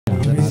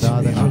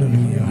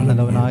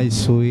നല്ലവനായ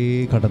യേശുവേ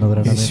കടന്നു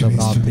വരണമേ എന്ന്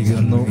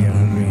പ്രാർത്ഥിക്കുന്നു.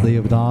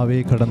 ദൈവപിതാവേ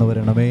കടന്നു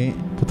വരണമേ.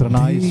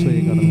 പുത്രനായ യേശുവേ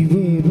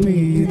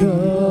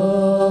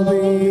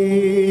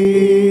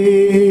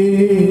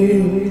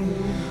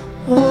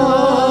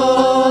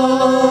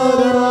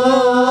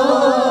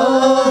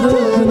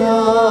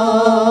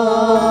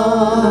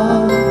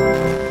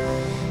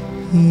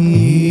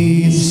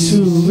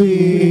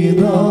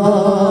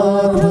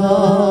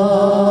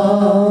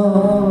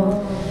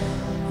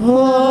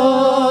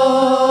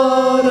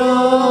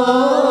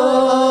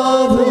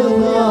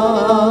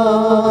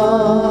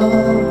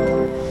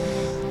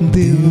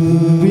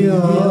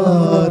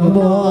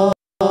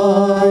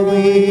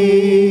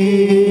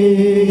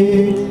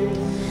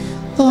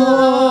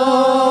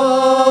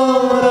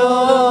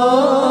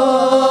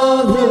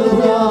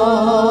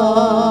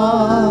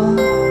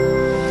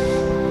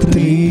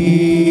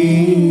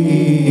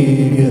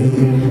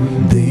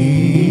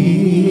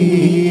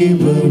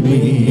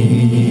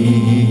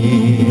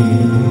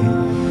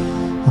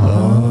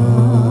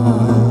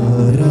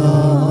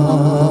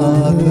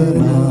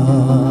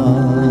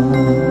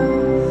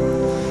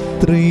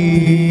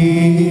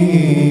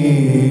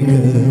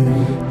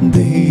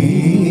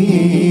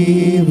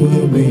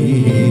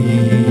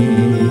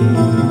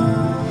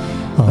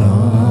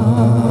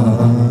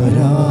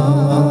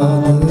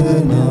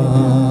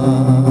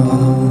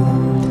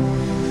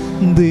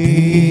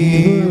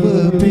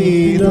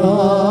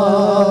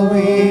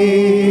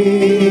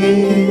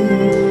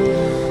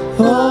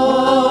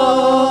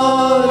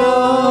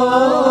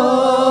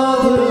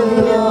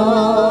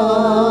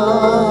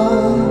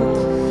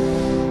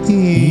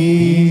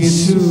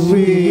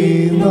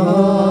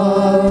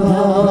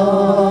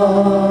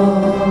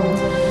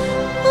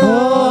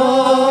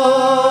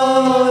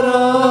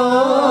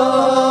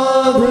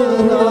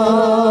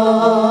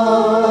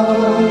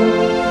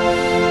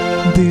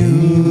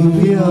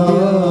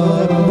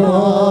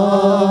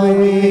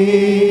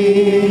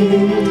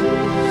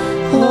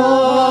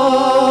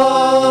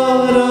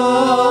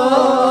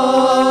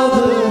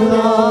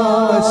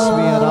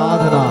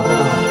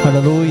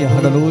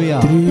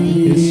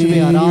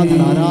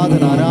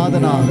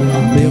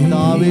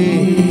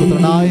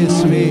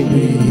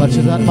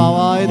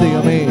പരിശുദ്ധാത്മാവായ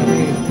ദൈവമേ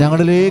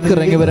ഞങ്ങളിലേക്ക്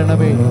ഇറങ്ങി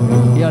വരണമേ.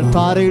 ഈ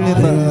അൾത്താരയിൽ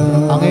നിന്ന്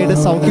അങ്ങയുടെ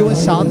സൗഖ്യവും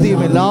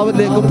ശാന്തിയും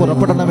എല്ലാവരിലേക്കും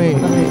പുറപ്പെടണമേ.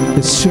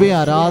 യേശുവേ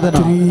ആരാധന.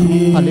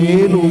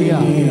 Hallelujah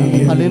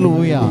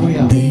hallelujah.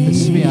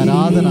 യേശുവേ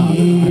ആരാധന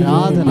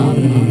ആരാധന.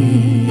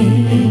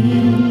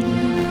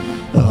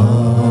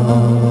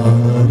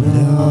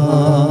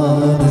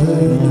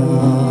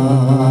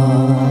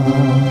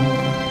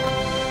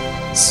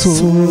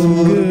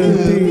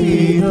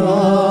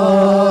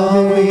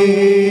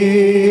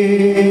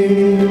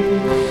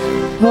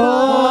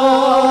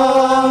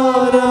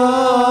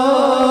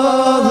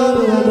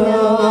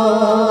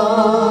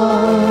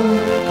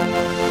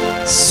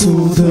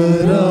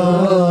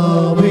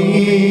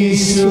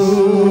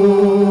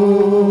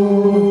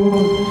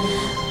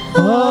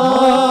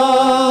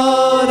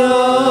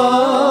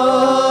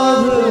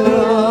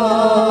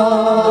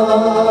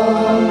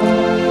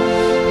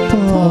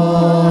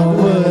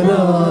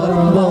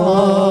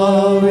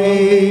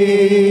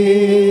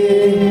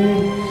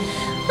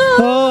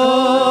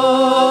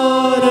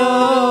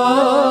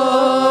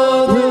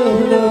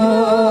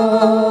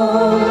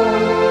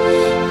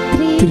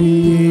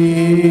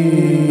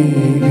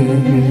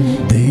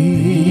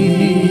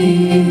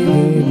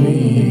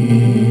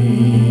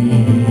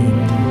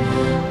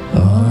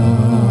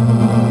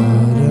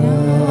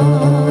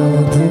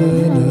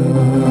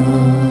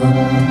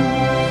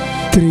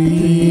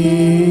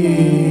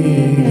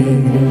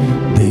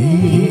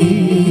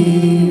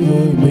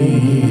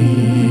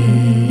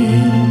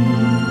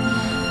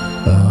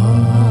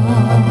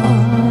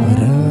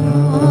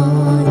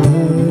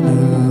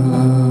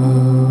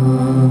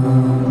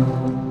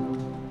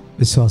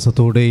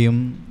 വിശ്വാസത്തോടെയും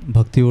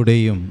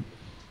ഭക്തിയോടെയും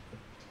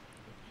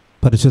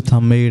പരിശുദ്ധ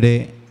അമ്മയുടെ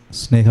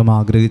സ്നേഹം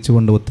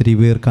ആഗ്രഹിച്ചുകൊണ്ട് ഒത്തിരി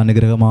പേർക്ക്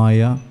അനുഗ്രഹമായ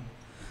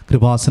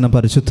കൃപാസന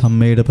പരിശുദ്ധ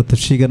അമ്മയുടെ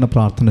പ്രത്യക്ഷീകരണ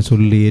പ്രാർത്ഥന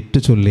ചൊല്ലി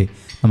ഏറ്റുചൊല്ലി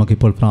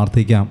നമുക്കിപ്പോൾ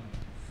പ്രാർത്ഥിക്കാം.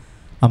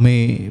 അമ്മേ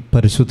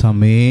പരിശുദ്ധ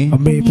അമ്മേ,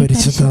 അമ്മേ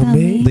പരിശുദ്ധ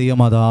അമ്മേ,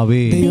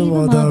 ദൈവമാതാവേ,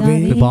 ദൈവമാതാവേ,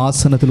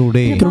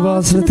 കൃപാസനത്തിലൂടെ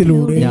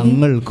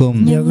ഞങ്ങൾക്കും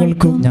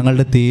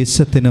ഞങ്ങളുടെ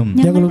ദേശത്തിനും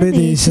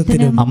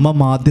അമ്മ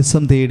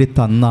മാധ്യസ്ഥം തേടി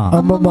തന്ന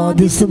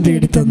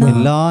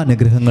എല്ലാ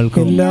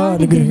അനുഗ്രഹങ്ങൾക്കും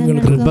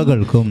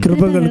കൃപകൾക്കും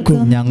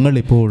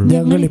ഞങ്ങളിപ്പോൾ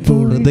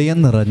ഹൃദയം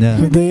നിറഞ്ഞ്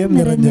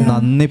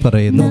നന്ദി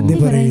പറയുന്നു.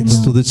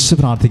 സ്തുതിച്ച്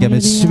പ്രാർത്ഥിക്കാം.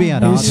 യേശുവേ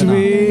ആരാധന.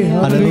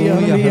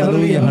 Hallelujah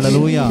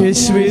hallelujah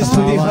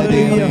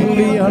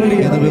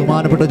hallelujah.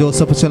 ബഹുമാനപ്പെട്ട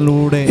ജോസഫ്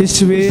അച്ഛനിലൂടെ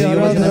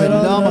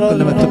എല്ലാ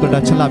മക്കളിലും എത്തപ്പെട്ട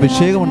അച്ഛൻ്റെ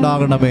അഭിഷേകം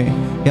ഉണ്ടാകണമേ.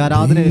 ഈ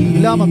ആരാധന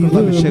എല്ലാ മക്കൾക്കും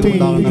അഭിഷേകം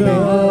ഉണ്ടാകണമേ.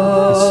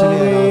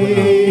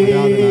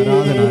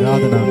 ആരാധന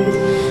ആരാധന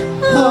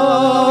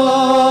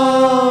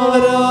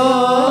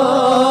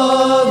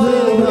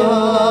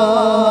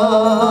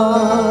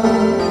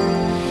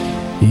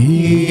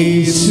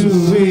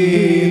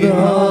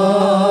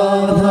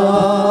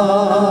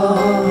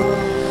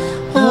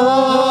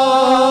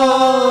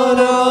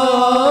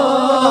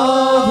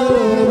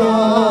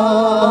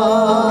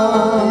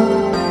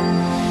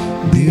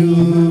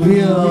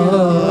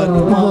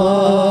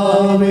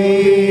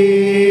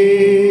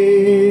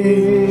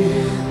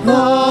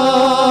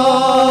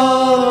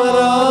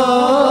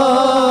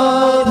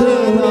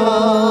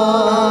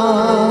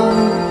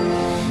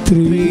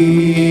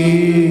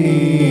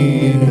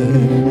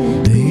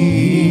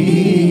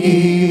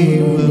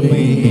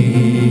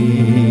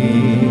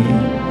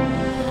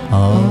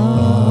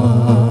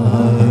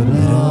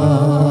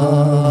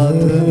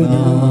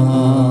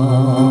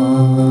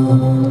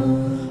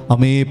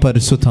അമ്മേ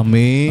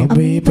പരിശുദ്ധമ്മേ,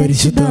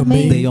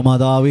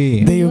 ദൈവമാതാവേ,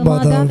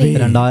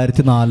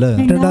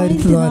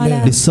 2004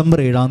 ഡിസംബർ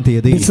 7-ാം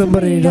തീയതി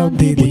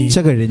ഉച്ച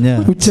കഴിഞ്ഞ്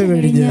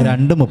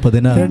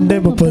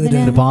 2:30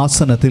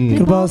 കൃപാസനത്തിൽ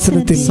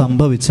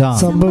സംഭവിച്ച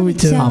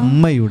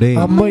അമ്മയുടെ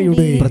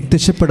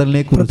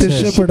പ്രത്യക്ഷപ്പെടലിനെ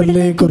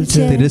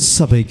കുറിച്ച്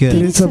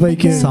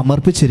തിരുസഭയ്ക്ക്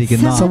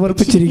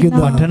സമർപ്പിച്ചിരിക്കുന്ന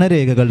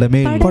പഠനരേഖകളുടെ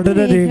മേൽ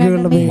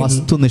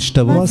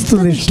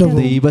വസ്തുനിഷ്ഠവും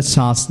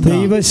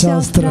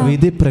ദൈവശാസ്ത്ര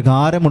വിധി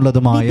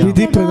പ്രകാരമുള്ളതുമായ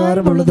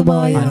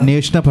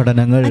അന്വേഷണ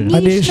പഠനങ്ങൾ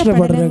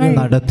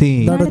നടത്തി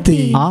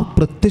ആ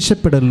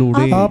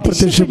പ്രത്യക്ഷപ്പെടലിലൂടെ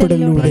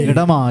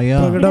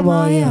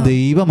പ്രകടമായ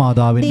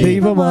ദൈവമാതാവിന്റെ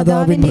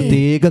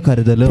പ്രത്യേക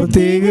കരുതലും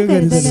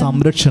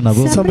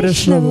സംരക്ഷണവും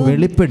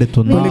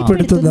വെളിപ്പെടുത്തുന്ന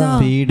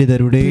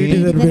പീഡിതരുടെ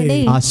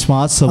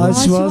ആശ്വാസവും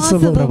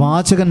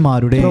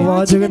പ്രവാചകന്മാരുടെ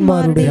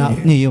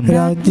രാജ്ഞിയും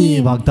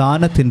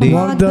വാഗ്ദാനത്തിന്റെ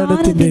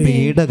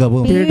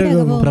പേടകവും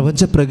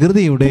പ്രപഞ്ച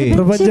പ്രകൃതിയുടെ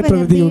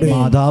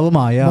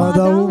മാതാവുമായ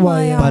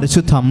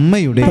പരിശുദ്ധ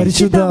അമ്മയുടെ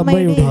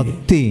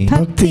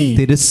ഭക്തി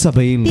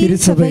തിരുസഭയിൽ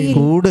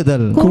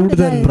കൂടുതൽ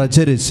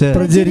പ്രചരിച്ച്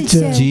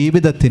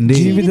ജീവിതത്തിന്റെ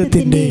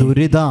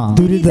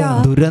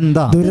ദുരന്ത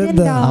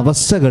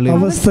അവസ്ഥകളിൽ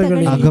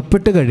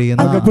അകപ്പെട്ട്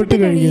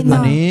കഴിയുന്ന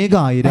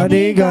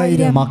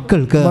അനേകായിരം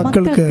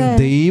മക്കൾക്ക്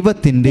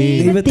ദൈവത്തിന്റെ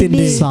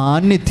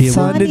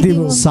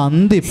സാന്നിധ്യവും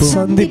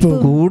സന്ധിപ്പും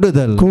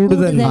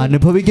കൂടുതൽ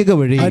അനുഭവിക്കുക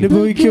വഴി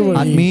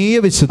ആത്മീയ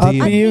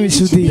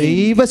വിശുദ്ധി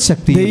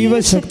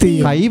ദൈവശക്തി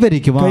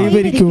കൈവരിക്കുവാൻ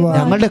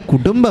ഞങ്ങളുടെ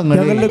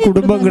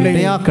കുടുംബങ്ങളെ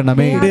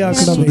ഇടയാക്കണമേ.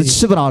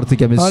 സ്തുതിച്ച്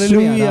പ്രാർത്ഥിക്കാം.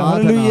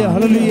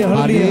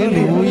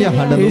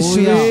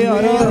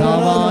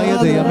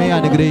 ദൈവമേ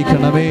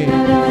അനുഗ്രഹിക്കണമേ,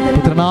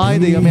 പുത്രനായ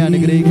ദൈവമേ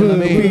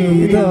അനുഗ്രഹിക്കണമേ,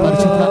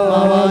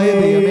 പരിശുദ്ധാത്മാവായ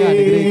ദൈവമേ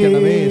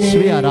അനുഗ്രഹിക്കണമേ.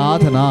 ശ്രീ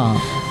ആരാധന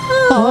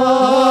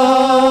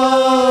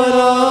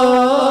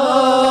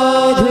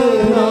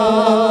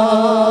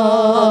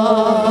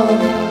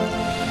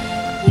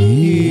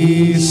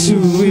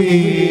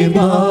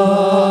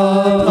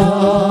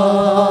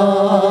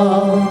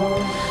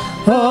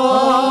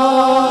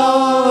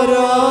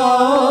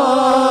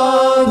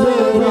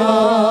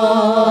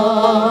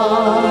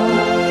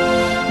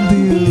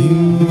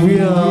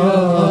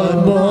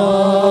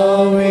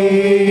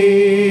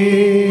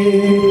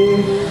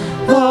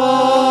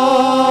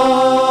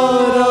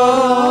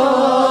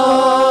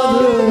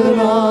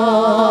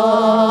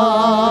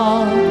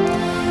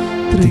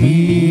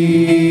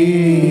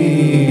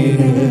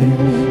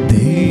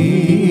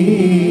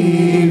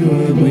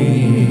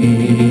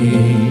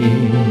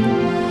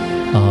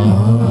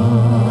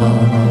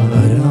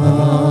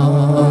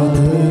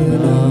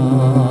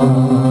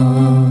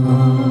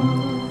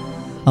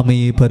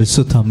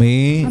പരിശുദ്ധമേ,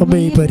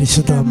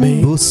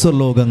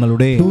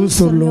 ഭൂസ്വർലോകങ്ങളുടെ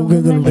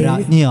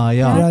രാജ്ഞിയായ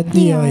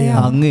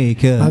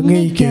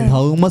അങ്ങേക്ക്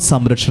ഭൗമ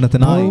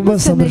സംരക്ഷണത്തിനായി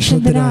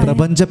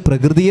പ്രപഞ്ച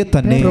പ്രകൃതിയെ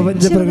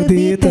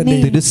തന്നെ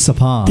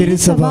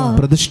തിരുസഭ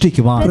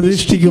പ്രതിഷ്ഠിക്കുവാൻ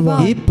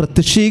ഈ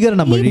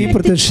പ്രത്യക്ഷീകരണം വഴി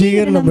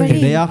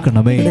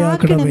ഇടയാക്കണമേ.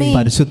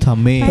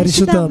 പരിശുദ്ധമേ,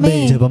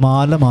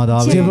 ജപമാല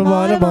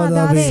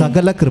മാതാവേ,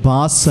 സകല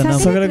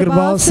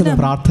കൃപാസനം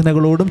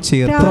പ്രാർത്ഥനകളോടും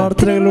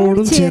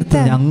ചേർത്ത്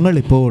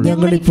ഞങ്ങളിപ്പോൾ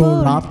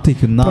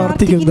പ്രാർത്ഥിക്കുന്ന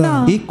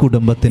ഈ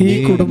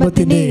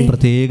കുടുംബത്തിന്റെ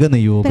പ്രത്യേക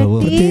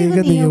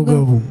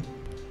നിയോഗവും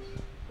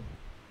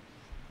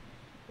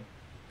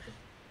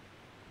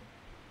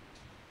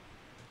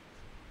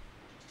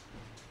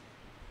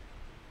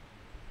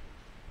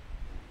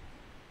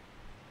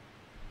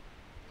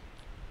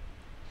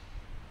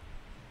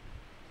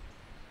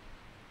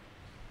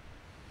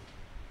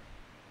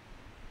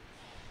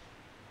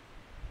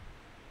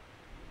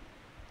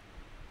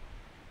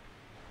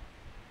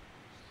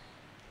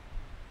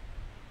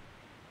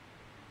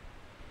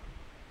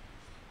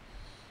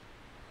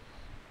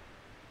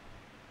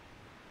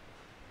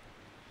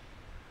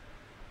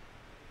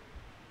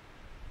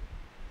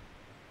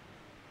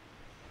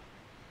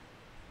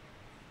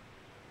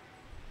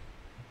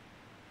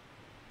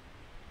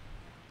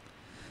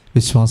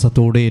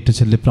വിശ്വാസത്തോടെ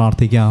ഏറ്റുചൊല്ലി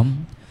പ്രാർത്ഥിക്കാം.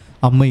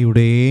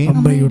 അമ്മയുടെ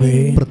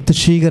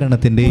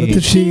പ്രത്യക്ഷീകരണത്തിന്റെ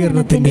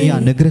ഈ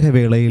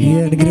അനുഗ്രഹവേളയിൽ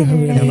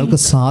ഞങ്ങൾക്ക്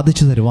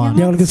സാധിച്ചു തരുവാൻ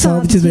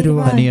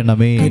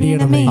കനിയണമേ.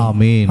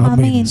 ആമേൻ.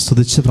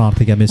 സ്തുതിച്ച്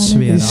പ്രാർത്ഥിക്കാം.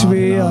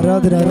 യേശുവേ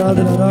ആരാധന,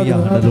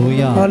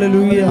 ഹല്ലേലൂയ,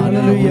 ഹല്ലേലൂയ,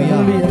 ഹല്ലേലൂയ.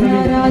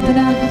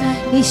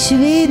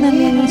 യേശുവേ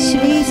നന്ദി,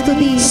 യേശുവേ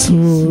സ്തുതി.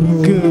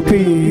 സ്വർഗ്ഗപിതാവേ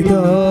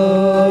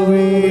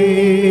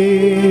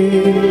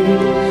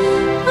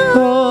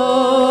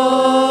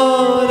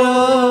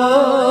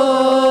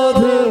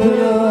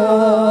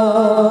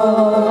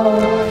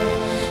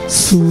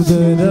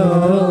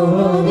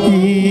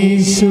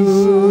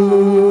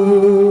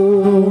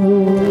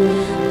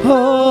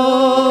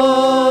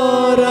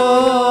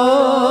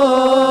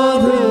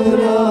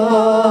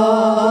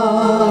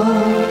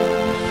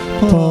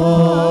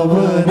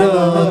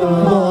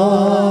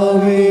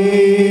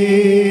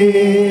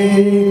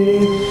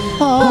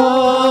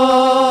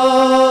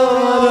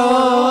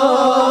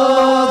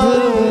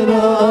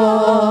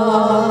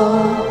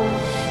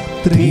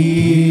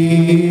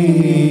ത്രിയേക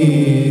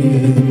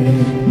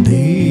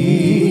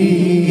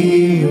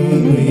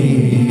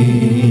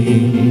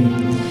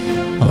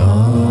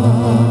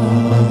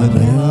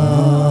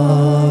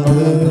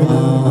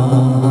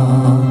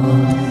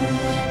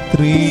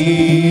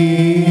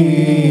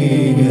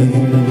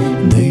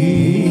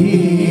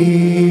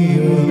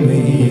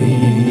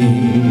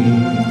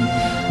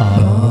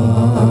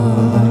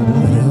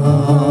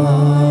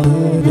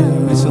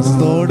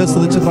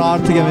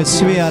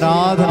യേശുവേ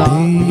ആരാധന.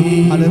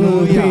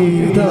 ഹല്ലേലൂയ.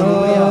 യേശുവേ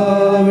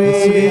ആരാധന.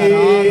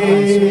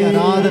 യേശുവേ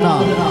ആരാധന.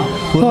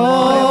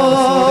 പൂർണ്ണമായ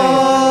മനസ്സോടെ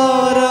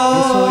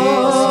യേശുവേ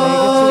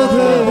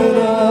സ്നേഹിച്ചുകൊണ്ട്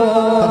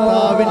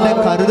കർത്താവിന്റെ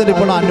കരുതൽ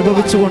ഇപ്പോൾ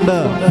അനുഭവിച്ചുകൊണ്ട്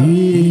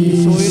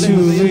യേശുവിന്റെ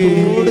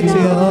ഹൃദയത്തോട്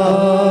ചേർന്ന്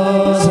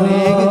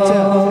സ്നേഹിച്ച്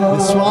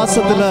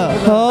വിശ്വാസത്തില്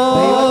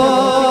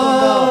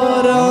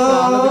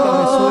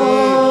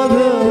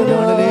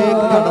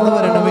ഞങ്ങളിലേക്ക് കടന്നു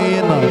വരണമേ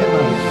എന്ന്,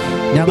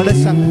 ഞങ്ങളെ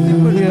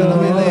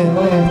ശക്തിപ്പെടുത്തണമേ,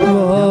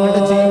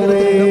 ഞങ്ങളുടെ ജീവിതത്തിൽ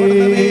ഇടപെടണമേ എന്ന്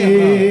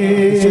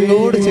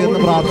യേശുവോട് ചേർന്ന്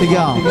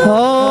പ്രാർത്ഥിക്കാം.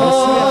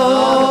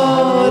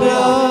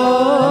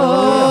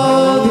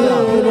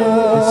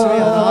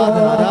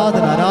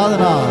 ആരാധന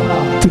ആരാധന.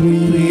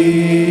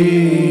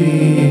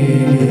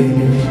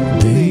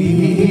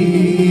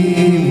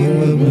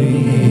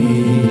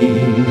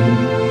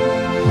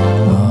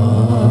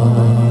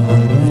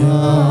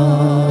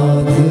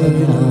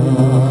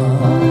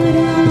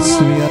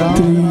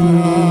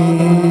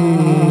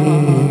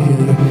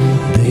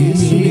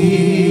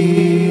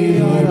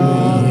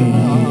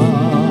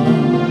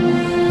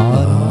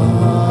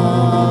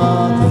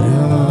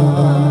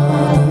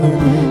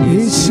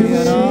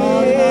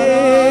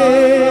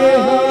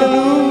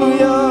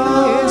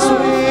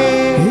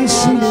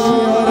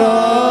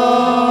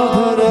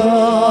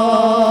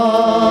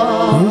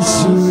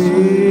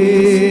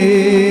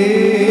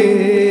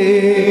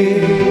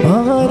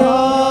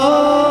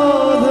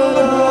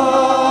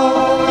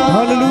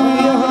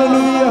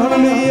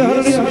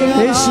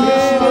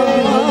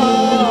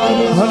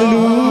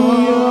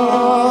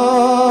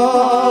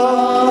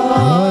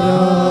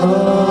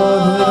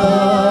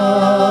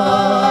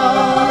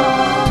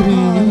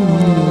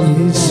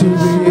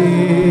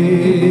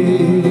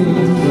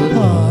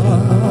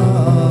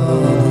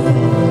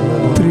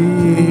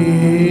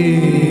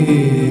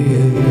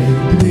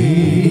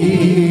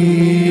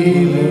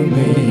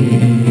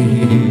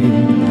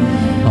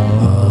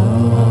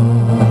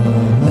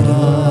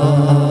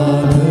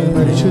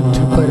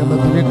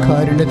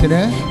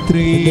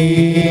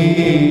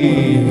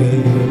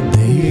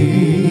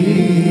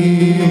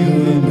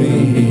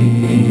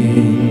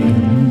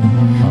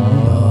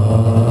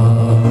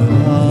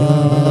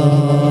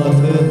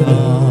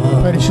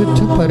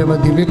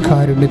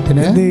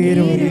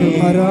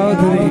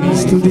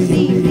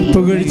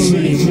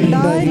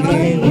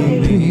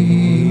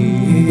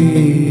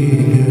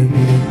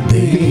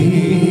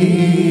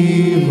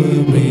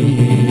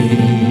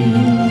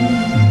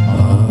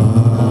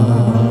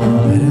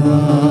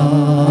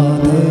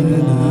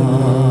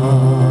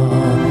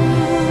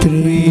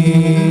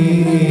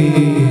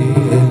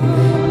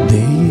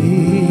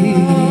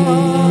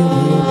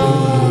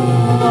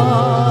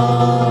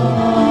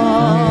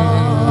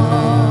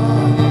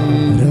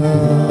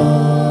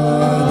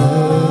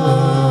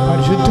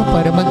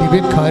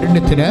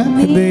 പരമദിവ്യകാരുണ്യത്തിന്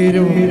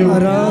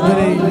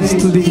ആരാധനയും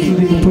സ്തുതിയും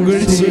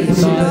പുകഴ്ചയും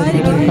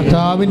ഉണ്ടായിരിക്കട്ടെ.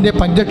 കർത്താവിന്റെ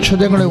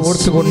പഞ്ചക്ഷതങ്ങളെ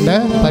ഓർത്തുകൊണ്ട്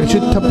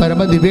പരിശുദ്ധ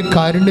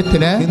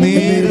പരമദിവ്യകാരുണ്യത്തിന്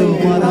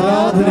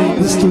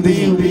ആരാധനയും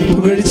സ്തുതിയും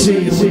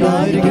പുകഴ്ചയും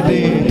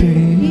ഉണ്ടായിരിക്കട്ടെ.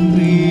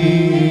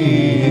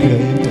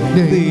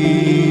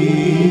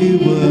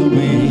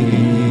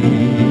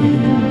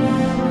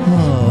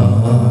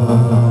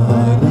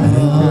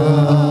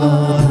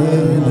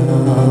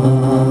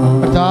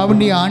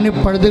 കർത്താവിന്റെ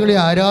ആണിപ്പഴുതുകളെ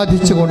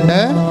ആരാധിച്ചുകൊണ്ട്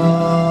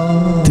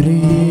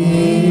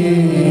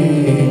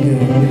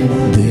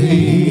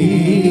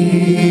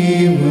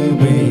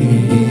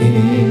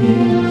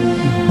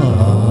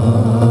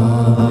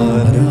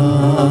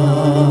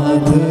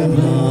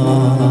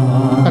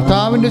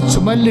കർത്താവിന്റെ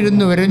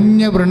ചുമലിലിരുന്ന്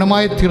വരഞ്ഞ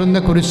വ്രണമായി തീർന്ന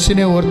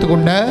കുരിശിനെ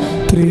ഓർത്തുകൊണ്ട്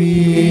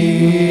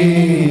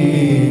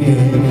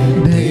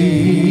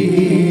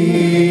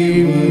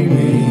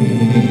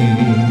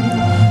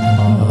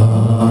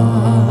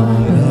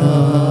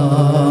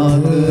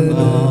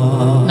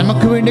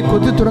നമുക്ക് വേണ്ടി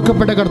കൊത്തി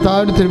തുറക്കപ്പെട്ട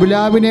കർത്താവിന്റെ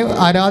തിരുവിലാവിനെ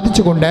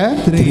ആരാധിച്ചുകൊണ്ട്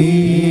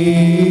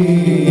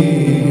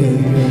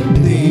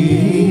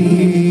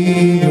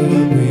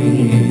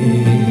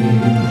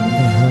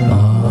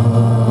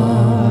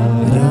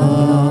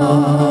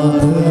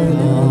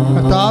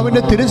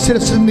കർത്താവിന്റെ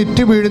തിരുശിരസിൽ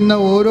നിറ്റ് വീഴുന്ന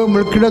ഓരോ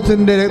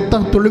മുൾക്കിടത്തിന്റെ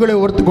രക്തത്തുള്ളികളെ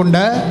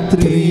ഓർത്തുകൊണ്ട്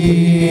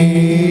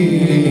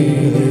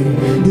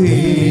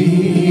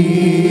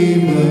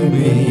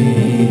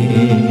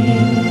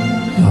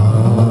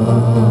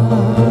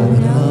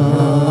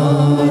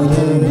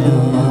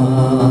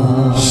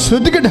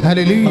ശ്രദ്ധിക്കട്ടെ.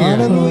 Hallelujah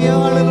hallelujah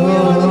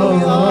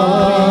hallelujah.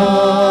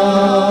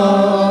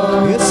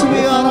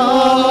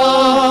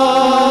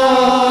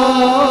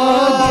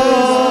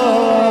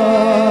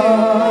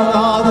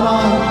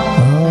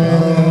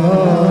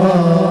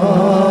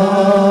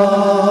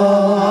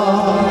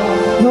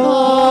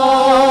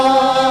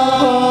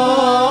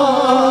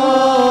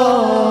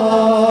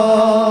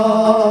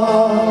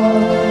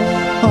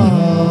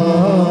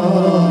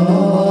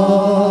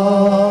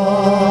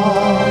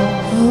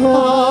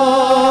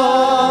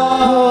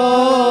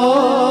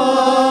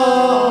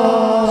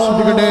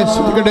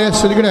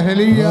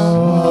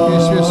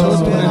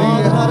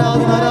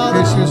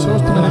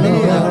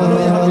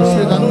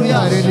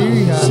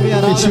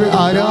 യേശുവേ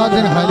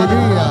ആരാധന.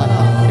 ഹല്ലേലൂയ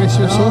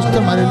യേശുവേ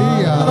സ്തോത്രം,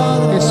 ഹല്ലേലൂയ.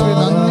 യേശുവേ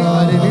നന്ദി,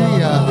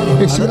 ഹല്ലേലൂയ.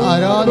 യേശുവേ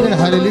ആരാധന,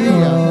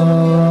 ഹല്ലേലൂയ.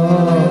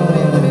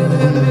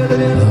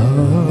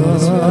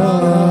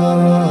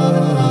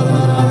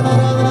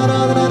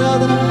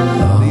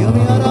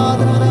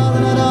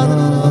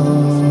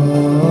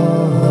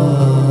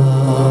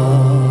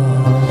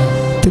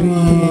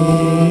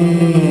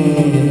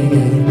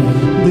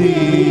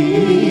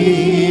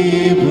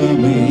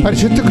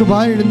 പരിശുദ്ധ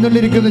കുർബാന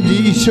എഴുന്നള്ളിരിക്കുന്ന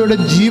ഈശോയുടെ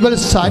ജീവൽ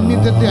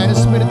സാന്നിധ്യത്തെ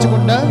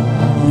അനുസ്മരിച്ചുകൊണ്ട്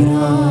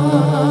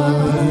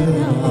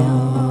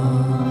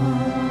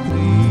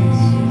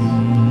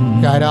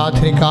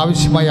ആരാധനയ്ക്ക്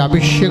ആവശ്യമായ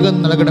അഭിഷേകം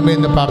നൽകണമേ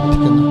എന്ന്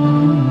പ്രാർത്ഥിക്കുന്നു.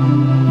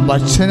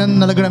 വചനം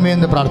നൽകണമേ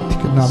എന്ന്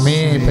പ്രാർത്ഥിക്കുന്നു. അമ്മേ,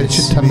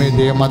 പരിശുദ്ധമേ,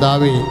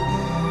 ദേവമാതാവേ,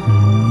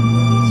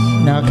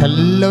 ഞങ്ങൾക്ക്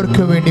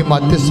എല്ലാവർക്കും വേണ്ടി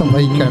മധ്യസ്ഥം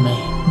വഹിക്കണമേ.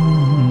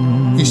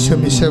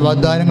 ഈശോ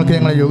വാഗ്ദാനങ്ങൾക്ക്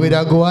ഞങ്ങളെ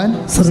യോഗ്യരാകുവാൻ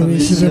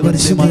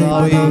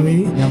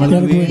ഞങ്ങൾക്ക്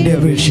വേണ്ടി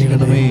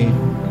അപേക്ഷിക്കണമേ.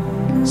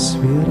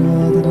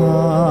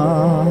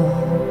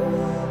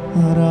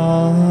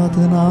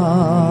 ആരാധന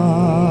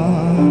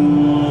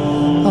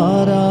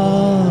ആരാധന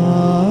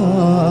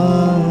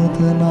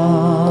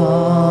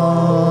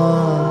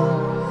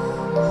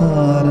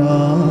ആരാധന.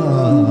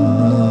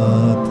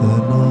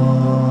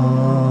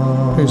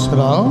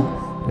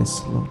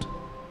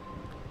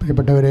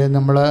 പ്രിയപ്പെട്ടവരെ,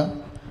 നമ്മൾ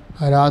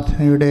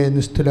ആരാധനയുടെ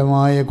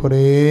നിസ്തുലമായ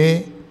കുറേ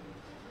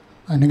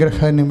അനുഗ്രഹ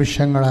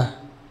നിമിഷങ്ങൾ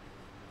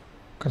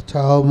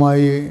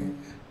കർത്താവുമായി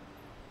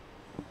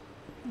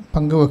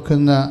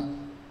പങ്കുവെക്കുന്ന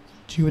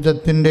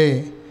ജീവിതത്തിൻ്റെ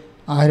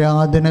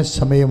ആരാധന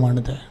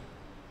സമയമാണിത്.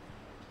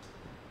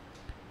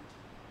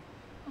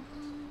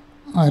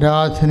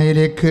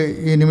 ആരാധനയിലേക്ക്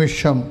ഈ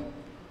നിമിഷം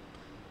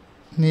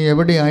നീ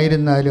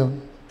എവിടെയായിരുന്നാലും,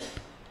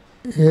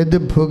 ഏത്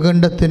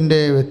ഭൂഖണ്ഡത്തിൻ്റെ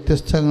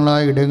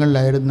വ്യത്യസ്തങ്ങളായ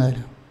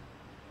ഇടങ്ങളിലായിരുന്നാലും,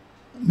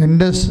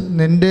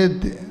 നിൻ്റെ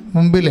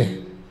മുമ്പിലെ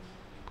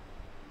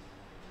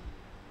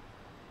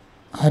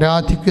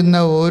ആരാധിക്കുന്ന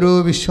ഓരോ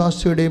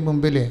വിശ്വാസിയുടെയും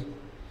മുമ്പിലെ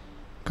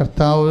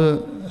കർത്താവ്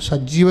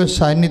സജീവ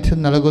സാന്നിധ്യം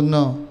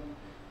നൽകുന്നു.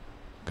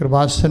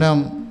 കൃപാസനം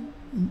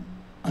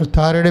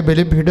അൾത്താരയുടെ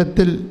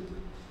ബലിപീഠത്തിൽ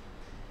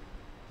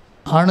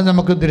ആണ്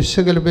നമുക്ക്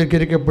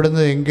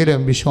ദൃശ്യകൽപ്പീകരിക്കപ്പെടുന്നത് എങ്കിലും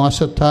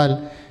വിശ്വാസത്താൽ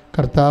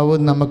കർത്താവ്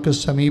നമുക്ക്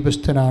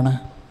സമീപസ്ഥനാണ്.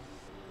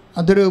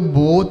 അതൊരു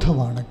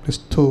ബോധമാണ്.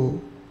 ക്രിസ്തു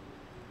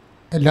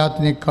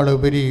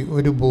എല്ലാത്തിനേക്കാളുപരി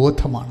ഒരു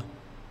ബോധമാണ്.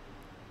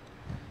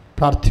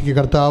 പ്രാർത്ഥിക്കുക.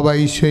 കർത്താവായ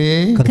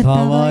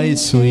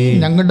ഈശോയെ,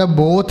 ഞങ്ങളുടെ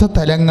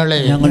ബോധതലങ്ങളെ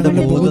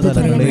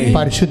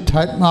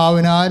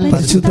പരിശുദ്ധാത്മാവിനാൽ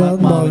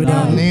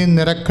നീ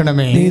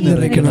നിറക്കണമേ.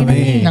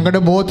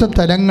 ഞങ്ങളുടെ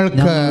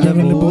ബോധതലങ്ങൾക്ക്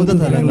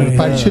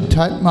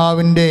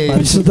പരിശുദ്ധാത്മാവിന്റെ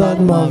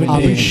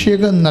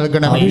അഭിഷേകം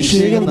നൽകണമേ.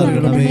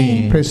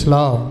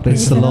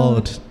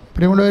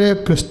 പ്രിയമുള്ളവരെ,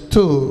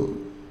 ക്രിസ്തു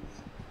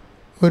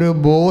ഒരു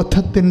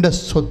ബോധത്തിൻ്റെ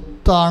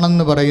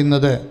സ്വത്താണെന്ന്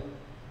പറയുന്നത്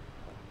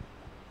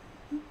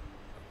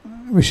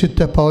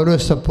വിശുദ്ധ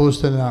പൗലോസ്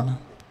അപ്പോസ്തലനാണ്.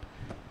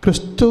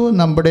 ക്രിസ്തു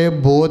നമ്മുടെ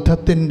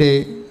ബോധത്തിൻ്റെ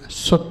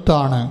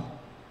സ്വത്താണ്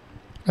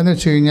എന്ന്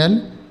വെച്ച് കഴിഞ്ഞാൽ,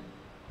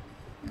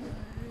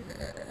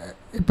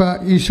 ഇപ്പം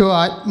ഈശോ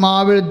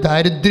ആത്മാവിൽ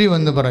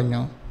ദാരിദ്ര്യമെന്ന്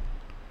പറഞ്ഞു.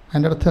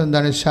 അതിൻ്റെ അർത്ഥം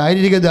എന്താണ്?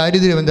 ശാരീരിക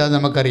ദാരിദ്ര്യം എന്താണെന്ന്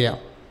നമുക്കറിയാം.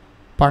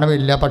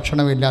 പണമില്ല,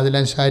 ഭക്ഷണമില്ല,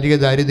 അതെല്ലാം ശാരീരിക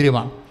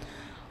ദാരിദ്ര്യമാണ്.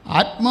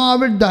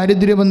 ആത്മാവിൽ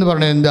ദാരിദ്ര്യമെന്ന്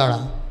പറഞ്ഞാൽ എന്താണ്?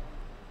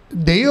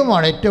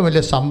 ദൈവമാണ് ഏറ്റവും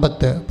വലിയ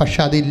സമ്പത്ത്, പക്ഷെ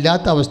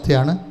അതില്ലാത്ത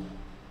അവസ്ഥയാണ്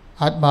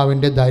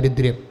ആത്മാവിൻ്റെ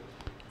ദാരിദ്ര്യം.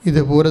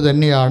 ഇതുപോലെ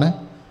തന്നെയാണ്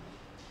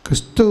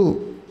ക്രിസ്തു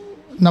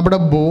നമ്മുടെ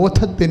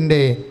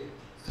ബോധത്തിൻ്റെ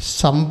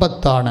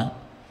സമ്പത്താണ്.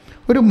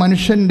 ഒരു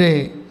മനുഷ്യൻ്റെ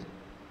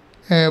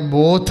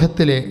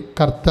ബോധത്തിൽ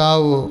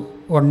കർത്താവ്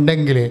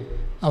ഉണ്ടെങ്കിൽ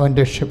അവൻ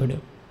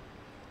രക്ഷപ്പെടും.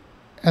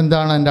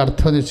 എന്താണ് എൻ്റെ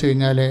അർത്ഥം എന്ന് വെച്ച്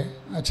കഴിഞ്ഞാൽ,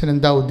 അച്ഛൻ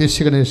എന്താ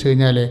ഉദ്ദേശിക്കണമെന്ന് വെച്ച്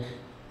കഴിഞ്ഞാൽ,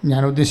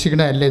 ഞാൻ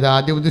ഉദ്ദേശിക്കണതല്ല, ഇത്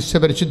ആദ്യം ഉദ്ദേശിച്ച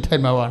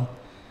പരിശുദ്ധാത്മാവാണ്.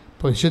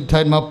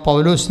 പരിശുദ്ധാത്മാവ്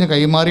പൗലോസിന്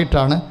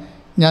കൈമാറിയിട്ടാണ്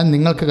ഞാൻ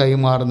നിങ്ങൾക്ക്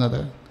കൈമാറുന്നത്.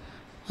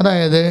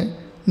 അതായത്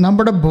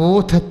നമ്മുടെ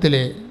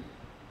ബോധത്തിലെ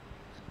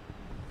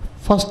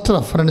ഫസ്റ്റ്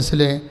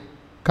റെഫറൻസിൽ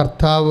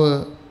കർത്താവ്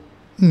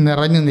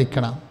നിറഞ്ഞു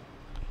നിൽക്കണം.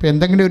 ഇപ്പോൾ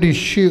എന്തെങ്കിലും ഒരു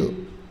ഇഷ്യൂ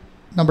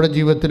നമ്മുടെ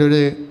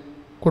ജീവിതത്തിലൊരു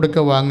കൊടുക്ക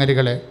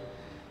വാങ്ങലുകൾ,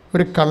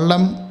 ഒരു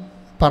കള്ളം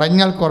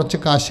പറഞ്ഞാൽ കുറച്ച്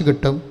കാശ്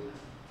കിട്ടും,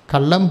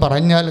 കള്ളം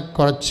പറഞ്ഞാൽ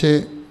കുറച്ച്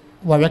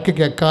വഴക്ക്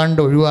കേൾക്കാണ്ട്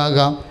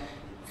ഒഴിവാകാം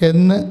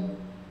എന്ന്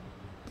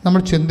നമ്മൾ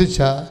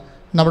ചിന്തിച്ചാൽ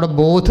നമ്മുടെ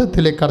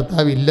ബോധത്തിൽ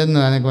കർത്താവ് ഇല്ലെന്ന്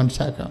നമുക്ക്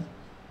മനസ്സിലാക്കാം.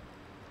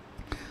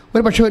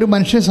 ഒരു പക്ഷേ ഒരു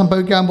മനുഷ്യന്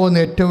സംഭവിക്കാൻ പോകുന്ന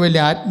ഏറ്റവും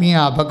വലിയ ആത്മീയ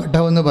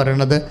അപകടം എന്ന്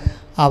പറയുന്നത്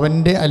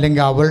അവൻ്റെ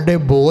അല്ലെങ്കിൽ അവളുടെ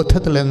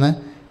ബോധത്തിൽ നിന്ന്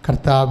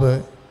കർത്താവ്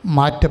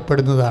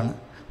മാറ്റപ്പെടുന്നതാണ്.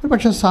 ഒരു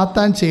പക്ഷേ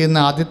സാത്താൻ ചെയ്യുന്ന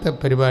ആദ്യത്തെ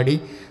പരിപാടി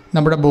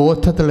നമ്മുടെ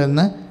ബോധത്തിൽ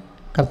നിന്ന്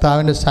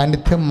കർത്താവിൻ്റെ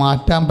സാന്നിധ്യം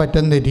മാറ്റാൻ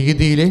പറ്റുന്ന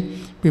രീതിയിൽ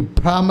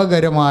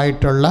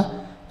വിഭ്രാമകരമായിട്ടുള്ള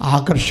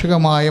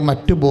ആകർഷകമായ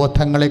മറ്റു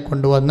ബോധങ്ങളെ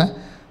കൊണ്ടുവന്ന്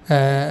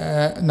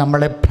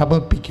നമ്മളെ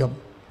ഭ്രമിപ്പിക്കും.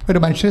 ഒരു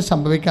മനുഷ്യന്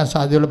സംഭവിക്കാൻ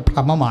സാധ്യതയുള്ള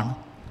ഭ്രമമാണ്.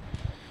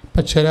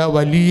 ഇപ്പം ചില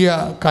വലിയ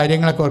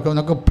കാര്യങ്ങളൊക്കെ ഓർക്കുമ്പോൾ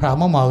നമുക്ക്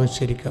ഭ്രമമാകും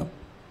ശരിക്കും,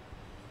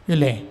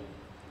 ഇല്ലേ?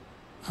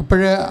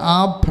 അപ്പോൾ ആ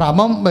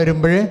ഭ്രമം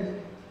വരുമ്പോൾ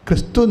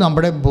ക്രിസ്തു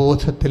നമ്മുടെ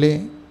ബോധത്തിൽ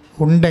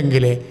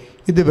ഉണ്ടെങ്കിൽ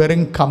ഇത്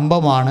വെറും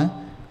കമ്പമാണ്.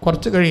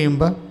 കുറച്ച്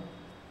കഴിയുമ്പോൾ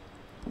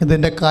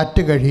ഇതിൻ്റെ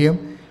കാറ്റ് കഴിയും,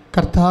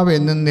 കർത്താവ്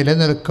എന്നും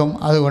നിലനിൽക്കും.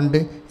 അതുകൊണ്ട്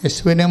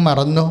യേശുവിനെ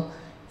മറന്നു,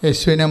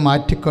 യേശുവിനെ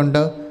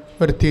മാറ്റിക്കൊണ്ട്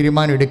ഒരു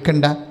തീരുമാനം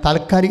എടുക്കേണ്ട.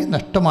 താൽക്കാലിക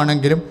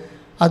നഷ്ടമാണെങ്കിലും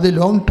അത്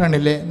ലോങ്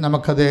ടേണിൽ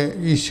നമുക്കത്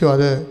ഈശോ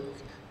അത്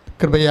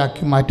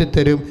കൃപയാക്കി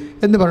മാറ്റിത്തരും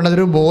എന്ന്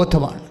പറയുന്നതൊരു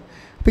ബോധമാണ്.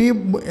 അപ്പോൾ ഈ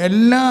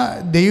എല്ലാ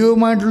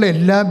ദൈവവുമായിട്ടുള്ള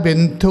എല്ലാ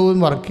ബന്ധവും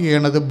വർക്ക്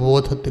ചെയ്യണത്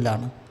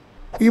ബോധത്തിലാണ്.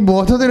 ഈ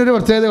ബോധത്തിനൊരു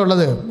പ്രത്യേകത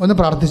ഉള്ളത്, ഒന്ന്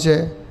പ്രാർത്ഥിച്ച്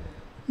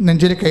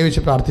നെഞ്ചിൽ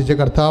കൈവച്ച് പ്രാർത്ഥിച്ച്,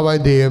 കർത്താവായ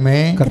ദൈവമേ,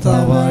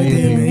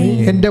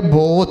 എൻ്റെ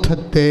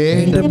ബോധത്തെ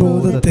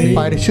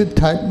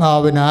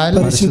പരിശുദ്ധാത്മാവിനാൽ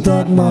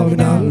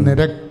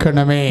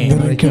നിറക്കണമേ.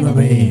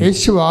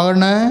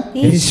 യേശുവാണ്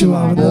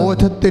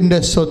ബോധത്തിന്റെ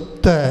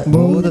സ്വത്ത്,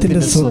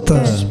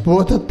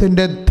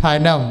 ബോധത്തിന്റെ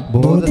ധനം,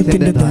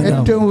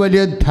 ഏറ്റവും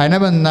വലിയ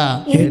ധനമെന്ന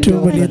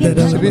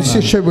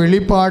സുവിശേഷ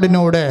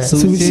വെളിപ്പാടിനോട്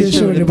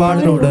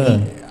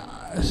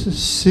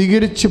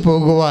സ്വീകരിച്ചു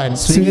പോകുവാൻ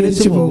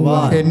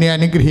എന്നെ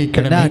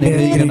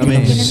അനുഗ്രഹിക്കണമേ.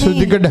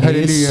 ശ്രുതികട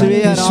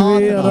ഹല്ലേലൂയ.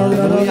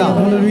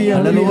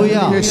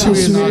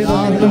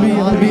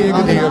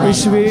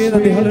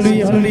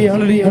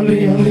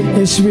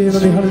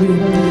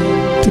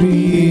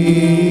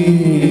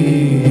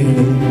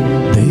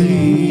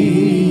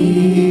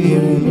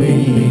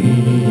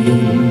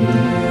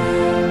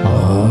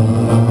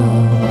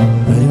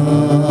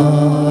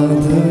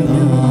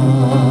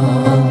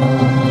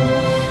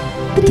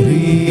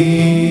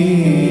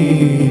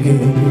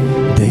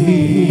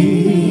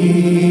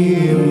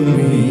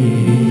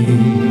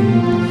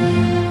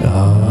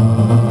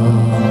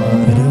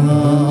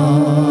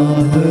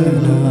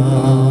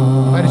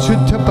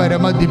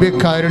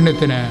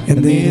 ദിവ്യകാരുണ്യത്തിന്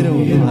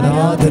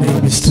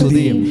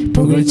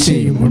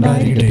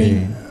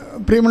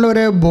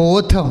പ്രിയമുള്ളവരെ,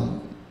 ബോധത്തിൻ്റെ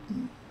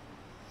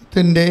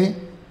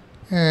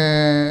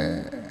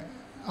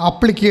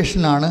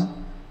ആപ്ലിക്കേഷനാണ്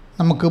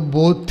നമുക്ക്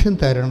ബോധ്യം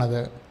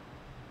തരണത്.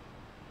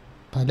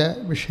 പല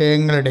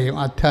വിഷയങ്ങളുടെയും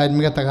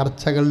ആധ്യാത്മിക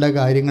തകർച്ചകളുടെ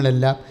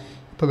കാര്യങ്ങളെല്ലാം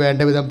ഇപ്പോൾ വേണ്ട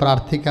വിധം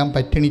പ്രാർത്ഥിക്കാൻ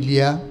പറ്റണില്ല,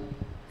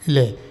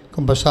 ഇല്ലേ?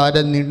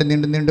 കുമ്പസാരം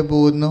നീണ്ടു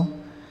പോകുന്നു.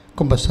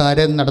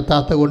 കുമ്പസാരം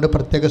നടത്താത്തത് കൊണ്ട്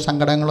പ്രത്യേക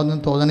സങ്കടങ്ങളൊന്നും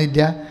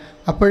തോന്നണില്ല.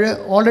 അപ്പോൾ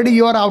ഓൾറെഡി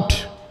യു ആർ ഔട്ട്.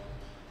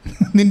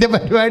 നിൻ്റെ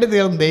പരിപാടി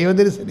തീർന്നു,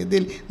 ദൈവത്തിൻ്റെ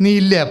സന്നിധിയിൽ നീ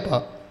ഇല്ല. അപ്പോൾ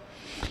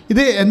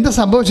ഇത് എന്താ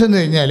സംഭവിച്ചതെന്ന്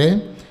കഴിഞ്ഞാൽ,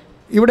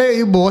 ഇവിടെ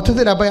ഈ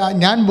ബോധത്തിൽ, അപ്പോൾ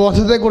ഞാൻ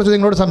ബോധത്തെക്കുറിച്ച്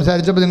നിങ്ങളോട്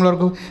സംസാരിച്ചപ്പോൾ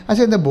നിങ്ങളോർക്ക്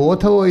പക്ഷേ എന്താ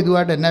ബോധമോ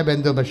ഇതുമായിട്ട് എന്നാ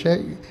ബന്ധം? പക്ഷേ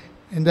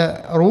എന്താ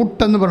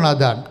റൂട്ടെന്ന് പറഞ്ഞാൽ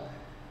അതാണ്.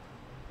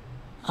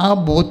 ആ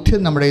ബോധ്യം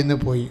നമ്മുടെ ഇന്ന്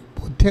പോയി.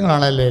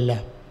 ബോധ്യങ്ങളാണല്ലോ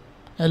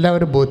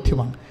എല്ലാവരും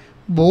ബോധ്യമാണ്.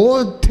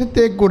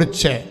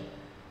 ബോധ്യത്തെക്കുറിച്ച്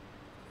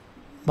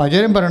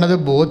വചനം പറയണത്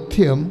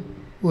ബോധ്യം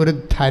ഒരു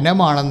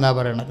ധനമാണെന്നാണ്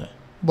പറയണത്.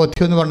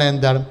 ബോധ്യം എന്ന് പറഞ്ഞാൽ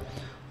എന്താണ്?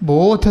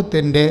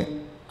 ബോധത്തിൻ്റെ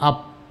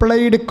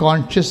അപ്ലൈഡ്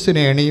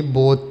കോൺഷ്യസിനെയാണ് ഈ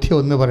ബോധ്യം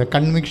എന്ന് പറയും,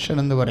 കൺവിക്ഷൻ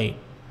എന്ന് പറയും.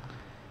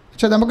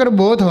 പക്ഷേ നമുക്കൊരു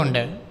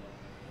ബോധമുണ്ട്.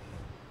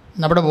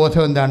 നമ്മുടെ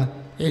ബോധം എന്താണ്?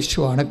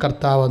 യേശുവാണ്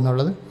കർത്താവ്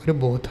എന്നുള്ളത് ഒരു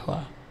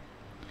ബോധമാണ്.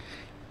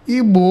 ഈ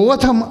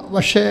ബോധം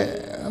പക്ഷേ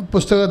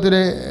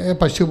പുസ്തകത്തിലെ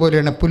പശു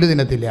പോലെയാണ്, പുല്ല്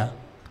തിന്നത്തില്ല.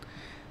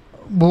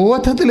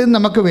 ബോധത്തിൽ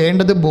നമുക്ക്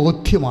വേണ്ടത്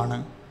ബോധ്യമാണ്,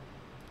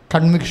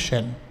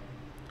 കൺവിക്ഷൻ.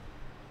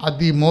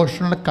 അത്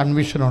ഇമോഷണൽ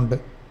കൺവിക്ഷനുണ്ട്,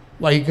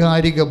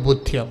 വൈകാരിക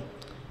ബോധ്യം.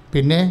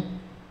 പിന്നെ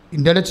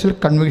ഇൻ്റലക്ച്വൽ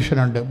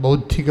കൺവിക്ഷനുണ്ട്,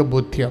 ബൗദ്ധിക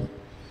ബോധ്യം.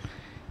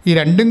 ഈ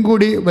രണ്ടും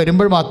കൂടി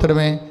വരുമ്പോൾ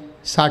മാത്രമേ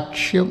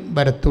സാക്ഷ്യം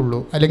വരത്തുള്ളൂ,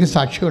 അല്ലെങ്കിൽ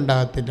സാക്ഷ്യം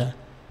ഉണ്ടാകത്തില്ല.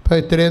 ഇപ്പോൾ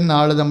ഇത്രയും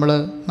നാൾ നമ്മൾ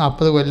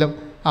 40 കൊല്ലം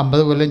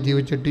 50 കൊല്ലം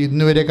ജീവിച്ചിട്ട്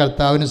ഇന്നുവരെ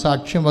കർത്താവിന്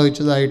സാക്ഷ്യം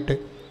വഹിച്ചതായിട്ട്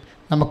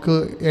നമുക്ക്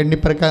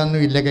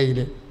എണ്ണിപ്പറക്കാനൊന്നും ഇല്ല കയ്യിൽ.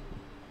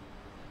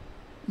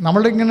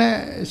 നമ്മളിങ്ങനെ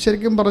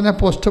ശരിക്കും പറഞ്ഞാൽ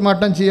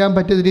പോസ്റ്റ്മോർട്ടം ചെയ്യാൻ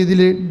പറ്റിയ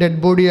രീതിയിൽ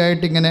ഡെഡ് ബോഡി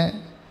ആയിട്ട് ഇങ്ങനെ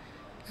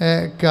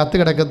കാത്തു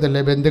കിടക്കത്തില്ല.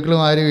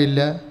 ബന്ധുക്കളും ആരുമില്ല,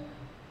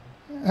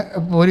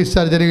 പോലീസ്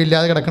സർജറി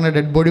ഇല്ലാതെ കിടക്കുന്ന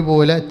ഡെഡ് ബോഡി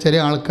പോലെ ചില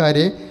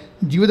ആൾക്കാരെ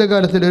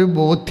ജീവിതകാലത്തിലൊരു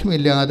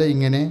ബോധ്യമില്ലാതെ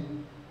ഇങ്ങനെ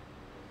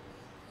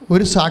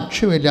ഒരു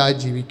സാക്ഷ്യമില്ലാതെ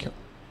ജീവിക്കാം.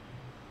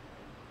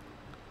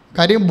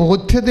 കാര്യം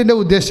ബോധ്യത്തിൻ്റെ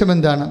ഉദ്ദേശം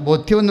എന്താണ്?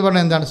 ബോധ്യം എന്ന്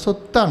പറഞ്ഞാൽ എന്താണ്?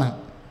 സ്വത്താണ്.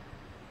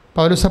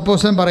 പൗലോസ്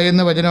അപ്പോസ്തലൻ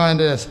പറയുന്ന വചനമാണ്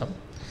എൻ്റെ രസം.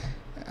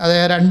 അത്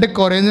 2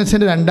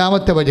 കൊറിന്ത്യൻസിൻ്റെ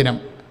 2-ാമത്തെ വചനം,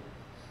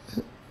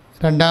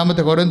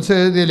 2-ാമത്തെ കൊറിന്ത്യൻസ്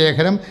എഴുതിയ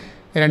ലേഖനം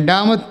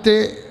 2-ാമത്തെ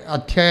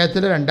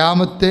അധ്യായത്തിലെ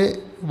 2-ാമത്തെ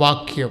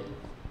വാക്യം.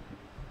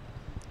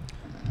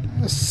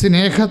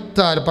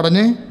 സ്നേഹത്താൽ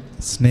പറഞ്ഞ്,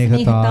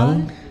 സ്നേഹത്താൽ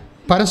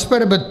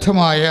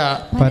പരസ്പരബദ്ധമായ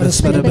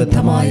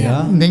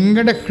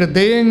നിങ്ങളുടെ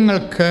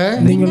ഹൃദയങ്ങൾക്ക്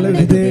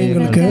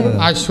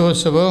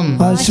ആശ്വാസവും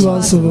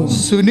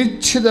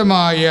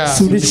സുനിശ്ചിതമായ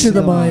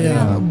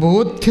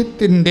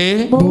ബോധ്യത്തിന്റെ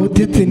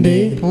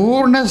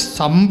പൂർണ്ണ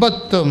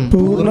സമ്പത്തും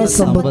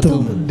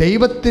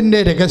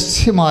ദൈവത്തിന്റെ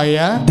രഹസ്യമായ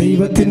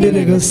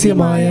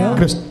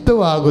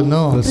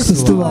ക്രിസ്തുവാകുന്നു.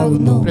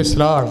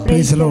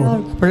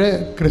 അപ്പോഴേ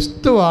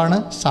ക്രിസ്തുവാണ്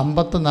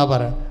സമ്പത്ത് എന്നാ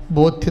പറയുന്നത്,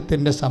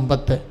 ബോധ്യത്തിന്റെ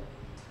സമ്പത്ത്.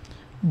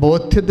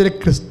 ബോധ്യത്തിൽ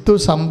ക്രിസ്തു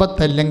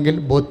സമ്പത്തല്ലെങ്കിൽ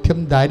ബോധ്യം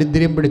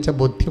ദാരിദ്ര്യം പിടിച്ച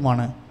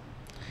ബോധ്യമാണ്.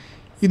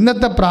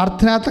 ഇന്നത്തെ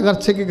പ്രാർത്ഥനാ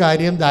തകർച്ചയ്ക്ക്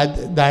കാര്യം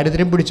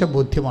ദാരിദ്ര്യം പിടിച്ച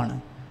ബോധ്യമാണ്.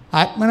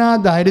 ആത്മനാ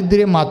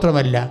ദാരിദ്ര്യം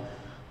മാത്രമല്ല,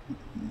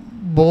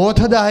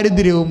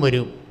 ബോധദാരിദ്ര്യവും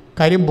വരും.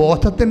 കാര്യം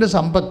ബോധത്തിൻ്റെ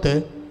സമ്പത്ത്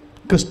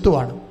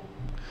ക്രിസ്തുവാണ്.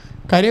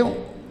 കാര്യം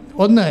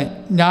ഒന്ന്,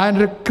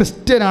 ഞാനൊരു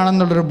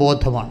ക്രിസ്ത്യനാണെന്നുള്ളൊരു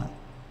ബോധമാണ്.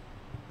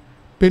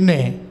 പിന്നെ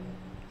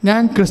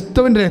ഞാൻ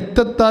ക്രിസ്തുവിൻ്റെ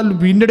രക്തത്താൽ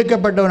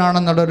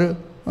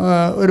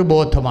വീണ്ടെടുക്കപ്പെട്ടവനാണെന്നുള്ളൊരു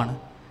ബോധമാണ്.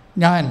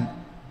 ഞാൻ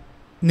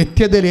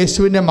നിത്യതയിൽ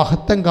യേശുവിൻ്റെ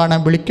മഹത്വം കാണാൻ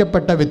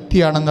വിളിക്കപ്പെട്ട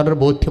വ്യക്തിയാണെന്നുള്ളൊരു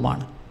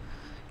ബോധ്യമാണ്.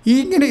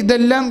 ഇങ്ങനെ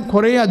ഇതെല്ലാം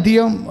കുറേ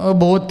അധികം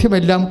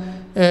ബോധ്യമെല്ലാം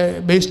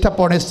based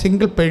upon A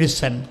single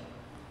person.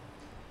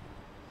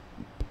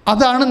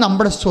 അതാണ്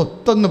നമ്മുടെ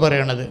സ്വത്തെന്ന്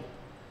പറയണത്.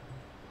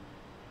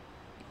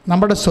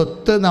 നമ്മുടെ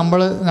സ്വത്ത്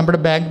നമ്മുടെ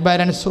ബാങ്ക്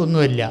ബാലൻസ്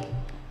ഒന്നുമില്ല.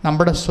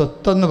 നമ്മുടെ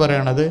സ്വത്തെന്ന്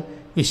പറയണത്,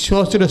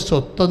 വിശ്വാസിയുടെ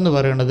സ്വത്തെന്ന്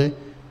പറയണത്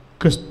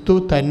ക്രിസ്തു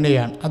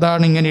തന്നെയാണ്.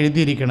 അതാണ് ഇങ്ങനെ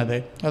എഴുതിയിരിക്കുന്നത്.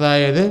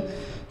 അതായത്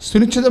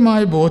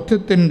സുനിശ്ചിതമായ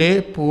ബോധ്യത്തിൻ്റെ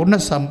പൂർണ്ണ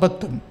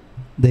സമ്പത്തും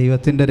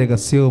ദൈവത്തിന്റെ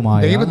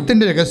രഹസ്യവുമായ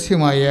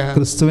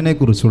ക്രിസ്തുവിനെ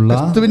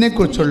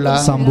കുറിച്ചുള്ള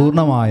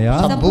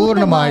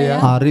സമ്പൂർണമായ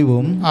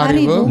അറിവും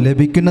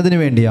ലഭിക്കുന്നതിന്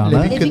വേണ്ടിയാണ്.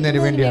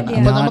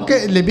 അപ്പോൾ നമുക്ക്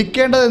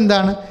ലഭിക്കേണ്ടത്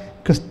എന്താണ്?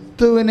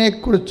 ക്രിസ്തുവിനെ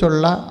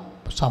കുറിച്ചുള്ള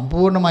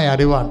സമ്പൂർണമായ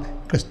അറിവാണ്.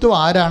 ക്രിസ്തു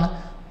ആരാണ്?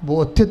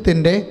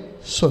 ബോധ്യത്തിൻ്റെ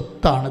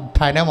സ്വത്താണ്,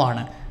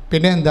 ധനമാണ്.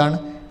 പിന്നെ എന്താണ്?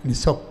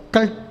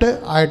 സൊക്കൾട്ട്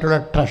ആയിട്ടുള്ള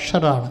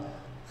ട്രഷറാണ്,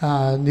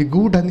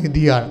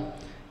 നിഗൂഢനിധിയാണ്.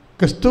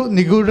 ക്രിസ്തു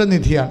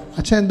നിഗൂഢനിധിയാണ്.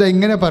 അച്ഛൻ എന്താ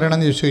ഇങ്ങനെ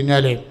പറയണമെന്ന് ചോദിച്ചു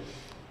കഴിഞ്ഞാൽ,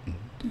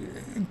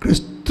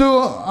 ക്രിസ്തു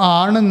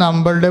ആണ്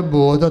നമ്മളുടെ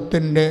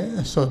ബോധത്തിൻ്റെ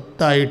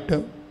സ്വത്തായിട്ട്.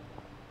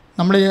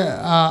 നമ്മൾ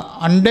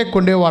അണ്ടേ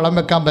കൊണ്ടേ വളം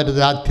വെക്കാൻ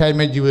പറ്റത്തില്ല.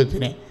 ആധ്യാത്മിക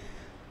ജീവിതത്തിനെ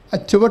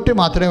ചുവട്ടി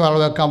മാത്രമേ വളം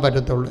വെക്കാൻ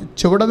പറ്റത്തുള്ളൂ.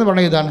 ചുവടെന്ന്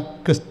പറഞ്ഞാൽ ഇതാണ്,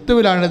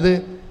 ക്രിസ്തുവിലാണിത്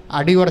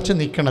അടിയുറച്ച്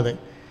നിൽക്കുന്നത്.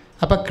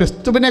 അപ്പം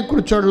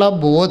ക്രിസ്തുവിനെക്കുറിച്ചുള്ള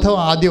ബോധം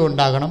ആദ്യം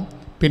ഉണ്ടാകണം.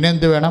 പിന്നെ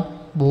എന്ത് വേണം?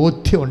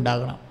 ബോധ്യം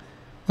ഉണ്ടാകണം.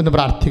 ഒന്ന്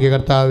പ്രാർത്ഥിക്കുക.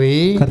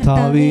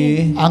 കർത്താവേ,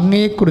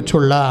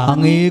 അങ്ങയെക്കുറിച്ചുള്ള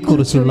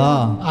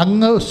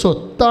അങ്ങ്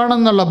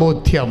സ്വത്താണെന്നുള്ള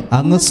ബോധ്യം,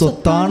 അങ്ങ്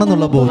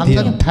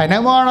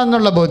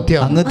ധനമാണെന്നുള്ള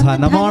ബോധ്യം,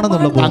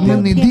 അങ്ങ്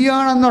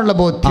നിധിയാണെന്നുള്ള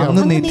ബോധ്യം,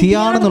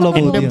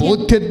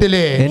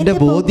 എന്റെ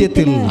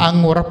ബോധ്യത്തിൽ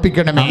അങ്ങ്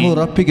ഉറപ്പിക്കണമേ.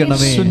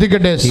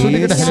 ശ്രുതികട്ടെ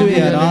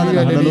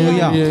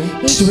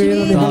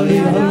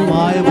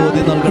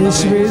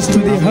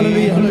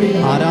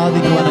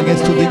ആരാധിക്കുവാൻ അങ്ങേ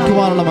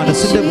സ്തുതിക്കുവാനുള്ള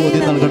മനസ്സിന്റെ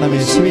ബോധ്യം നൽകണമേ.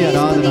 യേശുവേ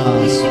ആരാധന.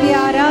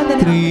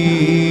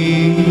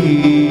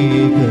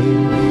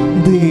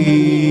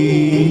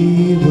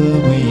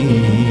 ദൈവമേ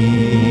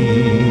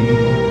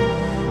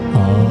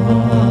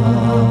ആരാധന.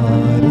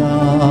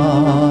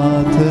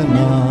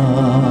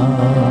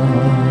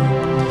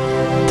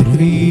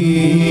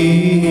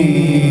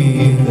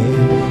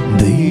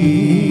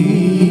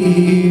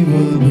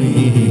 ദൈവമേ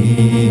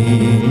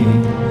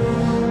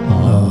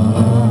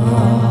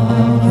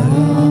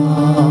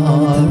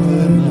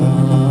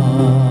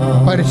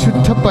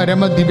പരിശുദ്ധ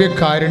പരമ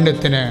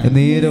ദിവ്യകാരുണ്യത്തിന്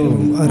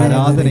നേരവും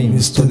ആരാധനയും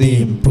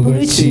സ്തുതിയും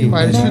പുകഴ്ചയും.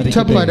 പരിശുദ്ധ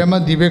പരമ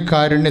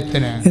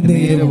ദിവ്യകാരുണ്യത്തിന്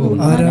നേരവും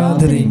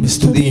ആരാധനയും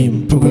സ്തുതിയും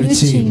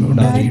പുകഴ്ചയും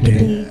ഉണ്ടാകട്ടെ.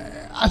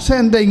 അച്ഛൻ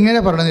എന്താ ഇങ്ങനെ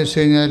പറഞ്ഞതെന്ന്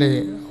വെച്ച് കഴിഞ്ഞാൽ,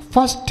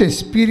 ഫസ്റ്റ്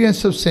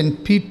എക്സ്പീരിയൻസ് ഓഫ്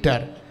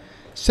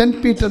സെൻറ്റ്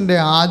പീറ്ററിൻ്റെ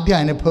ആദ്യ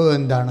അനുഭവം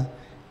എന്താണ്?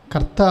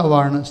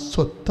 കർത്താവാണ്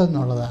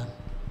സ്വത്തെന്നുള്ളതാണ്.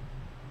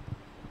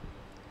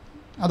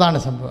 അതാണ്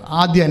സംഭവം.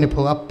 ആദ്യ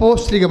അനുഭവം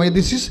അപ്പോസ്തലികമായി,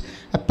 ദിസ് ഈസ്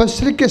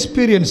അപ്പോസ്തലിക്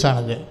എക്സ്പീരിയൻസ്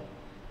ആണത്.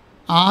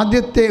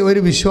 ആദ്യത്തെ ഒരു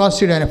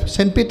വിശ്വാസിയുടെ അനുഭവം.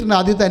 സെൻറ്റ് പീറ്ററിൻ്റെ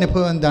ആദ്യത്തെ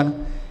അനുഭവം എന്താണ്?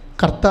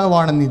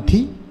 കർത്താവാണ്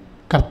നിധി,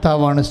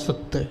 കർത്താവാണ്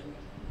സ്വത്ത്.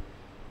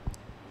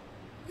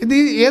 ഇത്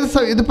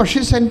പക്ഷേ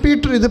സെൻറ്റ്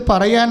പീറ്റർ ഇത്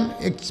പറയാൻ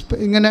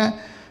ഇങ്ങനെ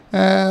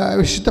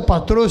വിശുദ്ധ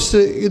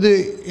പത്രോസ് ഇത്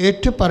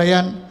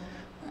പറയാൻ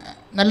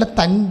നല്ല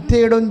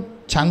തൻ്റെയിടും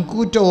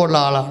ചങ്കൂറ്റവും ഉള്ള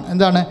ആളാണ്.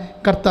 എന്താണ്?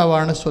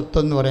 കർത്താവാണ്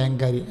സ്വത്തെന്ന് പറയാൻ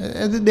കാര്യം.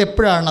 ഇത്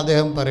എപ്പോഴാണ്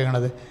അദ്ദേഹം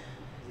പറയണത്?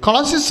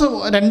 കൊളോസ്യസ്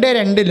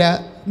 2:2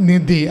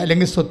 നിധി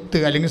അല്ലെങ്കിൽ സ്വത്ത്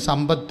അല്ലെങ്കിൽ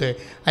സമ്പത്ത്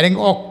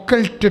അല്ലെങ്കിൽ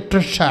ഒക്കൾട്ട്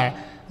ട്രഷർ,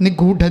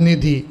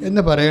 നിഗൂഢനിധി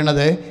എന്ന്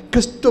പറയണത്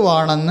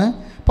ക്രിസ്തുവാണെന്ന്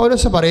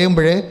പൗലോസ്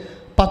പറയുമ്പോഴേ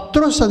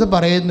പത്രോസ് അത്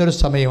പറയുന്നൊരു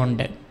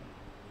സമയമുണ്ട്.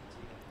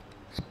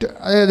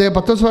 അതായത്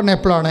പത്രോസ് പറഞ്ഞ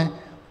എപ്പോഴാണ്?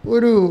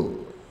 ഒരു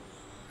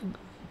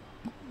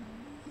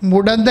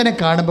മുടന്തനെ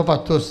കാണുമ്പോൾ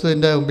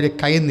പത്രോസിൻ്റെ മുമ്പിൽ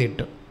കൈ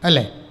നീട്ടും,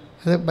 അല്ലേ?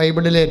 അത്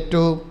ബൈബിളിലെ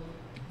ഏറ്റവും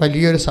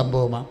വലിയൊരു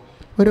സംഭവമാണ്.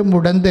 ഒരു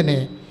മുടന്തനെ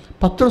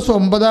പത്രോസ്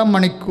 9-ാം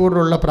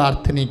മണിക്കൂറുള്ള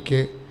പ്രാർത്ഥനയ്ക്ക്,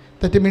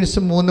 ദാറ്റ് മീൻസ്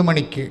 3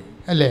 മണിക്ക്,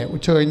 അല്ലേ?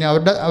 ഉച്ച കഴിഞ്ഞ്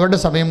അവരുടെ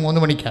സമയം 3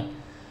 മണിക്കാണ്.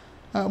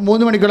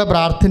 3 മണിക്കുള്ള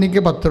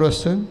പ്രാർത്ഥനയ്ക്ക്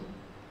പത്രോസ്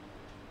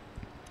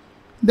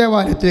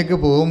ദേവാലയത്തിലേക്ക്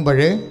പോകുമ്പോൾ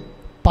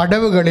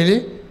പടവുകളിൽ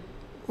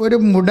ഒരു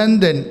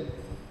മുടന്തൻ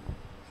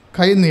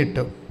കൈ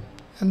നീട്ടും.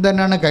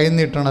 എന്തിനാണ് കൈ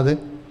നീട്ടണത്?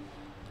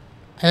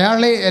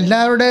 അയാൾ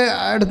എല്ലാവരുടെ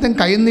അടുത്തും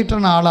കൈ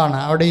നീട്ടുന്ന ആളാണ്,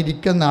 അവിടെ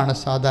ഇരിക്കുന്നതാണ്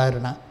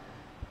സാധാരണ.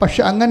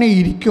 പക്ഷെ അങ്ങനെ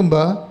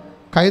ഇരിക്കുമ്പോൾ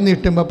കൈ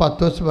നീട്ടുമ്പോൾ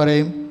പത്രോസ്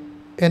പറയും,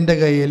 എൻ്റെ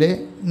കയ്യിൽ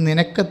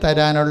നിനക്ക്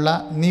തരാനുള്ള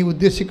നീ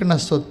ഉദ്ദേശിക്കുന്ന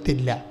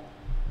സ്വത്തില്ല.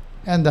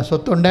 എന്താ?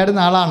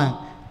 സ്വത്തുണ്ടായിരുന്ന ആളാണ്,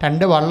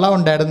 2 വള്ളം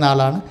ഉണ്ടായിരുന്ന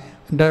ആളാണ്,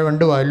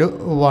 2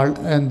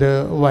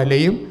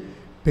 വലയും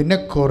പിന്നെ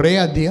കുറേ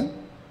അധികം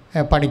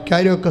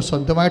പണിക്കാരുമൊക്കെ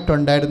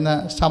സ്വന്തമായിട്ടുണ്ടായിരുന്ന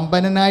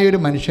സമ്പന്നനായൊരു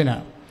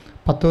മനുഷ്യനാണ്.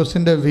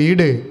 പത്രോസിൻ്റെ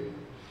വീട്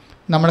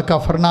നമ്മൾ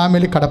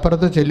കഫർനാമിൽ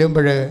കടപ്പുറത്ത്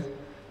ചെല്ലുമ്പോൾ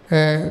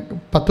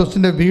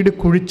പത്രോസിൻ്റെ വീട്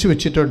കുഴിച്ചു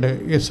വെച്ചിട്ടുണ്ട്.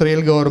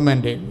 ഇസ്രയേൽ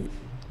ഗവൺമെൻറ്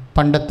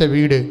പണ്ടത്തെ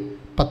വീട്,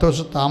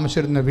 പത്രോസ്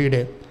താമസിച്ചിരുന്ന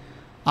വീട്,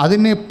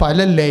 അതിന് പല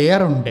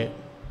ലെയറുണ്ട്.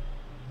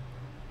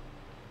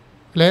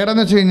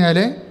 ലെയറെന്ന് വെച്ച് കഴിഞ്ഞാൽ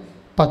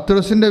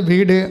പത്രോസിൻ്റെ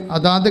വീട്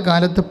അതാത്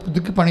കാലത്ത്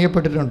പുതുക്കി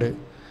പണിയപ്പെട്ടിട്ടുണ്ട്.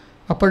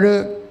 അപ്പോൾ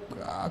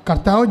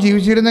കർത്താവ്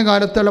ജീവിച്ചിരുന്ന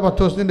കാലത്തുള്ള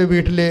പത്രോസിൻ്റെ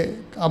വീട്ടിൽ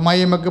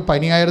അമ്മായിയമ്മക്ക്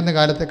പനിയായിരുന്ന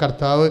കാലത്തെ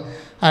കർത്താവ്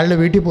അയാളുടെ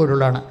വീട്ടിൽ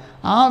പോയിട്ടുള്ളതാണ്.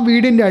 ആ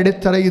വീടിൻ്റെ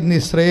അടിത്തറ ഇന്ന്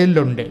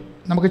ഇസ്രയേലിലുണ്ട്,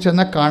 നമുക്ക്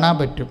ചെന്നാൽ കാണാൻ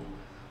പറ്റും.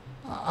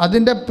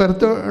 അതിൻ്റെ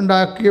പുറത്ത്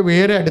ഉണ്ടാക്കിയ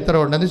വേറെ അടിത്തറ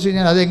ഉണ്ട്. എന്ന് വെച്ച്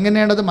കഴിഞ്ഞാൽ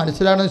അതെങ്ങനെയാണത്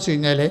മനസ്സിലാണെന്ന് വെച്ച്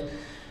കഴിഞ്ഞാൽ,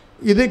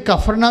 ഇത്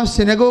കഫർനാം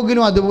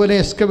സിനഗോഗിലും അതുപോലെ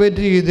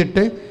എക്സ്കവേറ്റ്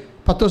ചെയ്തിട്ട്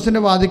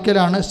പത്രോസിൻ്റെ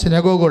വാതിക്കലാണ്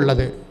സിനഗോഗ്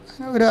ഉള്ളത്.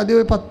 അത്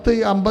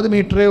 10-50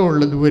 മീറ്ററേ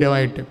ഉള്ളൂ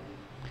ദൂരമായിട്ട്.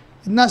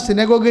 എന്നാൽ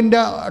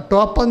സിനഗോഗിൻ്റെ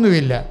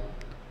ടോപ്പൊന്നുമില്ല.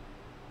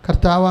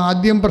 കർത്താവ്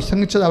ആദ്യം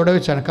പ്രസംഗിച്ചത് അവിടെ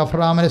വെച്ചാണ്,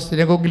 കഫർനാമിലെ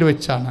സിനഗോഗിൽ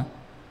വെച്ചാണ്.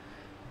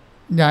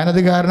 ഞാനത്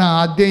കാരണം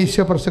ആദ്യം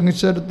ഈശോ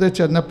പ്രസംഗിച്ചിടത്ത്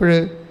ചെന്നപ്പോൾ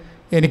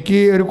എനിക്ക്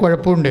ഒരു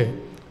കുഴപ്പമുണ്ട്.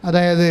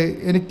 അതായത്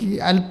എനിക്ക്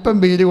അല്പം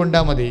വെയിൽ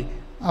കൊണ്ടാൽ മതി,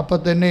 അപ്പോൾ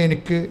തന്നെ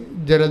എനിക്ക്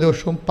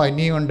ജലദോഷവും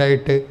പനിയും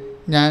ഉണ്ടായിട്ട്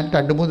ഞാൻ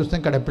 2-3 ദിവസം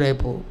കിടപ്പിലായി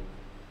പോകും.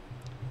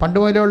 പണ്ട്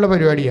മുതലുള്ള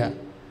പരിപാടിയാണ്.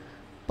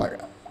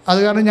 അത്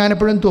കാരണം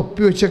ഞാനെപ്പോഴും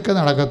തൊപ്പി വെച്ചൊക്കെ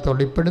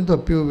നടക്കത്തുള്ളൂ. ഇപ്പോഴും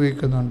തൊപ്പി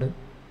ഉപയോഗിക്കുന്നുണ്ട്.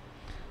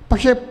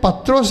 പക്ഷേ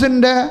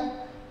പത്രോസിൻ്റെ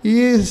ഈ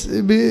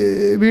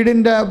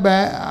വീടിൻ്റെ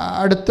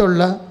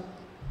അടുത്തുള്ള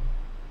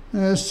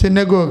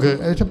സിനഗോഗ്,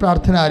 എന്നുവെച്ചാൽ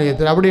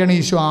പ്രാർത്ഥനാലയത്തിൽ, അവിടെയാണ്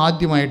ഈശോ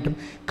ആദ്യമായിട്ടും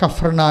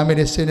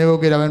കഫർനാമിലെ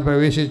സിനഗോഗിൽ അവൻ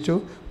പ്രവേശിച്ചു.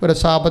 ഒരു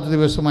സാബത്ത്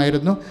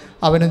ദിവസമായിരുന്നു.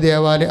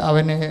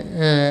 അവന്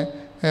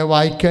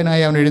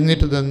വായിക്കാനായി അവൻ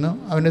എഴുന്നേറ്റ് നിന്നു.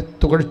 അവന്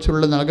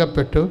തുകഴ്ചുള്ള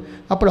നൽകപ്പെട്ടു.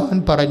 അപ്പോൾ അവൻ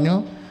പറഞ്ഞു,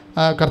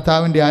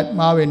 കർത്താവിൻ്റെ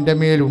ആത്മാവ് എൻ്റെ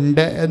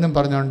മേലുണ്ട് എന്നും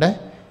പറഞ്ഞുകൊണ്ട്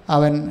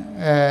അവൻ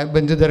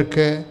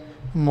ബന്ധിതർക്ക്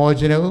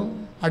മോചനവും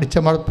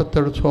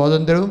അടിച്ചമർപ്പത്തോട്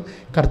സ്വാതന്ത്ര്യവും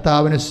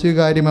കർത്താവിന്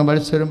സ്വീകാര്യമായ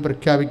മത്സരവും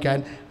പ്രഖ്യാപിക്കാൻ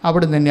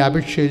അവിടെ തന്നെ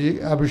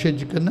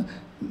അഭിഷേചിക്കുന്നു.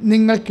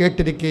 നിങ്ങൾ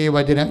കേട്ടിരിക്കുക ഈ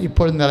വചനം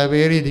ഇപ്പോൾ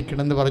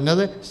നിറവേറിയിരിക്കണമെന്ന്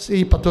പറഞ്ഞത്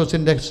ഈ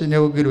പത്രോസിൻ്റെ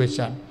സിനഗോഗിൽ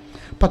വെച്ചാണ്.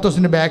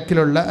 പത്രോസിൻ്റെ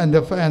ബാക്കിലുള്ള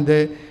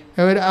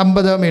ഒരു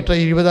 50 മീറ്റർ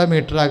 20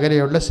 മീറ്റർ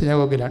അകലെയുള്ള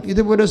സിനഗോഗിലാണ്.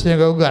 ഇതുപോലെ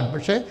സിനഗോഗാണ്,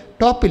 പക്ഷേ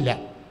ടോപ്പില്ല.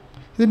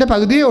 ഇതിൻ്റെ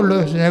പകുതിയേ ഉള്ളൂ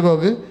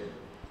സിനഗോഗ്,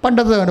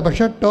 പണ്ടത്തേതാണ്.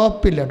 പക്ഷേ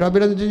ടോപ്പില്ലെന്ന്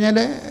വെച്ച് കഴിഞ്ഞാൽ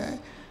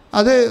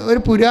അത് ഒരു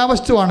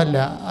പുരാവസ്തുവാണല്ല,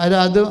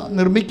 അത്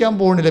നിർമ്മിക്കാൻ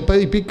പോകുന്നില്ല. ഇപ്പോൾ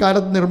ഈ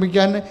കാലത്ത്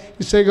നിർമ്മിക്കാൻ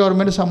ഇസ്രായേൽ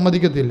ഗവൺമെൻറ്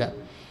സമ്മതിക്കത്തില്ല.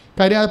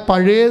 കാര്യം അത്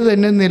പഴയത്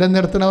തന്നെ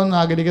നിലനിർത്തണമെന്ന്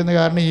ആഗ്രഹിക്കുന്ന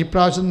കാരണം ഈ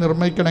പ്രാവശ്യം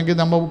നിർമ്മിക്കണമെങ്കിൽ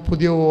നമ്മൾ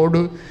പുതിയ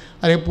ഓട്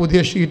അല്ലെങ്കിൽ പുതിയ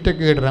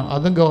ഷീറ്റൊക്കെ ഇടണം.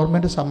 അതും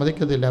ഗവൺമെൻറ്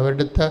സമ്മതിക്കത്തില്ല.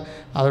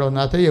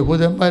 അവരൊന്നാമത്തെ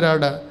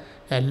യഹൂദന്മാരാണ്,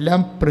 എല്ലാം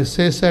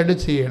പ്രിസൈസായിട്ട്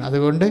ചെയ്യണം.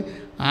 അതുകൊണ്ട്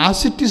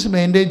ആസിറ്റീസ്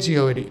മെയിൻറ്റെയിൻ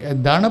ചെയ്യും അവർ.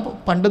 എന്താണ്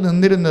പണ്ട്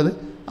നിന്നിരുന്നത്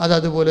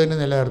അതുപോലെ തന്നെ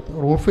നിലനിർത്തും.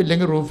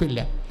 റൂഫില്ലെങ്കിൽ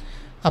റൂഫില്ല.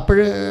 അപ്പോൾ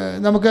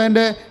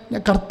നമുക്കതിൻ്റെ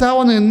കർത്താവ്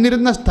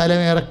നിന്നിരുന്ന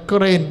സ്ഥലം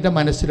ഏറെക്കുറെ എൻ്റെ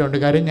മനസ്സിലുണ്ട്.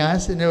 കാര്യം ഞാൻ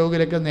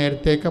സിനഗോഗിലൊക്കെ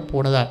നേരത്തേക്ക്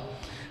പോണതാണ്.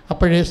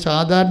 അപ്പോഴേ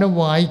സാധാരണ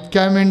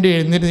വായിക്കാൻ വേണ്ടി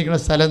എഴുന്നേറ്റ്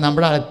സ്ഥലം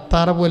നമ്മുടെ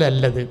അൾത്താറ പോലെ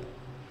അല്ലത്.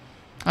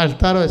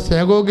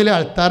 സിനഗോഗിലെ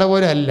അൾത്താറ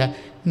പോലെ അല്ല,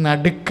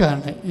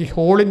 നടുക്കാണ്. ഈ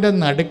ഹോളിൻ്റെ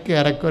നടുക്ക്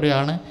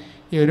ഏറെക്കുറെയാണ്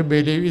ഈ ഒരു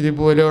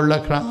ഇതുപോലെയുള്ള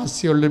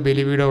ക്രാസിയുള്ള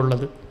ബലിപീഠം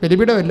ഉള്ളത്.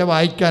 ബലിപീഠമല്ല,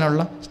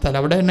 വായിക്കാനുള്ള സ്ഥലം.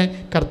 അവിടെയാണ്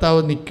കർത്താവ്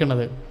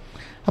നിൽക്കുന്നത്.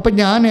 അപ്പം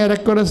ഞാൻ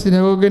ഏറെക്കുറെ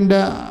സിനഗോഗിൻ്റെ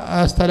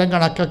സ്ഥലം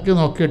കണക്കാക്കി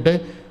നോക്കിയിട്ട്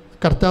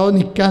കർത്താവ്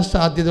നിൽക്കാൻ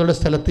സാധ്യതയുള്ള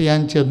സ്ഥലത്ത് ഞാൻ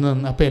ചെന്ന്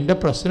നിന്ന്. അപ്പോൾ എൻ്റെ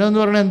പ്രശ്നം എന്ന്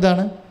പറയുന്നത്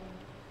എന്താണ്?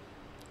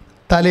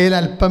 തലയിൽ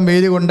അല്പം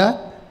വെയിൽ കൊണ്ടാൽ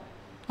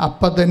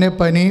അപ്പം തന്നെ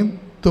പനിയും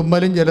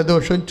തുമ്മലും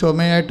ജലദോഷവും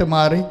ചുമയായിട്ട്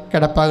മാറി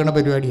കിടപ്പാകുന്ന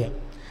പരിപാടിയാണ്.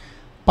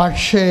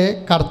 പക്ഷേ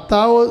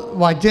കർത്താവ്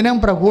വചനം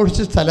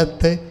പ്രഘോഷിച്ച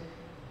സ്ഥലത്ത്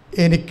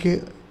എനിക്ക്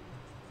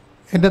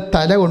എൻ്റെ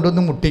തല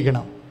കൊണ്ടൊന്ന്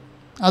മുട്ടിക്കണം.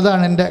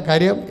 അതാണ് എൻ്റെ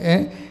കാര്യം.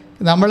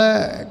 നമ്മൾ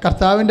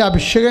കർത്താവിൻ്റെ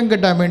അഭിഷേകം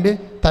കിട്ടാൻ വേണ്ടി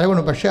തല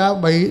കൊണ്ടു. പക്ഷേ ആ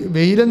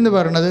വെയിലെന്ന്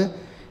പറയണത്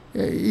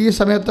ഈ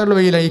സമയത്തുള്ള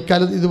വെയിലാണ്. ഈ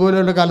കാലത്ത്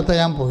ഇതുപോലെയുള്ള കാലത്താണ്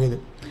ഞാൻ പോയത്.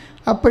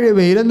 അപ്പോഴേ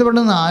വെയിലെന്ന്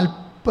പറയുന്നത്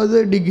 40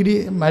 ഡിഗ്രി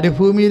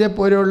മരുഭൂമിയിലെ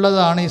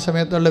പോലെയുള്ളതാണ് ഈ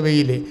സമയത്തുള്ള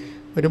വെയിൽ.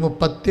 ഒരു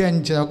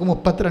 35, നമുക്ക്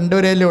 32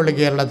 വരെയല്ലേ ഉള്ളൂ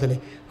കേരളത്തിൽ.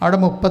 അവിടെ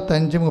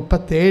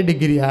 35-37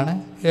 ഡിഗ്രിയാണ്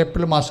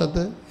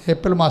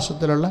ഏപ്രിൽ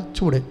മാസത്തിലുള്ള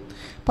ചൂട്.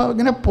 അപ്പോൾ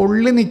ഇങ്ങനെ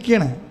പൊള്ളി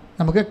നിൽക്കുകയാണ്.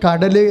 നമുക്ക്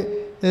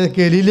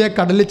ഗലീലിയ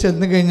കടലിൽ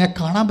ചെന്ന് കഴിഞ്ഞാൽ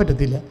കാണാൻ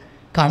പറ്റത്തില്ല.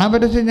 കാണാൻ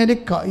പറ്റുന്ന കഴിഞ്ഞാൽ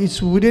ഈ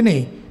സൂര്യനെ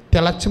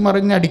തിളച്ച്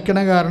മറിഞ്ഞടിക്കണ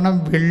കാരണം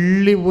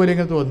വെള്ളി പോലെ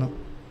ഇങ്ങനെ തോന്നും.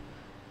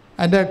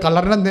 അതിൻ്റെ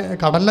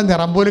കടലിൻ്റെ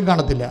നിറം പോലും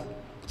കാണത്തില്ല.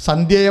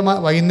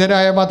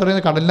 വൈകുന്നേരമായ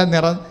മാത്രമേ കടലിൻ്റെ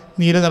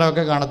നീല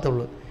നിറമൊക്കെ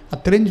കാണത്തുള്ളൂ.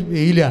 അത്രയും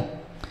വെയിലാണ്.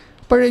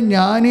 അപ്പോഴേ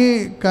ഞാൻ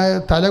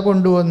തല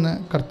കൊണ്ടുവന്ന്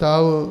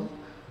കർത്താവ്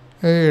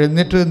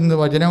എഴുന്നേറ്റ് നിന്ന്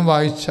വചനം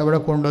വായിച്ച് അവിടെ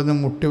കൊണ്ടുവന്ന്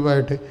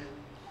മുട്ടിവായിട്ട്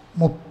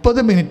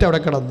 30 മിനിറ്റ് അവിടെ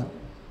കിടന്ന്.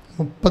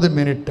 30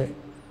 മിനിറ്റ്.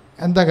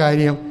 എന്താ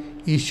കാര്യം?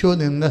 ഈശോ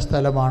നിന്ന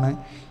സ്ഥലമാണ്,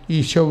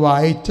 ഈശോ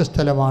വായിച്ച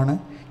സ്ഥലമാണ്,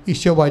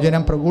 ഈശോ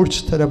വചനം പ്രഘോഷിച്ച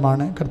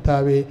സ്ഥലമാണ്.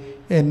 കർത്താവേ,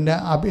 എന്നെ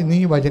നീ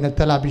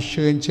വചനത്താൽ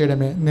അഭിഷേകം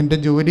ചെയ്യണമേ. നിൻ്റെ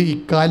ജോലി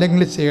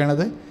ഇക്കാലങ്ങളിൽ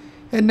ചെയ്യണത്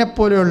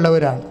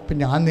എന്നെപ്പോലെയുള്ളവരാണ്. അപ്പം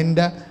ഞാൻ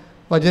നിൻ്റെ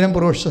വചനം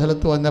പ്രഘോഷിച്ച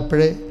സ്ഥലത്ത്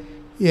വന്നപ്പോഴേ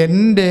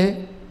എൻ്റെ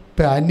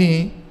പനി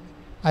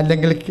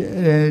അല്ലെങ്കിൽ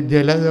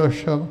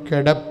ജലദോഷം,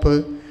 കിടപ്പ്,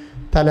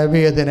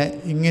 തലവേദന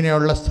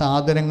ഇങ്ങനെയുള്ള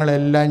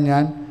സാധനങ്ങളെല്ലാം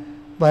ഞാൻ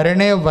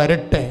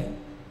വരട്ടെ,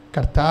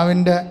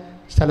 കർത്താവിൻ്റെ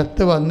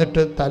സ്ഥലത്ത്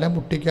വന്നിട്ട് തല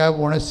മുട്ടിക്കാതെ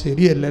പോണത്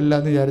ശരിയല്ലല്ലോ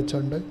എന്ന്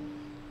വിചാരിച്ചുകൊണ്ട്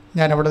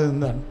ഞാനവിടെ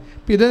നിന്നതാണ്.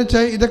 അപ്പം ഇതെന്ന്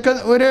വെച്ചാൽ ഇതൊക്കെ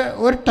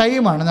ഒരു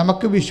ടൈമാണ്.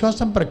 നമുക്ക്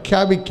വിശ്വാസം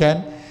പ്രഖ്യാപിക്കാൻ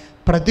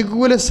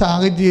പ്രതികൂല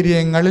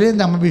സാഹചര്യങ്ങളിൽ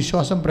നമ്മൾ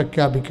വിശ്വാസം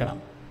പ്രഖ്യാപിക്കണം.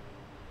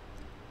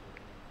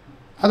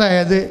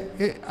 അതായത്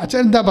അച്ഛൻ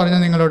എന്താ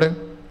പറഞ്ഞത് നിങ്ങളോട്?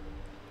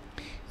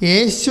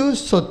 യേശു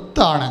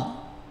സ്വത്താണ്.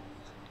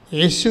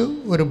 യേശു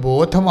ഒരു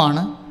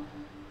ബോധമാണ്,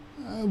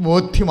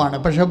 ബോധ്യമാണ്.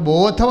 പക്ഷേ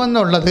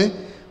ബോധമെന്നുള്ളത്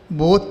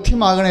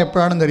ബോധ്യമാകണം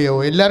എപ്പോഴാണെന്നറിയാമോ?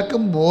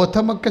 എല്ലാവർക്കും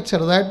ബോധമൊക്കെ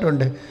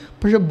ചെറുതായിട്ടുണ്ട്,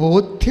 പക്ഷെ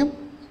ബോധ്യം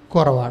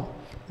കുറവാണ്.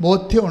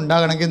 ബോധ്യം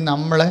ഉണ്ടാകണമെങ്കിൽ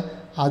നമ്മൾ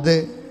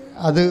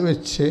അത്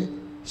വെച്ച്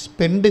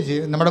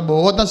നമ്മുടെ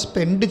ബോധം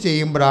സ്പെൻഡ്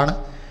ചെയ്യുമ്പോഴാണ്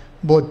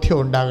ബോധ്യം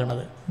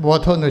ഉണ്ടാകുന്നത്.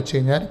 ബോധം എന്ന് വെച്ച്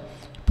കഴിഞ്ഞാൽ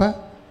ഇപ്പം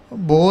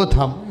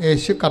ബോധം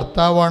യേശു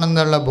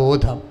കർത്താവാണെന്നുള്ള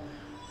ബോധം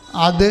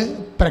അത്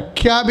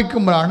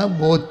പ്രഖ്യാപിക്കുമ്പോഴാണ്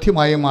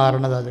ബോധ്യമായി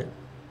മാറുന്നത്.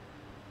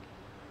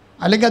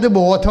 അല്ലെങ്കിൽ അത്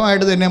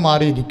ബോധമായിട്ട് തന്നെ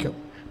മാറിയിരിക്കും.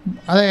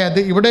 അതായത്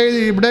ഇവിടെ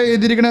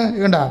എഴുതിയിരിക്കണ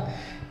കണ്ട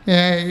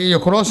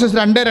കൊളോസ്യസ്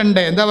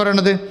 2:2 എന്താ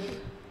പറയണത്?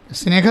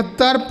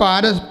 സ്നേഹത്താൽ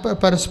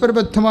പരസ്പര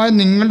ബദ്ധമായ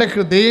നിങ്ങളുടെ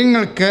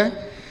ഹൃദയങ്ങൾക്ക്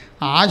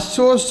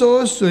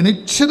ആശ്വാസവും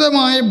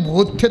സുനിശ്ചിതമായ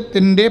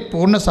ബോധ്യത്തിൻ്റെ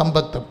പൂർണ്ണ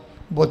സമ്പത്തും.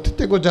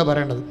 ബോധ്യത്തെക്കുറിച്ചാണ്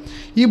പറയേണ്ടത്.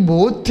 ഈ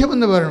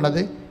ബോധ്യമെന്ന്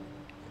പറയുന്നത്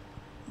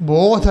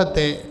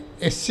ബോധത്തെ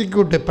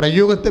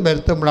പ്രയോഗത്തിൽ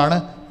വരുത്തുമ്പോഴാണ്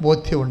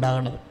ബോധ്യം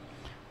ഉണ്ടാകുന്നത്.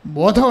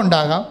 ബോധം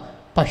ഉണ്ടാകാം,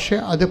 പക്ഷേ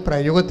അത്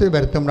പ്രയോഗത്തിൽ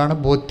വരുത്തുമ്പോഴാണ്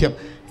ബോധ്യം.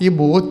 ഈ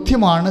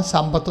ബോധ്യമാണ്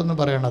സമ്പത്തെന്ന്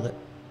പറയണത്.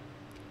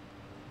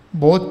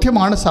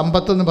 ബോധ്യമാണ്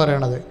സമ്പത്തെന്ന്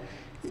പറയണത്.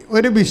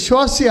 ഒരു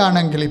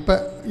വിശ്വാസിയാണെങ്കിൽ ഇപ്പം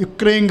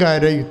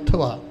യുക്രൈൻകാർ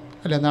യുദ്ധമാണ്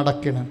അല്ലെ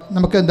നടക്കണം,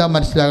 നമുക്ക് എന്താ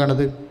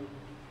മനസ്സിലാകണത്?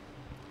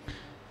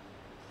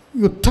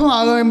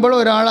 യുദ്ധമാകുമ്പോൾ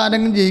ഒരാൾ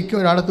ആരെങ്കിലും ജയിക്കും,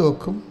 ഒരാൾ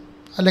തോക്കും,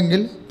 അല്ലെങ്കിൽ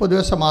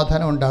പൊതുവെ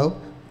സമാധാനം ഉണ്ടാകും.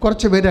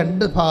 കുറച്ച് പേര്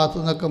രണ്ട് ഭാഗത്തു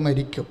നിന്നൊക്കെ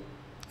മരിക്കും,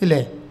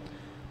 ഇല്ലേ?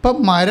 ഇപ്പം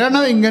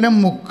മരണം ഇങ്ങനെ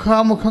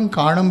മുഖാമുഖം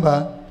കാണുമ്പോൾ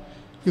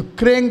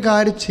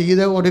യുക്രൈൻകാർ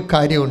ചെയ്ത ഒരു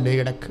കാര്യമുണ്ട് ഈ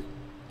ഇടയ്ക്ക്.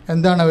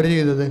 എന്താണ് അവർ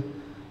ചെയ്തത്?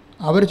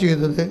 അവർ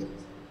ചെയ്തത്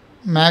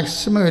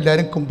മാക്സിമം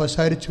എല്ലാവരും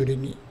കുമ്പസാരി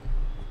ചുരുങ്ങി.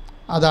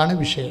 അതാണ്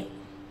വിഷയം.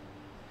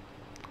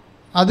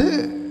 അത്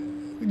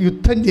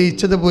യുദ്ധം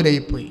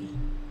ജയിച്ചതുപോലെയായിപ്പോയി.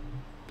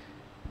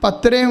 അപ്പം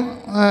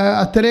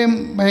അത്രയും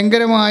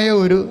ഭയങ്കരമായ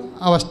ഒരു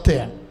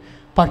അവസ്ഥയാണ്.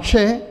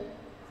 പക്ഷേ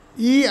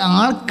ഈ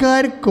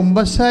ആൾക്കാർ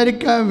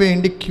കുമ്പസാരിക്കാൻ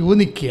വേണ്ടി ക്യൂ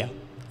നിൽക്കുക.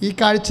 ഈ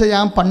കാഴ്ച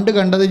ഞാൻ പണ്ട്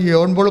കണ്ടത്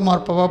ജോൺ പോൾ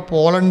മാർപ്പാപ്പ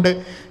പോളണ്ട്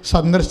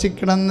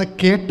സന്ദർശിക്കണമെന്ന്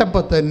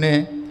കേട്ടപ്പോൾ തന്നെ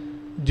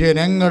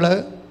ജനങ്ങൾ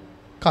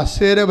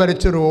കസേര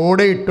വരച്ച്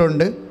റോഡ്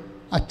ഇട്ടുകൊണ്ട്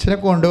അച്ഛനെ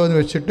കൊണ്ടുവന്ന്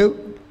വെച്ചിട്ട്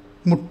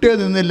മുട്ടിൽ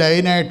നിന്ന്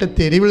ലൈനായിട്ട്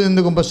തെരുവിൽ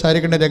നിന്ന്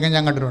കുമ്പസാരിക്കേണ്ട രംഗം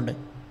ഞാൻ കണ്ടിട്ടുണ്ട്.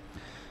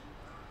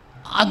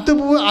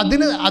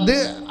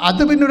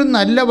 അത് പിന്നെ ഒരു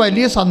നല്ല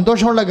വലിയ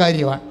സന്തോഷമുള്ള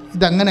കാര്യമാണ്.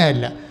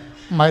 ഇതങ്ങനെയല്ല.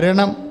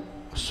 മരണം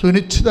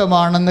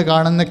സുനിശ്ചിതമാണെന്ന്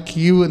കാണുന്ന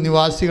കീവ്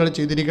നിവാസികൾ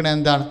ചെയ്തിരിക്കണ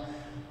എന്താണ്?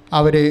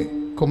 അവർ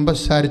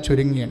കുമ്പസാരി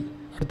ചുരുങ്ങിയാണ്.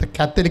 അടുത്ത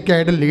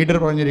കാത്തലിക്കായിട്ട് ലീഡർ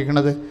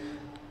പറഞ്ഞിരിക്കുന്നത്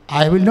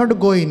I will not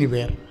go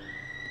anywhere,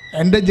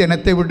 എൻ്റെ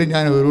ജനത്തെ വിട്ട്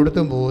ഞാൻ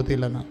ഒരിടത്തും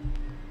പോകത്തില്ലെന്നാണ്.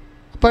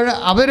 അപ്പോൾ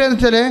അവരെന്ന്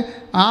വെച്ചാൽ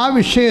ആ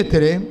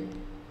വിഷയത്തിൽ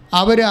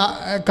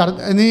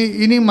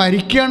ഇനി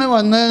മരിക്കാണ്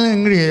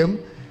വന്നതെങ്കിലും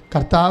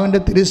കർത്താവിൻ്റെ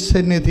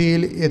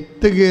തിരുസന്നിധിയിൽ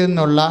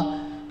എത്തുകയെന്നുള്ള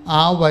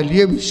ആ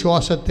വലിയ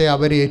വിശ്വാസത്തെ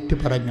അവർ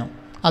ഏറ്റുപറഞ്ഞു.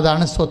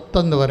 അതാണ്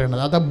സ്വത്തെന്ന്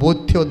പറയുന്നത്, അതാണ്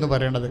ബോധ്യം എന്ന്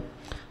പറയുന്നത്.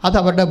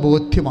 അതവരുടെ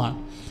ബോധ്യമാണ്.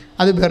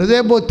 അത്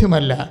വെറുതെ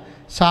ബോധ്യമല്ല,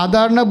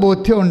 സാധാരണ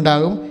ബോധ്യം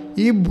ഉണ്ടാകും.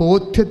 ഈ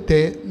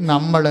ബോധ്യത്തെ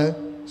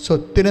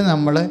സ്വത്തിന്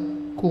നമ്മൾ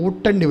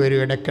കൂട്ടേണ്ടി വരും.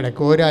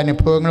 ഇടയ്ക്കിടയ്ക്ക് ഓരോ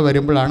അനുഭവങ്ങൾ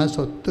വരുമ്പോഴാണ്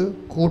സ്വത്ത്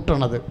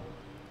കൂട്ടണത്.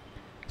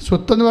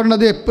 സ്വത്തെന്ന്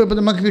പറയുന്നത് ഇപ്പം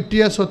നമുക്ക്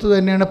കിട്ടിയ സ്വത്ത്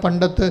തന്നെയാണ്.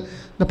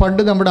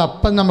 പണ്ട് നമ്മുടെ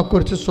അപ്പൻ നമുക്ക്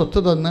കുറച്ച് സ്വത്ത്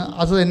തന്ന്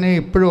അത് തന്നെ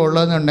ഇപ്പോഴും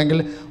ഉള്ളതെന്നുണ്ടെങ്കിൽ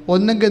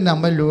ഒന്നെങ്കിൽ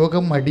നമ്മൾ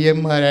ലോകം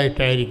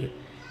മടിയന്മാരായിട്ടായിരിക്കും.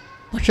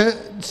 പക്ഷേ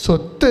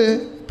സ്വത്ത്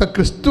ഇപ്പം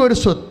ക്രിസ്തു ഒരു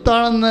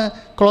സ്വത്താണെന്ന്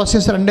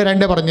കൊളോസ്യസ്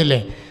 2:2 പറഞ്ഞില്ലേ?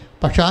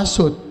 പക്ഷെ ആ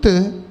സ്വത്ത്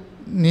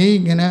നീ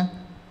ഇങ്ങനെ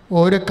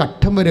ഓരോ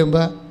ഘട്ടം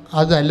വരുമ്പോൾ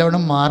അത്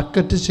നല്ലവണ്ണം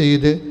മാർക്കറ്റ്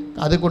ചെയ്ത്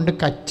അതുകൊണ്ട്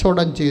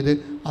കച്ചവടം ചെയ്ത്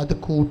അത്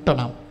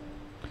കൂട്ടണം.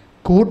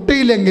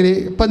 കൂട്ടിയില്ലെങ്കിൽ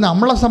ഇപ്പം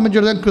നമ്മളെ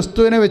സംബന്ധിച്ചിടത്തോളം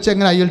ക്രിസ്തുവിനെ വെച്ച്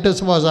എങ്ങനെ IELTS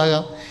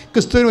പാസ്സാകാം,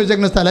 ക്രിസ്തുവിനെ വെച്ച്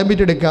എങ്ങനെ സ്ഥലം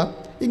വിറ്റെടുക്കാം,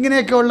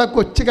 ഇങ്ങനെയൊക്കെയുള്ള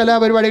കൊച്ചു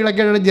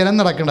കലാപരിപാടികളൊക്കെയാണ് ജനം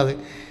നടക്കുന്നത്.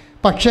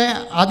 പക്ഷേ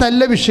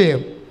അതല്ല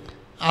വിഷയം.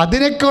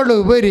 അതിനേക്കാൾ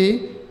ഉപരി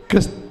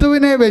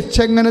ക്രിസ്തുവിനെ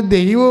വെച്ചെങ്ങനെ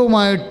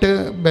ദൈവവുമായിട്ട്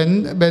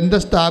ബന്ധം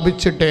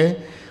സ്ഥാപിച്ചിട്ട്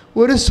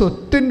ഒരു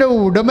സ്വത്തിൻ്റെ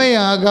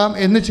ഉടമയാകാം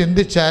എന്ന്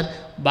ചിന്തിച്ചാൽ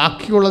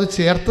ബാക്കിയുള്ളത്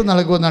ചേർത്ത്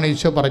നൽകുമെന്നാണ്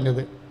ഈശോ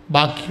പറഞ്ഞത്.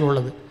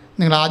 ബാക്കിയുള്ളത്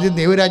നിങ്ങൾ ആദ്യം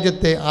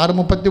ദൈവരാജ്യത്തെ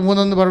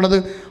 6:33 എന്ന് പറയുന്നത്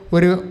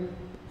ഒരു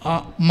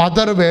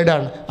മദർ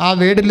വേർഡാണ്. ആ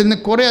വേർഡിൽ നിന്ന്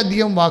കുറേ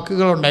അധികം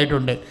വാക്കുകൾ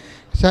ഉണ്ടായിട്ടുണ്ട്.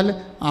 വെച്ചാൽ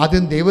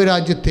ആദ്യം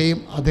ദൈവരാജ്യത്തെയും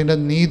അതിൻ്റെ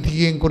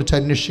നീതിയെയും കുറിച്ച്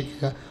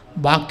അന്വേഷിക്കുക,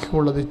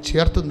 ബാക്കിയുള്ളത്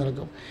ചേർത്ത്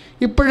നൽകും.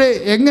 ഇപ്പോഴേ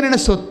എങ്ങനെയാണ്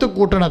സ്വത്ത്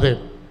കൂട്ടണത്?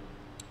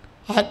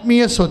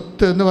 ആത്മീയ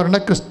സ്വത്ത് എന്ന്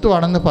പറയുന്നത്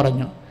ക്രിസ്തുവാണെന്ന്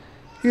പറഞ്ഞു.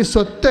 ഈ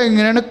സ്വത്ത്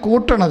എങ്ങനെയാണ്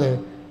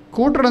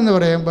കൂട്ടണമെന്ന്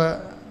പറയുമ്പോൾ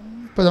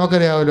ഇപ്പോൾ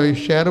നമുക്കറിയാമല്ലോ, ഈ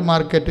ഷെയർ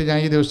മാർക്കറ്റ് ഞാൻ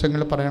ഈ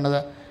ദിവസങ്ങളിൽ പറയണത്,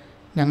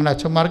 ഞങ്ങളുടെ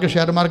അച്ഛന്മാർക്ക്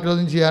ഷെയർ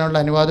മാർക്കറ്റൊന്നും ചെയ്യാനുള്ള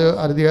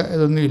അറുതി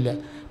ഇതൊന്നുമില്ല.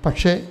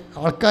 പക്ഷേ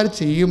ആൾക്കാർ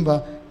ചെയ്യുമ്പോൾ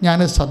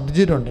ഞാനത്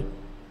ശ്രദ്ധിച്ചിട്ടുണ്ട്.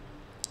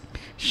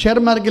 ഷെയർ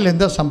മാർക്കറ്റിൽ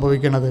എന്താ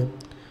സംഭവിക്കണത്?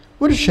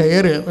 ഒരു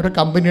ഷെയർ, ഒരു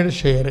കമ്പനിയുടെ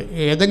ഷെയർ,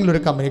 ഏതെങ്കിലും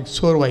ഒരു കമ്പനി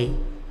XOY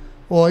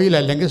ഓയിൽ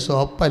അല്ലെങ്കിൽ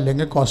സോപ്പ്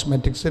അല്ലെങ്കിൽ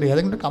കോസ്മെറ്റിക്സ്,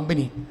 ഏതെങ്കിലും ഒരു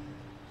കമ്പനി,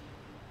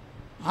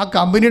 ആ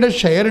കമ്പനിയുടെ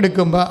ഷെയർ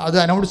എടുക്കുമ്പോൾ അത്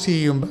അനൗൺസ്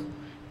ചെയ്യുമ്പോൾ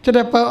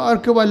ചിലപ്പോൾ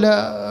അവർക്ക് വല്ല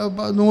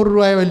 100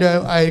 രൂപ വല്ല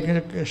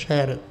ആയിരിക്കും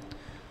ഷെയർ.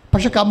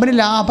 പക്ഷെ കമ്പനി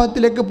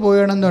ലാഭത്തിലേക്ക്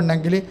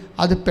പോകണമെന്നുണ്ടെങ്കിൽ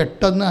അത്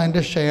പെട്ടെന്ന്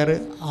അതിൻ്റെ ഷെയർ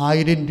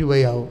 1000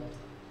 രൂപയാവും.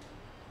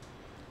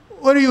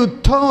 ഒരു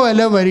യുദ്ധം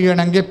വില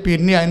വരികയാണെങ്കിൽ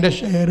പിന്നെ അതിൻ്റെ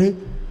ഷെയർ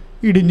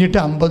ഇടിഞ്ഞിട്ട്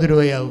 50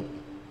 രൂപയാവും.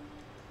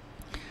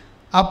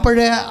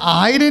 അപ്പോഴേ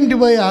 1000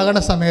 രൂപയാകണ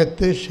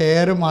സമയത്ത്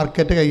ഷെയർ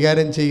മാർക്കറ്റ്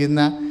കൈകാര്യം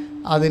ചെയ്യുന്ന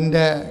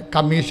അതിൻ്റെ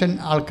കമ്മീഷൻ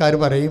ആൾക്കാർ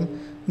പറയും,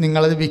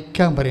 നിങ്ങളത്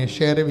വിൽക്കാൻ പറയും,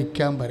 ഷെയർ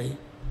വിൽക്കാൻ പറയും.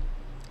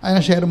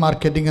 അതിനാണ് ഷെയർ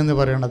മാർക്കറ്റിംഗ് എന്ന്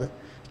പറയുന്നത്.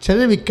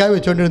 ചിലർ വിൽക്കാൻ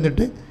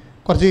വെച്ചുകൊണ്ടിരുന്നിട്ട്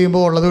കുറച്ച്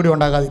കഴിയുമ്പോൾ ഉള്ളതുകൂടി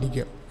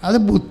ഉണ്ടാകാതിരിക്കും. അത്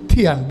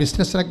ബുദ്ധിയാണ്.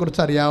 ബിസിനസ്സിനെ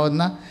കുറിച്ച്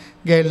അറിയാവുന്ന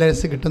ഗൈഡ്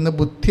ലൈൻസ് കിട്ടുന്ന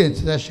ബുദ്ധി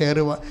അനുസരിച്ച് ഷെയർ.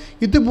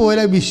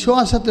 ഇതുപോലെ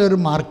വിശ്വാസത്തിലൊരു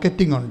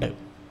മാർക്കറ്റിംഗ് ഉണ്ട്.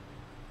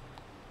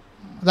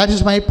 That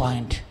is my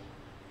point.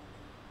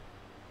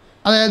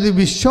 അതായത്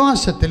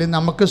വിശ്വാസത്തിൽ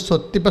നമുക്ക്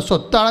സ്വത്ത്, ഇപ്പോൾ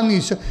സ്വത്താണെന്ന്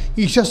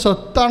ഈശോ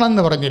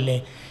സ്വത്താണെന്ന് പറഞ്ഞില്ലേ,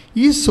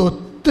 ഈ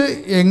സ്വത്ത്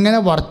എങ്ങനെ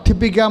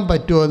വർദ്ധിപ്പിക്കാൻ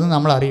പറ്റുമെന്ന്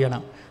നമ്മൾ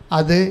അറിയണം.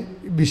 അത്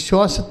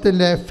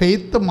വിശ്വാസത്തിൻ്റെ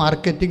ഫെയ്ത്ത്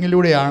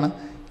മാർക്കറ്റിങ്ങിലൂടെയാണ്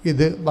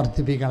ഇത്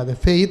വർദ്ധിപ്പിക്കണത്.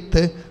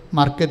 ഫെയ്ത്ത്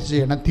മാർക്കറ്റ്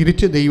ചെയ്യണം,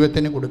 തിരിച്ച്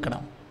ദൈവത്തിന്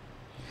കൊടുക്കണം.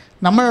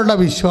 നമ്മളുള്ള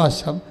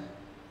വിശ്വാസം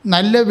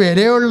നല്ല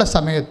വിലയുള്ള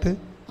സമയത്ത്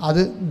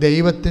അത്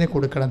ദൈവത്തിന്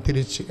കൊടുക്കണം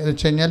തിരിച്ച്. എന്ന്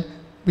വെച്ച് കഴിഞ്ഞാൽ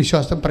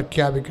വിശ്വാസം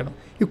പ്രഖ്യാപിക്കണം.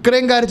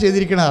 യുക്രൈൻകാർ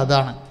ചെയ്തിരിക്കുന്നത്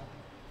അതാണ്.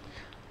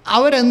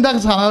 അവരെന്താ,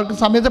 അവർക്ക്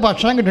സമയത്ത്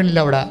ഭക്ഷണം കിട്ടണില്ല.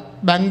 അവിടെ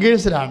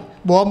ബങ്കേഴ്സിലാണ്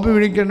ബോംബ്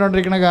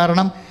വീഴിക്കൊണ്ടിരിക്കുന്ന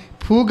കാരണം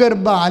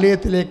ഭൂഗർഭ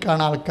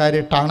ആലയത്തിലേക്കാണ് ആൾക്കാർ,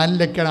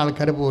 ടണലിലേക്കാണ്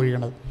ആൾക്കാർ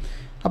പോയിരിക്കുന്നത്.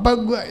 അപ്പോൾ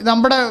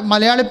നമ്മുടെ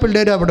മലയാളി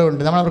പിള്ളേരും അവിടെ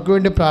ഉണ്ട്. നമ്മൾ അവർക്ക്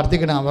വേണ്ടി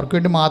പ്രാർത്ഥിക്കണം. അവർക്ക്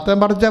വേണ്ടി മാത്രം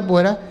പ്രാർത്ഥിച്ചാൽ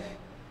പോരാ,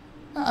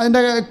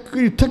 അതിൻ്റെ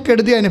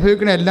യുദ്ധക്കെടുതി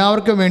അനുഭവിക്കണം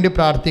എല്ലാവർക്കും വേണ്ടി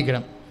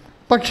പ്രാർത്ഥിക്കണം.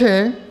 പക്ഷേ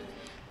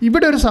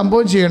ഇവിടെ ഒരു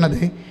സംഭവം ചെയ്യണത്,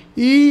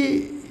 ഈ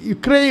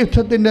യുക്രൈൻ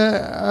യുദ്ധത്തിൻ്റെ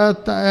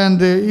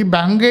ഈ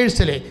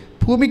ബാങ്കേഴ്സിലെ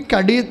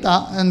ഭൂമിക്കടിയിൽ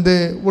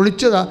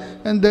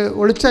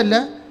ഒളിച്ചല്ല,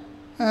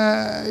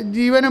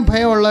 ജീവനും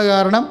ഭയമുള്ള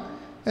കാരണം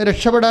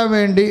രക്ഷപ്പെടാൻ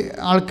വേണ്ടി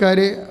ആൾക്കാർ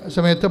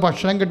സമയത്ത്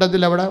ഭക്ഷണം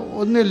കിട്ടത്തില്ല, അവിടെ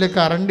ഒന്നുമില്ല,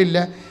 കറണ്ടില്ല,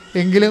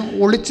 എങ്കിലും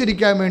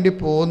ഒളിച്ചിരിക്കാൻ വേണ്ടി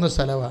പോകുന്ന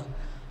സ്ഥലമാണ്.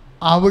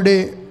 അവിടെ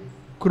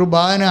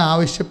കുർബാന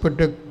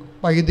ആവശ്യപ്പെട്ട്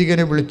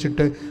വൈദികനെ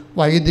വിളിച്ചിട്ട്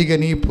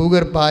വൈദികൻ ഈ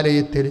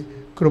ഭൂഗർഭാലയത്തിൽ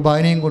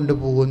കുർബാനയും കൊണ്ട്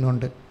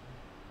പോകുന്നുണ്ട്.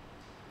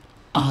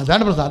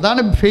 അതാണ് പ്രശ്നം.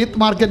 അതാണ് ഫെയ്ത്ത്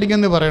മാർക്കറ്റിംഗ്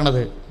എന്ന്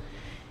പറയണത്.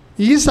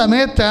 ഈ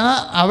സമയത്ത്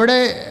അവിടെ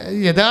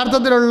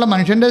യഥാർത്ഥത്തിലുള്ള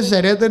മനുഷ്യൻ്റെ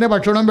ശരീരത്തിൻ്റെ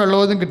ഭക്ഷണവും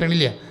വെള്ളമൊന്നും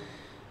കിട്ടണില്ല,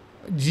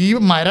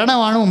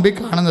 മരണമാണ് മുമ്പിൽ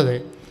കാണുന്നത്.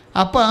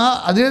 അപ്പോൾ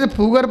അതിന്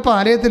ഭൂഗർഭ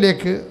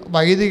ആലയത്തിലേക്ക്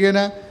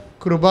വൈദികന്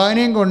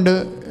കുർബാനയും കൊണ്ട്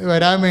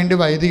വരാൻ വേണ്ടി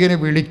വൈദികനെ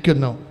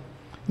വിളിക്കുന്നു.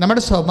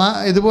 നമ്മുടെ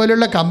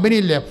ഇതുപോലെയുള്ള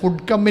കമ്പനിയില്ലേ,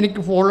 ഫുഡ്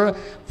കമ്പനിക്ക്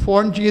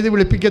ഫോൺ ചെയ്ത്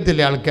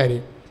വിളിപ്പിക്കത്തില്ലേ ആൾക്കാർ.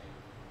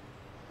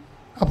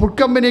 ആ ഫുഡ്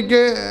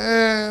കമ്പനിക്ക്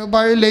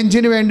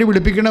ലഞ്ചിന് വേണ്ടി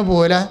വിളിപ്പിക്കണ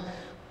പോലെ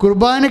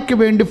കുർബാനയ്ക്ക്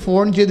വേണ്ടി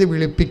ഫോൺ ചെയ്ത്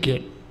വിളിപ്പിക്കുക.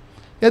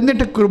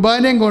 എന്നിട്ട്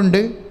കുർബാനയും കൊണ്ട്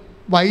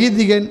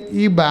വൈദികൻ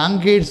ഈ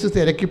ബാങ്കേഴ്സ്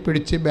തിരക്കി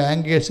പിടിച്ച്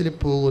ബാങ്കേഴ്സിൽ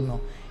പോകുന്നു.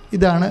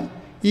 ഇതാണ്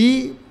ഈ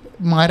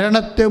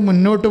മരണത്തെ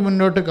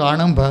മുന്നോട്ട്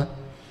കാണുമ്പോൾ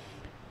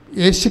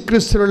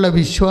യേശുക്രിസ്തുവിലുള്ള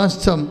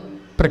വിശ്വാസം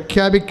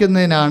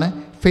പ്രഖ്യാപിക്കുന്നതിനാണ്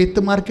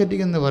ഫെയ്ത്ത്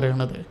മാർക്കറ്റിംഗ് എന്ന്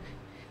പറയുന്നത്.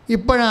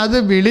 ഇപ്പോഴത്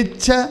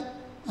വിളിച്ച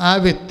ആ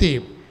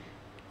വ്യക്തിയും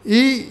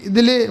ഈ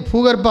ഇതിൽ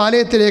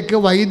ഭൂഗർഭാലയത്തിലേക്ക്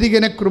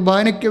വൈദികനെ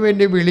കുർബാനയ്ക്ക്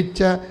വേണ്ടി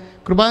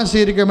കുർബാന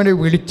സ്വീകരിക്കാൻ വേണ്ടി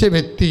വിളിച്ച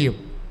വ്യക്തിയും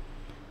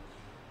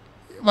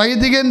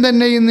വൈദികൻ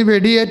തന്നെ ഇന്ന്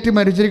വെടിയേറ്റ്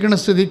മരിച്ചിരിക്കുന്ന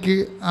സ്ഥിതിക്ക്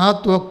ആ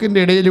തോക്കിൻ്റെ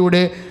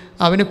ഇടയിലൂടെ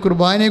അവന്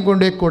കുർബാനയെ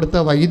കൊണ്ടേ കൊടുത്ത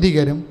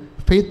വൈദികരും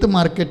ഫെയ്ത്ത്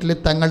മാർക്കറ്റിൽ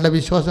തങ്ങളുടെ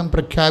വിശ്വാസം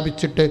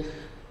പ്രഖ്യാപിച്ചിട്ട്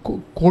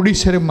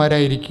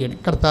കോടീശ്വരന്മാരായിരിക്കുകയാണ്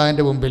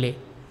കർത്താവിൻ്റെ മുമ്പിലെ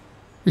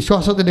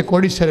വിശ്വാസത്തിൻ്റെ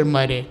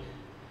കോടീശ്വരന്മാരെ.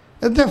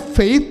 അത്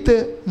ഫെയ്ത്ത്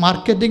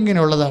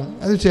മാർക്കറ്റിങ്ങിനുള്ളതാണ്.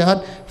 അത് വെച്ചാൽ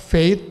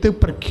ഫെയ്ത്ത്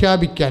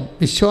പ്രഖ്യാപിക്കാൻ,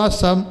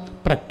 വിശ്വാസം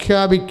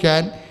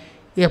പ്രഖ്യാപിക്കാൻ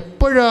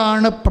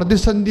എപ്പോഴാണ്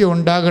പ്രതിസന്ധി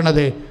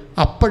ഉണ്ടാകുന്നത്,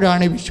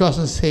 അപ്പോഴാണ്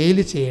വിശ്വാസം സെയിൽ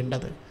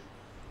ചെയ്യേണ്ടത്.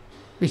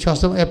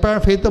 വിശ്വാസം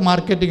എപ്പോഴാണ് ഫെയ്ത്ത്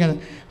മാർക്കറ്റിംഗ്.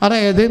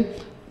 അതായത്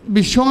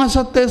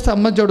വിശ്വാസത്തെ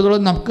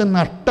സംബന്ധിച്ചിടത്തോളം നമുക്ക്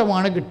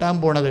നഷ്ടമാണ് കിട്ടാൻ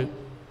പോണത്.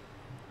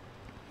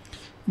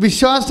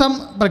 വിശ്വാസം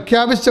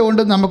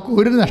പ്രഖ്യാപിച്ചുകൊണ്ട് നമുക്ക്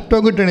ഒരു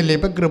നഷ്ടവും കിട്ടണില്ല.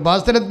 ഇപ്പം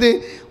കൃപാസനത്തിൽ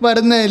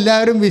വരുന്ന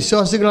എല്ലാവരും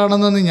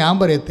വിശ്വാസികളാണെന്നൊന്നും ഞാൻ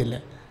പറയത്തില്ല.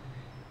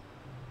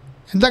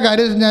 എന്താ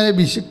കാര്യം വെച്ച്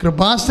കഴിഞ്ഞാൽ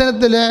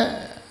കൃപാസനത്തിലെ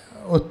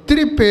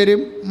ഒത്തിരി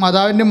പേരും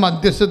മാതാവിൻ്റെ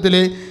മധ്യസ്ഥത്തിൽ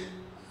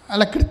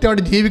അല്ല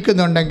കൃത്യമായിട്ട്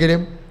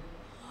ജീവിക്കുന്നുണ്ടെങ്കിലും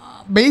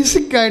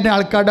ബേസിക്കായിട്ട്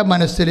ആൾക്കാരുടെ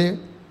മനസ്സിൽ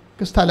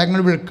സ്ഥലങ്ങൾ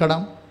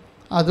വിൽക്കണം,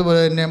 അതുപോലെ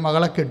തന്നെ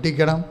മകളെ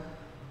കെട്ടിക്കണം,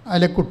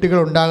 അതിലെ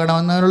കുട്ടികളുണ്ടാകണം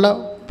എന്നുള്ള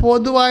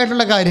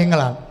പൊതുവായിട്ടുള്ള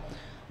കാര്യങ്ങളാണ്.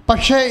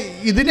 പക്ഷേ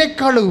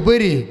ഇതിനേക്കാൾ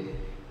ഉപരി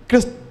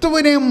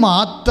ക്രിസ്തുവിനെ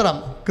മാത്രം,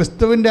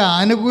 ക്രിസ്തുവിൻ്റെ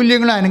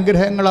ആനുകൂല്യങ്ങളോ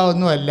അനുഗ്രഹങ്ങളോ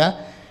ഒന്നുമല്ല,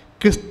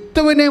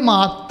 ക്രിസ്തുവിനെ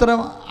മാത്രം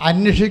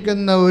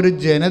അന്വേഷിക്കുന്ന ഒരു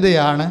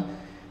ജനതയാണ്.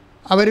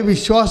 അവർ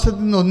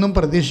വിശ്വാസത്തിൽ നിന്നൊന്നും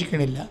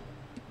പ്രതീക്ഷിക്കണില്ല.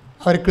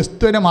 അവർ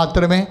ക്രിസ്തുവിനെ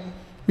മാത്രമേ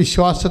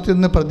വിശ്വാസത്തിൽ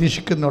നിന്ന്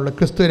പ്രതീക്ഷിക്കുന്നുള്ളൂ,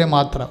 ക്രിസ്തുവിനെ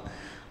മാത്രം.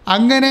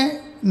 അങ്ങനെ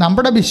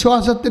നമ്മുടെ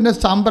വിശ്വാസത്തിൻ്റെ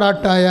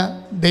സാമ്രാട്ടായ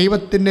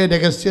ദൈവത്തിൻ്റെ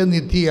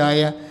രഹസ്യനിധിയായ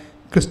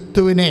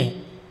ക്രിസ്തുവിനെ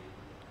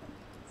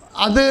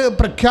അത്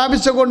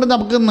പ്രഖ്യാപിച്ചുകൊണ്ട്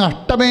നമുക്ക്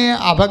നഷ്ടമേ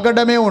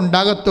അപകടമേ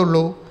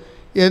ഉണ്ടാകത്തുള്ളൂ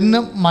എന്ന്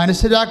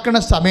മനസ്സിലാക്കുന്ന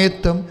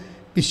സമയത്തും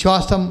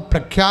വിശ്വാസം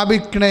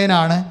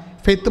പ്രഖ്യാപിക്കുന്നതിനാണ്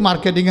ഫെയ്ത്ത്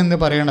മാർക്കറ്റിംഗ് എന്ന്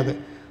പറയണത്.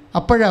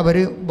 അപ്പോഴവർ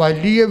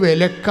വലിയ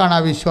വിലക്കാണ്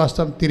ആ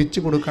വിശ്വാസം തിരിച്ചു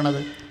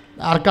കൊടുക്കുന്നത്.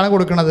 ആർക്കാണ്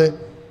കൊടുക്കുന്നത്?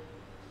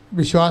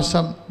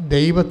 വിശ്വാസം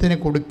ദൈവത്തിന്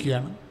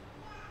കൊടുക്കുകയാണ്.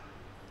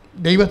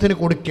 ദൈവത്തിന്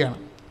കൊടുക്കുകയാണ്.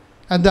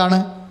 എന്താണ്?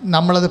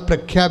 നമ്മളത്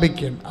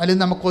പ്രഖ്യാപിക്കുകയാണ്. അതിൽ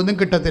നമുക്കൊന്നും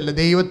കിട്ടത്തില്ല,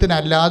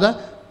 ദൈവത്തിനല്ലാതെ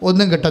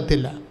ഒന്നും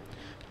കിട്ടത്തില്ല.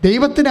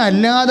 ദൈവത്തിന്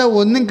അല്ലാതെ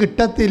ഒന്നും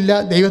കിട്ടത്തില്ല,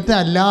 ദൈവത്തിന്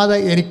അല്ലാതെ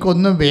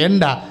എനിക്കൊന്നും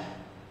വേണ്ട,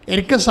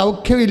 എനിക്ക്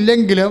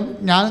സൗഖ്യമില്ലെങ്കിലും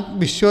ഞാൻ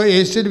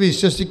യേശുവിൽ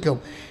വിശ്വസിക്കും,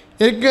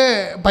 എനിക്ക്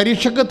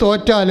പരീക്ഷയ്ക്ക്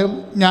തോറ്റാലും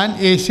ഞാൻ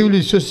യേശുവിൽ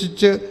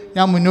വിശ്വസിച്ച്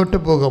ഞാൻ മുന്നോട്ട്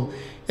പോകും,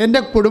 എൻ്റെ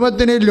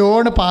കുടുംബത്തിന്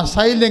ലോൺ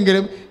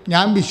പാസ്സായില്ലെങ്കിലും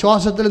ഞാൻ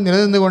വിശ്വാസത്തിൽ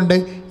നിലനിന്നുകൊണ്ട്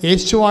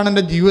യേശുവാണ്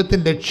എൻ്റെ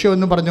ജീവിതത്തിൻ്റെ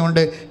ലക്ഷ്യമെന്ന്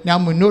പറഞ്ഞുകൊണ്ട് ഞാൻ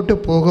മുന്നോട്ട്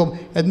പോകും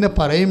എന്ന്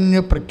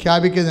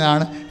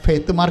പ്രഖ്യാപിക്കുന്നതാണ്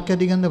ഫെയ്ത്ത്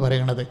മാർക്കറ്റിംഗ് എന്ന്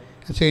പറയുന്നത്.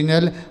 എന്ന് വെച്ച്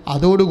കഴിഞ്ഞാൽ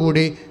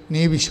അതോടുകൂടി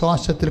നീ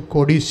വിശ്വാസത്തിൽ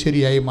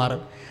കോടീശ്വരിയായി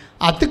മാറും.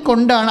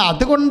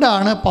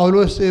 അതുകൊണ്ടാണ്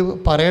പൗലോസ്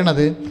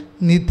പറയണത്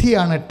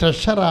നിധിയാണ്,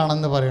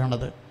 ട്രഷറാണെന്ന്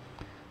പറയണത്.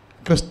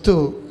 ക്രിസ്തു,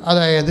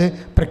 അതായത്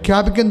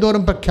പ്രഖ്യാപിക്കും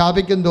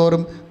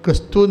തോറും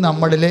ക്രിസ്തു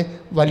നമ്മളിലെ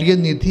വലിയ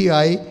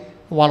നിധിയായി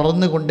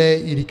വളർന്നുകൊണ്ടേ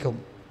ഇരിക്കും.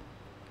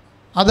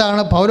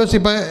 അതാണ് പൗലോസ്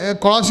ഇപ്പോൾ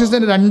കൊളോസ്യൻസ്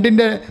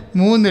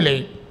 2:3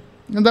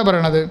 എന്താ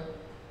പറയണത്?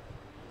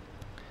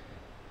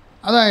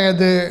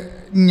 അതായത്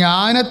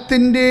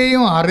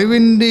ജ്ഞാനത്തിൻ്റെയും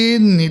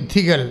അറിവിൻ്റെയും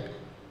നിധികൾ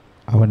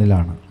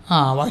അവനിലാണ്.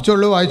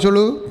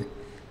 വായിച്ചോളൂ.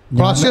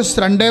 കൊളോസ്യൻസ്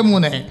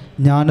 2:3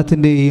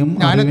 ജ്ഞാനത്തിൻ്റെയും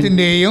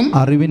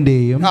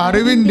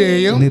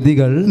അറിവിൻ്റെയും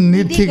നിധികൾ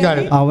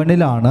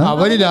അവനിലാണ്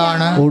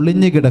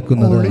ഒളിഞ്ഞു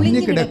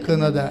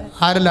കിടക്കുന്നത്.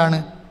 ആരിലാണ്?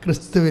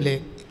 ക്രിസ്തുവിലെ.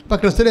 ഇപ്പം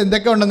ക്രിസ്തുവിൽ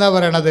എന്തൊക്കെ ഉണ്ടെന്നാണ്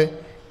പറയണത്?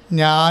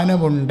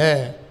 ജ്ഞാനമുണ്ട്.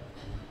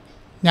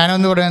 ജ്ഞാനം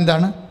എന്ന് പറയുന്നത്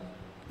എന്താണ്?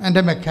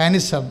 എൻ്റെ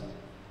മെക്കാനിസം.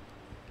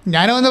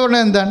 ജ്ഞാനം എന്ന്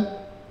പറയുന്നത് എന്താണ്?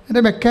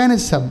 എൻ്റെ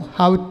mechanism.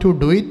 How to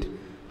do it,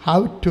 how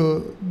to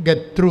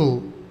get through.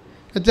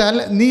 വെച്ചാൽ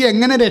നീ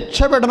എങ്ങനെ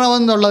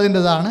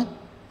രക്ഷപ്പെടണമെന്നുള്ളതിൻ്റെതാണ്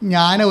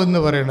ജ്ഞാനം എന്ന്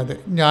പറയുന്നത്.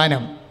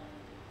 ജ്ഞാനം.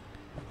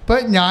 ഇപ്പോൾ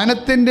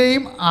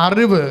ജ്ഞാനത്തിൻ്റെയും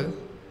അറിവ്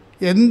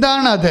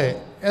എന്താണത്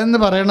എന്ന്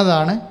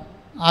പറയുന്നതാണ്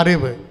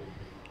അറിവ്.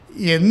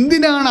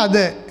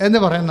 എന്തിനാണത് എന്ന്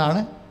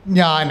പറയുന്നതാണ്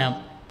ജ്ഞാനം.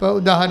 ഇപ്പോൾ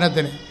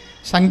ഉദാഹരണത്തിന്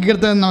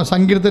സങ്കീർത്തനം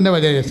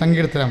 103:7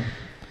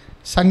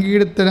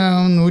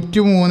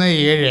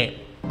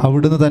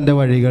 അവിടുന്ന്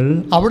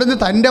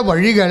തന്റെ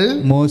വഴികൾ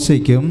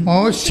മോശയ്ക്കും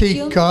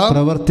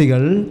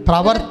പ്രവർത്തികൾ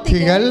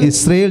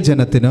ഇസ്രായേൽ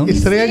ജനത്തിനും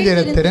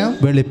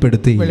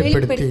വെളിപ്പെടുത്തി.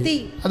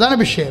 അതാണ്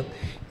വിഷയം.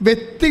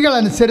 വ്യക്തികൾ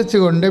അനുസരിച്ച്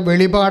കൊണ്ട്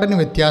വെളിപാടിന്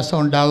വ്യത്യാസം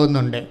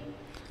ഉണ്ടാകുന്നുണ്ട്.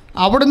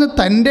 അവിടുന്ന്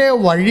തൻ്റെ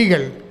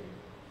വഴികൾ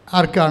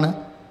ആർക്കാണ്?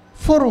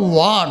 Four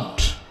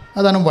what?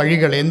 അതാണ്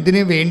വഴികൾ.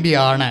 എന്തിനു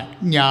വേണ്ടിയാണ്?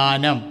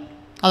 ജ്ഞാനം.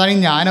 അതാണ് ഈ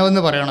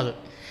ജ്ഞാനമെന്ന് പറയണത്.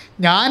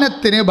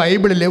 ജ്ഞാനത്തിന്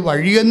ബൈബിളിൽ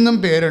വഴിയെന്നും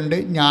പേരുണ്ട്,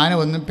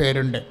 ജ്ഞാനമെന്നും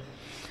പേരുണ്ട്.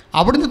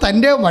 അവിടുന്ന്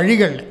തൻ്റെ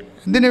വഴികൾ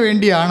എന്തിനു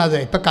വേണ്ടിയാണത്?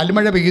 ഇപ്പം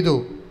കൽമഴ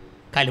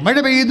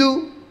പെയ്തു,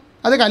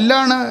 അത്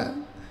കല്ലാണ്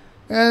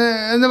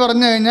എന്ന്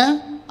പറഞ്ഞു കഴിഞ്ഞാൽ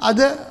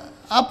അത്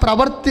ആ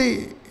പ്രവൃത്തി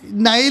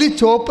നൈല്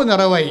ചുവപ്പ്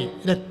നിറവായി,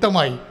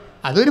 രക്തമായി,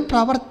 അതൊരു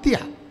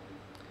പ്രവൃത്തിയാണ്.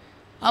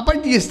 അപ്പം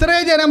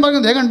ഇസ്രായേൽ ജനം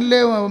പറഞ്ഞു, ദേ കണ്ടില്ലേ,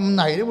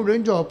 നൈല്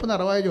മുഴുവൻ ചുവപ്പ്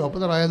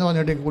നിറവായെന്ന്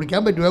പറഞ്ഞിട്ട്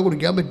കുടിക്കാൻ പറ്റുമോ,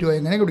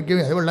 എങ്ങനെ കുടിക്കും,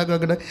 അത് വെള്ളമൊക്കെ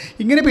വെക്കട്ടെ,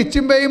 ഇങ്ങനെ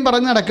പിച്ചും പേയും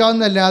പറഞ്ഞ്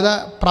നടക്കാവുന്നതല്ലാതെ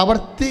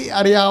പ്രവൃത്തി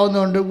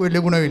അറിയാവുന്നതുകൊണ്ട്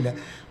വലിയ ഗുണമില്ല.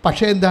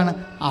 പക്ഷേ എന്താണ്?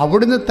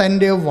 അവിടുന്ന്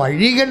തൻ്റെ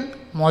വഴികൾ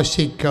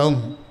മോശിക്കും,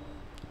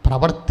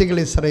 പ്രവൃത്തികൾ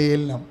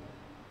ഇസ്രായേലിനും.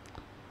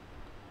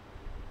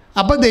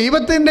 അപ്പോൾ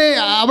ദൈവത്തിൻ്റെ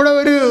അവിടെ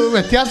ഒരു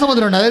വ്യത്യാസം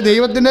വന്നിട്ടുണ്ട്. അതായത്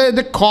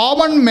ദൈവത്തിൻ്റെ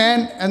കോമൺ മാൻ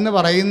എന്ന്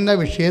പറയുന്ന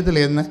വിഷയത്തിൽ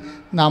നിന്ന്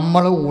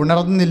നമ്മൾ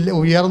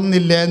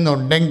ഉയർന്നില്ല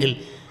എന്നുണ്ടെങ്കിൽ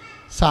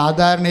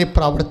സാധാരണ ഈ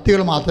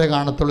പ്രവൃത്തികൾ മാത്രമേ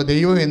കാണത്തുള്ളൂ.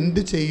 ദൈവം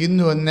എന്ത്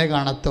ചെയ്യുന്നു എന്നേ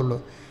കാണത്തുള്ളൂ.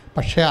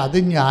 പക്ഷേ അത്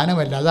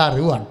ജ്ഞാനമല്ല, അത്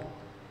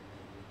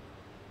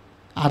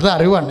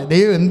അറിവാണ്.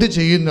 ദൈവം എന്ത്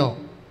ചെയ്യുന്നു?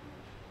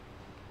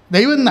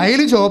 ദൈവം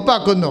നൈല്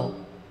ചുവപ്പാക്കുന്നു,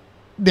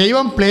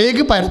 ദൈവം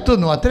പ്ലേഗ്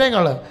പരത്തുന്നു,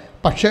 അത്രേക്കാള്.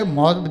 പക്ഷേ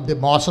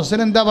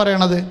മോസസിന് എന്താ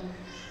പറയണത്?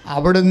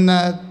 അവിടുന്ന്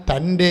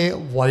തൻ്റെ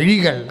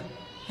വഴികൾ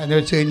എന്ന്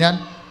വെച്ച് കഴിഞ്ഞാൽ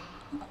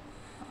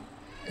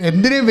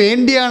എന്തിനു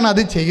വേണ്ടിയാണ്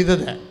അത്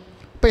ചെയ്തത്?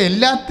 ഇപ്പം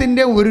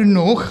എല്ലാത്തിൻ്റെ ഒരു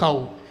നോ ഹൗ,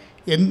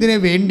 എന്തിനു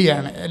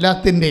വേണ്ടിയാണ്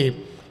എല്ലാത്തിൻ്റെയും.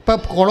 ഇപ്പം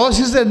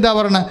കൊളോസ്യൻസ് എന്താ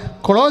പറയണത്?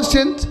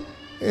 കൊളോസ്യൻസ്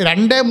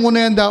 2:3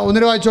 എന്താ?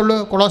 ഒന്നിന് വായിച്ചോളൂ.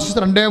 കൊളോസ്യൻസ്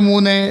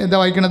 2:3 എന്താ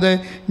വായിക്കണത്?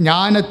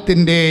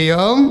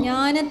 ജ്ഞാനത്തിൻ്റെയും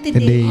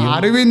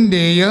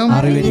അറിവിൻ്റെയും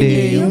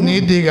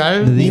നിധികൾ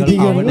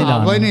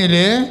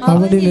അവനില്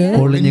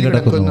ഒളിഞ്ഞു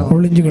കിടക്കുന്നു.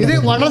 ഇത്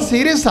വളരെ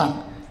സീരിയസ് ആണ്.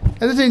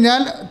 എന്ന് വെച്ച്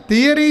കഴിഞ്ഞാൽ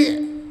തിയറി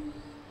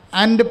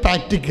ആൻഡ്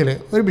പ്രാക്ടിക്കൽ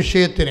ഒരു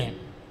വിഷയത്തിന്,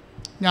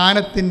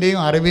 ജ്ഞാനത്തിൻ്റെയും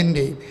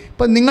അറിവിൻ്റെയും.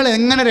 ഇപ്പം നിങ്ങൾ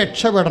എങ്ങനെ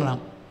രക്ഷപ്പെടണം,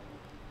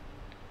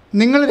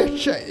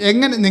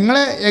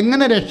 നിങ്ങളെ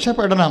എങ്ങനെ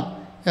രക്ഷപ്പെടണം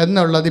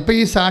എന്നുള്ളത് ഇപ്പോൾ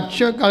ഈ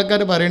സാക്ഷിയൊക്കെ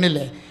ആൾക്കാർ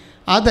പറയണില്ലേ,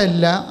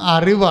 അതല്ല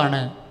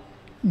അറിവാണ്,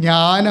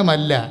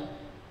 ജ്ഞാനമല്ല.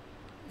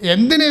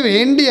 എന്തിനു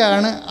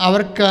വേണ്ടിയാണ്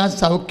അവർക്ക് ആ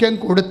സൗഖ്യം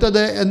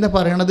കൊടുത്തത് എന്ന്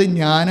പറയണത്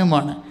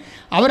ജ്ഞാനമാണ്.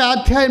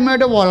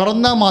 അവരാധ്യാത്മമായിട്ട്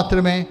വളർന്നാൽ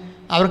മാത്രമേ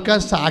അവർക്ക് ആ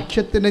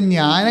സാക്ഷ്യത്തിൻ്റെ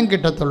ജ്ഞാനം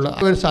കിട്ടത്തുള്ളൂ.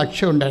 ഒരു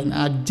സാക്ഷ്യം ഉണ്ടായിരുന്നു,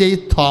 അജയ്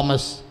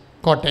തോമസ്,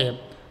 കോട്ടയം.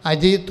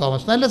 അജയ്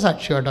തോമസ് നല്ല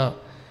സാക്ഷ്യം കേട്ടോ.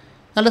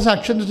 നല്ല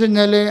സാക്ഷ്യം എന്ന് വെച്ച്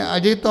കഴിഞ്ഞാൽ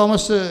അജയ്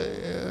തോമസ്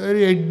ഒരു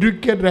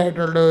എഡ്യൂക്കേറ്റഡ്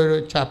ആയിട്ടുള്ള ഒരു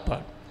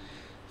ചാപ്പാണ്.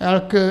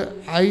 അയാൾക്ക്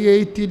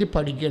IIT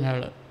പഠിക്കുകയാണ്,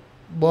 അയാൾ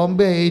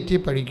ബോംബെ IIT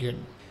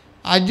പഠിക്കുകയാണ്.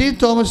 അജയ്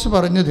തോമസ്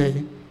പറഞ്ഞത്,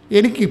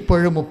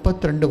 എനിക്കിപ്പോഴും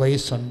 32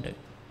 വയസ്സുണ്ട്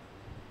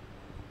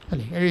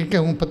അല്ലേ, എനിക്ക്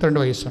 32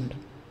 വയസ്സുണ്ട്.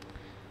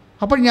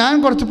 അപ്പോൾ ഞാൻ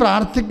കുറച്ച്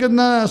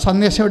പ്രാർത്ഥിക്കുന്ന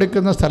സന്ദേശം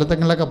എടുക്കുന്ന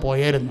സ്ഥലങ്ങളിലൊക്കെ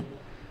പോയായിരുന്നു.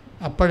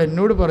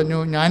 അപ്പോഴെന്നോട് പറഞ്ഞു,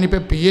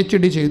 ഞാനിപ്പോൾ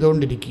PhD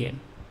ചെയ്തുകൊണ്ടിരിക്കുകയാണ്.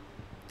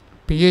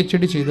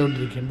 PhD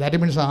ചെയ്തുകൊണ്ടിരിക്കുകയാണ്. ദാറ്റ്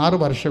മീൻസ് 6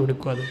 വർഷം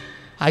എടുക്കും. അത്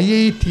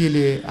IIT-യിൽ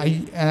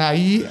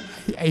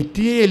IIT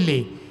അല്ലേ,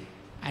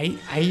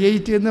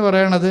 IIT എന്ന്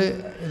പറയണത്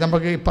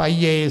നമുക്ക് ഇപ്പോൾ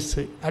IAS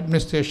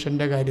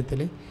അഡ്മിനിസ്ട്രേഷൻ്റെ കാര്യത്തിൽ,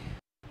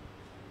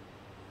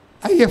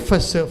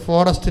 IFS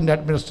ഫോറസ്റ്റിൻ്റെ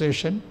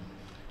അഡ്മിനിസ്ട്രേഷൻ,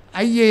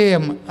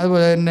 IAM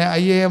അതുപോലെ തന്നെ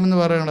IAM എന്ന്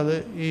പറയണത്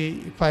ഈ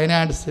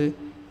ഫൈനാൻസ്,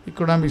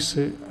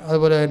 ഇക്കണോമിക്സ്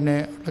അതുപോലെ തന്നെ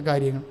ഉള്ള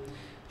കാര്യങ്ങൾ.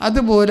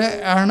 അതുപോലെ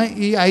ആണ്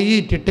ഈ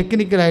IIT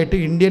ടെക്നിക്കലായിട്ട്,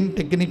 ഇന്ത്യൻ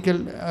ടെക്നിക്കൽ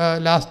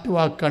ലാസ്റ്റ്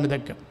വാക്കാണ്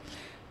ഇതൊക്കെ.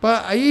 അപ്പോൾ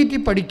IIT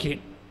പഠിക്കുക.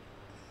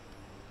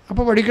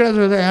 അപ്പോൾ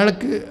പഠിക്കണത്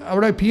അയാൾക്ക്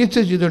അവിടെ PhD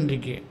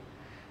ചെയ്തുകൊണ്ടിരിക്കുക.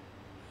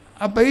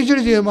 ആ PhD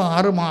ചെയ്യുമ്പോൾ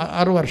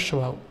 6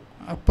 വർഷമാകും.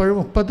 അപ്പോഴും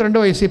 32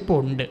 വയസ്സ് ഇപ്പോൾ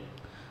ഉണ്ട്.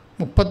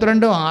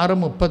 32, 6,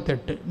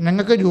 38.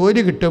 ഞങ്ങൾക്ക്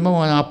ജോലി കിട്ടുമ്പോൾ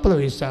 40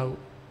 വയസ്സാകും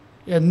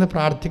എന്ന്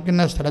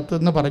പ്രാർത്ഥിക്കുന്ന സ്ഥലത്ത്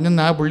നിന്ന്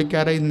പറഞ്ഞെന്ന് ആ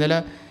പുള്ളിക്കാരെ ഇന്നലെ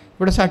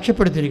ഇവിടെ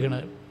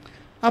സാക്ഷ്യപ്പെടുത്തിയിരിക്കുന്നത്.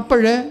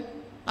 അപ്പോൾ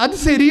അത്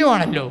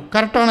ശരിയാണല്ലോ,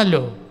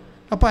 കറക്റ്റാണല്ലോ.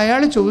 അപ്പോൾ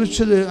അയാൾ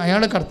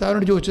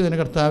കർത്താവിനോട് ചോദിച്ചതിന്,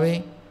 കർത്താവേ,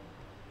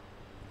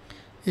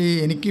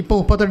 എനിക്കിപ്പോൾ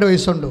 32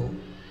 വയസ്സുണ്ടോ,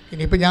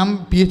 ഇനിയിപ്പോൾ ഞാൻ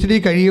PhD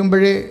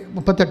കഴിയുമ്പോഴേ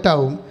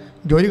 38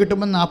 ജോലി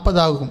കിട്ടുമ്പോൾ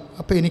 40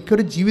 അപ്പോൾ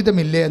എനിക്കൊരു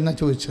ജീവിതമില്ലേ എന്നാണ്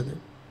ചോദിച്ചത്.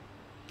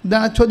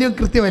 ഇതാണ് ചോദ്യം.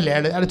 കൃത്യമല്ലേ?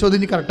 അയാളുടെ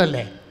ചോദ്യം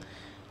കറക്റ്റല്ലേ?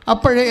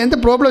 അപ്പോഴേ എന്താ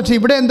പ്രോബ്ലം വെച്ചാൽ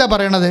ഇവിടെ എന്താ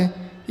പറയണത്?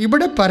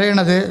 ഇവിടെ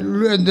പറയണത്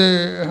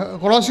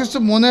കൊളോസ്യസ്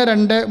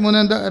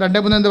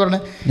 3:2-3 എന്താ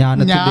പറയുന്നത്?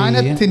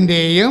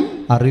 ജ്ഞാനത്തിൻ്റെയും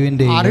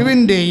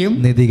അറിവിൻ്റെയും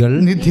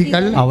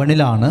നിധികൾ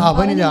അവനിലാണ്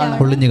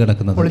ഒളിഞ്ഞു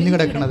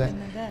കിടക്കുന്നത്.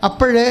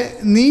 അപ്പോഴേ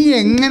നീ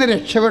എങ്ങനെ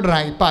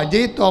രക്ഷപ്പെടണം? ഇപ്പം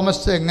അജയ്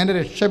തോമസ് എങ്ങനെ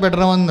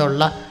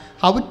രക്ഷപ്പെടണമെന്നുള്ള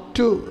ഹൗ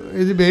ടു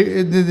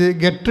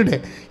ഗെറ്റഡ്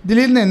ഇതിൽ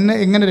നിന്ന്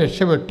എങ്ങനെ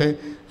രക്ഷപ്പെട്ട്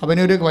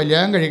അവനൊരു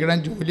കല്യാണം കഴിക്കണം,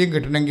 ജോലിയും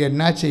കിട്ടണമെങ്കിൽ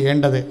എന്നാ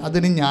ചെയ്യേണ്ടത്?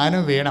 അതിന്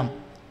ജ്ഞാനം വേണം.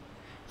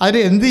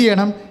 അതിന് എന്ത്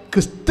ചെയ്യണം?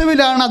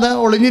 ക്രിസ്തുവിലാണ് അത്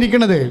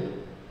ഒളിഞ്ഞിരിക്കുന്നത്.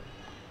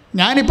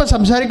 ഞാനിപ്പോൾ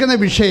സംസാരിക്കുന്ന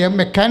വിഷയം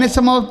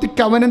മെക്കാനിസം ഓഫ് ദി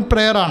കവനന്റ്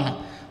പ്രെയറാണ്.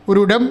 ഒരു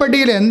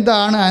ഉടമ്പടിയിൽ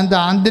എന്താണ് അത്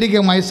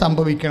ആന്തരികമായി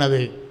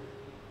സംഭവിക്കുന്നത്?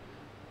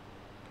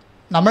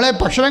 നമ്മളെ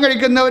ഭക്ഷണം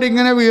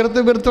കഴിക്കുന്നവരിങ്ങനെ വീർത്ത്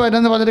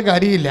വരുന്നെന്ന് പറഞ്ഞിട്ട്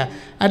കാര്യമില്ല.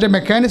 അതിൻ്റെ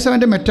മെക്കാനിസം,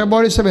 അതിൻ്റെ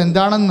മെറ്റബോളിസം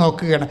എന്താണെന്ന്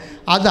നോക്കുകയാണ്.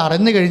 അത്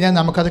അറിഞ്ഞു കഴിഞ്ഞാൽ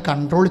നമുക്കത്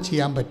കൺട്രോൾ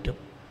ചെയ്യാൻ പറ്റും,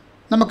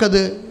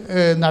 നമുക്കത്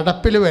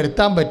നടപ്പിൽ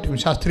വരുത്താൻ പറ്റും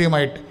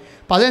ശാസ്ത്രീയമായിട്ട്.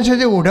 അപ്പോൾ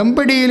അതനുസരിച്ച്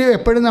ഉടമ്പടിയിൽ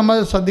എപ്പോഴും നമ്മൾ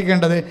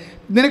ശ്രദ്ധിക്കേണ്ടത്,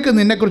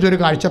 നിന്നെക്കുറിച്ചൊരു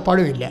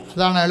കാഴ്ചപ്പാടും ഇല്ല.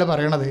 അതാണ് അയാൾ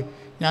പറയണത്.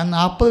 ഞാൻ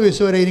 40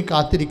 വയസ്സ് വരെ ഇനി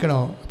കാത്തിരിക്കണോ?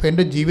 അപ്പോൾ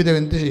എൻ്റെ ജീവിതം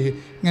എന്ത് ചെയ്യും?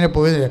 ഇങ്ങനെ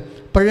പോയത്.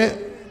 അപ്പോഴേ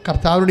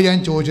കർത്താവിനോട് ഞാൻ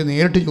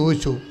നേരിട്ട്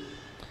ചോദിച്ചു.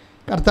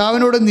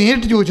 കർത്താവിനോട്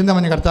നേരിട്ട് ചോദിച്ചെന്ന്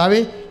പറഞ്ഞു, കർത്താവേ,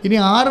 ഇനി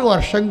 6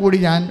 വർഷം കൂടി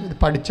ഞാൻ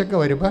പഠിച്ചൊക്കെ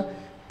വരുമ്പോൾ,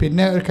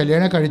 പിന്നെ ഒരു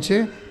കല്യാണം കഴിച്ച്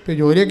ഇപ്പോൾ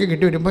ജോലിയൊക്കെ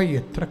കിട്ടി വരുമ്പോൾ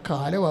എത്ര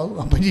കാലമാകും?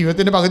 അപ്പോൾ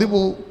ജീവിതത്തിൻ്റെ പകുതി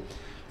പോവും.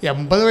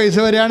 80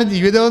 വയസ്സ് വരെയാണ്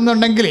ജീവിതം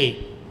എന്നുണ്ടെങ്കിലേ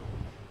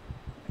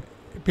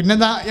പിന്നെ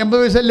 80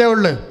 വയസ്സല്ലേ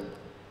ഉള്ളു.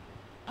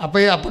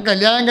 അപ്പോൾ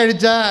കല്യാണം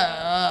കഴിച്ചാൽ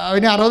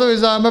അവന് 60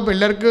 വയസ്സാകുമ്പോൾ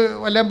പിള്ളേർക്ക്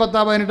വല്ലതും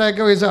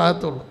 10-18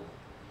 വയസ്സാകത്തുള്ളൂ.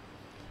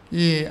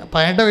 ഈ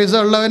 18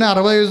 വയസ്സുള്ളവന്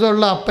 60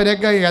 വയസ്സുള്ള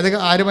അപ്പനെയൊക്കെ അത്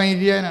ആര്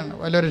മൈൻഡ് ചെയ്യാനാണ്?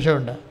 വല്ല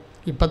രക്ഷമുണ്ട്?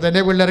 ഇപ്പം തന്നെ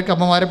പിള്ളേർക്ക്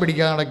അമ്മമാരെ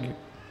പിടിക്കാൻ നടക്കും.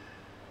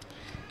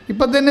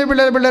 ഇപ്പം തന്നെ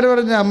പിള്ളേർ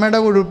പറഞ്ഞ് അമ്മയുടെ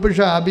ഉടുപ്പ്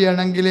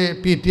ഷാബിയാണെങ്കിൽ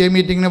PTA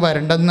മീറ്റിങ്ങിന്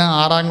വരണ്ടെന്ന്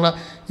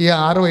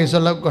 6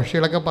 വയസ്സുള്ള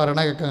കക്ഷികളൊക്കെ പറയണ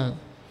കേൾക്കുന്നത്.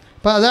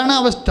 അപ്പോൾ അതാണ്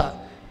അവസ്ഥ.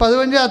 അപ്പോൾ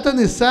അതുകൊണ്ട് അത്ര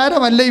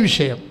നിസ്സാരമല്ല ഈ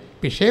വിഷയം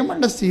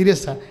വളരെ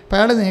സീരിയസാണ്. അപ്പോൾ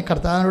അയാൾ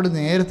കർത്താവിനോട്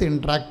നേരിട്ട്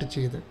ഇൻട്രാക്ട്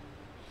ചെയ്ത്,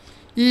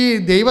 ഈ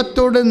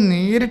ദൈവത്തോട്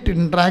നേരിട്ട്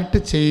ഇൻട്രാക്ട്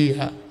ചെയ്യുക,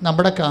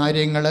 നമ്മുടെ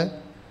കാര്യങ്ങൾ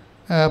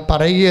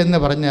പറയുക എന്ന്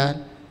പറഞ്ഞാൽ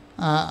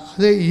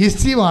അത്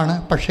ഈസിയുമാണ്,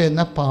 പക്ഷേ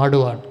എന്നാൽ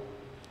പാടുമാണ്.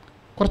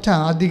 കുറച്ച്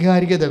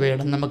ആധികാരികത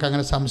വേണം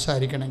നമുക്കങ്ങനെ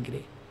സംസാരിക്കണമെങ്കിൽ.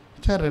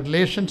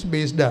 റിലേഷൻസ്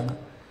ബേസ്ഡാണ്.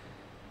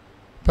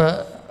 ഇപ്പോൾ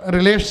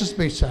റിലേഷൻസ്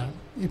ബേസ്ഡാണ്.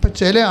 ഇപ്പോൾ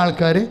ചില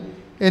ആൾക്കാർ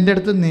എൻ്റെ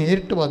അടുത്ത്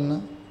നേരിട്ട് വന്ന്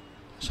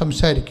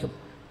സംസാരിക്കും.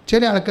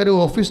 ചില ആൾക്കാർ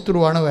ഓഫീസ് ത്രൂ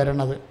ആണ്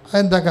വരണത്.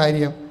 അതെന്താ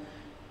കാര്യം?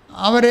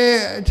 അവരെ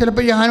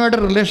ചിലപ്പോൾ ഞാനുമായിട്ട്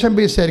റിലേഷൻ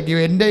ബേസ് ആയിരിക്കും.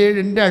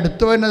 എൻ്റെ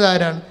അടുത്ത് വരുന്നത്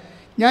ആരാണ്?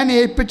 ഞാൻ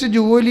ഏൽപ്പിച്ച്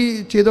ജോലി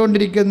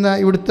ചെയ്തുകൊണ്ടിരിക്കുന്ന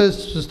ഇവിടുത്തെ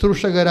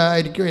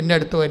ശുശ്രൂഷകരായിരിക്കും എൻ്റെ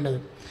അടുത്ത് വരുന്നത്.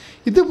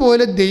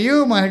 ഇതുപോലെ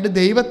ദൈവവുമായിട്ട്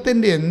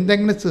ദൈവത്തിൻ്റെ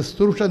എന്തെങ്കിലും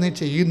ശുശ്രൂഷ നീ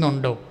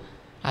ചെയ്യുന്നുണ്ടോ?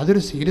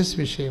 അതൊരു സീരിയസ്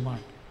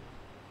വിഷയമാണ്.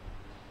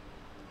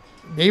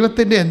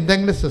 ദൈവത്തിൻ്റെ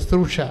എന്തെങ്കിലും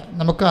ശുശ്രൂഷ,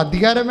 നമുക്ക്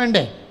അധികാരം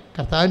വേണ്ടേ?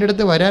 കർത്താവിൻ്റെ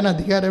അടുത്ത് വരാൻ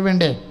അധികാരം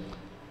വേണ്ടേ?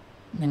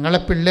 നിങ്ങളെ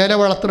പിള്ളേരെ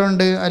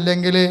വളർത്തുന്നുണ്ട്,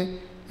 അല്ലെങ്കിൽ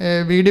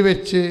വീട്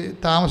വെച്ച്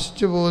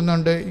താമസിച്ചു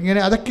പോകുന്നുണ്ട്, ഇങ്ങനെ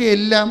അതൊക്കെ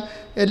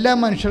എല്ലാ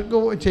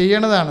മനുഷ്യർക്കും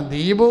ചെയ്യണതാണ്.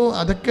 ദൈവവും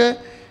അതൊക്കെ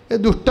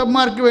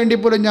ദുഷ്ടന്മാർക്ക് വേണ്ടി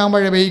പോലും ഞാൻ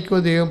മഴ പെയ്ക്കുമോ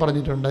ദൈവം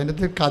പറഞ്ഞിട്ടുണ്ട്. അതിൻ്റെ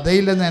അകത്ത്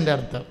കഥയില്ലെന്ന് എൻ്റെ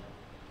അർത്ഥം.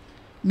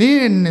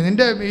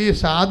 നിൻ്റെ ഈ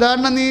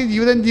സാധാരണ നീ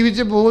ജീവിതം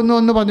ജീവിച്ച് പോകുന്നു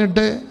എന്ന്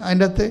പറഞ്ഞിട്ട്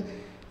അതിൻ്റെ അകത്ത്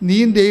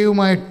നീയും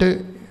ദൈവവുമായിട്ട്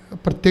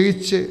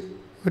പ്രത്യേകിച്ച്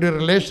ഒരു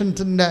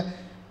റിലേഷൻസിൻ്റെ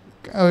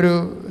ഒരു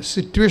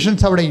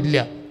സിറ്റുവേഷൻസ് അവിടെ ഇല്ല.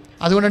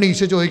 അതുകൊണ്ടാണ്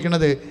ഈശോ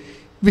ചോദിക്കുന്നത്,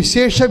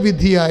 വിശേഷ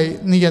വിധിയായി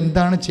നീ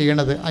എന്താണ്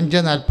ചെയ്യണത്?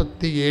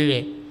 5:47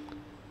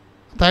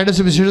 താഴെ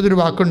സുവിശേഷത്തിൽ ഒരു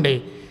വാക്കുണ്ടേ,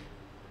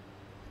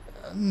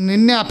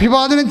 നിന്നെ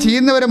അഭിവാദനം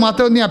ചെയ്യുന്നവരെ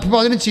മാത്രം നീ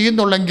അഭിവാദനം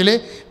ചെയ്യുന്നുള്ളെങ്കിൽ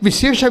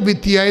വിശേഷ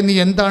വിധിയായി നീ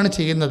എന്താണ്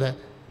ചെയ്യുന്നത്?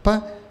 അപ്പം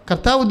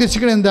കർത്താവ്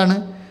ഉദ്ദേശിക്കുന്നത് എന്താണ്?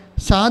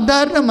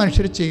 സാധാരണ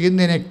മനുഷ്യർ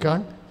ചെയ്യുന്നതിനേക്കാൾ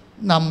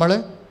നമ്മൾ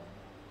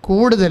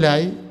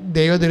കൂടുതലായി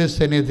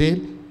ദൈവതിരുസന്നിധിയിൽ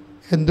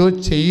എന്തോ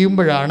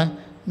ചെയ്യുമ്പോഴാണ്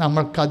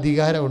നമ്മൾക്ക്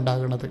അധികാരം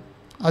ഉണ്ടാകുന്നത്.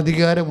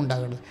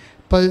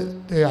 അപ്പോൾ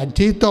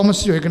അജയ്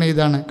തോമസ് ചോദിക്കണ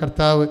ഇതാണ്,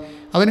 കർത്താവ്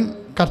അവൻ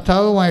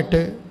കർത്താവുമായിട്ട്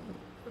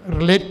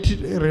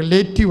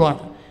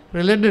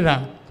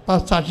റിലേറ്റഡാണ്. അപ്പോൾ ആ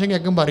സാക്ഷ്യം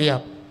കേൾക്കുമ്പോൾ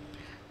അറിയാം.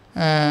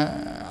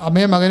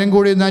 അമ്മയും മകനും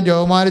കൂടി എന്നാൽ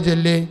ജവമാല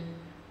ചൊല്ലി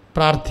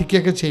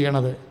പ്രാർത്ഥിക്കുകയൊക്കെ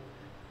ചെയ്യണത്.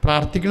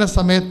 പ്രാർത്ഥിക്കുന്ന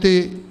സമയത്ത്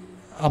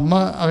അമ്മ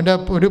അവൻ്റെ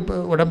ഒരു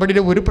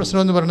ഉടമ്പടിയുടെ ഒരു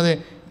പ്രശ്നമെന്ന് പറയുന്നത്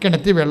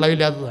കിണറ്റിൽ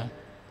വെള്ളമില്ലാത്തതാണ്.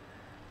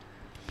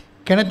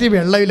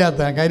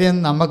 കാര്യം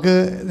നമുക്ക്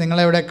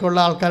നിങ്ങളെവിടെയൊക്കെ ഉള്ള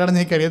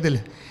ആൾക്കാരാണെന്ന്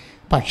എനിക്കറിയത്തില്ല.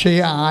 പക്ഷേ ഈ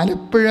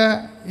ആലപ്പുഴ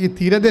ഈ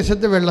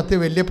തീരദേശത്തെ വെള്ളത്തിൽ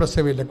വലിയ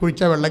പ്രശ്നമില്ല.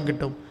 കുഴിച്ചാൽ വെള്ളം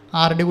കിട്ടും,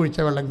 6 അടി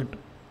കുഴിച്ചാൽ വെള്ളം കിട്ടും.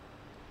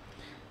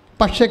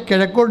 പക്ഷേ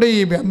കിഴക്കോട്ട് ഈ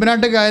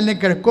വെമ്പനാട്ട് കായലിന്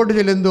കിഴക്കോട്ട്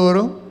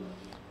ചെല്ലുന്തോറും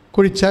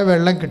കുഴിച്ചാൽ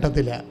വെള്ളം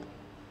കിട്ടത്തില്ല.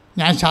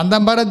 ഞാൻ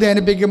ശാന്തമ്പാറ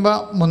ധ്യാനിപ്പിക്കുമ്പോൾ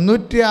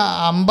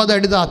 350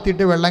 അടി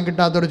താത്തിയിട്ട് വെള്ളം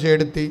കിട്ടാത്തൊരു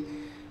ചേടുത്തി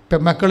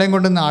പെമ്മക്കളെയും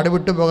കൊണ്ട് നാട്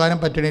വിട്ടു പോകാനും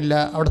പറ്റണില്ല,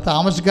 അവിടെ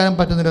താമസിക്കാനും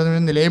പറ്റുന്നില്ല.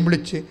 നിലയം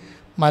വിളിച്ച്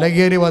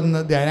മലകയറി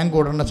വന്ന് ധ്യാനം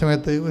കൂടേണ്ട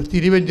സമയത്ത് ഒരു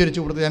തിരിവെഞ്ചരിച്ച്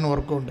കൊടുത്ത് ഞാൻ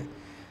ഓർക്കുന്നുണ്ട്.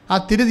 ആ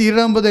തിരി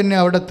തീരുമ്പോൾ തന്നെ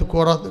അവിടെ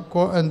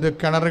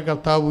കിണർ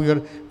കർത്താവ്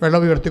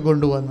വെള്ളം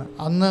ഉയർത്തിക്കൊണ്ടുവന്ന്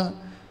അന്ന്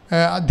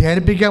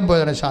ധ്യാനിപ്പിക്കാൻ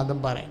പോയതാണ്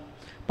ശാന്തമ്പാറ.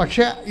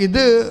 പക്ഷേ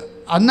ഇത്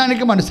അന്നാണ്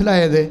എനിക്ക്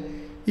മനസ്സിലായത്,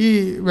 ഈ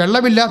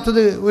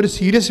വെള്ളമില്ലാത്തത് ഒരു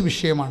സീരിയസ്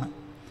വിഷയമാണ്.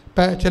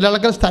 ഇപ്പം ചില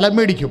ആൾക്കാർ സ്ഥലം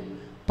മേടിക്കും,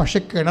 പക്ഷേ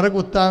കിണർ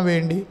കുത്താൻ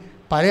വേണ്ടി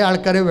പല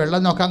ആൾക്കാർ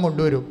വെള്ളം നോക്കാൻ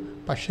കൊണ്ടുവരും.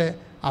 പക്ഷേ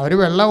അവർ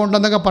വെള്ളം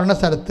ഉണ്ടെന്നൊക്കെ പറഞ്ഞ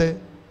സ്ഥലത്ത്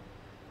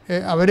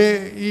അവർ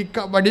ഈ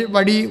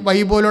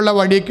വടി പോലുള്ള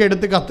വടിയൊക്കെ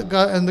എടുത്ത്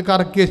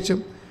കറക്കി വെച്ചും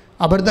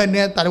അവർ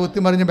തന്നെ തലകുത്തി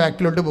മറിഞ്ഞ്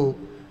ബാക്കിലോട്ട് പോകും.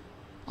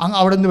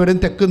 അവിടെ നിന്ന് വരും,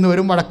 തെക്കുന്ന്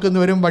വരും, വടക്കുന്ന്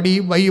വരും,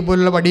 വൈ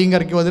പോലുള്ള വടിയും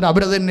കറക്കി വന്നിട്ട്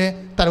അവർ തന്നെ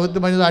തലകുത്തി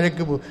മറിഞ്ഞ്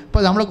താഴേക്ക് പോകും.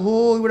 അപ്പോൾ നമ്മൾ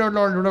ഇവിടെ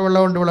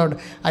വെള്ളമുണ്ട്.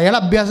 അയാൾ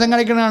അഭ്യാസം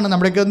കാണിക്കണതാണ്.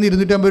 നമ്മുടെയൊക്കെ ഒന്ന്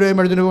 250 രൂപ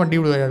മേടിച്ചിട്ട് വണ്ടി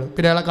വിടും അയാൾ,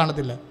 പിന്നെ അയാളെ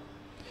കാണത്തില്ല.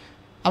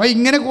 അപ്പോൾ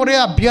ഇങ്ങനെ കുറേ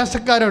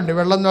അഭ്യാസക്കാരുണ്ട്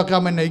വെള്ളം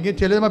നോക്കാൻ തന്നെ. ഇങ്ങനെ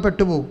ചില നമ്മൾ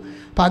പെട്ടുപോകും.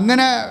 അപ്പം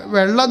അങ്ങനെ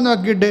വെള്ളം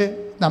നോക്കിയിട്ട്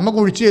നമ്മൾ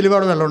കുഴിച്ച് ചെല്ലുമ്പോൾ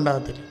അവിടെ വെള്ളം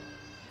ഉണ്ടാകത്തില്ല.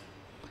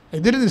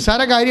 ഇതൊരു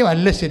നിസ്സാര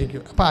കാര്യമല്ല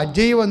ശരിക്കും. അപ്പോൾ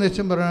അജയ് വന്ന്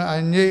വെച്ചും പറഞ്ഞു,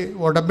 അജയ്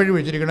ഉടമ്പടി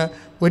വെച്ചിരിക്കുന്ന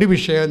ഒരു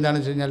വിഷയം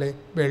എന്താണെന്ന് വെച്ച് കഴിഞ്ഞാൽ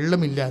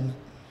വെള്ളമില്ല എന്ന്,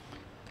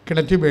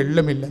 കിണറ്റിൽ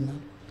വെള്ളമില്ലെന്ന്.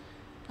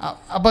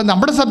 അപ്പോൾ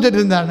നമ്മുടെ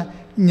സബ്ജക്റ്റ് എന്താണ്?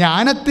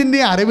 ജ്ഞാനത്തിൻ്റെ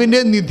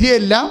അറിവിൻ്റെ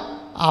നിധിയെല്ലാം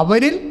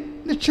അവരിൽ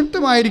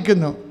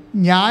നിക്ഷിപ്തമായിരിക്കുന്നു.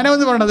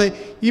 ജ്ഞാനമെന്ന് പറയുന്നത്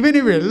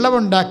ഇവന്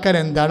വെള്ളമുണ്ടാക്കാൻ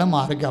എന്താണ്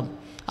മാർഗം,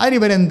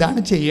 അതിനിവരെന്താണ്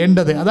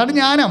ചെയ്യേണ്ടത്, അതാണ്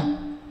ജ്ഞാനം.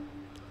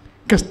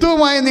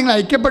 ക്രിസ്തുവുമായി നിങ്ങൾ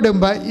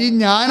ഐക്യപ്പെടുമ്പോൾ ഈ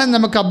ജ്ഞാനം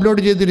നമുക്ക്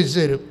അപ്ലോഡ് ചെയ്ത് തിരിച്ചു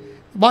തരും.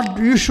 What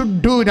you should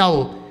do now.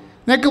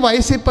 നിനക്ക്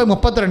വയസ്സിപ്പോൾ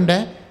 32,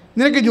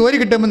 നിനക്ക് ജോലി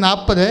കിട്ടുമ്പോൾ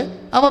 40,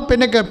 അപ്പോൾ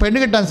പിന്നെ പെണ്ണ്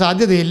കിട്ടാൻ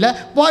സാധ്യതയില്ല.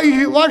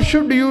 What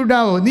should you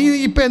now. നീ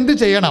ഇപ്പോൾ എന്ത്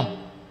ചെയ്യണം?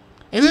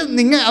 ഇത്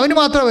അവന്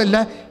മാത്രമല്ല,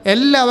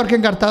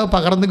 എല്ലാവർക്കും കർത്താവ്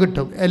പകർന്നു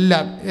കിട്ടും.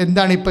 എല്ലാം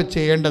എന്താണ് ഇപ്പോൾ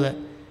ചെയ്യേണ്ടത്,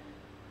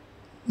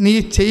 നീ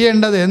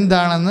ചെയ്യേണ്ടത്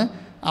എന്താണെന്ന്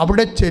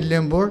അവിടെ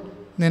ചെല്ലുമ്പോൾ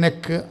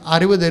നിനക്ക്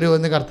അറിവ്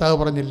തരുമെന്ന് കർത്താവ്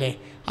പറഞ്ഞില്ലേ.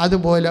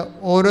 അതുപോലെ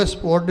ഓരോ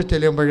സ്പോട്ട്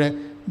ചെല്ലുമ്പോൾ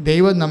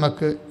ദൈവം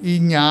നമുക്ക് ഈ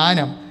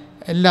ജ്ഞാനം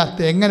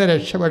എല്ലാത്തും എങ്ങനെ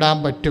രക്ഷപ്പെടാൻ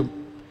പറ്റും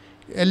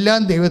എല്ലാം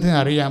ദൈവത്തിന്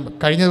അറിയാം.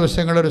 കഴിഞ്ഞ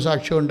ദിവസങ്ങളൊരു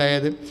സാക്ഷ്യം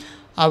ഉണ്ടായത്,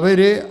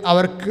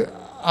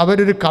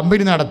 അവരൊരു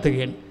കമ്പനി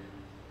നടത്തുകയാണ്.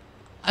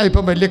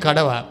 അതിപ്പം വലിയ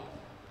കടവാണ്.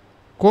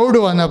 കോവിഡ്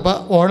വന്നപ്പോൾ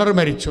ഓണർ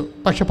മരിച്ചു.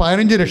 പക്ഷേ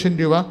 15 ലക്ഷം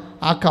രൂപ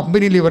ആ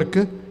കമ്പനിയിൽ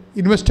ഇവർക്ക്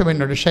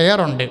ഇൻവെസ്റ്റ്മെൻറ്റുണ്ട്,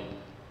 ഷെയറുണ്ട്.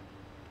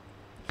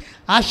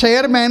 ആ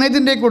ഷെയർ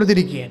മാനേജറിൻ്റെ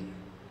കൊടുത്തിരിക്കുകയാണ്.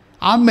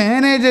 ആ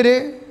മാനേജർ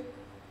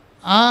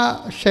ആ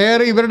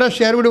ഇവരുടെ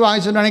ഷെയർ കൂടി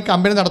വാങ്ങിച്ചുകൊണ്ടാണ് ഈ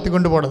കമ്പനി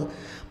നടത്തിക്കൊണ്ട് പോകുന്നത്.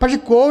 പക്ഷേ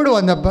കോവിഡ്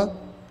വന്നപ്പോൾ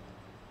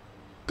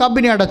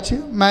കമ്പനി അടച്ച്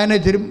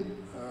മാനേജരും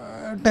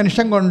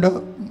ടെൻഷൻ കൊണ്ട്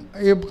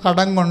ഈ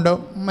കടം കൊണ്ട്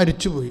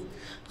മരിച്ചുപോയി.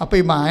 അപ്പോൾ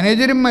ഈ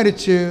മാനേജരും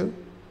മരിച്ച്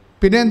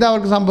പിന്നെ എന്താ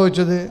അവർക്ക്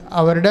സംഭവിച്ചത്?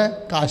 അവരുടെ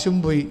കാശും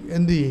പോയി.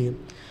 എന്ത് ചെയ്യും?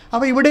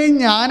 അപ്പോൾ ഇവിടെ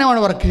ജ്ഞാനമാണ്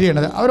വർക്ക്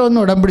ചെയ്യണത്. അവരൊന്ന്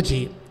ഉടമ്പടി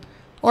ചെയ്യും.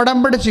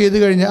 ഉടമ്പടി ചെയ്ത്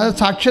കഴിഞ്ഞാൽ അത്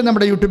സാക്ഷ്യം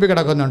നമ്മുടെ യൂട്യൂബിൽ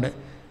കിടക്കുന്നുണ്ട്.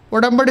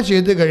 ഉടമ്പടി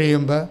ചെയ്ത്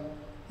കഴിയുമ്പോൾ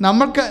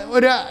നമ്മൾക്ക്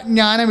ഒരു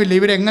ജ്ഞാനമില്ല,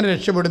 ഇവരെങ്ങനെ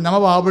രക്ഷപ്പെടും.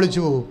 നമ്മൾ വാവിളിച്ച്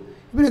പോകും,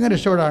 ഇവരെങ്ങനെ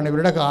രക്ഷപ്പെടാണ്?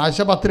 ഇവരുടെ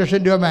കാശ് 10 ലക്ഷം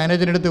രൂപ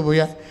മാനേജറിൻ്റെ അടുത്ത്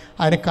പോയാൽ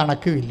അതിന്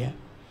കണക്കുമില്ല.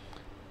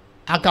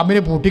 ആ കമ്പനി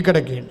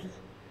പൂട്ടിക്കിടക്കുകയാണ്.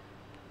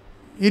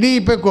 ഇനി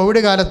ഇപ്പോൾ കോവിഡ്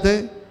കാലത്ത്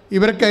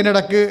ഇവർക്ക്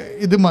അതിനിടയ്ക്ക്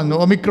ഇതും വന്നു,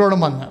 ഒമിക്രോണും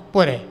വന്ന്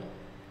പോരെ,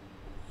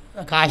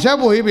 കാശാ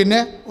പോയി, പിന്നെ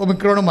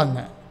ഒമിക്രോണും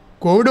വന്ന്,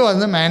 കോവിഡ്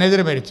വന്ന്,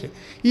 മാനേജർ മരിച്ച്.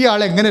 ഈ ആൾ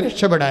എങ്ങനെ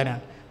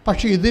രക്ഷപ്പെടാനാണ്?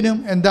 പക്ഷേ ഇതിനും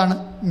എന്താണ്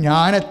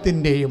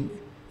ജ്ഞാനത്തിൻ്റെയും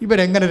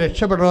ഇവരെങ്ങനെ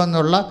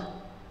രക്ഷപ്പെടണമെന്നുള്ള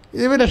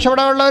ഇവർ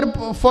രക്ഷപ്പെടാനുള്ള ഒരു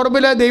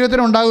ഫോർമുല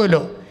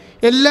ദൈവത്തിനുണ്ടാകുമല്ലോ.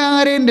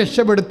 എല്ലാവരെയും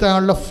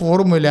രക്ഷപ്പെടുത്താനുള്ള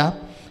ഫോർമുല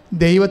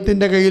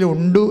ദൈവത്തിൻ്റെ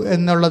കയ്യിലുണ്ട്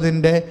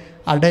എന്നുള്ളതിൻ്റെ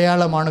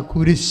അടയാളമാണ്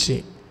കുരിശ്.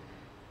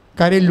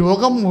 കാര്യം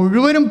ലോകം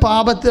മുഴുവനും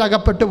പാപത്തിൽ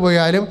അകപ്പെട്ടു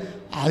പോയാലും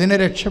അതിനെ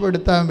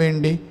രക്ഷപ്പെടുത്താൻ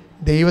വേണ്ടി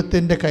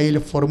ദൈവത്തിൻ്റെ കയ്യിൽ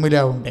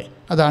ഫോർമുല ഉണ്ട്.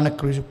 അതാണ്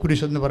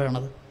കുരിശെന്ന്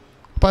പറയുന്നത്.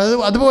 അപ്പോൾ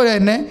അതുപോലെ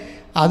തന്നെ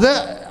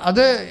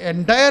അത്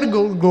എൻറ്റയർ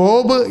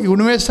ഗ്ലോബ്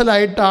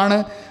യൂണിവേഴ്സലായിട്ടാണ്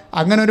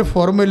അങ്ങനെ ഒരു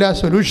ഫോർമുല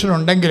സൊല്യൂഷൻ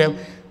ഉണ്ടെങ്കിലും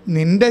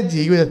നിൻ്റെ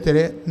ജീവിതത്തിൽ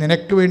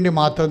നിനക്ക് വേണ്ടി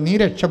മാത്രം നീ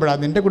രക്ഷപ്പെടാൻ,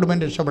 നിൻ്റെ കുടുംബം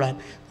രക്ഷപ്പെടാൻ,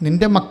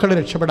 നിൻ്റെ മക്കൾ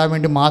രക്ഷപ്പെടാൻ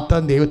വേണ്ടി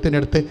മാത്രം ദൈവത്തിൻ്റെ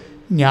അടുത്ത്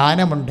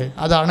ജ്ഞാനമുണ്ട്.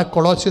 അതാണ്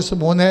കൊളോസ്യസ്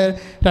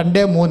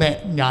 3:2-3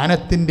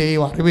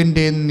 ജ്ഞാനത്തിൻ്റെയും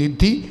അറിവിൻ്റെയും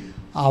നിധി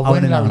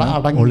അവൻ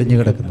ഒളിഞ്ഞു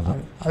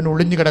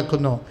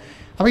കിടക്കുന്നു.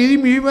 അപ്പോൾ ഇത്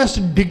യു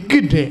മസ്റ്റ് ഡിഗ്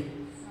ഇറ്റ്.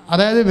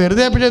 അതായത്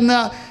വെറുതെ ചെന്ന്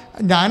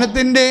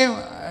ജ്ഞാനത്തിൻ്റെയും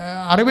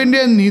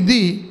അറിവിൻ്റെയും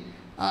നിധി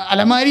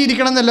അലമാരി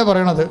ഇരിക്കണം എന്നല്ല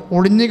പറയണത്,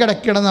 ഒളിഞ്ഞു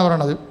കിടക്കണം എന്നാണ്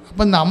പറയണത്.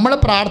 അപ്പം നമ്മൾ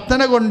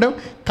പ്രാർത്ഥന കൊണ്ടും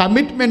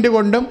കമ്മിറ്റ്മെൻറ്റ്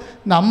കൊണ്ടും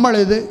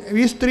നമ്മളിത്,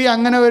 ഈ സ്ത്രീ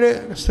അങ്ങനെ ഒരു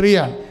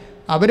സ്ത്രീയാണ്.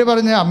 അവർ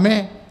പറഞ്ഞ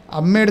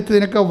അമ്മയെടുത്ത്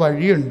ഇതിനൊക്കെ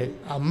വഴിയുണ്ട്,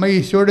 അമ്മ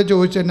ഈശോയോട്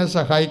ചോദിച്ച് എന്നെ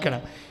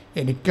സഹായിക്കണം,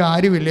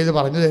 എനിക്കാരുമില്ല ഇത്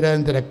പറഞ്ഞു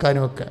തരാനും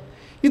തിരക്കാനും ഒക്കെ.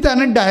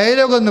 ഇതാണ്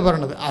ഡയലോഗ് എന്ന്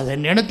പറയുന്നത്. അത്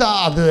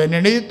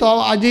തന്നെയാണ് ഈ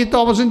അജി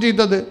തോമസും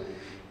ചെയ്തത്.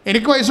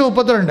 എനിക്ക് വയസ്സ്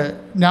 32,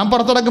 ഞാൻ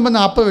പുറത്തിറക്കുമ്പോൾ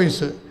 40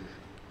 വയസ്സ്.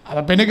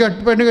 അപ്പം പെണ്ണ്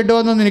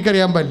കെട്ടുവന്നൊന്നും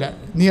എനിക്കറിയാൻ പറ്റില്ല.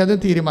 നീ അത്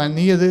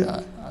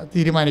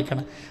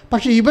തീരുമാനിക്കണം.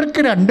 പക്ഷേ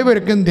ഇവർക്ക്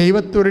രണ്ടുപേർക്കും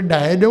ദൈവത്തോട്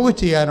ഡയലോഗ്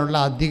ചെയ്യാനുള്ള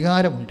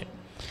അധികാരമുണ്ട്.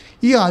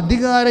 ഈ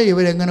അധികാരം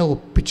ഇവരെങ്ങനെ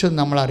ഒപ്പിച്ചെന്ന്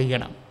നമ്മൾ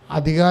അറിയണം.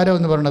 അധികാരം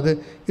എന്ന് പറയുന്നത്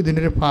ഇതിൻ്റെ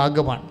ഒരു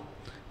ഭാഗമാണ്.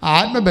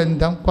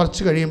 ആത്മബന്ധം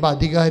കുറച്ച് കഴിയുമ്പോൾ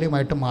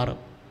അധികാരമായിട്ട് മാറും.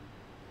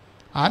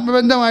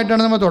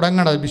 ആത്മബന്ധമായിട്ടാണ് നമ്മൾ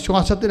തുടങ്ങണത്.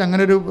 വിശ്വാസത്തിൽ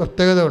അങ്ങനെ ഒരു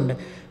പ്രത്യേകത ഉണ്ട്.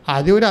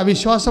 ആദ്യം ഒരു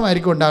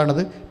അവിശ്വാസമായിരിക്കും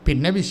ഉണ്ടാകുന്നത്,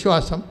 പിന്നെ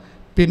വിശ്വാസം,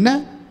 പിന്നെ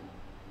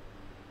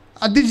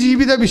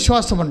അതിജീവിത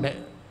വിശ്വാസമുണ്ട്.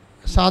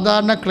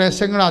 സാധാരണ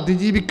ക്ലേശങ്ങൾ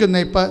അതിജീവിക്കുന്ന,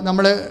 ഇപ്പം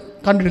നമ്മൾ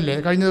കണ്ടിട്ടില്ലേ,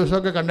 കഴിഞ്ഞ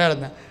ദിവസമൊക്കെ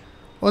കണ്ടായിരുന്നു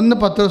 1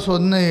 പത്രോസ്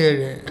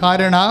 1:7,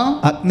 കാരണം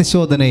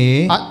അഗ്നിശോധനയെ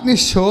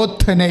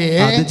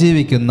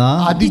അതിജീവിക്കുന്ന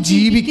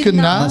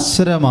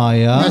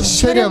നശ്വരമായ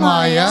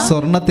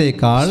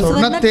സ്വർണത്തേക്കാൾ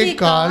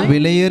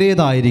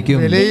വിലയേറിയതായിരിക്കും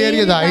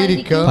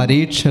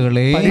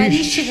പരീക്ഷകളെ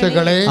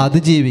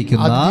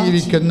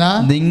അതിജീവിക്കുന്ന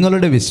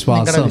നിങ്ങളുടെ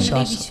വിശ്വാസം.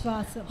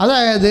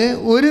 അതായത്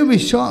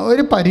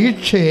ഒരു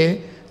പരീക്ഷയെ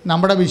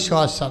നമ്മുടെ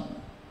വിശ്വാസം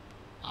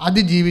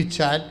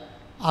അതിജീവിച്ചാൽ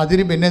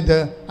അതിന് പിന്നെ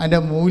അതിൻ്റെ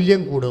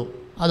മൂല്യം കൂടും.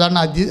 അതാണ്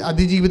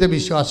അതിജീവിത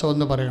വിശ്വാസം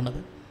എന്ന് പറയുന്നത്.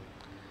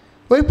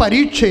 ഒരു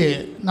പരീക്ഷയെ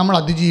നമ്മൾ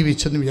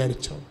അതിജീവിച്ചെന്ന്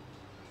വിചാരിച്ചോ,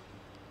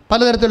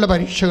 പലതരത്തിലുള്ള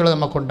പരീക്ഷകൾ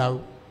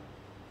നമുക്കുണ്ടാകും.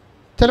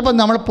 ചിലപ്പോൾ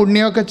നമ്മൾ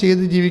പുണ്യമൊക്കെ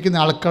ചെയ്ത് ജീവിക്കുന്ന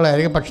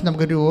ആൾക്കാരായിരിക്കും, പക്ഷെ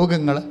നമുക്ക്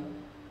രോഗങ്ങൾ,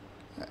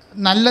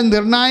 നല്ല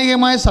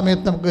നിർണായകമായ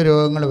സമയത്ത് നമുക്ക്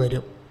രോഗങ്ങൾ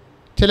വരും.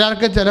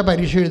 ചിലർക്ക് ചില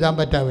പരീക്ഷ എഴുതാൻ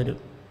പറ്റാതെ വരും.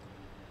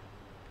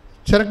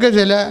 ചിലർക്ക്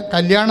ചില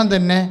കല്യാണം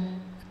തന്നെ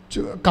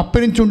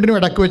കപ്പിനും ചുണ്ടിനും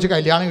ഇടയ്ക്ക് വെച്ച്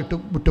കല്യാണം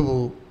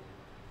വിട്ടുപോകും.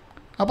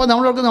 അപ്പോൾ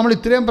നമ്മൾ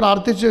ഇത്രയും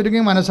പ്രാർത്ഥിച്ച്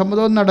ഒരുങ്ങി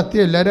മനസ്സമ്മതം നടത്തി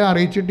എല്ലാവരും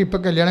അറിയിച്ചിട്ട് ഇപ്പോൾ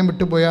കല്യാണം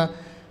വിട്ടുപോയാൽ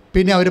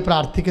പിന്നെ അവർ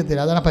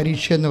പ്രാർത്ഥിക്കത്തില്ല. അതാണ്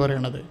പരീക്ഷ എന്ന്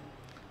പറയുന്നത്.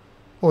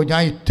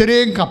 ഞാൻ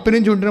ഇത്രയും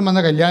കപ്പിനും ചുണ്ടിനും വന്ന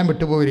കല്യാണം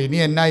വിട്ടുപോയില്ല, ഇനി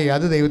എന്നായി,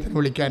 അത് ദൈവത്തിന്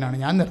വിളിക്കാനാണ്,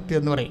 ഞാൻ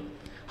നിർത്തിയെന്ന് പറയും.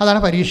 അതാണ്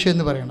പരീക്ഷ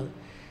എന്ന് പറയുന്നത്.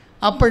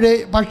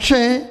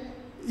 പക്ഷേ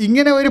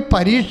ഇങ്ങനെ ഒരു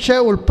പരീക്ഷ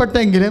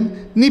ഉൾപ്പെട്ടെങ്കിലും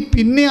നീ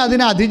പിന്നെ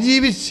അതിനെ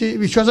അതിജീവിച്ച്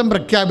വിശ്വാസം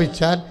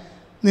പ്രഖ്യാപിച്ചാൽ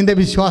നിൻ്റെ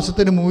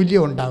വിശ്വാസത്തിന്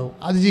മൂല്യം ഉണ്ടാകും.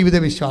 അതിജീവിത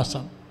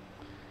വിശ്വാസം.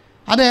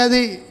 അതായത്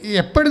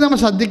എപ്പോഴും നമ്മൾ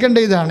ശ്രദ്ധിക്കേണ്ട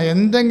ഇതാണ്,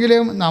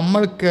 എന്തെങ്കിലും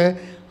നമ്മൾക്ക്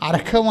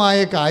അർഹമായ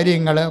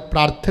കാര്യങ്ങൾ,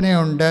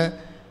 പ്രാർത്ഥനയുണ്ട്,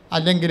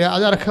 അല്ലെങ്കിൽ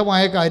അത്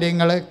അർഹമായ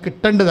കാര്യങ്ങൾ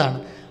കിട്ടേണ്ടതാണ്.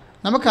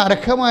 നമുക്ക്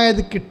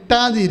അർഹമായത്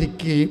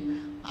കിട്ടാതിരിക്കുകയും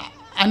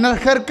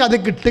അനർഹർക്ക് അത്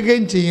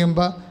കിട്ടുകയും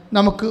ചെയ്യുമ്പോൾ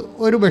നമുക്ക്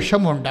ഒരു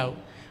വിഷമമുണ്ടാകും.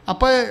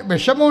 അപ്പോൾ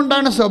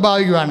വിഷമമുണ്ടാകുന്ന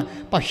സ്വാഭാവികമാണ്.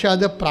 പക്ഷെ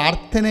അത്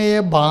പ്രാർത്ഥനയെ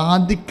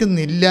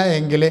ബാധിക്കുന്നില്ല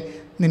എങ്കിൽ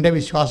നിൻ്റെ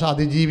വിശ്വാസം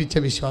അതിജീവിച്ച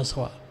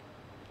വിശ്വാസമാണ്.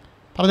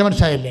 പറഞ്ഞ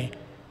മനസ്സിലായില്ലേ?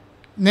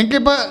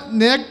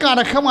 നിനക്ക്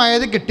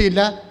അർഹമായത്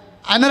കിട്ടിയില്ല,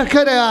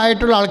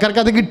 അനർഹരായിട്ടുള്ള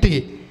ആൾക്കാർക്ക് അത് കിട്ടി.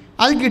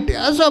 അത്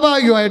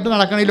സ്വാഭാവികമായിട്ട്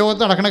ഈ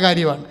ലോകത്ത് നടക്കുന്ന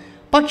കാര്യമാണ്.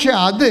 പക്ഷെ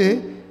അത്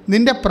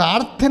നിൻ്റെ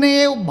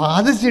പ്രാർത്ഥനയെ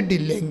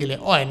ബാധിച്ചിട്ടില്ലെങ്കിൽ,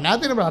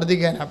 എന്നാത്തിന്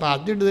പ്രാർത്ഥിക്കാൻ, അപ്പോൾ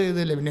ആദ്യമായിട്ട്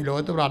ഇതില്ല, പിന്നെ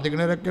ലോകത്ത്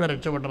പ്രാർത്ഥിക്കുന്നവരൊക്കെ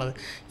രക്ഷപ്പെട്ടത്.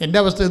 എൻ്റെ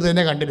അവസ്ഥ ഇത്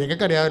തന്നെ കണ്ടില്ല.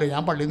 നിങ്ങൾക്ക് അറിയാമല്ലോ,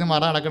 ഞാൻ പള്ളിയിൽ നിന്ന്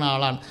മാറാൻ നടക്കുന്ന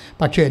ആളാണ്.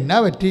 പക്ഷേ എന്നാ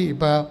പറ്റി,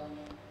 ഇപ്പം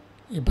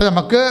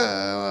നമുക്ക്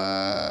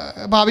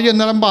ഭാവി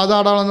ചെന്നേരം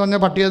പാതാടാളെന്ന്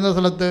പറഞ്ഞാൽ പട്ടി എന്ന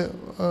സ്ഥലത്ത്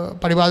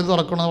പടിവാതിൽ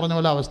തുറക്കണമെന്ന് പറഞ്ഞ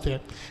പോലെ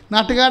അവസ്ഥയാണ്.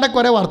 നാട്ടുകാരുടെ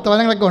കുറേ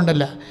വർത്തമാനങ്ങളൊക്കെ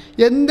ഉണ്ടല്ലോ,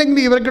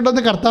 എന്തെങ്കിലും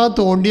ഇവർക്കിട്ടൊന്ന് കർത്താവ്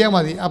തോണ്ടിയാൽ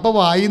മതി, അപ്പോൾ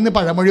വായിന്ന്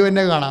പഴമൊഴി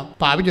തന്നെ കാണാം,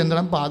 ഭാവി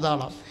ചെന്നേരം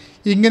പാതാളം,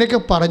 ഇങ്ങനെയൊക്കെ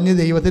പറഞ്ഞ്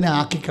ദൈവത്തിനെ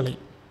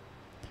ആക്കിക്കളയും.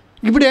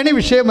 ഇവിടെയാണ്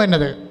വിഷയം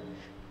വരുന്നത്.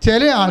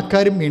 ചില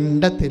ആൾക്കാർ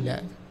മിണ്ടത്തില്ല.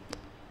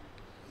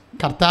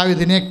 കർത്താവ്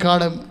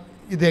ഇതിനേക്കാളും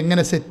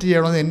ഇതെങ്ങനെ സെറ്റ്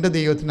ചെയ്യണമെന്ന് എൻ്റെ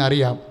ദൈവത്തിന്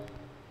അറിയാം.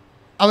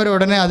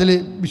 അവരുടനെ അതിൽ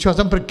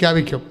വിശ്വാസം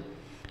പ്രഖ്യാപിക്കും.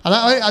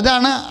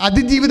 അതാണ്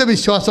അതിജീവിത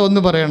വിശ്വാസം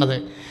എന്ന് പറയണത്.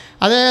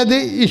 അതായത്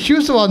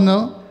ഇഷ്യൂസ് വന്നു,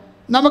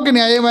 നമുക്ക്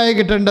ന്യായമായി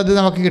കിട്ടേണ്ടത്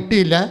നമുക്ക്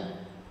കിട്ടിയില്ല,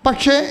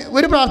 പക്ഷേ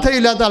ഒരു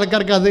പ്രാർത്ഥനയില്ലാത്ത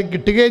ആൾക്കാർക്ക് അത്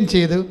കിട്ടുകയും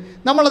ചെയ്തു,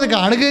 നമ്മളത്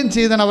കാണുകയും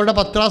ചെയ്താണ്. അവരുടെ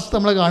പത്രാസ്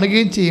നമ്മൾ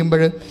കാണുകയും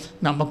ചെയ്യുമ്പോൾ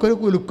നമുക്കൊരു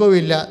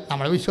കുലുക്കവുമില്ല.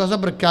 നമ്മൾ വിശ്വാസം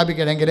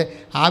പ്രഖ്യാപിക്കണമെങ്കിൽ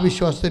ആ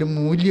വിശ്വാസത്തിന്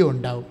മൂല്യം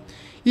ഉണ്ടാവും.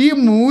 ഈ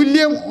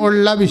മൂല്യം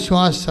ഉള്ള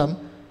വിശ്വാസം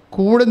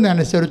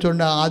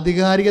കൂടുന്നതനുസരിച്ചുകൊണ്ട്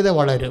ആധികാരികത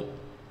വളരും.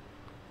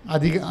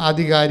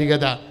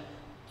 ആധികാരികത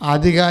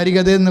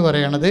എന്ന്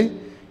പറയണത്,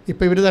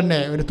 ഇപ്പോൾ ഇവർ തന്നെ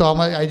ഒരു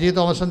അജി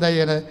തോമസ് എന്താ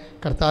ചെയ്യുന്നത്,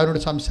 കർത്താവിനോട്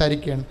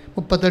സംസാരിക്കുകയാണ്.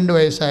 32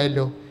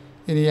 വയസ്സായല്ലോ,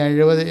 ഇനി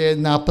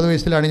 40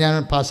 വയസ്സിലാണ് ഞാൻ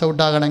പാസ്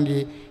ഔട്ട് ആകണമെങ്കിൽ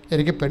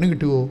എനിക്ക് പെണ്ണ്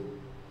കിട്ടുമോ,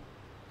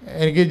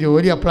 എനിക്ക്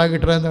ജോലി അപ്ലൈ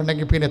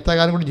കിട്ടണമെന്നുണ്ടെങ്കിൽ പിന്നെ എത്ര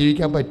കാലം കൂടി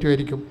ജീവിക്കാൻ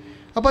പറ്റുമായിരിക്കും.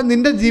 അപ്പോൾ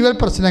നിൻ്റെ ജീവൽ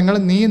പ്രശ്നങ്ങൾ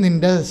നീ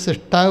നിൻ്റെ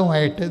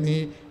സൃഷ്ടാവുമായിട്ട് നീ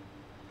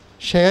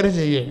ഷെയർ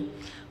ചെയ്യേ.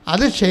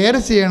 അത് ഷെയർ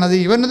ചെയ്യണത്,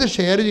 ഇവനത്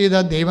ഷെയർ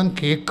ചെയ്താൽ ദൈവം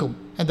കേൾക്കും.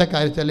 എന്താ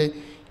കാര്യത്തിൽ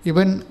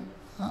ഇവൻ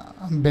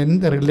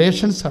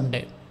റിലേഷൻസ്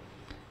ഉണ്ട്.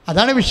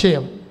 അതാണ്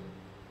വിഷയം.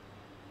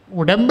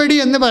 ഉടമ്പടി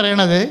എന്ന്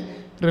പറയണത്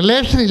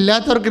റിലേഷൻ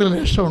ഇല്ലാത്തവർക്ക്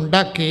റിലേഷൻ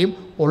ഉണ്ടാക്കുകയും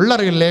ഉള്ള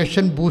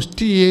റിലേഷൻ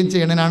ബൂസ്റ്റ് ചെയ്യുകയും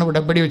ചെയ്യണതിനാണ്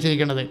ഉടമ്പടി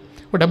വെച്ചിരിക്കുന്നത്.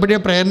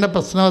 ഉടമ്പടിയുടെ പ്രേരണ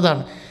പ്രശ്നം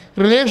അതാണ്.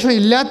 റിലേഷൻ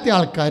ഇല്ലാത്ത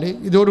ആൾക്കാർ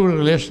ഇതോടുകൂടി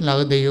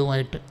റിലേഷനിലാകും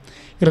ദൈവവുമായിട്ട്.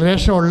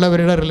 റിലേഷൻ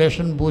ഉള്ളവരുടെ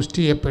റിലേഷൻ ബൂസ്റ്റ്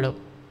ചെയ്യപ്പെടും.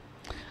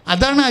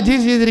 അതാണ് അജയ്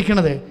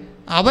ചെയ്തിരിക്കുന്നത്.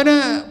 അവന്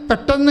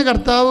പെട്ടെന്ന്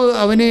കർത്താവ്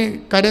അവന്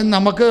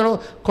നമുക്ക്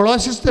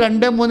കൊളോസ്യസ്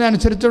 2:3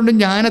 അനുസരിച്ചുകൊണ്ട്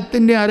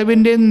ജ്ഞാനത്തിൻ്റെ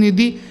അറിവിൻ്റെയും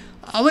നിധി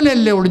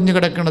അവനല്ലേ ഒളിഞ്ഞു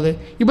കിടക്കുന്നത്.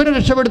 ഇവനെ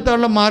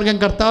രക്ഷപ്പെടുത്താനുള്ള മാർഗം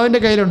കർത്താവിൻ്റെ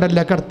കയ്യിലുണ്ടല്ല.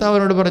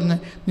 കർത്താവിനോട് പറഞ്ഞ്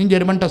നീ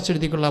ജർമ്മൻ ടെസ്റ്റ്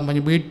എഴുതിക്കൊള്ളാൻ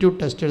പറഞ്ഞു, B2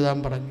 ടെസ്റ്റ് എഴുതാൻ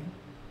പറഞ്ഞു.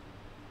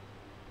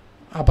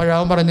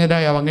 അപ്പോഴവൻ പറഞ്ഞില്ല,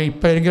 അവൻ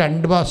ഇപ്പോൾ എനിക്ക്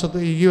 2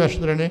 മാസത്തിൽ ഈ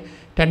വർഷത്തിലാണ്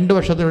 2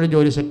 വർഷത്തിനുള്ളിൽ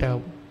ജോലി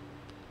സെറ്റാകും.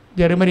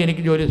 ജർമ്മനി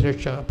എനിക്ക് ജോലി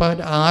ശിക്ഷ. അപ്പോൾ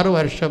 6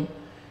 വർഷം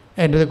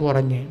എൻ്റെ ഇത്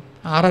കുറഞ്ഞ്,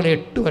 6 അല്ല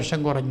 8 വർഷം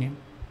കുറഞ്ഞ്.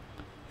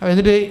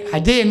 എന്നിട്ട്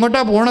അജയ്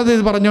എങ്ങോട്ടാണ് പോണത്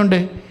ഇത് പറഞ്ഞുകൊണ്ട്?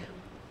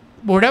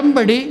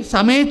 ഉടമ്പടി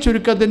സമയ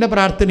ചുരുക്കത്തിൻ്റെ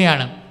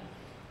പ്രാർത്ഥനയാണ്.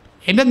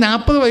 എൻ്റെ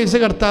 40 വയസ്സ്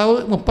കർത്താവ്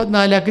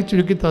 34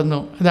 ചുരുക്കി തന്നു.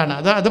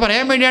 അത്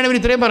പറയാൻ വേണ്ടിയാണ് ഇവർ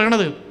ഇത്രയും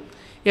പറയണത്.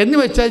 എന്ന്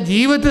വെച്ചാൽ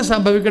ജീവിതത്തിൽ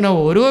സംഭവിക്കുന്ന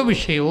ഓരോ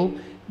വിഷയവും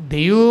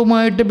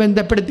ദൈവവുമായിട്ട്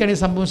ബന്ധപ്പെടുത്തിയാണ് ഈ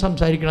സംഭവം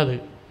സംസാരിക്കുന്നത്.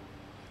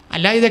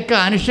 അല്ല ഇതൊക്കെ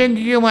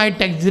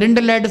ആനുഷംഗികമായിട്ട്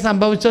ആക്സിഡൻ്റലായിട്ട്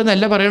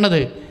സംഭവിച്ചതെന്നല്ല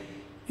പറയണത്.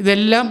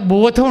 ഇതെല്ലാം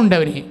ബോധമുണ്ട്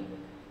അവന്.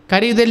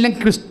 കാര്യം ഇതെല്ലാം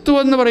ക്രിസ്തു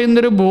എന്ന്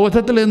പറയുന്നൊരു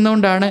ബോധത്തിൽ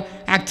നിന്നുകൊണ്ടാണ്,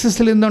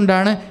 ആക്സസിൽ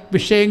നിന്നുകൊണ്ടാണ്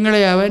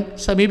വിഷയങ്ങളെ അവൻ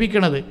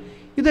സമീപിക്കുന്നത്.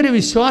 ഇതൊരു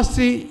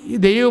വിശ്വാസി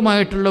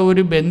ദൈവവുമായിട്ടുള്ള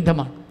ഒരു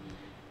ബന്ധമാണ്.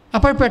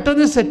 അപ്പോൾ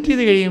പെട്ടെന്ന് സെറ്റ്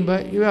ചെയ്ത് കഴിയുമ്പോൾ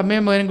ഈ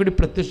അമ്മയും മകനും കൂടി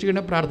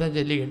പ്രത്യക്ഷിക്കുന്ന പ്രാർത്ഥന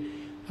ചൊല്ലുകയാണ്.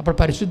 അപ്പോൾ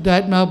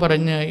പരിശുദ്ധാത്മാവ്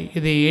പറഞ്ഞ്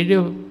ഇത് 7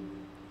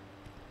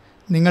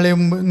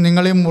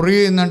 നിങ്ങളെ മുറി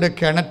നിന്നുകൊണ്ട്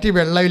കിണറ്റിൽ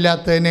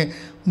വെള്ളമില്ലാത്തതിന്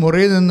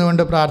മുറി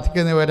നിന്നുകൊണ്ട്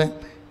പ്രാർത്ഥിക്കുന്നവരെ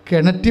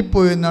കിണറ്റിൽ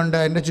പോയി നിന്നുകൊണ്ട്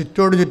അതിൻ്റെ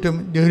ചുറ്റും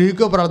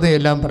ജെറീക്കോ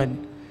പ്രാർത്ഥനയെല്ലാം പറഞ്ഞു.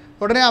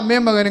 ഉടനെ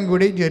അമ്മയും മകനും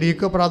കൂടി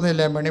ജെറീക്കോ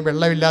പ്രാർത്ഥനയെല്ലാം പറഞ്ഞു.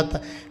 വെള്ളമില്ലാത്ത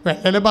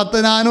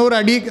 400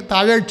 അടി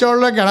താഴെ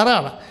അടിച്ചുള്ള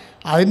കിണറാണ്.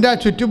 അതിൻ്റെ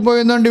ചുറ്റും പോയി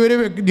നിന്നുകൊണ്ട് ഇവർ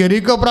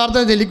ജെറീക്കോ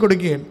പ്രാർത്ഥന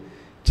ചൊല്ലിക്കൊടുക്കുകയാണ്.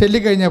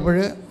 ചൊല്ലിക്കഴിഞ്ഞപ്പോൾ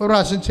ഒരു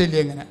പ്രാവശ്യം ചൊല്ലി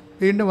അങ്ങനെ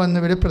വീണ്ടും വന്ന്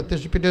ഇവർ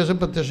പിറ്റേ ദിവസം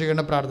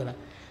പ്രത്യക്ഷീകരണ പ്രാർത്ഥന.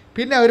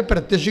 പിന്നെ അവർ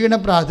പ്രത്യക്ഷീകരണ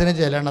പ്രാർത്ഥന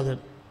ചെല്ലണത്.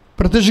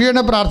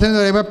 പ്രത്യക്ഷീകരണ പ്രാർത്ഥന എന്ന്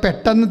പറയുമ്പോൾ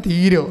പെട്ടെന്ന്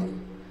തീരും,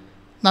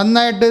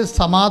 നന്നായിട്ട്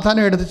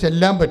സമാധാനം എടുത്ത്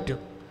ചെല്ലാൻ പറ്റും.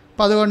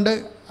 അപ്പോൾ അതുകൊണ്ട്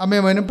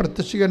അമ്മയമ്മനും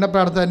പ്രത്യക്ഷീകരണ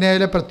പ്രാർത്ഥന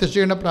തന്നെയായാലും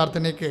പ്രത്യക്ഷീകരണ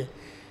പ്രാർത്ഥനയ്ക്ക്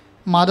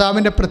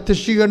മാതാവിൻ്റെ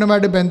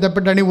പ്രത്യക്ഷീകരണവുമായിട്ട്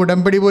ബന്ധപ്പെട്ടാണ് ഈ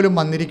ഉടമ്പടി പോലും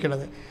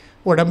വന്നിരിക്കുന്നത്.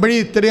 ഉടമ്പടി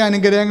ഇത്രയും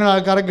അനുഗ്രഹങ്ങൾ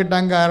ആൾക്കാർക്ക്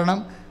കിട്ടാൻ കാരണം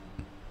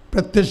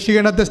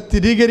പ്രത്യക്ഷീകരണത്തെ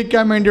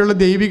സ്ഥിരീകരിക്കാൻ വേണ്ടിയുള്ള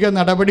ദൈവിക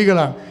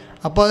നടപടികളാണ്.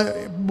 അപ്പോൾ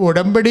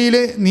ഉടമ്പടിയിൽ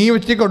നീ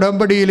വെച്ചിരിക്കുന്ന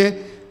ഉടമ്പടിയിൽ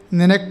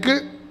നിനക്ക്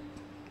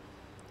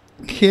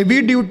ഹെവി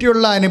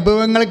ഡ്യൂട്ടിയുള്ള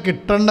അനുഭവങ്ങൾ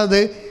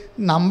കിട്ടേണ്ടത്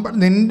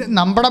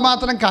നമ്മുടെ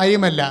മാത്രം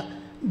കാര്യമല്ല,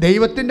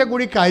 ദൈവത്തിൻ്റെ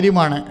കൂടി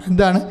കാര്യമാണ്.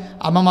 എന്താണ്?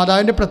 അമ്മ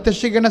മാതാവിൻ്റെ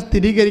പ്രത്യക്ഷീകരണം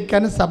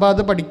സ്ഥിരീകരിക്കാനും സഭ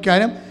അത്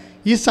പഠിക്കാനും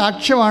ഈ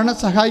സാക്ഷ്യമാണ്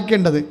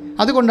സഹായിക്കേണ്ടത്.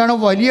 അതുകൊണ്ടാണ്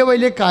വലിയ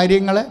വലിയ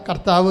കാര്യങ്ങൾ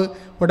കർത്താവ്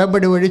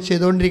ഉടമ്പടി വഴി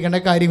ചെയ്തുകൊണ്ടിരിക്കേണ്ട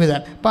കാര്യം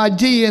ഇതാണ്. അപ്പോൾ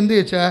അജയ് എന്ത്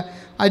വെച്ചാൽ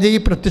അജയ്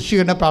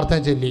പ്രത്യക്ഷീകരണ പ്രാർത്ഥന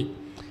ചൊല്ലി.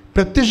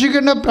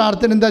 പ്രത്യക്ഷീകരണ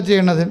പ്രാർത്ഥന എന്താ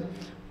ചെയ്യണത്?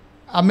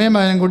 അമ്മയും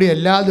മകനും കൂടി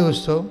എല്ലാ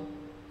ദിവസവും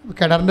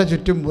കിണറിൻ്റെ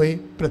ചുറ്റും പോയി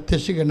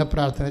പ്രത്യക്ഷീകരണ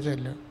പ്രാർത്ഥന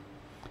ചൊല്ലും.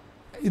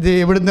 ഇത്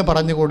എവിടുന്ന്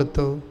പറഞ്ഞു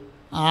കൊടുത്തു?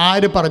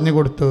 ആര് പറഞ്ഞു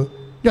കൊടുത്തു?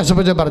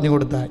 ജോസഫച്ച പറഞ്ഞു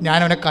കൊടുത്താ?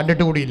 ഞാനവനെ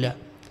കണ്ടിട്ട് കൂടിയില്ല.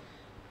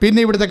 പിന്നെ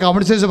ഇവിടുത്തെ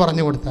കൗൺസിലേഴ്സ്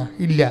പറഞ്ഞു കൊടുത്താ?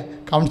 ഇല്ല.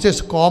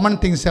 കൗൺസിലേഴ്സ് കോമൺ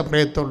തിങ്സേ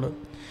പറയത്തുള്ളൂ.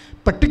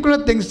 പർട്ടിക്കുലർ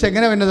തിങ്സ്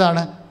എങ്ങനെ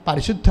വരുന്നതാണ്?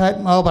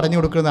 പരിശുദ്ധാത്മാവ് പറഞ്ഞു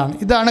കൊടുക്കുന്നതാണ്.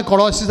 ഇതാണ്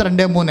കൊളോസ്യസ്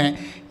 2:3.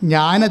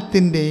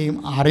 ജ്ഞാനത്തിൻ്റെയും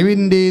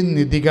അറിവിൻ്റെയും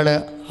നിധികൾ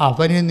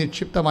അവന്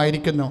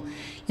നിക്ഷിപ്തമായിരിക്കുന്നു.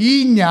 ഈ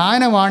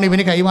ജ്ഞാനമാണ്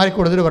ഇവന് കൈമാറി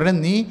കൊടുത്തിട്ട്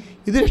പറയുന്നത്. നീ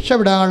ഇത്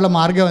രക്ഷപ്പെടാനുള്ള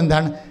മാർഗം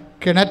എന്താണ്?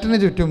 കിണറ്റിന്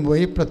ചുറ്റും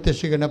പോയി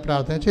പ്രത്യക്ഷീകരണ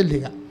പ്രാർത്ഥന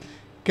ചൊല്ലുക.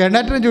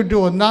 കിണറ്റിന് ചുറ്റും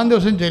 1-ാം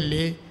ദിവസം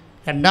ചൊല്ലി,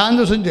 2-ാം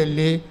ദിവസം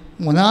ചൊല്ലി,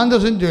 3-ാം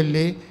ദിവസം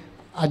ചൊല്ലി.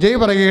 അജയ്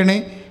പറയുകയാണ്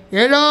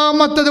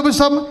 7-ാമത്തെ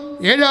ദിവസം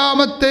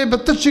 7-ാമത്തെ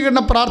പ്രത്യക്ഷീകരണ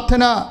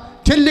പ്രാർത്ഥന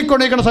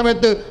ചൊല്ലിക്കൊണ്ടിരിക്കുന്ന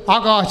സമയത്ത്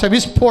ആകാശ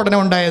വിസ്ഫോടനം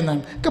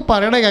ഉണ്ടായെന്നാണ്. ഒക്കെ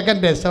പറയണ കേൾക്കാൻ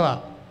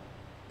രസമാണ്.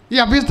 ഈ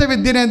അഭ്യസ്ത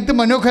വിദ്യനെ എന്ത്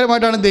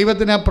മനോഹരമായിട്ടാണ്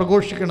ദൈവത്തിനെ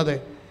പ്രഘോഷിക്കുന്നത്.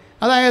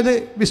 അതായത്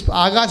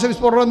ആകാശ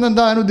വിസ്ഫോടനം എന്ന്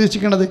എന്താണ്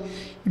ഉദ്ദേശിക്കുന്നത്?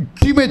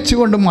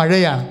 ഇടിവെച്ചുകൊണ്ട്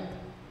മഴയാണ്.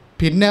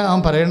 പിന്നെ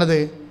അവൻ പറയണത്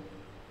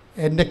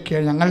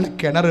ഞങ്ങളുടെ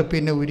കിണർ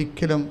പിന്നെ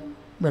ഒരിക്കലും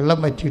വെള്ളം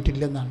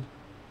വറ്റിയിട്ടില്ലെന്നാണ്.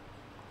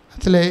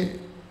 അതിലെ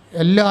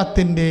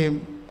എല്ലാത്തിൻ്റെയും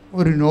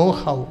ഒരു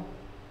നോഹൗ,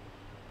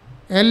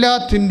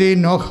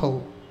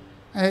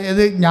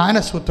 ഇത്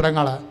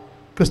ജ്ഞാനസൂത്രങ്ങളാണ്.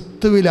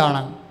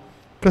 ക്രിസ്തുവിലാണ്.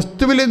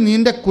 ക്രിസ്തുവിൽ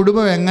നിൻ്റെ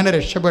കുടുംബം എങ്ങനെ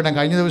രക്ഷപ്പെടാം?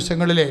 കഴിഞ്ഞ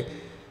ദിവസങ്ങളിൽ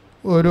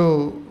ഒരു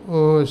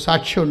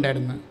സാക്ഷ്യം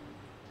ഉണ്ടായിരുന്നു.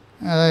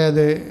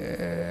 അതായത്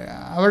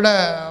അവിടെ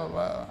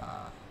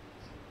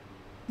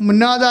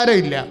മുന്നാധാരം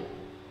ഇല്ല.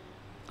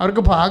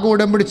 അവർക്ക് ഭാഗ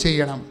ഉടമ്പടി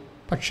ചെയ്യണം,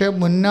 പക്ഷേ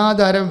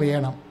മുന്നാധാരം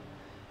വേണം.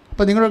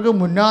 അപ്പോൾ നിങ്ങൾക്ക്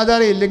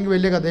മുന്നാധാരം ഇല്ലെങ്കിൽ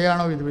വലിയ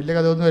കഥയാണോ ഇത്? വലിയ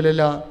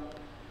കഥയൊന്നുമില്ലല്ലോ.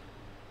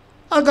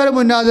 ആൾക്കാർ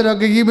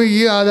മുന്നാധാരമൊക്കെ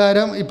ഈ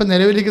ആധാരം ഇപ്പം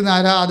നിലവിലിരിക്കുന്ന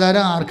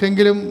ആധാരം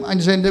ആർക്കെങ്കിലും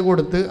 5 സെൻറ്റ്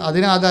കൊടുത്ത്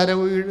അതിനാധാരം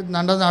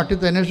നമ്മുടെ നാട്ടിൽ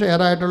തന്നെ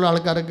ഷെയറായിട്ടുള്ള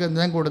ആൾക്കാർക്ക്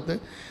എന്തെങ്കിലും കൊടുത്ത്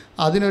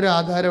അതിനൊരു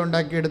ആധാരം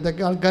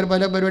ഉണ്ടാക്കിയെടുത്തൊക്കെ ആൾക്കാർ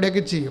പല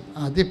പരിപാടിയൊക്കെ ചെയ്യും.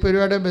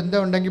 പരിപാടി ബന്ധം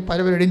ഉണ്ടെങ്കിൽ പല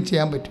പരിപാടിയും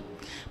ചെയ്യാൻ പറ്റും.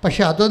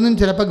 പക്ഷേ അതൊന്നും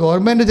ചിലപ്പോൾ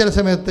ഗവൺമെൻറ് ചില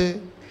സമയത്ത്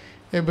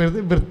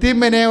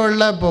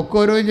വൃത്തിമെനയുള്ള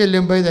പൊക്കോരവും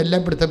ചെല്ലുമ്പോൾ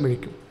ഇതെല്ലാം പിടുത്തം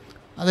പിടിക്കും.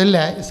 അതല്ല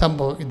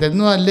സംഭവം.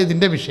 ഇതൊന്നും അല്ല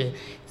ഇതിൻ്റെ വിഷയം.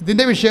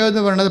 ഇതിൻ്റെ വിഷയം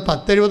എന്ന് പറയുന്നത്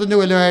 10-75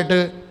 കൊല്ലമായിട്ട്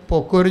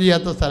പൊക്കോര്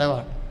ചെയ്യാത്ത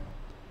സ്ഥലമാണ്.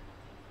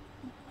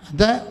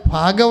 അത്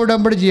ഭാഗ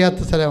ഉടമ്പടി ചെയ്യാത്ത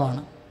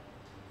സ്ഥലമാണ്.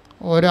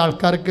 ഓരോ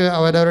ആൾക്കാർക്ക്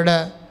അവരവരുടെ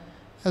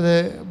അത്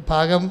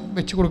ഭാഗം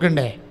വെച്ച്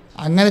കൊടുക്കണ്ടേ?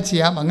 അങ്ങനെ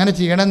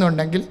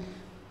ചെയ്യണമെന്നുണ്ടെങ്കിൽ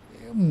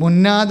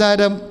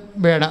മുന്നാധാരം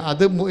വേണം.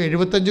 അത്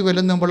 75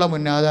 കൊല്ലം മുമ്പുള്ള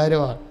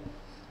മുന്നാധാരമാണ്.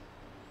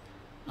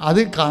 അത്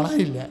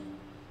കാണാനില്ല.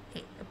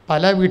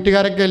 പല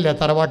വീട്ടുകാരൊക്കെ ഇല്ല,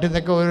 തറവാട്ടിൽ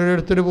നിന്നൊക്കെ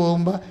ഓരോരുത്തർ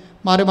പോകുമ്പോൾ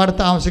മാറി മാറി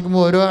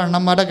താമസിക്കുമ്പോൾ ഓരോ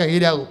അണ്ണന്മാരുടെ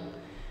കയ്യിലാകും.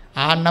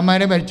 ആ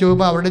അണ്ണന്മാരെ മരിച്ചു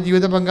പോകുമ്പോൾ അവരുടെ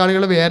ജീവിത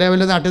പങ്കാളികൾ വേറെ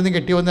വല്ല നാട്ടിൽ നിന്ന്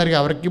കെട്ടി വന്നായിരിക്കും.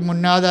 അവർക്ക്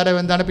മുന്നാധാരം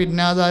എന്താണ്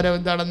പിന്നാധാരം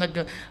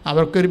എന്താണെന്നൊക്കെ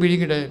അവർക്കൊരു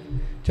പിടിയും കിട്ടുക.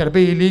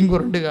 ചിലപ്പോൾ എലിയും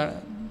കുറണ്ട് കാണും.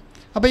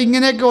 അപ്പോൾ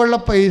ഇങ്ങനെയൊക്കെ ഉള്ള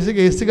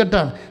കേസ്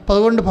കെട്ടാണ്. അപ്പോൾ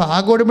അതുകൊണ്ട്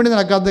ഭാഗോടുപടി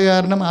നടക്കാത്ത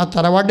കാരണം ആ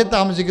തറവാട്ടിൽ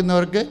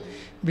താമസിക്കുന്നവർക്ക്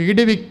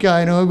വീട്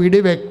വിൽക്കാനോ വീട്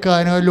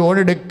വെക്കാനോ ലോൺ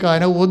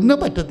എടുക്കാനോ ഒന്നും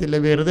പറ്റത്തില്ല.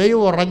 വെറുതെ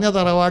ഉറഞ്ഞ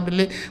തറവാട്ടിൽ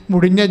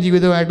മുടിഞ്ഞ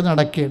ജീവിതമായിട്ട്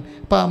നടക്കുകയാണ്.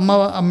 അപ്പോൾ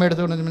അമ്മയുടെ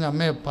അടുത്ത് കൊണ്ട്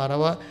അമ്മയെ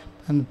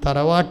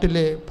തറവാട്ടിൽ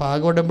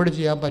ഭാഗോടമ്പടി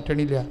ചെയ്യാൻ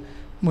പറ്റണില്ല,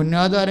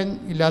 മുന്നാധാരം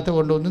ഇല്ലാത്ത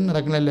കൊണ്ട് ഒന്നും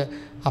നടക്കണില്ല.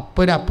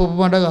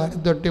 അപ്പൂപ്പന്മാരുടെ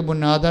കാലം തൊട്ട്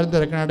മുന്നാധാരം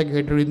തിരക്കനായിട്ട്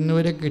കേട്ടുള്ളൂ,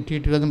 ഇന്നുവരെ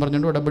കിട്ടിയിട്ടില്ലെന്ന്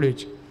പറഞ്ഞുകൊണ്ട് ഉടമ്പടി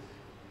വെച്ചു.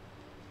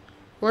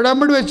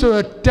 ഉടമ്പടി വെച്ച്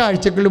ഒറ്റ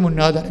ആഴ്ചക്കുള്ളിൽ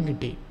മുന്നാധാരം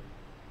കിട്ടി.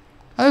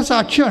 അത്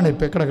സാക്ഷ്യമാണ്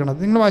ഇപ്പോൾ കിടക്കുന്നത്,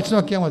 നിങ്ങൾ വായിച്ച്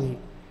നോക്കിയാൽ മതി.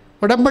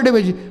 ഉടമ്പടി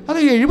വെച്ച് അത്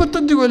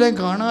 75 കൊല്ലം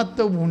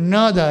കാണാത്ത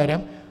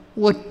മുന്നാധാരം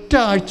ഒറ്റ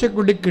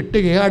ആഴ്ചക്കുള്ളിൽ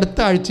കിട്ടുകയും അടുത്ത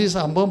ആഴ്ച ഈ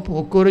സംഭവം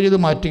പോക്കൂറ് ചെയ്ത്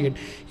മാറ്റുകയും.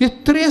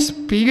 ഇത്രയും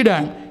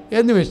സ്പീഡാണ്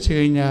എന്ന് വെച്ച്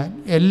കഴിഞ്ഞാൽ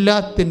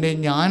എല്ലാത്തിൻ്റെയും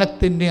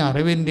ജ്ഞാനത്തിൻ്റെയും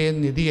അറിവിൻ്റെയും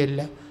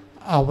നിധിയെല്ലാം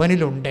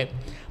അവനിലുണ്ട്.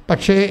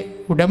 പക്ഷേ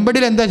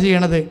ഉടമ്പടിയിൽ എന്താ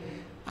ചെയ്യണത്?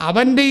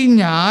 അവൻ്റെ ഈ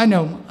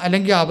ജ്ഞാനം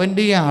അല്ലെങ്കിൽ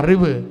അവൻ്റെ ഈ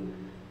അറിവ്,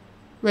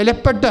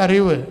 വിലപ്പെട്ട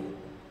അറിവ്,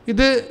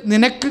 ഇത്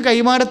നിനക്ക്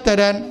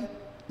കൈമാറിത്തരാൻ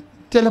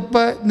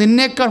ചിലപ്പോൾ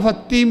നിന്നേക്കാൾ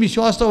ഭക്തിയും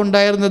വിശ്വാസവും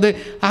ഉണ്ടായിരുന്നത്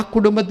ആ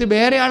കുടുംബത്തിൽ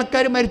വേറെ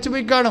ആൾക്കാർ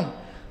മരിച്ചുപോയി കാണും.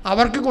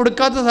 അവർക്ക്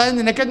കൊടുക്കാത്ത സാധനം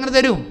നിനക്കെങ്ങനെ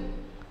തരും?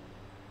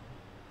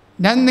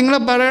 ഞാൻ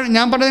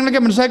പറഞ്ഞ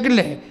നിങ്ങളൊക്കെ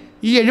മനസ്സിലാക്കില്ലേ?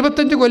 ഈ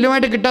 75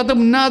 കൊല്ലമായിട്ട് കിട്ടാത്ത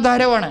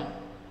മുന്നാധാരമാണ്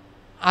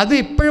അത്.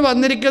 ഇപ്പോഴും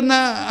വന്നിരിക്കുന്ന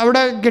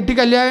അവിടെ കെട്ടി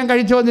കല്യാണം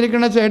കഴിച്ച്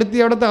വന്നിരിക്കുന്ന ചേട്ടത്തി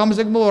അവിടെ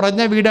താമസിക്കുമ്പോൾ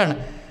ഉറഞ്ഞ വീടാണ്.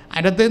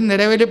 അതിനകത്ത്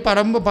നിലവിൽ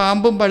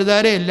പാമ്പും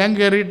പഴുതാരയും എല്ലാം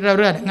കയറിയിട്ട്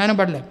അവർ അനങ്ങാനും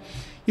പാടില്ല.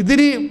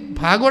 ഇതിന്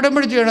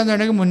ഭാഗോടമ്പടി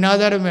ചെയ്യണമെന്നുണ്ടെങ്കിൽ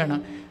മുന്നാധാരം വേണം.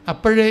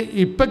 അപ്പോഴേ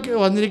ഇപ്പം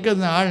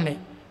വന്നിരിക്കുന്ന ആളിനെ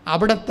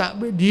അവിടെ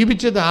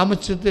ജീവിച്ച്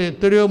താമസിച്ചിട്ട്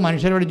എത്രയോ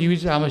മനുഷ്യരോട്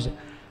ജീവിച്ച് താമസിച്ചു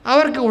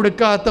അവർക്ക്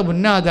കൊടുക്കാത്ത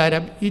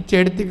മുന്നാധാരം ഈ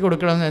ചേട്ടത്തിക്ക്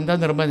കൊടുക്കണമെന്ന് എന്താ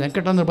നിർബന്ധം?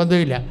 കിട്ടാൻ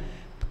നിർബന്ധമില്ല.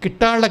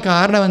 കിട്ടാനുള്ള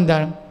കാരണം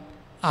എന്താണ്?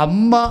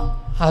 അമ്മ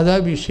അത്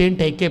വിഷയം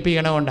ടേക്കപ്പ്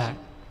ചെയ്യണതുകൊണ്ടാണ്.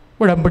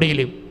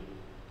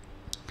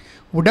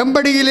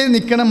 ഉടമ്പടിയിൽ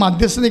നിൽക്കണം,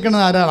 മധ്യസ്ഥ നിൽക്കണം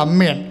ആരാണ്?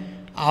 അമ്മയാണ്.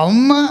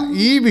 അമ്മ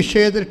ഈ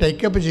വിഷയത്തിൽ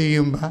ടേക്കപ്പ്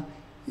ചെയ്യുമ്പോൾ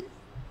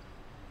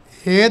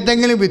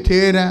ഏതെങ്കിലും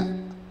വിധേന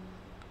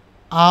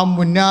ആ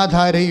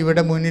മുന്നാധാരം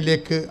ഇവിടെ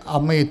മുന്നിലേക്ക്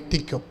അമ്മ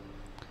എത്തിക്കും.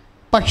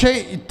 പക്ഷേ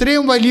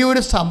ഇത്രയും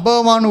വലിയൊരു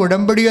സംഭവമാണ്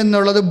ഉടമ്പടി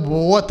എന്നുള്ളത്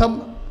ബോധം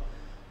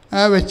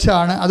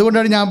വെച്ചാണ്.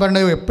 അതുകൊണ്ടാണ് ഞാൻ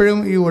പറഞ്ഞത് എപ്പോഴും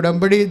ഈ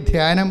ഉടമ്പടി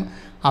ധ്യാനം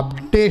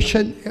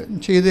അപ്ഡേഷൻ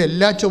ചെയ്ത്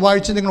എല്ലാ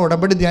ചൊവ്വാഴ്ചയും നിങ്ങൾ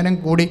ഉടമ്പടി ധ്യാനം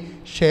കൂടി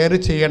ഷെയർ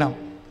ചെയ്യണം.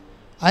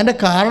 അതിൻ്റെ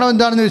കാരണം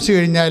എന്താണെന്ന് വെച്ച്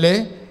കഴിഞ്ഞാൽ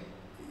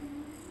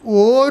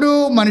ഓരോ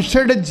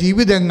മനുഷ്യരുടെ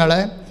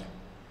ജീവിതങ്ങളെ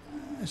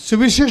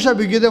സുവിശേഷ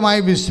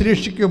വിഹിതമായി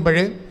വിശ്ലേഷിക്കുമ്പോൾ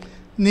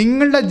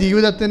നിങ്ങളുടെ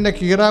ജീവിതത്തിൻ്റെ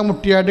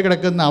കീറാമുട്ടിയായിട്ട്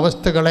കിടക്കുന്ന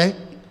അവസ്ഥകളെ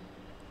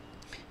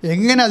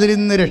എങ്ങനെ അതിൽ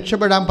നിന്ന്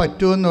രക്ഷപ്പെടാൻ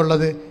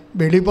പറ്റുമെന്നുള്ളത്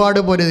വെളിപാട്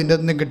പോലെ ഇതിൻ്റെ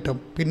നിന്ന് കിട്ടും.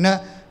 പിന്നെ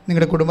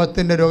നിങ്ങളുടെ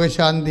കുടുംബത്തിൻ്റെ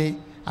രോഗശാന്തി,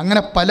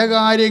 അങ്ങനെ പല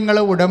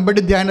കാര്യങ്ങളും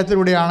ഉടമ്പടി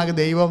ധ്യാനത്തിലൂടെയാണ്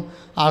ദൈവം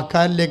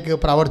ആൾക്കാരിലേക്ക്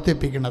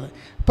പ്രവർത്തിപ്പിക്കുന്നത്.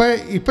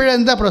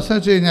 ഇപ്പോഴെന്താ പ്രശ്നം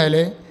വെച്ച് കഴിഞ്ഞാൽ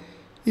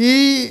ഈ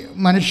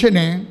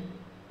മനുഷ്യന്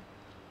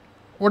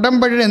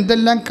ഉടമ്പടിയിൽ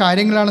എന്തെല്ലാം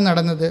കാര്യങ്ങളാണ്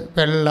നടന്നത്?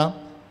 വെള്ളം,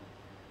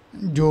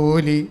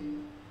 ജോലി.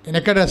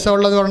 എനിക്ക്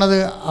രസമുള്ളത് പറഞ്ഞത്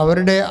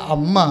അവരുടെ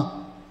അമ്മ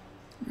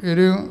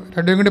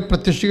രണ്ടും കൂടി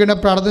പ്രത്യക്ഷിക്കുന്ന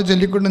പ്രാർത്ഥന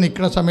ചൊല്ലിക്കൊണ്ട്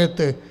നിൽക്കുന്ന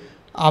സമയത്ത്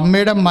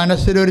അമ്മയുടെ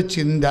മനസ്സിലൊരു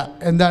ചിന്ത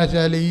എന്താണെന്ന്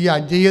വെച്ചാൽ ഈ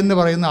അജയ് എന്ന്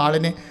പറയുന്ന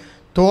ആളിന്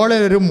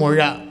തോളിലൊരു മുഴ,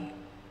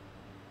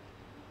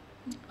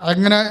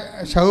 അങ്ങനെ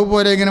ഷവ്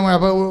പോലെ ഇങ്ങനെ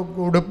അപ്പോൾ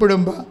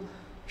ഉടുപ്പിടുമ്പോൾ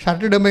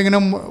ഷർട്ടിടുമ്പോൾ ഇങ്ങനെ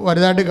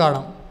വലുതായിട്ട്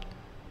കാണും.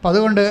 അപ്പം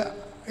അതുകൊണ്ട്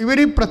ഇവർ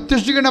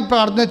പ്രത്യക്ഷിക്കുന്ന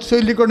പ്രാർത്ഥന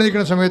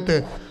ചൊല്ലിക്കൊണ്ടിരിക്കുന്ന സമയത്ത്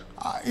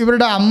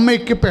ഇവരുടെ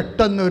അമ്മയ്ക്ക്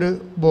പെട്ടെന്നൊരു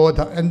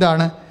ബോധം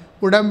എന്താണ്?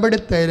 ഉടമ്പടി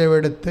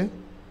തൈലമെടുത്ത്.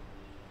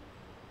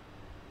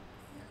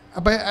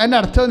 അപ്പോൾ അതിൻ്റെ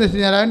അർത്ഥം എന്ന് വെച്ച്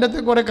കഴിഞ്ഞാൽ അതിൻ്റെ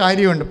അകത്ത് കുറേ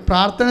കാര്യമുണ്ട്.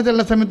 പ്രാർത്ഥന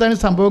ചെല്ലുന്ന സമയത്താണ്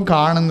സംഭവം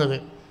കാണുന്നത്.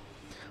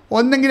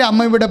 ഒന്നെങ്കിൽ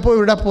അമ്മ ഇവിടെ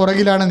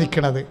പുറകിലാണ്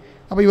നിൽക്കുന്നത്,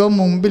 അപ്പോൾ ഇവ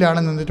മുമ്പിലാണ്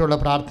നിന്നിട്ടുള്ള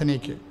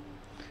പ്രാർത്ഥനയ്ക്ക്.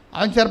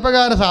 അത്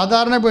ചെറുപ്പക്കാരൻ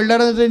സാധാരണ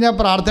പിള്ളേരെന്ന് വെച്ച് കഴിഞ്ഞാൽ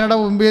പ്രാർത്ഥനയുടെ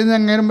മുമ്പിൽ നിന്ന്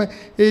എങ്ങനെ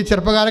ഈ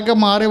ചെറുപ്പക്കാരൊക്കെ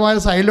മാറി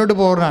സൈഡിലോട്ട്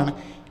പോകുന്നതാണ്.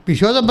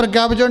 വിശ്വാസം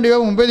പ്രഖ്യാപിച്ചുകൊണ്ട് ഇവ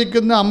മുമ്പേ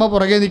നിൽക്കുന്നു, അമ്മ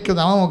പുറകെ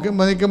നിൽക്കുന്നു. അമ്മ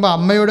മുമ്പ് നിൽക്കുമ്പോൾ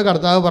അമ്മയോട്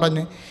കർത്താവ്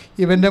പറഞ്ഞ്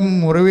ഇവൻ്റെ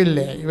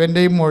മുറിവില്ലേ, ഇവൻ്റെ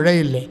ഈ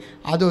മുഴയില്ലേ,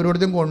 അത്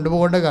ഒരിടത്തും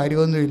കൊണ്ടുപോകേണ്ട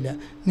കാര്യമൊന്നുമില്ല.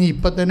 നീ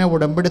ഇപ്പം തന്നെ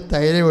ഉടമ്പടി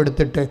തൈലം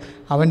എടുത്തിട്ട്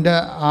അവൻ്റെ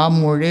ആ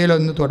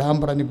മുഴയിലൊന്ന് തൊടാൻ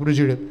പറഞ്ഞ്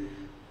കുരിശിടും.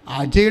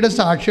 അജയുടെ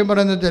സാക്ഷ്യം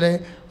പറയുന്നതിൽ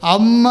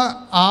അമ്മ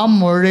ആ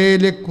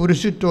മുഴയിൽ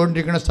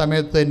കുരിശിട്ടുകൊണ്ടിരിക്കുന്ന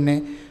സമയത്ത് തന്നെ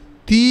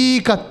തീ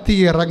കത്തി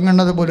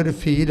ഇറങ്ങുന്നത് പോലൊരു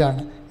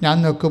ഫീലാണ്. ഞാൻ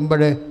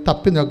നോക്കുമ്പോൾ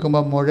തപ്പി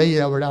നോക്കുമ്പോൾ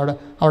മുഴയില്ല,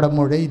 അവിടെ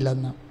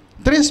മുഴയില്ലെന്ന്.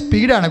 ഇത്രയും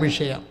സ്പീഡാണ്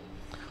വിഷയം,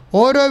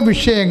 ഓരോ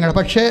വിഷയങ്ങൾ.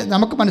 പക്ഷേ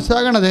നമുക്ക്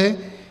മനസ്സിലാകണത്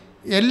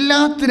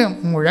എല്ലാത്തിനും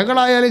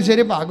മുഴകളായാലും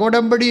ശരി,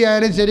 പാകോടമ്പടി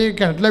ആയാലും ശരി,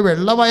 കിണറ്റിലെ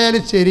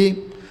വെള്ളമായാലും ശരി,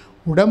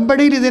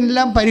 ഉടമ്പടിയിൽ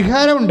ഇതിനെല്ലാം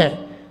പരിഹാരമുണ്ട്.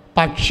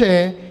 പക്ഷേ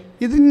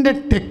ഇതിൻ്റെ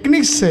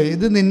ടെക്നിക്സ്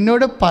ഇത്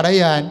നിന്നോട്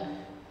പറയാൻ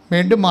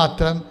വേണ്ടി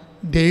മാത്രം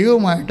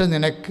ദൈവവുമായിട്ട്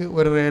നിനക്ക്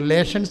ഒരു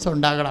റിലേഷൻസ്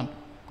ഉണ്ടാകണം.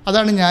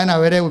 അതാണ് ഞാൻ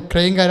അവരെ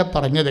ഉക്രൈൻകാരെ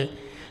പറഞ്ഞത്.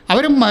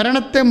 അവർ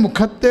മരണത്തെ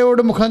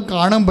മുഖത്തോട് മുഖം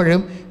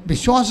കാണുമ്പോഴും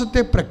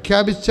വിശ്വാസത്തെ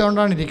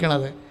പ്രഖ്യാപിച്ചുകൊണ്ടാണ്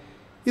ഇരിക്കുന്നത്.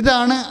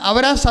 ഇതാണ്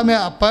അവരാ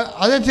സമയം. അപ്പം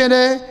അത് ചില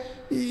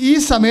ഈ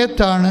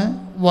സമയത്താണ്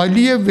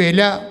വലിയ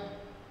വില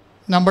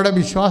നമ്മുടെ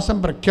വിശ്വാസം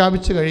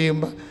പ്രഖ്യാപിച്ച്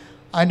കഴിയുമ്പോൾ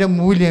അതിൻ്റെ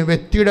മൂല്യം,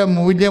 വ്യക്തിയുടെ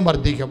മൂല്യം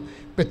വർദ്ധിക്കും.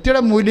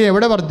 വ്യക്തിയുടെ മൂല്യം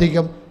എവിടെ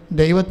വർദ്ധിക്കും?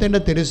 ദൈവത്തിൻ്റെ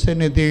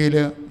തിരുസന്നിധിയിൽ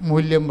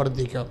മൂല്യം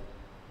വർദ്ധിക്കും.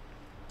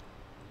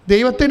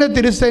 ദൈവത്തിൻ്റെ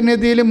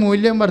തിരുസന്നിധിയിൽ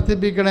മൂല്യം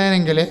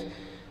വർദ്ധിപ്പിക്കണമെങ്കിൽ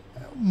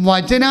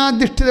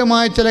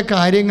വചനാധിഷ്ഠിതമായ ചില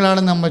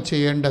കാര്യങ്ങളാണ് നമ്മൾ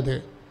ചെയ്യേണ്ടത്.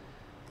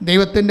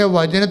 ദൈവത്തിൻ്റെ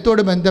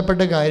വചനത്തോട്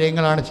ബന്ധപ്പെട്ട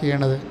കാര്യങ്ങളാണ്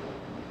ചെയ്യേണ്ടത്.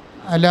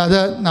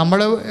 അല്ലാതെ നമ്മൾ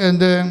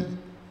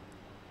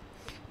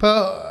ഇപ്പോൾ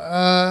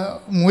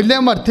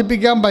മൂല്യം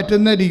വർദ്ധിപ്പിക്കാൻ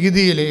പറ്റുന്ന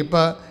രീതിയിൽ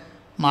ഇപ്പോൾ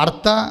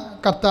മാർത്ത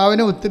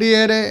കർത്താവിനെ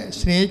ഒത്തിരിയേറെ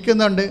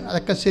സ്നേഹിക്കുന്നുണ്ട്,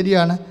 അതൊക്കെ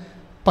ശരിയാണ്.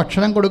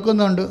 ഭക്ഷണം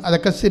കൊടുക്കുന്നുണ്ട്,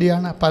 അതൊക്കെ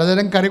ശരിയാണ്.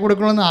 പലതരം കറി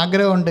കൊടുക്കണമെന്ന്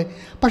ആഗ്രഹമുണ്ട്.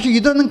 പക്ഷേ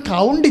ഇതൊന്നും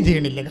കൗണ്ട്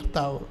ചെയ്യണില്ല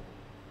കർത്താവ്.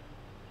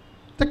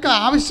 ഇതൊക്കെ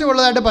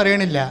ആവശ്യമുള്ളതായിട്ട്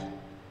പറയണില്ല.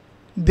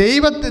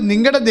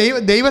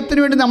 ദൈവത്തിന്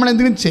വേണ്ടി നമ്മൾ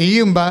എന്തെങ്കിലും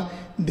ചെയ്യുമ്പോൾ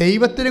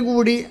ദൈവത്തിന്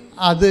കൂടി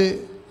അത്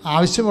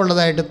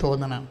ആവശ്യമുള്ളതായിട്ട്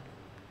തോന്നണം.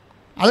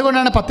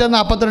 അതുകൊണ്ടാണ്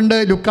 10:42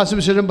 ലൂക്കാസ്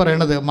വിശേഷം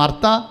പറയണത്,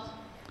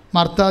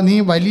 മാർത്ത നീ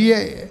വലിയ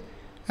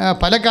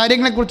പല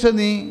കാര്യങ്ങളെക്കുറിച്ച്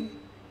നീ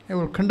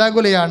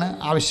ഉത്കണ്ഠാകുലയാണ്,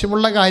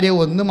 ആവശ്യമുള്ള കാര്യം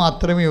ഒന്ന്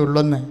മാത്രമേ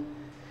ഉള്ളെന്ന്.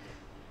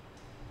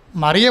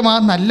 മറിയം ആ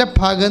നല്ല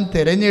ഭാഗം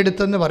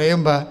തിരഞ്ഞെടുത്തെന്ന്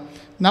പറയുമ്പോൾ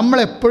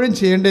നമ്മളെപ്പോഴും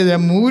ചെയ്യേണ്ടത്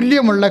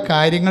മൂല്യമുള്ള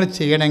കാര്യങ്ങൾ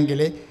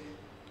ചെയ്യണമെങ്കിൽ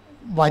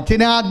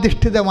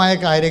വചനാധിഷ്ഠിതമായ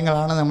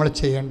കാര്യങ്ങളാണ് നമ്മൾ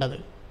ചെയ്യേണ്ടത്.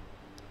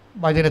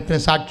 വചനത്തിന്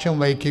സാക്ഷ്യം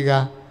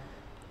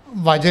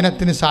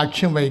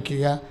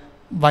വഹിക്കുക,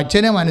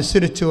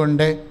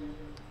 വചനമനുസരിച്ചുകൊണ്ട്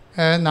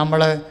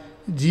നമ്മൾ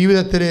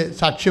ജീവിതത്തിൽ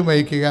സാക്ഷ്യം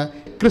വഹിക്കുക.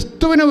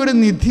 ക്രിസ്തുവിനെ ഒരു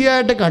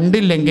നിധിയായിട്ട്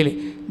കണ്ടില്ലെങ്കിൽ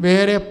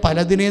വേറെ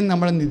പലതിനെയും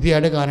നമ്മൾ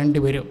നിധിയായിട്ട് കാണേണ്ടി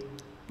വരും.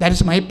 That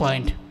is my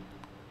point.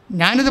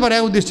 ഞാനിത്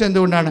പറയാൻ ഉദ്ദേശിച്ചത്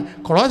എന്തുകൊണ്ടാണ്?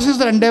 കൊളോസ്യസ്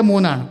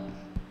 2:3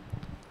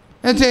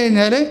 എന്ന് വെച്ച്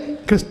കഴിഞ്ഞാൽ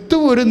ക്രിസ്തു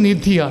ഒരു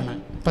നിധിയാണ്.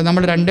 ഇപ്പം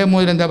നമ്മൾ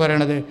 2:3 എന്താ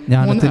പറയണത്?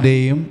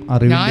 ജ്ഞാനത്തിൻ്റെയും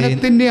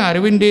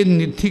അറിവിൻ്റെയും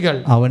നിധികൾ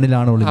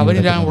അവനിലാണ്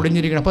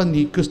ഒളിഞ്ഞിരിക്കുന്നത്. അപ്പം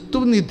ക്രിസ്തു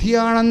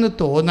നിധിയാണെന്ന്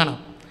തോന്നണം,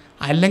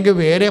 അല്ലെങ്കിൽ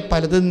വേറെ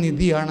പലതും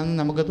നിധിയാണെന്ന്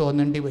നമുക്ക്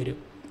തോന്നേണ്ടി വരും.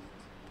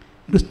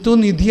 ക്രിസ്തു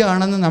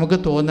നിധിയാണെന്ന് നമുക്ക്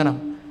തോന്നണം.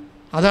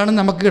 അതാണ്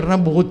നമുക്ക് കിട്ടുന്ന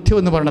ബോധ്യം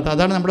എന്ന് പറയുന്നത്.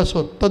 അതാണ് നമ്മുടെ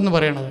സ്വത്തെന്ന്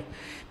പറയണത്.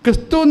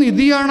 ക്രിസ്തു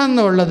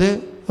നിധിയാണെന്നുള്ളത്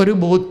ഒരു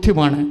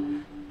ബോധ്യമാണ്.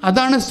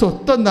 അതാണ്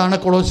സ്വത്തെന്നാണ്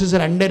കൊളോസ്യസ്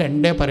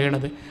 2:2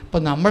 പറയണത്.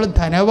 അപ്പം നമ്മൾ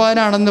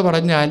ധനവാനാണെന്ന്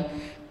പറഞ്ഞാൽ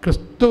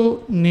ക്രിസ്തു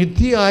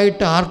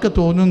നിധിയായിട്ട് ആർക്ക്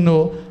തോന്നുന്നു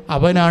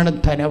അവനാണ്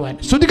ധനവാൻ.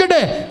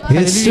 ശ്രദ്ധിക്കട്ടെ.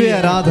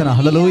 ആരാധന.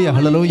 Hallelujah,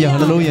 hallelujah,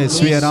 hallelujah.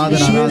 യേശുവേ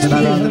ആരാധന, ആരാധന,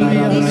 ആരാധന,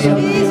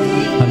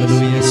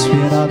 ഹല്ലേലൂയ. യേശുവേ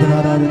ആരാധന,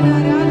 ആരാധന,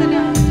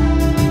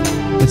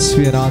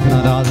 യേശുവേ ആരാധന,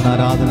 ആരാധന,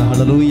 ആരാധന,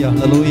 ഹല്ലേലൂയ,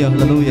 ഹല്ലേലൂയ,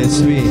 ഹല്ലേലൂയ.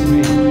 യേശുവേ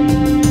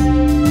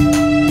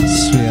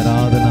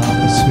ആരാധന,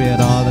 യേശുവേ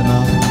ആരാധന,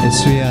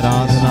 യേശുവേ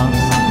ആരാധന.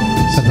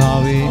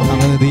 കർത്താവേ,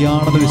 അങ്ങ്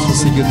നിധിയാണെന്ന്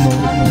വിശ്വസിക്കുന്നു,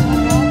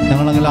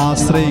 ഞങ്ങളങ്ങനെ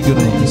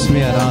ആശ്രയിക്കുന്നു.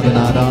 യേശുവേ ആരാധന,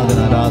 ആരാധന,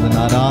 ആരാധന,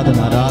 ആരാധന,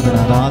 ആരാധന,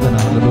 ആരാധന,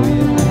 ഹല്ലേലൂയ.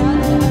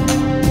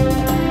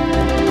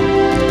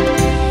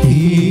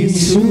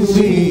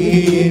 യേശുവേ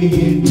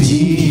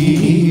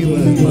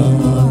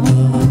ജീവനാഥ,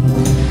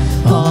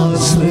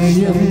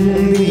 ആശ്രയം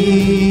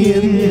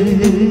നീയെന്നുമേ,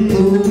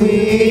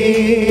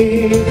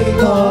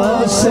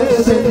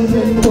 ആശ്രയൻ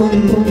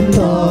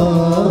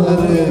പൊൻതാരകം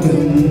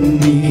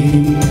നീ,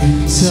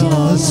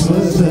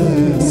 ശാശ്വത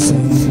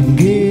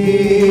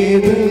സങ്കേതമേ,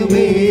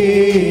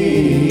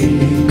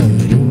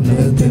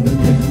 കരുണതൻ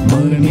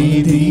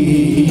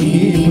മണിദീപമേ.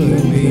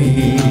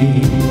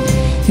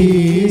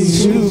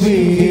 യേശുവേ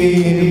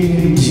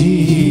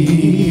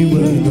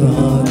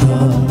ജീവനാഥ,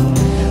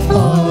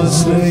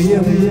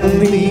 ആശ്രയം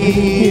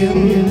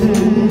നീയെന്നുമേ,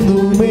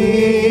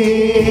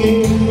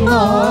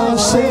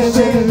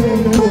 ആശ്രയൻ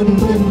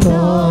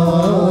പൊൻതാരകം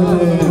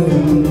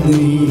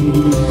നീ,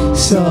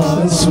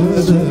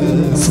 ശാശ്വത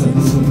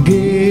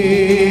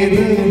സങ്കേതമേ,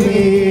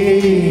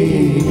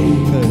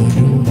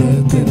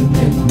 കരുണതൻ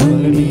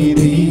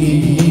മണിദീപമേ.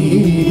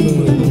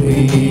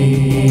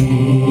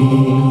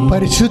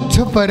 പരിശുദ്ധ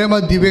പരമ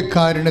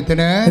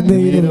ദിവ്യകാരുണ്യത്തിന്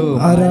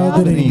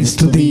ആരാധനയും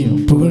സ്തുതിയും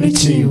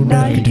പുകഴ്ചയും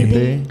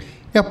ഉണ്ടാകട്ടെ.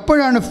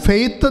 എപ്പോഴാണ്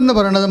ഫെയ്ത്ത് എന്ന്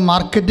പറയുന്നത്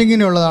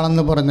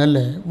മാർക്കറ്റിങ്ങിനുള്ളതാണെന്ന്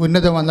പറഞ്ഞല്ലേ?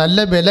 ഉന്നതമാണ്. നല്ല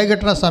വില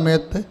കിട്ടുന്ന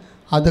സമയത്ത്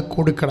അത്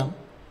കൊടുക്കണം.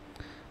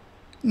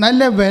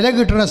 നല്ല വില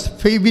കിട്ടുന്ന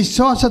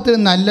വിശ്വാസത്തിന്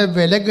നല്ല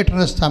വില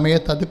കിട്ടുന്ന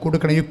സമയത്ത് അത്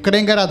കൊടുക്കണം.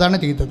 യുക്രൈൻകാർ അതാണ്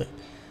ചെയ്തത്.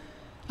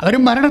 അവർ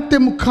മരണത്തെ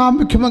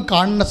മുഖാമുഖം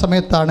കാണുന്ന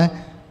സമയത്താണ്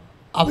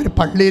അവർ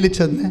പള്ളിയിൽ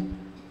ചെന്ന്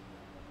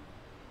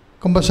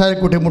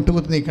കുമ്പസാരക്കൂട്ടി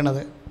മുട്ടുകുത്തി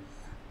നിൽക്കുന്നത്.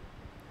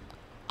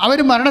 അവർ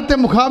മരണത്തെ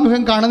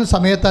മുഖാമുഖം കാണുന്ന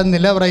സമയത്താണ്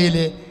നിലവറയിൽ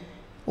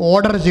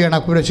ഓർഡർ ചെയ്യണം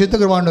പരിശുദ്ധ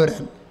കുർബാന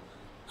കൊണ്ടുവരാൻ.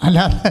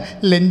 അല്ലാതെ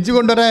ലഞ്ച്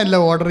കൊണ്ടുവരാനല്ല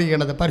ഓർഡർ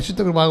ചെയ്യണത്, പരിശുദ്ധ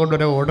കുർബാന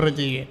കൊണ്ടുവരാൻ ഓർഡർ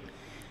ചെയ്യുക.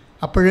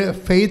 അപ്പോൾ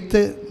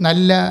ഫെയ്ത്ത്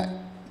നല്ല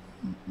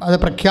അത്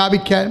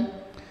പ്രഖ്യാപിക്കാൻ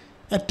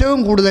ഏറ്റവും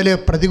കൂടുതൽ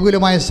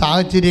പ്രതികൂലമായ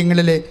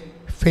സാഹചര്യങ്ങളിൽ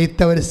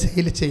ഫെയ്ത്ത് അവർ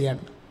സെയിൽ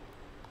ചെയ്യാണ്,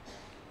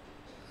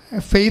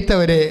 ഫെയ്ത്ത്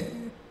അവരെ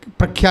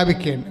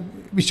പ്രഖ്യാപിക്കുകയാണ്.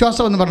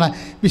 വിശ്വാസം എന്ന് പറഞ്ഞാൽ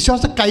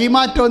വിശ്വാസ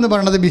കൈമാറ്റം എന്ന്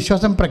പറയുന്നത്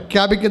വിശ്വാസം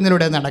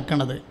പ്രഖ്യാപിക്കുന്നതിലൂടെ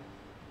നടക്കുന്നത്.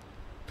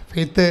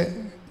 ഫെയ്ത്ത്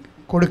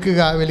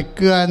കൊടുക്കുക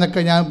വിൽക്കുക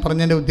എന്നൊക്കെ ഞാൻ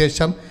പറഞ്ഞതിൻ്റെ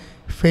ഉദ്ദേശം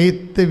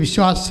ഫെയ്ത്ത്,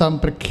 വിശ്വാസം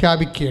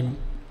പ്രഖ്യാപിക്കുകയാണ്.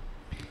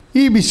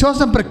 ഈ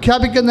വിശ്വാസം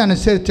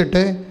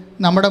പ്രഖ്യാപിക്കുന്നതനുസരിച്ചിട്ട്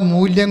നമ്മുടെ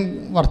മൂല്യം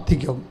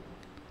വർദ്ധിക്കും.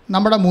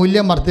 നമ്മുടെ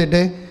മൂല്യം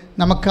വർദ്ധിച്ചിട്ട്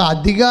നമുക്ക്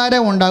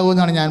അധികാരം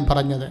ഉണ്ടാകുമെന്നാണ് ഞാൻ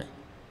പറഞ്ഞത്.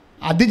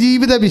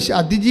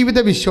 അതിജീവിത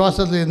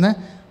വിശ്വാസത്തിൽ നിന്ന്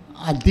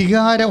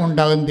അധികാരം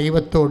ഉണ്ടാകും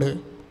ദൈവത്തോട്.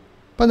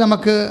 ഇപ്പം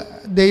നമുക്ക്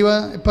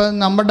ഇപ്പം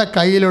നമ്മുടെ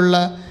കയ്യിലുള്ള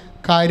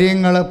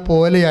കാര്യങ്ങൾ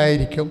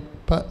പോലെയായിരിക്കും.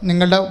 ഇപ്പം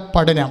നിങ്ങളുടെ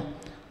പഠനം,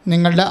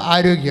 നിങ്ങളുടെ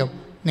ആരോഗ്യം,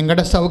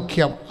 നിങ്ങളുടെ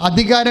സൗഖ്യം,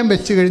 അധികാരം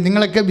വെച്ച് കഴിഞ്ഞ്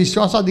നിങ്ങളൊക്കെ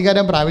വിശ്വാസ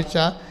അധികാരം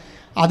പ്രാപിച്ചാൽ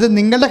അത്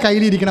നിങ്ങളുടെ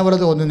കയ്യിലിരിക്കണ പോലെ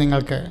തോന്നും.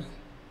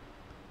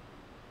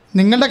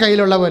 നിങ്ങളുടെ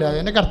കയ്യിലുള്ള പോലെ,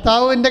 എൻ്റെ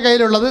കർത്താവിൻ്റെ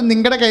കയ്യിലുള്ളത്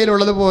നിങ്ങളുടെ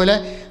കയ്യിലുള്ളത് പോലെ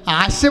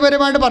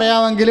ആശയപരമായിട്ട്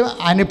പറയാമെങ്കിലും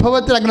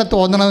അനുഭവത്തിൽ അങ്ങനെ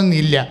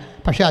തോന്നണമെന്നില്ല.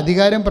 പക്ഷേ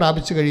അധികാരം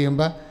പ്രാപിച്ചു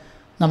കഴിയുമ്പോൾ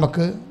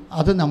നമുക്ക്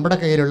അത് നമ്മുടെ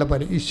കയ്യിലുള്ള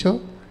പോലെ,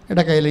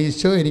 ഈശോയുടെ കയ്യിൽ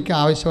ഈശോ എനിക്ക്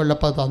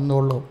ആവശ്യമുള്ളപ്പോൾ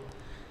തന്നോളൂ.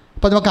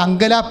 അപ്പോൾ നമുക്ക്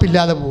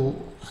അങ്കലാപ്പില്ലാതെ പോകും.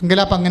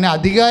 അങ്കലാപ്പ് അങ്ങനെ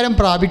അധികാരം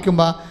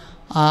പ്രാപിക്കുമ്പോൾ,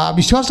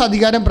 വിശ്വാസ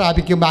അധികാരം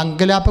പ്രാപിക്കുമ്പോൾ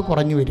അങ്കലാപ്പ്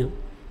കുറഞ്ഞു വരും.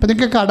 അപ്പോൾ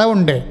നിങ്ങൾക്ക്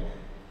കടമുണ്ട്,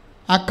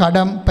 ആ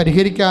കടം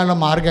പരിഹരിക്കാനുള്ള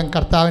മാർഗം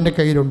കർത്താവിൻ്റെ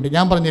കയ്യിലുണ്ട്.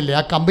 ഞാൻ പറഞ്ഞില്ലേ,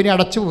 ആ കമ്പനി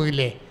അടച്ചു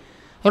പോയില്ലേ,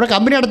 അവിടെ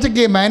കമ്പനി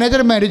അടച്ചേക്ക്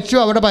മാനേജർ മരിച്ചു,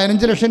 അവിടെ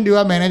 15 ലക്ഷം രൂപ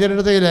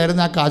മാനേജറുടെ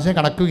കയ്യിലായിരുന്നു. ആ കാശിന്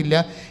കണക്കുമില്ല,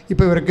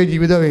 ഇപ്പോൾ ഇവർക്ക്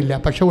ജീവിതമില്ല.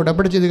 പക്ഷേ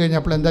ഉടമ്പടി ചെയ്ത്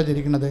കഴിഞ്ഞപ്പോൾ എന്താ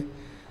ചെയ്തിരിക്കുന്നത്,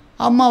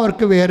 അമ്മ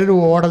അവർക്ക് വേറൊരു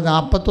ഓർഡർ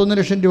 41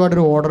 ലക്ഷം രൂപയുടെ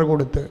ഒരു ഓർഡർ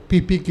കൊടുത്ത്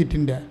PP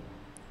കിറ്റിൻ്റെ.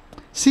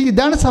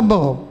 ഇതാണ്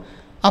സംഭവം.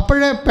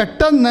 അപ്പോഴേ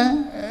പെട്ടെന്ന്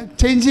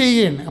ചേഞ്ച്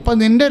ചെയ്യുകയാണ്. അപ്പോൾ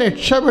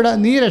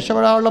നീ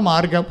രക്ഷപ്പെടാനുള്ള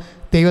മാർഗം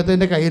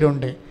ദൈവത്തിൻ്റെ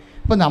കയ്യിലുണ്ട്.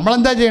 അപ്പോൾ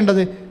നമ്മളെന്താ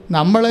ചെയ്യേണ്ടത്,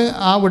 നമ്മൾ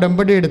ആ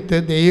ഉടമ്പടി എടുത്ത്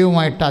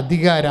ദൈവവുമായിട്ട്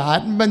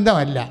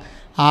ആത്മബന്ധമല്ല,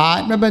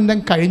 ആത്മബന്ധം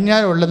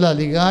കഴിഞ്ഞാലുള്ളത്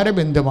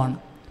അധികാരബന്ധമാണ്.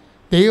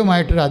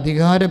 ദൈവമായിട്ടൊരു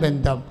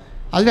അധികാരബന്ധം.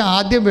 അതിന്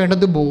ആദ്യം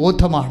വേണ്ടത്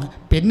ബോധമാണ്,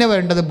 പിന്നെ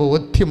വേണ്ടത്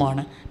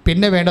ബോധ്യമാണ്,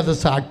 പിന്നെ വേണ്ടത്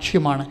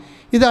സാക്ഷ്യമാണ്.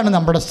 ഇതാണ്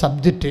നമ്മുടെ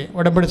സബ്ജക്റ്റ്,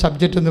 ഉടമ്പടി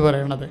സബ്ജക്റ്റ് എന്ന്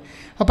പറയുന്നത്.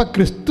 അപ്പോൾ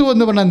ക്രിസ്തു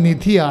എന്ന് പറഞ്ഞ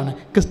നിധിയാണ്,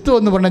 ക്രിസ്തു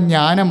എന്ന് പറഞ്ഞ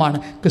ജ്ഞാനമാണ്,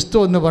 ക്രിസ്തു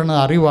എന്ന് പറയുന്നത്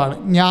അറിവാണ്.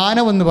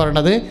 ജ്ഞാനം എന്ന്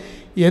പറയുന്നത്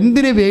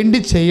എന്തിനു വേണ്ടി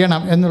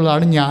ചെയ്യണം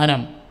എന്നുള്ളതാണ്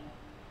ജ്ഞാനം.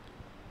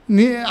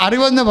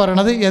 അറിവെന്ന്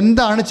പറയണത്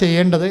എന്താണ്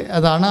ചെയ്യേണ്ടത്,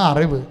 അതാണ്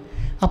അറിവ്.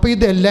 അപ്പോൾ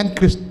ഇതെല്ലാം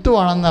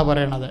ക്രിസ്തുവാണെന്നാണ്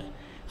പറയണത്.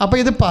 അപ്പോൾ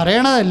ഇത്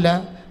പറയണതല്ല,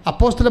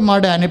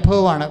 അപ്പോസ്തലന്മാരുടെ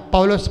അനുഭവമാണ്.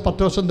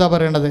 പത്രോസ് എന്താ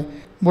പറയണത്,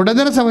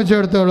 മുടന്തനെ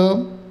സംബന്ധിച്ചിടത്തോളം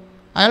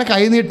അയാൾ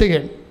കൈ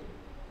നീട്ടുകയാണ്.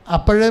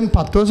 അപ്പോഴും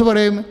പത്രോസ്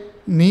പറയും,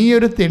 നീ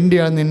ഒരു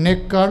തെണ്ടിയാണ്,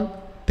 നിന്നേക്കാൾ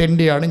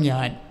തെണ്ടിയാണ്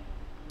ഞാൻ.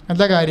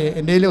 എന്താ കാര്യം,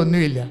 എൻ്റെ കയ്യിൽ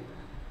ഒന്നുമില്ല.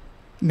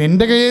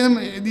 നിൻ്റെ കയ്യിൽ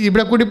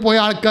ഇവിടെ കൂടി പോയ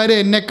ആൾക്കാർ,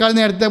 എന്നെക്കാൾ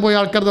നേരത്തെ പോയ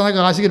ആൾക്കാർ തന്നെ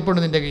കാശ്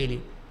കിട്ടുന്നുണ്ട് നിൻ്റെ കയ്യിൽ.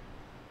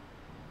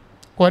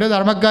 ഓരോ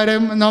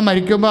ധർമ്മക്കാരും നമ്മൾ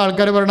മരിക്കുമ്പോൾ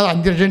ആൾക്കാർ പറയണത്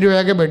 5 ലക്ഷം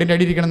രൂപയൊക്കെ ബെഡിൻ്റെ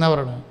അടി ഇരിക്കണം എന്നാണ്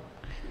പറയണത്.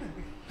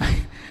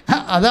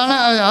 അതാണ്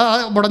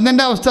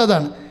മുടന്തൻ്റെ അവസ്ഥ,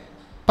 അതാണ്.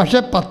 പക്ഷേ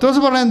പത്രോസ്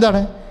പറഞ്ഞത്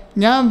എന്താണ്,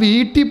 ഞാൻ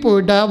വീട്ടിൽ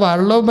പോയിട്ട് ആ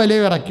വള്ളവും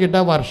വിലയും ഇറക്കിയിട്ട്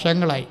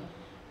വർഷങ്ങളായി.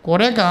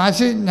 കുറേ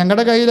കാശ്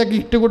ഞങ്ങളുടെ കയ്യിലൊക്കെ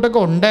ഇട്ടുകൂട്ടൊക്കെ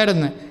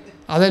ഉണ്ടായിരുന്നു.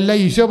 അതെല്ലാം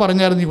ഈശോ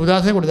പറഞ്ഞായിരുന്നു,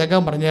 യുവദാസിനെ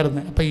കൊടുത്തേക്കാൻ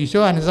പറഞ്ഞായിരുന്നു. അപ്പോൾ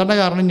ഈശോ അനുസരണ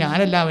കാരണം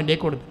ഞാനെല്ലാം അവൻ്റെ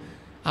കൊടുത്തു.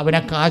 അവൻ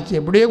ആ കാശ്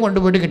എവിടെയോ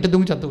കൊണ്ടുപോയിട്ട്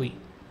കെട്ടിത്തൂങ്ങി ചത്തുപോയി.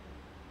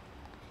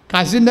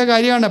 കാശിൻ്റെ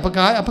കാര്യമാണ്.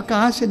 അപ്പോൾ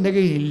കാശ് എൻ്റെ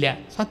കയ്യിലില്ല,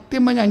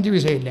 സത്യം പറഞ്ഞാൽ 5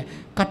 പൈസയില്ല.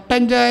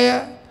 കട്ടൻ ചായ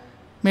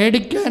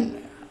മേടിക്കാൻ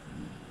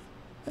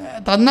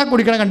തന്നാൽ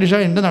കുടിക്കണ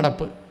കണ്ടീഷനാണ് എൻ്റെ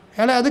നടപ്പ്.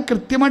 അയാൾ അത്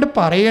കൃത്യമായിട്ട്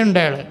പറയേണ്ട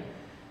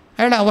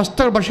അയാളുടെ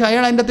അവസ്ഥകൾ. പക്ഷേ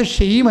അയാൾ അതിൻ്റെ അകത്ത്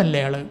ഷെയിമല്ല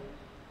അയാൾ.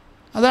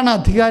 അതാണ്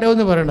അധികാരം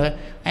എന്ന് പറയുന്നത്.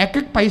 അയാൾക്ക്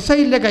പൈസ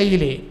ഇല്ല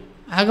കയ്യിൽ,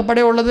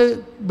 ആകെപ്പടെ ഉള്ളത്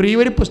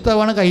ബ്രീവരി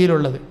പുസ്തകമാണ്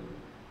കയ്യിലുള്ളത്,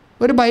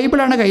 ഒരു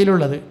ബൈബിളാണ്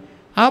കയ്യിലുള്ളത്.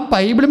 ആ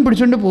ബൈബിളും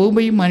പിടിച്ചുകൊണ്ട്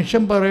പോകുമ്പോൾ ഈ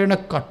മനുഷ്യൻ പറയുന്ന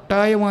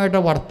കട്ടായമായിട്ട്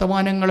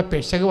വർത്തമാനങ്ങൾ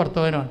പെശക്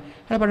വർത്തമാനമാണ്.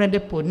 അയാൾ പറഞ്ഞാൽ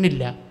എൻ്റെ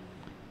പൊന്നില്ല,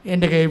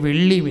 എൻ്റെ കയ്യിൽ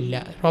വെള്ളിയുമില്ല,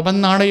 റോമൻ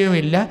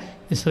നാണയവുമില്ല,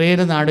 ഇസ്രയേൽ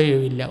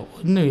നാണയവുമില്ല,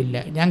 ഒന്നുമില്ല,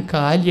 ഞാൻ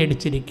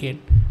കാലിയടിച്ചിരിക്കുകയാണ്,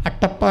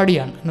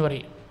 അട്ടപ്പാടിയാണ് എന്ന്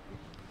പറയും.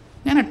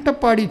 ഞാൻ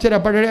അട്ടപ്പാടി, ചില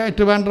പഴയ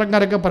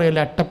ട്രിവാൻഡ്രംകാരൊക്കെ പറയില്ല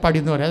അട്ടപ്പാടി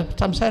എന്ന് പറയാം, അത്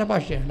സംസാര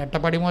ഭാഷയാണ്,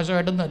 അട്ടപ്പാടി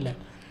മോശമായിട്ടൊന്നുമല്ല.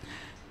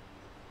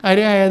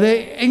 കാര്യം അതായത്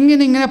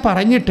ഇങ്ങനെ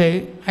പറഞ്ഞിട്ട്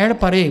അയാൾ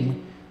പറയും,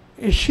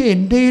 പക്ഷേ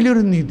എൻ്റെ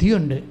കയ്യിലൊരു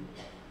നിധിയുണ്ട്,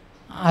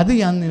 അത്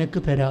ഞാൻ നിനക്ക്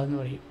തരാമെന്ന്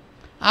പറയും.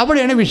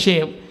 അവിടെയാണ്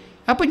വിഷയം.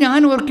 അപ്പോൾ ഞാൻ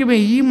ഓർക്കുമ്പോൾ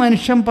ഈ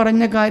മനുഷ്യൻ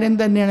പറഞ്ഞ കാര്യം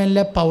തന്നെയാണല്ല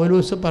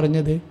പൗലോസ്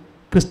പറഞ്ഞത്,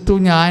 ക്രിസ്തു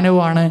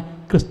ജ്ഞാനമാണ്,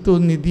 ക്രിസ്തു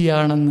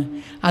നിധിയാണെന്ന്.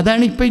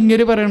 അതാണ് ഇപ്പോൾ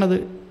ഇങ്ങനെ പറയണത്.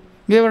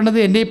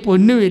 എൻ്റെ ഈ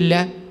പൊന്നുമില്ല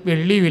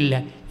വെള്ളിയുമില്ല,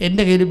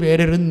 എൻ്റെ കയ്യിൽ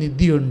വേറൊരു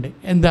നിധിയുണ്ട്.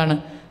 എന്താണ്?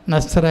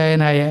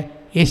 നസ്രായനായ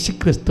യേശു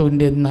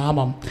ക്രിസ്തുവിൻ്റെ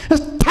നാമം.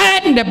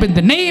 Stand up in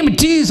the name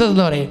Jesus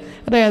എന്ന് പറയും.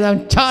 അതായത് അവൻ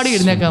ചാടി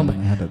എഴുന്നേക്കാൻ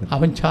പറയും,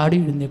 അവൻ ചാടി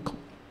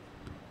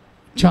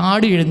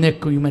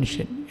എഴുന്നേക്കും ഈ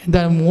മനുഷ്യൻ.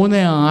 എന്താണ്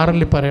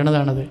 3:6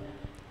 പറയണതാണത്.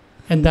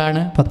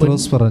 എന്താണ്?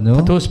 പത്രോസ് പറഞ്ഞു,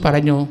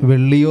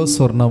 വെള്ളിയോ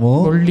സ്വർണമോ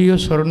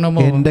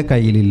എൻ്റെ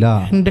കയ്യിലില്ല,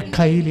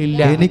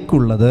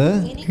 എനിക്കുള്ളത്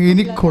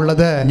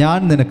ഞാൻ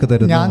നിനക്ക്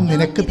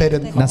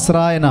തരുന്നു.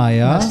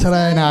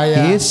 നസ്രായനായ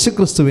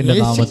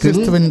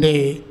യേശുക്രിസ്തുവിന്റെ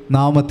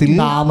നാമത്തിൽ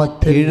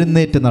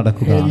എഴുന്നേറ്റ്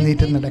നടക്കുക.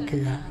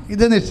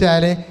 ഇതെന്ന്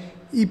വെച്ചാൽ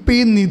ഇപ്പം ഈ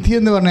നിധി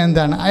എന്ന് പറഞ്ഞാൽ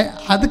എന്താണ്?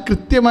 അത്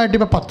കൃത്യമായിട്ട്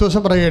ഇപ്പം പത്രോസ്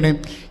പറയുകയാണ്,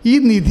 ഈ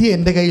നിധി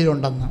എൻ്റെ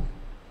കയ്യിലുണ്ടെന്ന്.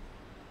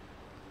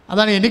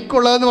 അതാണ്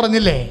എനിക്കുള്ളതെന്ന്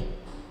പറഞ്ഞില്ലേ,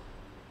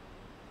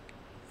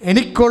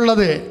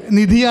 എനിക്കുള്ളത്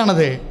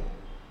നിധിയാണത്.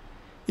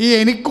 ഈ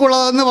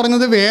എനിക്കുള്ളതെന്ന്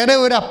പറഞ്ഞത് വേറെ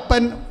ഒരു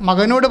അപ്പൻ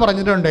മകനോട്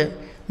പറഞ്ഞിട്ടുണ്ട്,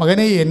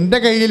 മകനെ എൻ്റെ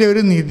കയ്യിൽ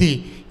ഒരു നിധി,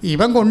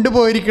 ഇവൻ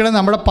കൊണ്ടുപോയിരിക്കണത്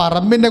നമ്മുടെ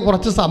പറമ്പിൻ്റെ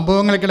കുറച്ച്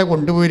സംഭവങ്ങളൊക്കെയാണ്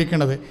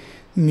കൊണ്ടുപോയിരിക്കണത്.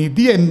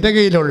 നിധി എൻ്റെ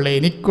കയ്യിലുള്ള,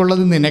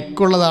 എനിക്കുള്ളത്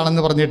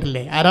നിനക്കുള്ളതാണെന്ന്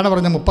പറഞ്ഞിട്ടില്ലേ? ആരാണ്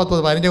പറഞ്ഞത്?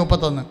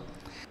 15:31.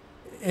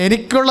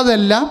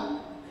 എനിക്കുള്ളതെല്ലാം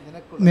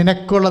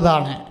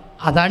നിനക്കുള്ളതാണ്.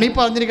 അതാണ് ഈ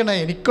പറഞ്ഞിരിക്കുന്നത്.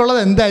 എനിക്കുള്ളത്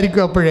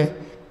എന്തായിരിക്കും അപ്പോഴേ?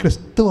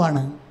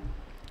 ക്രിസ്തുവാണ്,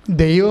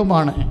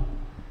 ദൈവമാണ്.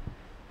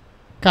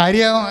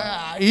 കാര്യം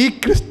ഈ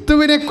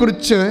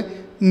ക്രിസ്തുവിനെക്കുറിച്ച്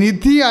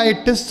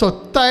നിധിയായിട്ട്,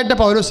 സ്വത്തായിട്ട്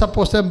പൗലോസ്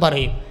അപ്പോസ്തലൻ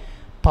പറയും.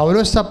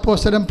 പൗലോസ്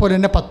അപ്പോസ്തലൻ പോലെ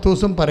തന്നെ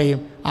പത്രോസും പറയും.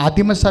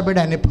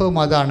 ആദിമസഭയുടെ അനുഭവം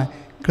അതാണ്.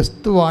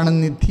 ക്രിസ്തുവാണ്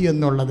നിധി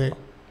എന്നുള്ളത്.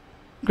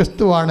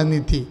 ക്രിസ്തുവാണ്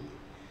നിധി.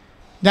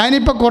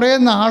 ഞാനിപ്പോൾ കുറേ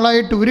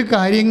നാളായിട്ട് ഒരു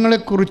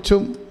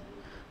കാര്യങ്ങളെക്കുറിച്ചും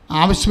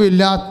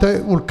ആവശ്യമില്ലാത്ത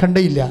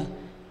ഉത്കണ്ഠയില്ല.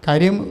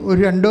 കാര്യം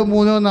ഒരു 2,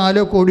 3,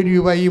 4 കോടി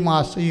രൂപ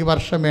ഈ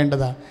വർഷം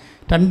വേണ്ടതാണ്.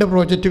 2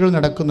 പ്രോജക്റ്റുകൾ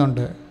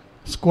നടക്കുന്നുണ്ട്.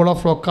 സ്കൂൾ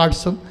ഓഫ് റോക്ക്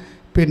ആർട്സും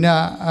പിന്നെ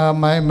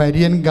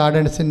മരിയൻ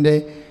ഗാർഡൻസിൻ്റെ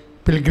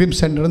പിൽഗ്രിം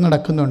സെൻറ്ററും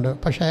നടക്കുന്നുണ്ട്.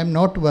 പക്ഷേ I'm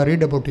not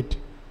worried about it.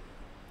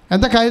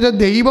 എന്താ കാര്യം?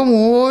 ദൈവം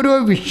ഓരോ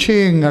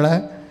വിഷയങ്ങൾ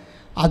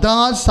അതാ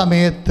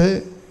സമയത്ത്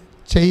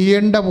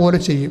ചെയ്യേണ്ട പോലെ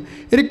ചെയ്യും.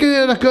 എനിക്ക്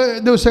ഇടയ്ക്ക്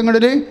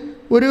ദിവസങ്ങളിൽ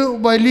ഒരു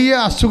വലിയ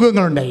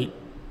അസുഖങ്ങളുണ്ടായി.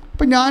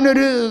 അപ്പം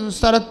ഞാനൊരു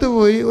സ്ഥലത്ത്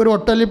പോയി, ഒരു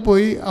ഹോട്ടലിൽ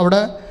പോയി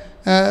അവിടെ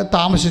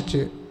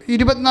താമസിച്ച്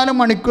 24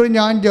 മണിക്കൂർ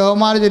ഞാൻ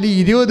ജപമാല ചൊല്ലി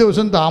 20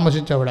 ദിവസം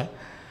താമസിച്ചു അവിടെ.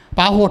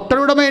 അപ്പോൾ ആ ഹോട്ടൽ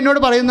ഉടമ എന്നോട്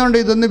പറയുന്നുണ്ട്,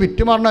 ഇതൊന്ന്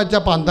വിറ്റുമാറണം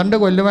വെച്ചാൽ 12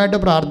 കൊല്ലമായിട്ട്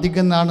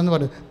പ്രാർത്ഥിക്കുന്നതാണെന്ന്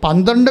പറയും.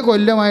 12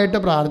 കൊല്ലമായിട്ട്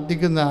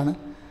പ്രാർത്ഥിക്കുന്നതാണ്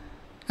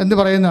എന്ന്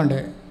പറയുന്നുണ്ട്.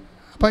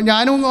 അപ്പം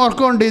ഞാനും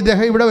ഓർക്കുന്നുണ്ട്,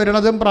 ഇദ്ദേഹം ഇവിടെ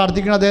വരണതും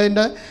പ്രാർത്ഥിക്കണം.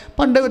 അദ്ദേഹത്തിൻ്റെ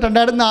പണ്ട്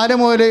 2004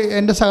 മുതൽ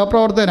എൻ്റെ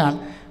സഹപ്രവർത്തകനാണ്.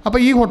 അപ്പോൾ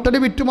ഈ ഹോട്ടൽ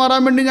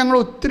വിറ്റുമാറാൻ വേണ്ടി ഞങ്ങൾ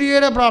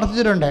ഒത്തിരിയേറെ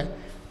പ്രാർത്ഥിച്ചിട്ടുണ്ട്.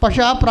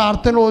 പക്ഷേ ആ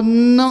പ്രാർത്ഥന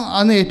ഒന്നും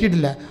അന്ന്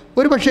ഏറ്റിട്ടില്ല.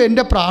 ഒരു പക്ഷേ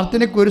എൻ്റെ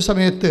പ്രാർത്ഥനയ്ക്ക് ഒരു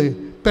സമയത്ത്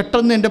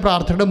പെട്ടെന്ന് എൻ്റെ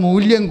പ്രാർത്ഥനയുടെ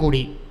മൂല്യം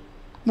കൂടി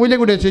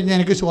വെച്ച് കഴിഞ്ഞാൽ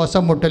എനിക്ക്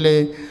ശ്വാസം മുട്ടൽ,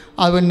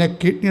 അതുപോലെ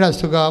കിഡ്നിയുടെ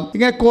അസുഖം,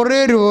 ഇങ്ങനെ കുറേ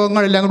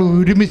രോഗങ്ങളെല്ലാം കൂടി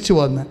ഒരുമിച്ച്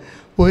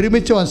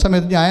വന്ന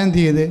സമയത്ത് ഞാൻ എന്ത്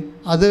ചെയ്ത്,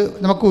 അത്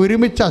നമുക്ക്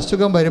ഒരുമിച്ച്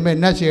അസുഖം വരുമ്പോൾ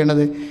എന്നാ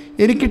ചെയ്യണത്?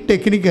 എനിക്ക്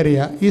ടെക്നിക്ക്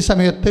അറിയാം. ഈ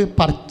സമയത്ത്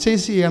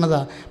പർച്ചേസ്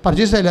ചെയ്യണതാണ്.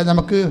 പർച്ചേസ് അല്ല,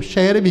 നമുക്ക്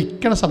ഷെയർ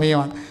വിൽക്കണ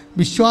സമയമാണ്.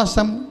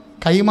 വിശ്വാസം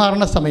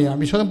കൈമാറുന്ന സമയമാണ്.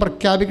 വിശ്വാസം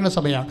പ്രഖ്യാപിക്കുന്ന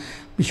സമയമാണ്.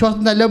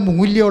 വിശ്വാസം നല്ല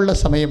മൂല്യമുള്ള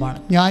സമയമാണ്.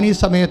 ഞാൻ ഈ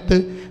സമയത്ത്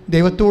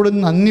ദൈവത്തോട്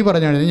നന്ദി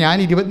പറഞ്ഞാണ്. ഞാൻ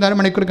 24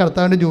 മണിക്കൂർ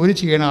കർത്താവിൻ്റെ ജോലി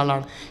ചെയ്യുന്ന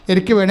ആളാണ്.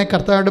 എനിക്ക് വേണമെങ്കിൽ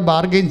കർത്താവായിട്ട്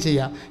ബാർഗെയിൻ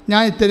ചെയ്യാം.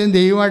 ഞാൻ ഇത്രയും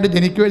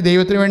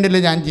ദൈവത്തിന്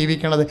വേണ്ടിയല്ലേ ഞാൻ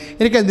ജീവിക്കണത്.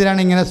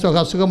 എനിക്കെന്തിനാണ് ഇങ്ങനെ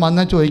അസുഖം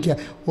വന്നാൽ ചോദിക്കുക?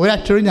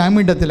 ഒരക്ഷരവും ഞാൻ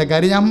മിണ്ടത്തില്ല.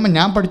 കാര്യം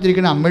ഞാൻ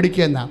പഠിച്ചിരിക്കുന്ന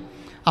അമ്മടിക്ക് എന്നാണ്.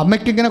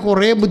 അമ്മയ്ക്കിങ്ങനെ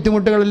കുറേ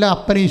ബുദ്ധിമുട്ടുകളെല്ലാം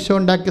അപ്പൻ ഈശോ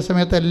ഉണ്ടാക്കിയ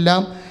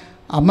സമയത്തെല്ലാം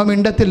അമ്മ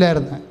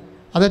മിണ്ടത്തില്ലായിരുന്നു.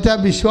 അതെച്ചാൽ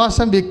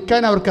വിശ്വാസം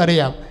വിൽക്കാൻ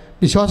അവർക്കറിയാം.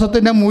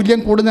 വിശ്വാസത്തിൻ്റെ മൂല്യം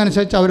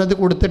കൂടുന്നതനുസരിച്ച് അവരത്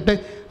കൊടുത്തിട്ട്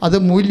അത്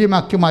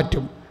മൂല്യമാക്കി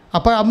മാറ്റും.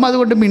 അപ്പോൾ അമ്മ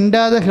അതുകൊണ്ട്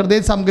മിണ്ടാതെ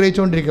ഹൃദയം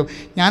സംഗ്രഹിച്ചുകൊണ്ടിരിക്കും.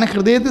 ഞാൻ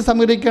ഹൃദയത്തിൽ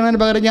സംഗ്രഹിക്കുന്നതിന്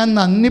പകരം ഞാൻ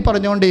നന്ദി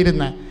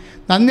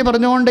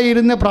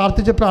പറഞ്ഞുകൊണ്ടേയിരുന്ന്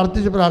പ്രാർത്ഥിച്ച്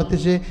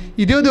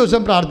 20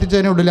 ദിവസം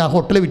പ്രാർത്ഥിച്ചതിനുള്ളിൽ ആ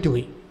ഹോട്ടൽ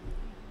വിറ്റുപോയി.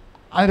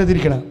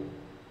 അതിനെതിരിക്കണം.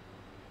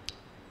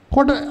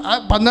 ഹോട്ടൽ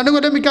 12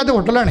 കൊല്ലം വിൽക്കാത്ത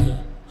ഹോട്ടലാണ്.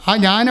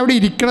 ഞാനവിടെ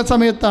ഇരിക്കുന്ന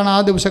സമയത്താണ്, ആ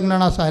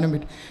ദിവസങ്ങളിലാണ് ആ സാധനം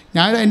വിറ്റ്.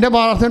 ഞാൻ എൻ്റെ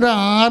പ്രാർത്ഥനയുടെ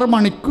 6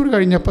 മണിക്കൂർ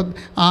കഴിഞ്ഞപ്പോൾ,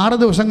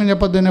 6 ദിവസം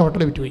കഴിഞ്ഞപ്പോൾ തന്നെ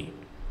ഹോട്ടൽ വിറ്റുപോയി.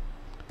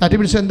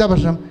 തട്ടിപ്പിടിച്ച് എന്താ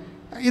പ്രശ്നം?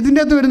 ഇതിൻ്റെ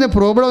അകത്ത് വരുന്ന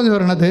പ്രോബ്ലം എന്ന്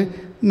പറയുന്നത്,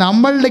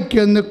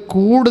 നമ്മളുടെക്കൊന്ന്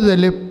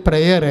കൂടുതൽ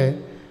പ്രെയർ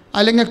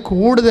അല്ലെങ്കിൽ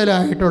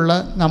കൂടുതലായിട്ടുള്ള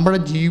നമ്മുടെ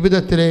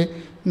ജീവിതത്തിലെ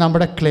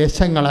നമ്മുടെ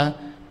ക്ലേശങ്ങൾ,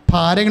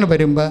 ഭാരങ്ങൾ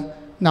വരുമ്പോൾ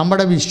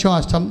നമ്മുടെ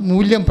വിശ്വാസം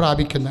മൂല്യം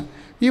പ്രാപിക്കുന്നു.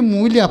 ഈ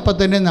മൂല്യം അപ്പം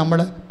തന്നെ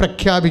നമ്മൾ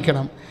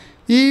പ്രഖ്യാപിക്കണം.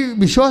 ഈ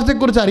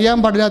വിശ്വാസത്തെക്കുറിച്ച് അറിയാൻ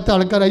പാടില്ലാത്ത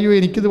ആൾക്കാർ, അയ്യോ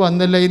എനിക്കിത്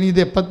വന്നല്ല, ഇനി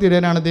ഇത് എപ്പം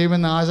തീരാനാണ്, ദൈവം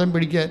നാശം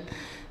പിടിക്കാൻ,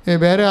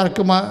 വേറെ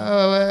ആർക്കും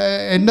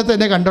എന്നെ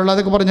തന്നെ കണ്ടുള്ള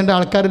അതൊക്കെ പറഞ്ഞിട്ട്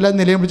ആൾക്കാരെല്ലാം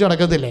നിലയം പിടിച്ച്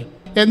നടക്കത്തില്ലേ?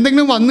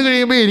 എന്തെങ്കിലും വന്നു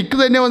കഴിയുമ്പോൾ എനിക്ക്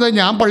തന്നെ വന്നാൽ,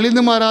 ഞാൻ പള്ളിയിൽ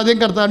നിന്ന് മാറാതെയും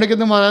കർത്താവിലേക്ക്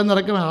നിന്ന് മാറാതെ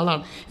നടക്കുന്ന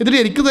ആളാണ്, എന്നിട്ട്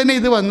എനിക്ക് തന്നെ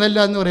ഇത് വന്നല്ല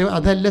എന്ന് പറയും.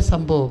 അതല്ല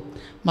സംഭവം.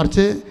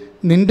 മറിച്ച്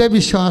നിൻ്റെ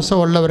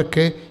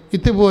വിശ്വാസമുള്ളവർക്ക്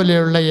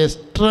ഇതുപോലെയുള്ള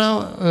എക്സ്ട്രാ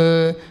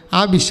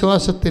ആ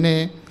വിശ്വാസത്തിന്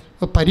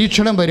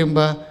പരീക്ഷണം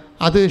വരുമ്പോൾ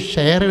അത്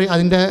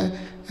അതിൻ്റെ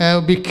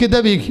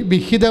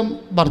വിഹിതം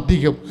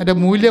വർദ്ധിക്കും. അതിൻ്റെ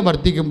മൂല്യം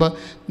വർദ്ധിക്കുമ്പോൾ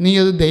നീ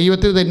അത്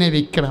ദൈവത്തിൽ തന്നെ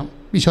വിൽക്കണം,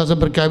 വിശ്വാസം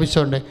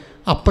പ്രഖ്യാപിച്ചുകൊണ്ട്.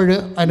 അപ്പോൾ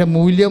അതിൻ്റെ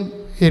മൂല്യം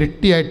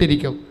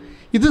ഇരട്ടിയായിട്ടിരിക്കും.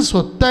 ഇത്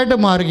സ്വത്തായിട്ട്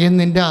മാറുകയും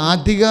നിൻ്റെ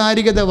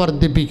ആധികാരികത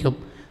വർദ്ധിപ്പിക്കും.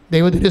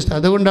 ദൈവത്തിൻ്റെ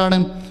അതുകൊണ്ടാണ്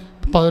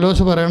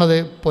പൗലോസ് പറയണത്,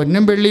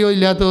 പൊന്നും വെള്ളിയോ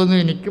ഇല്ലാത്തതൊന്നും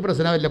എനിക്ക്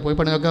പ്രശ്നമില്ല, പോയി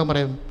പണി നോക്കാൻ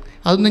പറയുന്നു.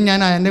 അതൊന്നും ഞാൻ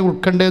എന്നെ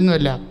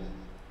ഉൾക്കൊണ്ടതൊന്നുമല്ല.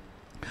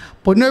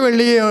 പൊന്നോ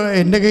വെള്ളിയോ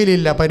എൻ്റെ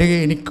കയ്യിലില്ല,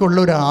 എനിക്കുള്ള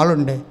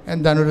ഒരാളുണ്ട്.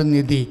 ഒരു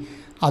നിധി.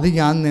 അത്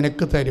ഞാൻ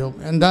നിനക്ക് തരും.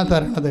 എന്താ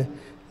തരണത്?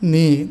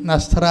 നീ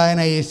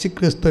നസ്രായനായ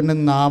യേശുക്രിസ്തുവിൻ്റെ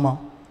നാമം,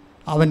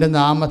 അവൻ്റെ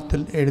നാമത്തിൽ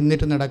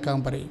എഴുന്നേറ്റ് നടക്കാൻ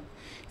പറയും.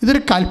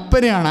 ഇതൊരു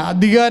കൽപ്പനയാണ്,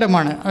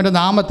 അധികാരമാണ്. അവൻ്റെ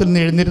നാമത്തിൽ നിന്ന്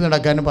എഴുന്നേറ്റ്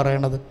നടക്കാൻ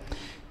പറയണത്.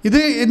 ഇത്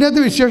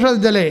ഇതിനകത്ത് വിശേഷം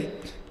വെച്ചാൽ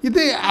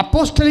ഇത്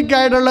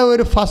അപ്പോസ്റ്റലിക്കായിട്ടുള്ള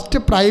ഒരു ഫസ്റ്റ്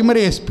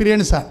പ്രൈമറി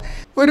എക്സ്പീരിയൻസാണ്.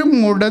 ഒരു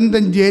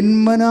മുടന്തൻ,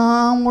 ജന്മനാ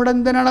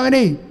മുടന്തനാണ്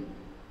അവനെ.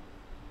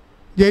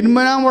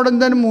 ജന്മനാ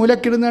മുടന്തൻ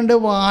മൂലക്കിരുന്നുകൊണ്ട്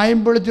വായും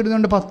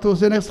പൊളിച്ചിരുന്നുകൊണ്ട്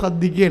പത്രോസിനെ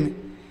ശ്രദ്ധിക്കുകയാണ്.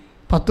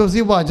 പത്രോസ്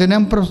ഈ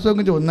വചനം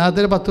പ്രസംഗിച്ചു.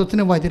 ഒന്നാമത്തെ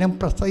പത്രോസിന് വചനം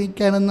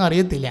പ്രസംഗിക്കാനൊന്നും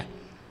അറിയത്തില്ല.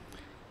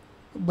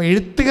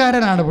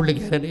 എഴുത്തുകാരനാണ്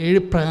പുള്ളിക്കാരൻ,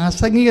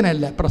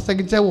 പ്രാസംഗികനല്ല.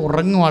 പ്രസംഗിച്ചാൽ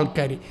ഉറങ്ങും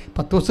ആൾക്കാർ.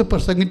 പത്രോസ്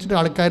പ്രസംഗിച്ചിട്ട്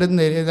ആൾക്കാർ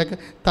നിലയിലൊക്കെ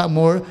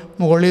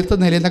മുകളിലത്തെ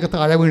നിലയിൽ നിന്നൊക്കെ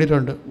താഴെ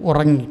വീണിട്ടുണ്ട്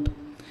ഉറങ്ങിയിട്ട്.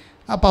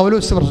 ആ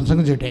പൗലോസ്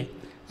പ്രസംഗിച്ചിട്ടെ.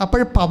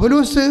 അപ്പോൾ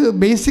പൗലോസ്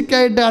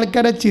ബേസിക്കായിട്ട്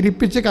ആൾക്കാരെ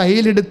ചിരിപ്പിച്ച്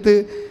കയ്യിലെടുത്ത്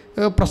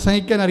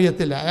പ്രസംഗിക്കാൻ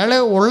അറിയത്തില്ല. അയാൾ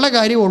ഉള്ള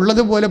കാര്യം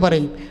ഉള്ളതുപോലെ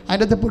പറയും.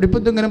 അതിൻ്റെ അകത്ത്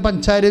പൊടിപ്പത്തുങ്ങനെ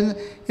പഞ്ചാര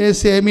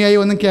സേമിയായി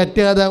ഒന്നും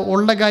കയറ്റാതെ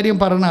ഉള്ള കാര്യം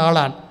പറയുന്ന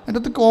ആളാണ്. അതിൻ്റെ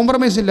അകത്ത്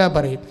കോംപ്രമൈസ് ഇല്ലാതെ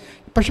പറയും.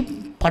 പക്ഷെ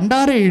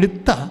പണ്ടാരെ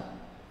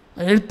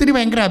എഴുത്തിന്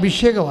ഭയങ്കര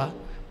അഭിഷേകമാണ്.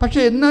 പക്ഷേ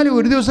എന്നാലും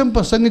ഒരു ദിവസം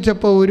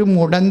പ്രസംഗിച്ചപ്പോൾ ഒരു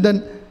മുടന്തൻ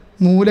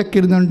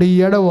മൂലക്കിരുന്നുണ്ട്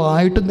ഇയാടെ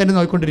വായിട്ടും തന്നെ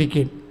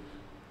നോക്കിക്കൊണ്ടിരിക്കുകയാണ്.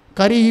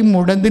 കാര്യം ഈ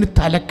മുടന്തിന്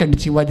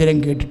തലക്കടിച്ച് വചനം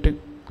കേട്ടിട്ട്.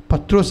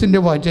 പത്രോസിൻ്റെ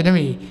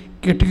വചനമേ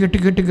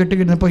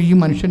കേട്ടിരുന്നപ്പോൾ ഈ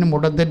മനുഷ്യൻ്റെ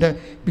മുടന്തൻ്റെ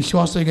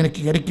വിശ്വാസം ഇങ്ങനെ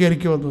കയറി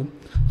വന്നു.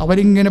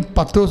 അവരിങ്ങനെ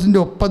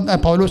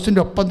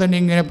പൗലോസിൻ്റെ ഒപ്പം തന്നെ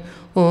ഇങ്ങനെ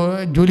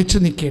ജ്വലിച്ച്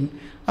നിൽക്കുകയാണ്.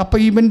 അപ്പോൾ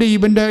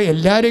ഇവൻ്റെ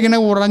എല്ലാവരും ഇങ്ങനെ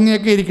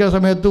ഉറങ്ങിയൊക്കെ ഇരിക്കുന്ന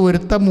സമയത്ത്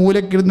ഒരുത്ത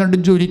മൂലക്കിരുന്നുണ്ട്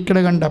ജ്വലിക്കണ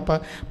കണ്ടപ്പോൾ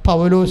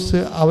പൗലോസ്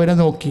അവനെ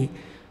നോക്കി.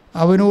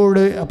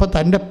 അവനോട് അപ്പോൾ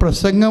തൻ്റെ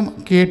പ്രസംഗം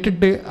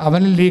കേട്ടിട്ട്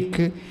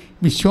അവനിലേക്ക്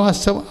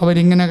വിശ്വാസം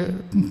അവരിങ്ങനെ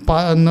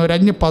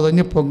നുരഞ്ഞ്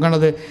പതഞ്ഞ്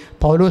പൊങ്ങണത്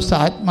പൗലോസ്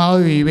ആത്മാവ്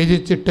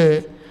വിവേചിച്ചിട്ട്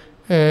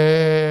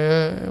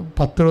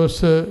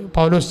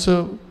പൗലോസ്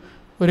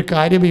ഒരു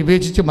കാര്യം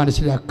വിവേചിച്ച്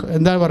മനസ്സിലാക്കുക.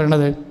 എന്താ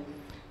പറയണത്?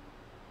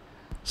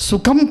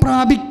 സുഖം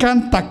പ്രാപിക്കാൻ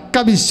തക്ക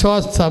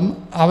വിശ്വാസം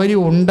അവർ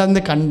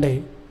ഉണ്ടെന്ന് കണ്ട്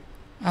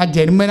ആ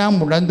ജന്മനാ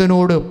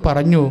മുടന്തനോട്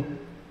പറഞ്ഞു,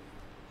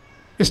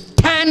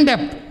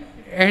 സ്റ്റാൻഡപ്പ്,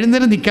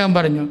 എഴുന്നേറ്റ് നിൽക്കാൻ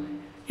പറഞ്ഞു.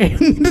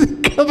 എഴുന്നേറ്റ്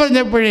നിൽക്കാൻ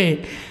പറഞ്ഞപ്പോഴേ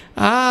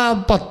ആ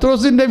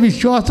പത്രോസിൻ്റെ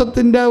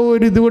വിശ്വാസത്തിൻ്റെ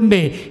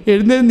ഒരിതുകൊണ്ടേ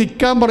എഴുന്നേറ്റ്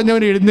നിൽക്കാൻ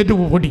പറഞ്ഞവൻ എഴുന്നേറ്റ്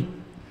ഓടി.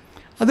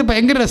 അത്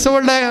ഭയങ്കര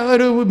രസമുള്ള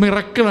ഒരു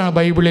മിറക്കിളാണ്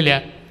ബൈബിളിൽ.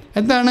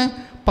 എന്താണ്?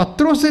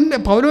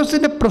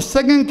 പൗലോസിൻ്റെ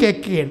പ്രസംഗം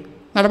കേൾക്കുകയാണ്.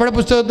 നടപടി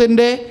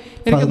പുസ്തകത്തിൻ്റെ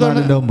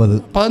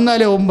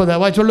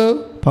 14:9 വായിച്ചോളൂ.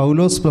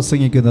 പൗലോസ്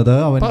പ്രസംഗിക്കുന്നത്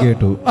അവൻ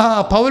കേട്ടു.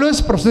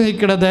 പൗലോസ്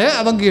പ്രസംഗിക്കുന്നത്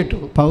അവൻ കേട്ടു.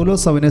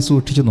 പൗലോസ് അവനെ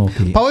സൂക്ഷിച്ചു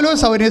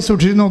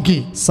നോക്കി.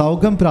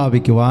 സൗഖ്യം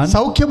പ്രാപിക്കുവാൻ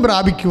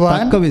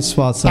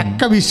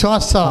തക്ക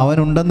വിശ്വാസം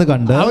അവനുണ്ടെന്ന്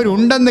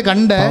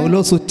കണ്ട്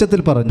പൗലോസ്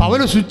ഉച്ചത്തിൽ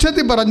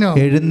പറഞ്ഞു,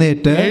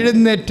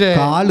 എഴുന്നേറ്റ്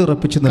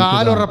കാലുറപ്പിച്ചു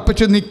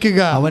നിൽക്കുക.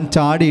 അവൻ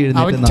ചാടി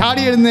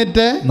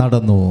എഴുന്നേറ്റ്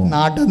നടന്നു.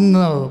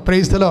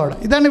 Praise the Lord.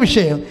 ഇതാണ്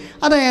വിഷയം.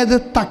 അതായത്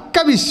തക്ക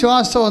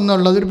വിശ്വാസം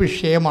എന്നുള്ളതൊരു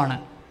വിഷയമാണ്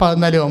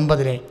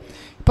 14:9.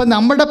 ഇപ്പം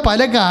നമ്മുടെ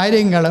പല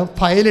കാര്യങ്ങളും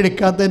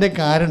ഫയലെടുക്കാത്തതിൻ്റെ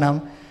കാരണം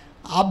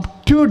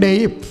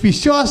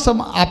വിശ്വാസം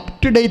അപ്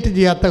ടു ഡേറ്റ്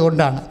ചെയ്യാത്ത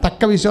കൊണ്ടാണ്.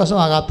 തക്ക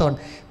വിശ്വാസമാകാത്തതുകൊണ്ട്.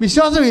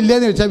 വിശ്വാസം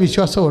ഇല്ലയെന്ന് വെച്ചാൽ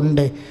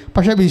വിശ്വാസമുണ്ട്.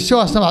 പക്ഷേ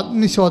വിശ്വാസം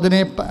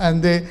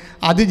അഗ്നിശോധനയെ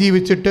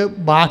അതിജീവിച്ചിട്ട്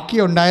ബാക്കി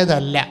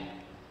ഉണ്ടായതല്ല.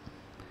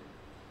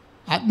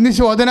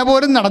 അഗ്നിശോധന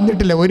പോലും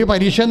നടന്നിട്ടില്ല, ഒരു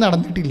പരീക്ഷ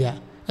നടന്നിട്ടില്ല.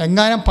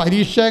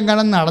 പരീക്ഷ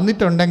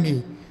നടന്നിട്ടുണ്ടെങ്കിൽ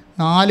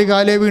 4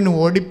 കാലേ വീണ്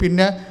ഓടി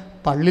പിന്നെ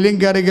പള്ളിയിലും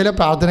കയറുകയില്ല,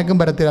 പ്രാർത്ഥനയ്ക്കും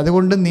വരത്തില്ല.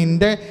 അതുകൊണ്ട്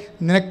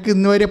നിനക്ക്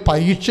ഇന്ന് വരെ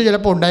പരീക്ഷ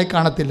ചിലപ്പോൾ ഉണ്ടായി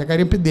കാണത്തില്ല.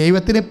 കാര്യം ഇപ്പം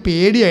ദൈവത്തിന്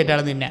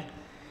പേടിയായിട്ടാണ് നിന്നെ.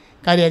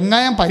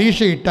 കാര്യം പരീക്ഷ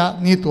ഇട്ടാൽ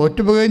നീ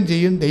തോറ്റുപോവുകയും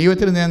ചെയ്യും,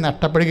 ദൈവത്തിന് നീ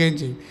നഷ്ടപ്പെടുകയും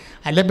ചെയ്യും.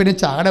 അല്ല പിന്നെ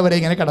ചാട വരെ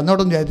ഇങ്ങനെ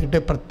കടന്നോട്ടം ചെയ്തിട്ട്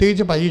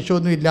പ്രത്യേകിച്ച് പരീക്ഷ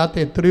ഒന്നും ഇല്ലാത്ത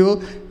എത്രയോ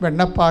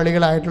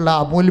വെണ്ണപ്പാളികളായിട്ടുള്ള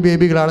അമൂൽ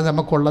ബേബികളാണ്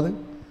നമുക്കുള്ളത്.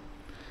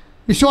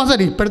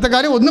 വിശ്വാസം ഇപ്പോഴത്തെ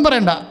കാര്യം ഒന്നും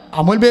പറയണ്ട.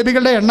 അമൂൽ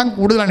ബേബികളുടെ എണ്ണം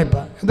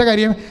കൂടുതലാണിപ്പോൾ. എന്താ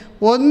കാര്യം?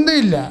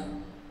 ഒന്നുമില്ല.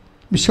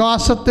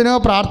 വിശ്വാസത്തിനോ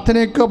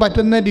പ്രാർത്ഥനയ്ക്കോ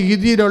പറ്റുന്ന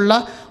രീതിയിലുള്ള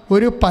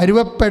ഒരു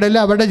പരുവപ്പെടൽ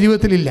അവരുടെ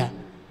ജീവിതത്തിലില്ല.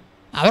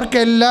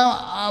 അവർക്കെല്ലാം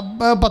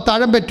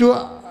പത്താഴം പറ്റൂ,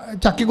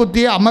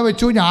 ചക്കിക്കുത്തി അമ്മ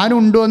വെച്ചു,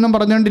 ഞാനുണ്ടോ എന്നും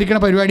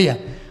പറഞ്ഞുകൊണ്ടിരിക്കുന്ന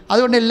പരിപാടിയാണ്.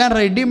 അതുകൊണ്ട് എല്ലാം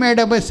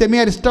റെഡിമെയ്ഡ് സെമി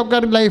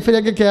അരിസ്റ്റോക്രാറ്റിക്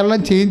ലൈഫിലേക്ക് കേരളം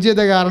ചേഞ്ച്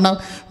ചെയ്ത കാരണം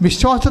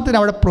വിശ്വാസത്തിന്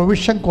അവിടെ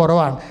പ്രൊവിഷൻ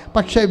കുറവാണ്.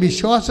 പക്ഷേ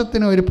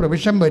വിശ്വാസത്തിന് ഒരു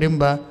പ്രൊവിഷൻ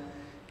വരുമ്പോൾ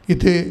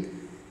ഇത്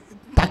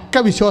തക്ക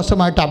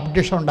വിശ്വാസമായിട്ട്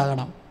അപ്ഡേഷൻ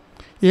ഉണ്ടാകണം.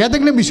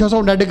 ഏതെങ്കിലും വിശ്വാസം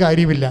ഉണ്ടായിട്ട്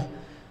കാര്യമില്ല.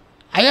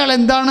 അയാൾ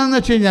എന്താണെന്ന്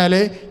വെച്ച് കഴിഞ്ഞാൽ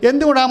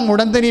എന്തുകൊണ്ട് ആ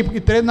മുടന്തനി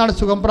ഇത്രയും നാൾ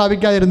സുഖം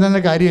പ്രാപിക്കാതിരുന്നതെന്ന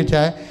കാര്യം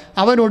വെച്ചാൽ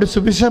അവനോട്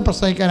സുവിശേഷം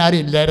പ്രസംഗിക്കാൻ ആരും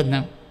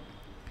ഇല്ലായിരുന്നു.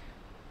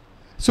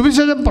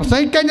 സുവിശേഷം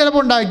പ്രസംഗിക്കാൻ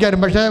ചിലപ്പോൾ ഉണ്ടായിരിക്കാരും,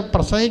 പക്ഷേ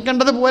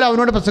പ്രസംഗിക്കേണ്ടതുപോലെ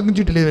അവനോട്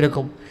പ്രസംഗിച്ചിട്ടില്ല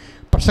ഇവരൊക്കെ.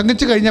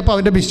 പ്രസംഗിച്ച് കഴിഞ്ഞപ്പോൾ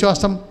അവൻ്റെ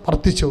വിശ്വാസം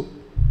വർദ്ധിച്ചു.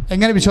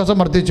 എങ്ങനെ വിശ്വാസം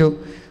വർദ്ധിച്ചു?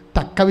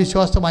 തക്ക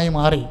വിശ്വാസമായി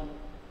മാറി.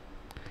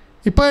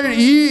 ഇപ്പോൾ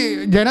ഈ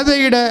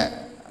ജനതയുടെ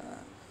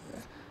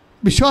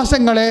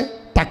വിശ്വാസങ്ങളെ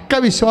തക്ക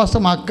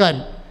വിശ്വാസമാക്കാൻ,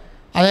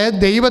 അതായത്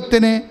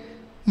ദൈവത്തിന്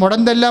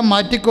മുടന്തെല്ലാം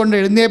മാറ്റിക്കൊണ്ട്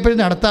എഴുന്നേൽപ്പിൽ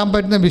നടത്താൻ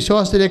പറ്റുന്ന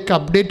വിശ്വാസത്തിലേക്ക്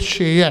അപ്ഡേറ്റ്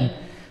ചെയ്യാൻ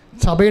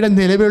സഭയുടെ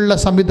നിലവിലുള്ള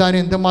സംവിധാനം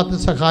എന്തുമാത്രം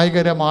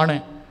സഹായകരമാണ്.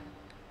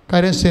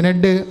 കാര്യം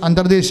സിനഡ്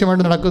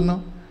അന്തർദേശീയമായിട്ട് നടക്കുന്നു,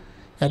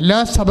 എല്ലാ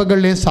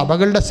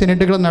സഭകളുടെ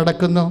സിനഡുകൾ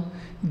നടക്കുന്നു.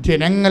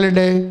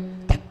 ജനങ്ങളുടെ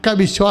തക്ക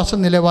വിശ്വാസ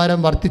നിലവാരം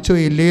വർദ്ധിച്ചോ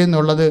ഇല്ലേ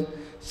എന്നുള്ളത്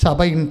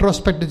സഭ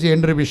ഇൻട്രോസ്പെക്റ്റ്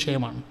ചെയ്യേണ്ട ഒരു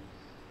വിഷയമാണ്.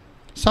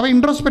 സഭ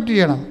ഇൻട്രോസ്പെക്റ്റ്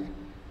ചെയ്യണം.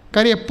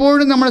 കാര്യം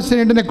എപ്പോഴും നമ്മൾ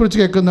സിനഡിനെ കുറിച്ച്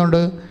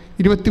കേൾക്കുന്നുണ്ട്.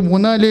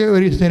 23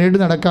 ഒരു സിനഡ്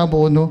നടക്കാൻ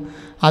പോകുന്നു.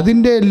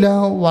 അതിൻ്റെ എല്ലാ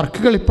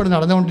വർക്കുകൾ ഇപ്പോൾ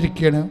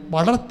നടന്നുകൊണ്ടിരിക്കുകയാണ്.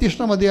 വളരെ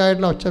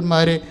തീഷ്ണമതിയായിട്ടുള്ള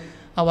അച്ഛന്മാർ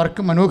ആ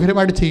വർക്ക്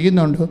മനോഹരമായിട്ട്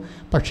ചെയ്യുന്നുണ്ട്.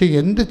 പക്ഷേ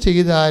എന്ത്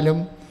ചെയ്താലും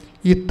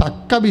ഈ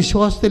തക്ക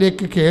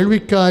വിശ്വാസത്തിലേക്ക്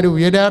കേൾവിക്കാർ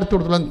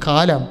ഉയരാത്തോളം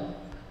കാലം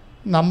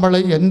നമ്മൾ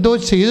എന്തോ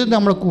ചെയ്ത്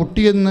നമ്മൾ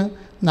കൂട്ടിയെന്ന്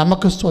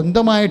നമുക്ക്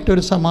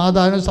സ്വന്തമായിട്ടൊരു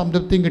സമാധാനവും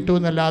സംതൃപ്തിയും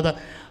കിട്ടുമെന്നല്ലാതെ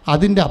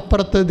അതിൻ്റെ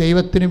അപ്പുറത്ത്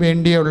ദൈവത്തിന്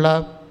വേണ്ടിയുള്ള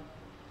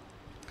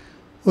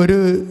ഒരു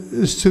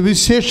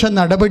സുവിശേഷ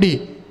നടപടി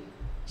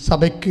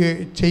സഭയ്ക്ക്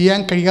ചെയ്യാൻ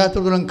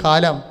കഴിയാത്തത്തോളം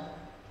കാലം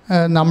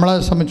നമ്മളെ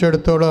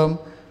സംബന്ധിച്ചിടത്തോളം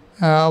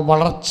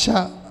വളർച്ച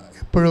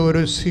എപ്പോഴും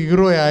ഒരു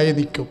 0 ആയി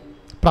നിൽക്കും.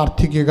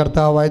 പ്രാർത്ഥിക്കുക,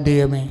 കർത്താവായ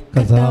ദൈവമേ,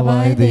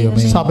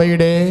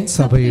 സഭയുടെ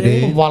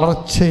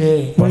വളർച്ചയെ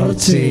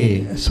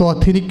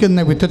സ്വാധീനിക്കുന്ന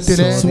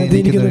വിധത്തിലെ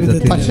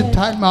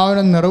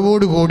പരിശുദ്ധാത്മാവിന്റെ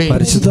നിറവോടുകൂടി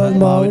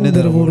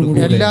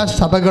എല്ലാ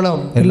സഭകളും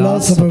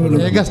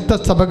ഏകസ്ഥ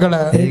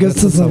സഭകള്,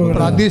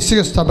 പ്രാദേശിക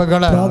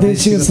സഭകള്,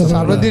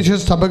 സർവദേശീയ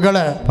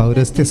സഭകള്,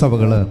 പൗരസ്ത്യ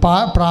സഭകള്,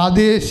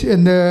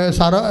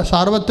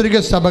 സാർവത്രിക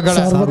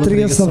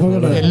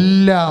സഭകള്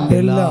എല്ലാം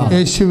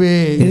യേശുവേ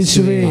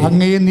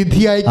അങ്ങയെ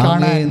നിധിയായി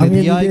കാണാൻ,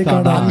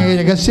 അങ്ങേ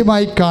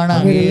രഹസ്യമായി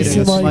കാണാൻ,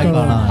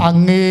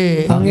 അങ്ങേ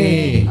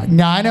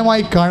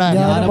ജ്ഞാനമായി കാണാൻ,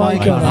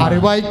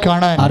 അറിവായി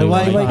കാണാൻ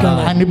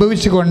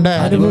അനുഭവിച്ചുകൊണ്ട്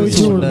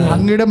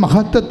അങ്ങയുടെ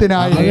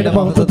മഹത്വത്തിനായി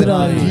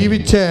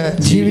ജീവിച്ച്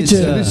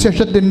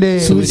സുവിശേഷത്തിന്റെ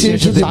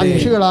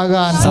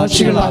സാക്ഷികളാകാൻ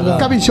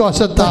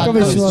വിശ്വാസത്താൽ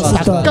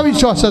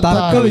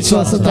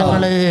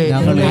ഞങ്ങളെ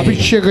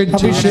അഭിഷേകം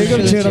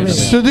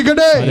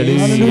ശ്രുതികടേ.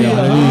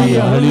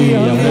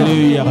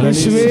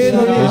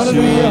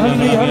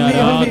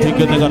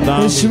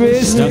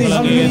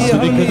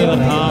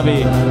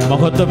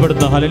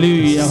 മഹത്വപ്പെടുന്ന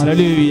ഹല്ലേലൂയ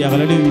ഹല്ലേലൂയ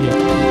ഹല്ലേലൂയ.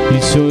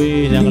 ഈശോയെ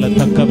ഞങ്ങളെ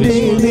തക്ക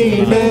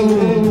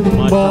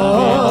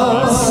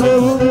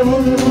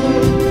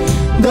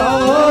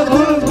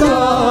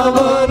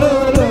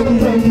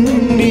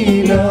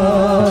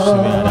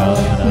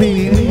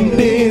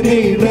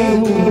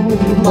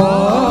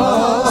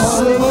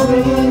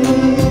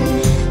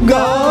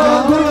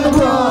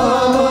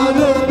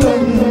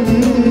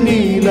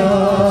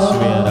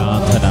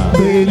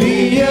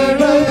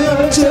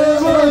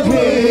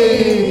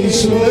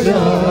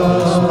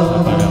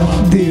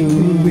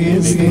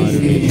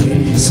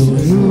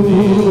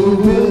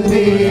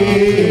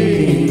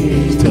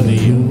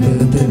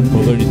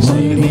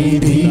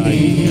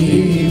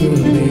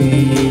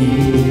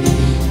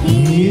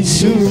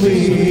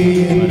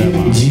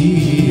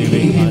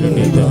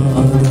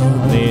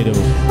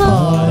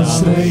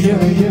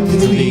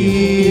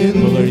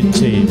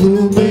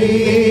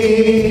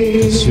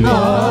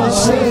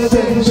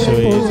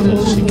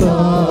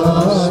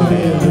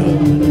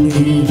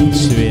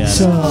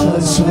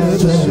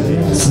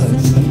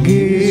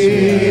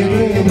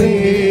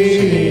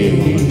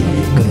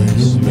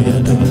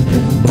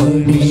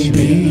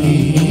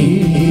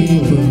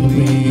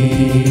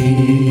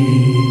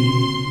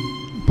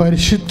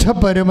പരിശുദ്ധ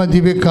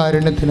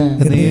പരമദിവ്യകാരുണ്യത്തിന്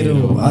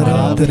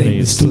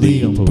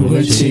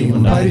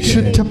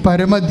പരിശുദ്ധ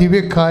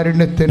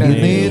പരമദിവ്യകാരുണ്യത്തിന്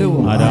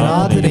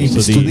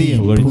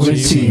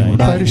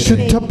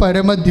പരിശുദ്ധ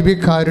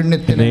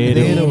പരമദിവ്യകാരുണ്യത്തിന്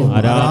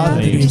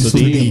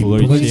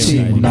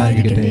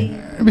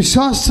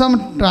വിശ്വാസം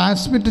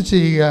ട്രാൻസ്മിറ്റ്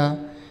ചെയ്യുക,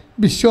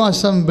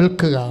 വിശ്വാസം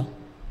വിൽക്കുക.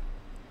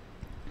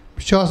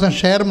 വിശ്വാസം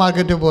ഷെയർ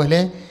മാർക്കറ്റ്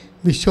പോലെ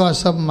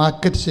വിശ്വാസം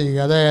മാർക്കറ്റ് ചെയ്യുക.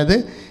 അതായത്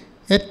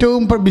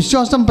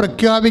വിശ്വാസം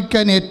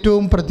പ്രഖ്യാപിക്കാൻ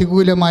ഏറ്റവും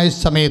പ്രതികൂലമായ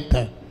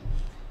സമയത്ത്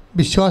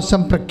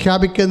വിശ്വാസം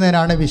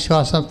പ്രഖ്യാപിക്കുന്നതിനാണ്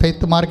വിശ്വാസം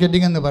ഫെയ്ത്ത്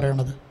മാർക്കറ്റിംഗ് എന്ന്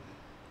പറയുന്നത്.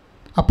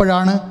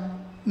 അപ്പോഴാണ്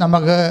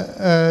നമുക്ക്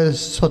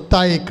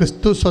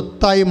ക്രിസ്തു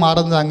സ്വത്തായി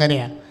മാറുന്നത്.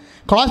 അങ്ങനെയാണ്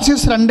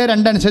കൊളോസ്യസ്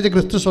 2:2 അനുസരിച്ച്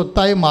ക്രിസ്തു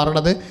സ്വത്തായി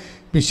മാറുന്നത്.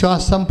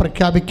 വിശ്വാസം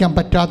പ്രഖ്യാപിക്കാൻ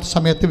പറ്റാത്ത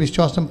സമയത്ത്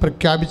വിശ്വാസം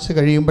പ്രഖ്യാപിച്ച്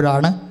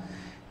കഴിയുമ്പോഴാണ്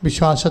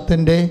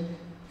വിശ്വാസത്തിൻ്റെ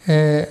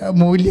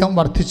മൂല്യം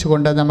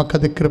വർദ്ധിച്ചുകൊണ്ട്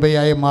നമുക്കത്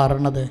കൃപയായി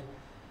മാറുന്നത്.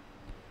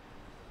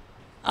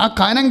 ആ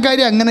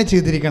കാനൻകാരി അങ്ങനെ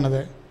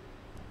ചെയ്തിരിക്കണത്.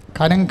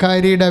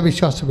 കാനൻകാരിയുടെ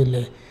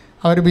വിശ്വാസമില്ലേ,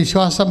 അവർ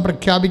വിശ്വാസം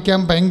പ്രഖ്യാപിക്കാൻ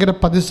ഭയങ്കര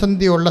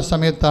പ്രതിസന്ധിയുള്ള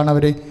സമയത്താണ്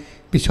അവർ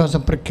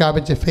വിശ്വാസം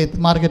പ്രഖ്യാപിച്ച്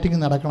ഫെയ്ത്ത് മാർക്കറ്റിംഗ്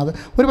നടക്കുന്നത്.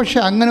 ഒരു പക്ഷേ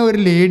അങ്ങനെ ഒരു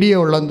ലേഡിയെ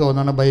ഉള്ളതെന്ന്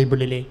തോന്നുന്നു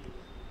ബൈബിളിൽ.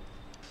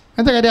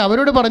 എന്താ കാര്യം,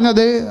 അവരോട്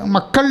പറഞ്ഞത്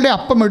മക്കളുടെ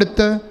അപ്പം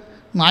എടുത്ത്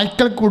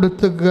നായ്ക്കൾക്ക്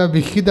കൊടുക്കുക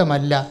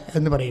വിഹിതമല്ല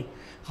എന്ന് പറയും.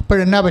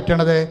 അപ്പോഴെന്നാ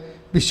പറ്റണത്,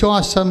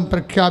 വിശ്വാസം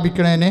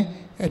പ്രഖ്യാപിക്കുന്നതിന്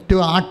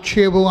ഏറ്റവും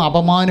ആക്ഷേപവും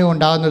അപമാനവും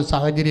ഉണ്ടാകുന്നൊരു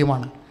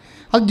സാഹചര്യമാണ്.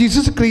 അത്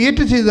ജീസസ്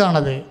ക്രിയേറ്റ്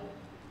ചെയ്തതാണത്.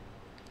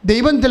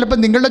 ദൈവം ചിലപ്പോൾ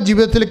നിങ്ങളുടെ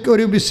ജീവിതത്തിൽ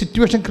ഒരു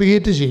സിറ്റുവേഷൻ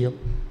ക്രിയേറ്റ് ചെയ്യും.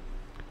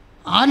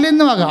 ആരിൽ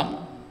നിന്നുമാകാം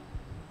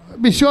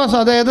വിശ്വാസം,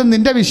 അതായത്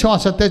നിൻ്റെ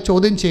വിശ്വാസത്തെ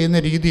ചോദ്യം ചെയ്യുന്ന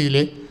രീതിയിൽ,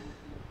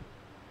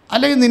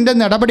 അല്ലെങ്കിൽ നിൻ്റെ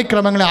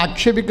നടപടിക്രമങ്ങളെ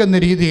ആക്ഷേപിക്കുന്ന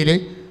രീതിയിൽ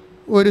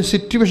ഒരു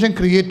സിറ്റുവേഷൻ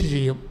ക്രിയേറ്റ്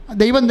ചെയ്യും.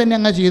 ദൈവം തന്നെ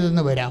അങ്ങനെ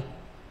ചെയ്തെന്ന് വരാം.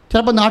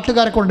 ചിലപ്പോൾ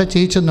നാട്ടുകാരെ കൊണ്ട്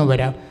ചെയ്യിച്ചെന്ന്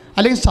വരാം,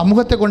 അല്ലെങ്കിൽ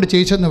സമൂഹത്തെ കൊണ്ട്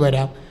ചെയ്യിച്ചെന്ന്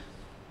വരാം.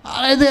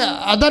 അതായത്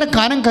അതാണ്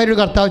കാനൻകാരിയുടെ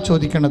കർത്താവ്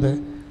ചോദിക്കണത്.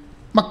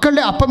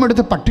 മക്കളുടെ അപ്പം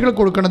എടുത്ത് പട്ടികൾ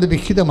കൊടുക്കുന്നത്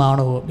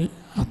വിഹിതമാണോ?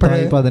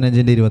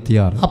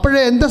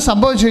 അപ്പോഴേ എന്താ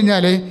സംഭവിച്ചു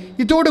കഴിഞ്ഞാൽ,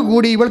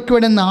 ഇതോടുകൂടി ഇവൾക്ക്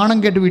വേണ്ടി നാണം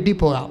കേട്ട് വീട്ടിൽ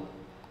പോകാം.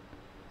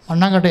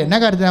 മണ്ണാങ്കട്ടെ എന്നാ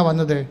കാര്യത്തിനാണ്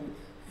വന്നത്,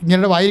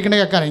 ഇങ്ങനെ വായിരിക്കണ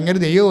കേൾക്കാൻ, ഇങ്ങനെ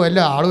ദൈവവും അല്ല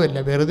ആളും അല്ല,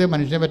 വെറുതെ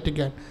മനുഷ്യനെ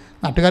പറ്റിക്കാൻ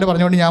നാട്ടുകാർ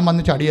പറഞ്ഞുകൊണ്ട് ഞാൻ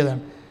വന്ന്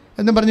ചടിയതാണ്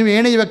എന്നും പറഞ്ഞ്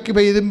വേണേ വെക്കി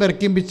പെയ്തും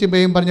പെറുക്കിയും പിച്ചും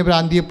പെയ്യും പറഞ്ഞ്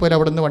ഭ്രാന്തിയെപ്പോലെ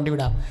അവിടെ നിന്ന് വണ്ടി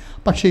വിടാം.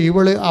 പക്ഷേ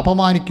ഇവൾ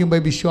അപമാനിക്കുമ്പോൾ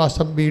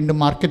വിശ്വാസം വീണ്ടും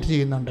മാർക്കറ്റ്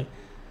ചെയ്യുന്നുണ്ട്.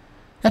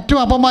 ഏറ്റവും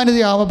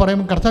അപമാനിതയാവുമ്പോൾ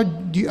പറയും, കർത്താവ്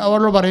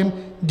അവളോട് പറയും,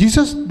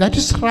 Jesus that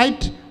is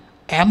right,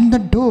 I am the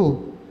door.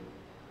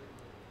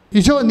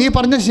 ഈശോ നീ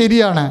പറഞ്ഞത്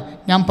ശരിയാണ്,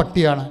 ഞാൻ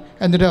പട്ടിയാണ്.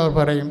 എന്നിട്ട് അവർ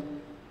പറയും,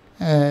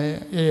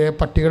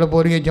 പട്ടികൾ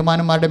പോലും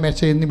യജമാനന്മാരുടെ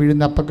മേശയിൽ നിന്ന്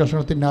വീഴുന്ന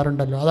അപ്പക്കഷ്ണം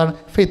തിന്നാറുണ്ടല്ലോ. അതാണ്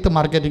ഫെയ്ത്ത്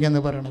മാർക്കറ്റിംഗ്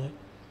എന്ന് പറയുന്നത്.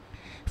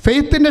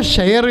 ഫെയ്ത്തിൻ്റെ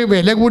ഷെയർ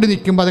വില കൂടി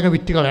നിൽക്കുമ്പോൾ അതൊക്കെ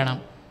വിറ്റ് കളയണം.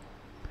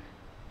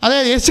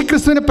 അതായത്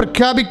യേശുക്രിസ്തുവിനെ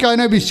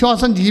പ്രഖ്യാപിക്കാനോ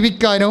വിശ്വാസം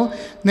ജീവിക്കാനോ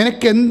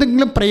നിനക്ക്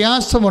എന്തെങ്കിലും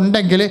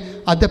പ്രയാസമുണ്ടെങ്കിൽ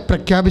അത്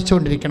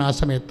പ്രഖ്യാപിച്ചുകൊണ്ടിരിക്കണം. ആ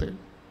സമയത്ത്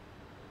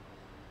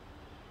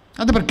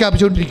അത്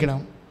പ്രഖ്യാപിച്ചുകൊണ്ടിരിക്കണം.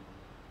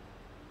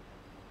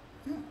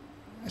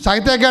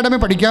 സാഹിത്യ അക്കാദമി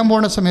പഠിക്കാൻ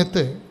പോകുന്ന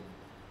സമയത്ത്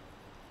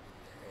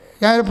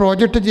ഞാനൊരു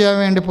പ്രോജക്റ്റ് ചെയ്യാൻ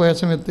വേണ്ടി പോയ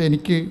സമയത്ത്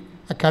എനിക്ക്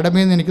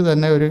അക്കാഡമിയിൽ നിന്ന് എനിക്ക്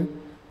തന്നെ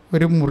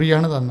ഒരു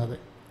മുറിയാണ് തന്നത്.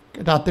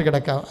 രാത്രി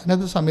കിടക്കാം.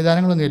 അതിനകത്ത്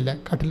സംവിധാനങ്ങളൊന്നുമില്ല,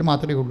 കട്ടിൽ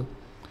മാത്രമേ ഉള്ളൂ.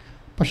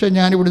 പക്ഷേ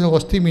ഞാനിവിടുന്ന്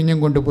ഹോസ്തി മീഞ്ഞും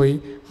കൊണ്ടുപോയി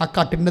ആ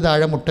കട്ടിലിൻ്റെ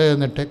താഴെ മുട്ട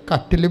നിന്നിട്ട്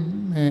കട്ടിൽ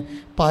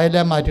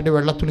പായെല്ലാം മാറ്റിയിട്ട്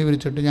വെള്ളത്തുണി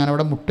വിരിച്ചിട്ട്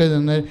ഞാനവിടെ മുട്ട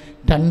നിന്ന്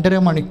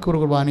 2.5 മണിക്കൂർ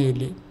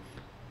കുർബാനയില്ലേ.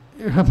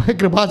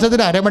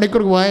 കൃപാസനത്തിൽ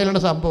അരമണിക്കൂർ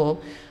കുർബാനയിലുള്ള സംഭവം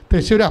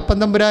തൃശ്ശൂർ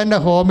അപ്പന്തമ്പുരാൻ്റെ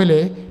ഹോമിൽ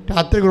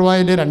രാത്രി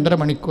കുർബാനയിൽ 2.5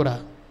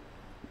 മണിക്കൂറാണ്.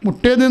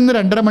 മുട്ടയിൽ നിന്ന്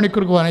 2.5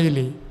 മണിക്കൂർ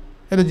കുർബാനയില്ലേ.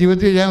 എൻ്റെ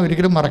ജീവിതത്തിൽ ഞാൻ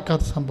ഒരിക്കലും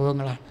മറക്കാത്ത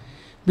സംഭവങ്ങളാണ്.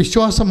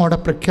 വിശ്വാസം അവിടെ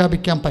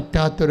പ്രഖ്യാപിക്കാൻ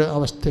പറ്റാത്തൊരു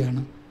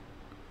അവസ്ഥയാണ്.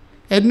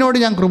 എന്നോട്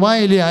ഞാൻ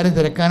കുർബാനയിൽ ആരും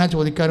തിരക്കാനോ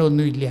ചോദിക്കാനോ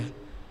ഒന്നുമില്ല.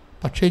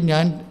 പക്ഷേ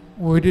ഞാൻ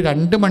ഒരു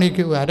 2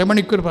 മണിക്കൂർ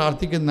അരമണിക്കൂർ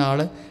പ്രാർത്ഥിക്കുന്ന ആൾ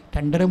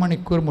 2.5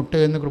 മണിക്കൂർ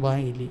മുട്ടയെന്ന് കുർബാന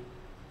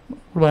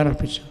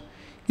അർപ്പിച്ചു.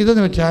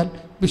 ഇതെന്ന് വെച്ചാൽ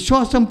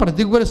വിശ്വാസം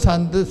പ്രതികൂല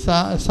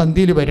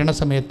സന്ധിയിൽ വരുന്ന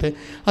സമയത്ത്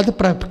അത്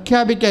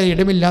പ്രഖ്യാപിക്കാൻ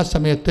ഇടമില്ലാത്ത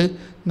സമയത്ത്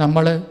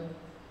നമ്മൾ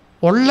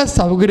ഉള്ള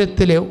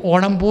സൗകര്യത്തിൽ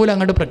ഓണം പോലെ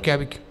അങ്ങോട്ട്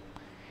പ്രഖ്യാപിക്കും.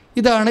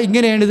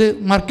 ഇങ്ങനെയാണ് ഇത്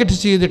മാർക്കറ്റ്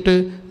ചെയ്തിട്ട്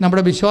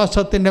നമ്മുടെ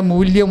വിശ്വാസത്തിൻ്റെ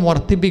മൂല്യം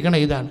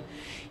വർദ്ധിപ്പിക്കണം.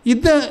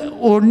 ഇത്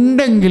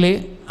ഉണ്ടെങ്കിൽ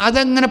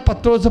അതങ്ങനെ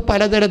പത്രോസ്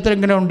പലതരത്തിൽ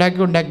ഇങ്ങനെ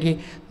ഉണ്ടാക്കി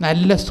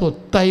നല്ല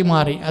സ്വത്തായി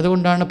മാറി.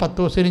 അതുകൊണ്ടാണ്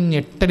പത്രോസിന്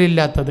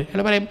ഞെട്ടലില്ലാത്തത്.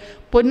 അല്ല പറയും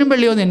പൊന്നും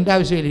വെള്ളിയൊന്നും എൻ്റെ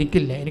ആവശ്യമില്ല,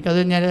 എനിക്കില്ല, എനിക്കത്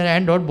ഞാൻ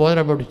ഡോട്ട് ബോധർ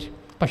അബൌട്ട്.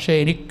 പക്ഷേ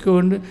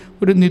എനിക്കൊണ്ട്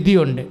ഒരു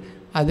നിധിയുണ്ട്.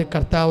 അത്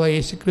കർത്താവ്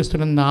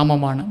യേശുക്രിസ്തുവിൻ്റെ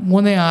നാമമാണ്.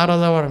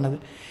 3:6 പറയണത്.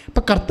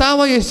 ഇപ്പം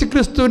കർത്താവ്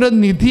യേശുക്രിസ്തുവിൻ്റെ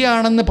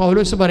നിധിയാണെന്ന്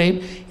പൗലോസ് പറയും,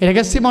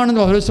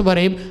 രഹസ്യമാണെന്ന് പൗലോസ്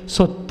പറയും,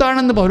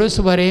 സ്വത്താണെന്ന്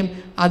പൗലോസ് പറയും,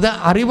 അത്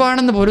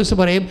അറിവാണെന്ന് പൗലോസ്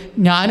പറയും,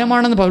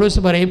 ജ്ഞാനമാണെന്ന് പൗലോസ്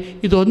പറയും.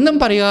 ഇതൊന്നും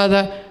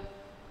പറയാതെ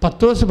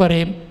പത്രോസ്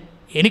പറയും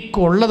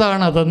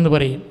എനിക്കുള്ളതാണ് അതെന്ന്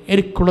പറയും.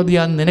 എനിക്കുള്ളത്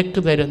ഞാൻ നിനക്ക്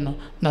തരുന്നു,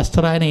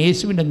 നസ്രായന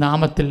യേശുവിൻ്റെ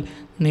നാമത്തിൽ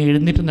നീ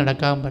എഴുന്നേറ്റ്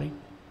നടക്കാൻ പറയും.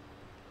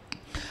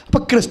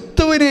 അപ്പം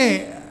ക്രിസ്തുവിനെ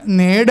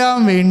നേടാൻ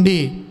വേണ്ടി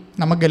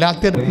നമുക്ക്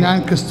ഗലാത്യർ ഞാൻ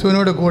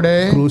ക്രിസ്തുവിനോട് കൂടെ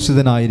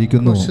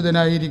ക്രൂശിതനായിരിക്കുന്നു.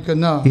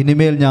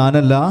 ഇനിമേൽ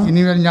ഞാനല്ല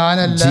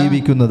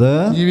ജീവിക്കുന്നത്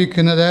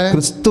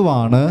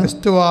ക്രിസ്തുവാണ്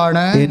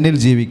എന്നിൽ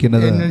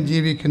ജീവിക്കുന്നത്.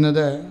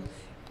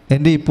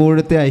 എൻ്റെ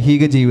ഇപ്പോഴത്തെ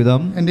ഐഹിക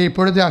ജീവിതം എന്നെ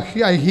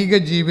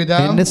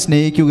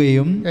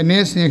സ്നേഹിക്കുകയും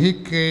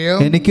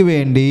എനിക്ക്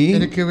വേണ്ടി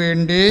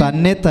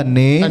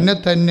തന്നെ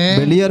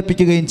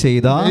ബലിയർപ്പിക്കുകയും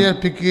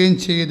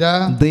ചെയ്ത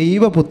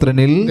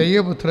ദൈവപുത്രനിൽ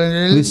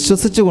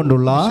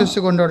വിശ്വസിച്ചുകൊണ്ടുള്ള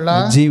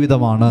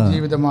ജീവിതമാണ്.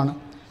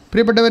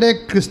 പ്രിയപ്പെട്ടവരെ,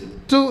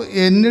 ക്രിസ്തു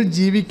എന്നിൽ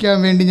ജീവിക്കാൻ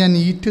വേണ്ടി ഞാൻ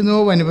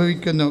ഈറ്റുനോവ്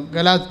അനുഭവിക്കുന്നു.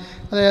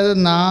 അതായത്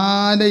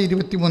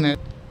 4:23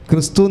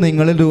 ക്രിസ്തു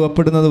നിങ്ങളിൽ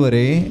രൂപപ്പെടുന്നത്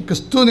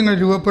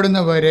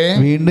വരെ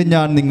വീണ്ടും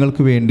ഞാൻ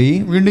നിങ്ങൾക്ക്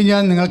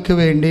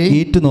വേണ്ടി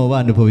ഈറ്റുനോവ്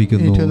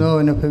അനുഭവിക്കുന്നു.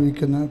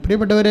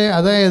 പ്രിയപ്പെട്ടവരെ,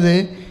 അതായത്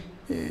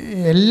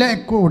എല്ലാ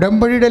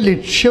ഉടമ്പടിയുടെ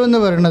ലക്ഷ്യമെന്ന്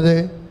പറയുന്നത്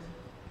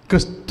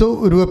ക്രിസ്തു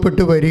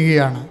രൂപപ്പെട്ടു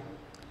വരികയാണ്.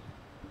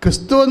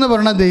 ക്രിസ്തു എന്ന്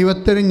പറയുന്ന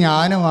ദൈവത്തിന്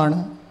ജ്ഞാനമാണ്,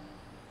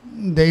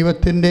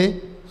 ദൈവത്തിൻ്റെ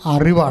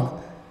അറിവാണ്.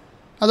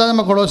 അതാണ്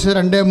നമ്മൾ കൊളോസ്യർ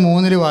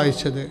 2:3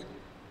 വായിച്ചത്.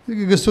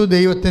 ക്രിസ്തു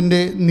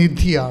ദൈവത്തിൻ്റെ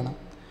നിധിയാണ്.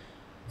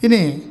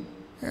 ഇനി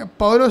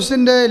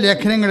പൗലോസിൻ്റെ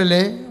ലേഖനങ്ങളിൽ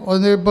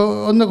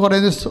 1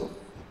 Corinthians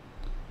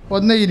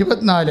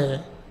 24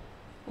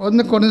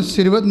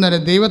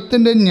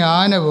 ദൈവത്തിൻ്റെ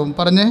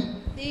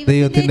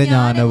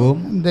ജ്ഞാനവും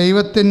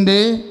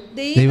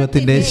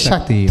ദൈവത്തിൻ്റെ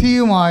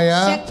ശക്തിയുമായ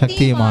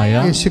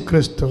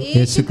യേശുക്രിസ്തു.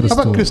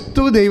 അപ്പോൾ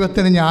ക്രിസ്തു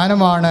ദൈവത്തിൻ്റെ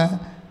ജ്ഞാനമാണ്,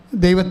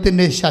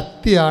 ദൈവത്തിൻ്റെ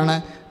ശക്തിയാണ്,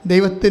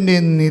 ദൈവത്തിൻ്റെ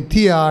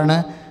നിധിയാണ്,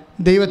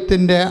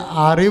 ദൈവത്തിൻ്റെ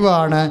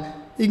അറിവാണ്.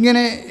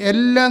 ഇങ്ങനെ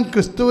എല്ലാം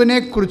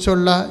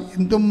ക്രിസ്തുവിനെക്കുറിച്ചുള്ള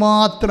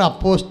എന്തുമാത്രം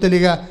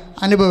അപ്പോസ്തലിക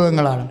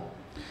അനുഭവങ്ങളാണ്.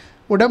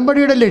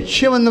 ഉടമ്പടിയുടെ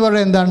ലക്ഷ്യമെന്ന്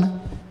പറയുന്നത് എന്താണ്?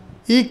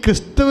 ഈ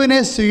ക്രിസ്തുവിനെ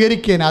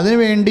സ്വീകരിക്കാൻ.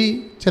 അതിനുവേണ്ടി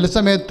ചില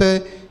സമയത്ത്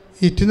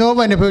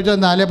ഈറ്റുനോവ് അനുഭവിച്ച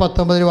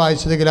 4:19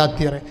 വായിച്ചത്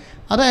ഗലാത്യർ.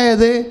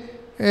 അതായത്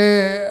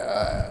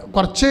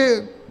കുറച്ച്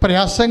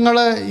പ്രയാസങ്ങൾ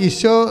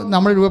ഈശോ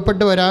നമ്മൾ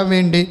രൂപപ്പെട്ട് വരാൻ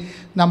വേണ്ടി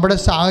നമ്മുടെ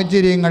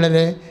സാഹചര്യങ്ങളിൽ,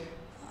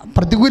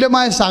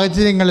 പ്രതികൂലമായ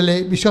സാഹചര്യങ്ങളിൽ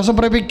വിശ്വാസം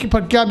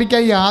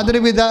പ്രഖ്യാപിക്കാൻ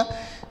യാതൊരുവിധ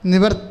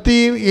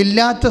നിവൃത്തിയും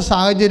ഇല്ലാത്ത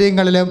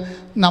സാഹചര്യങ്ങളിലും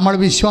നമ്മൾ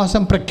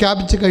വിശ്വാസം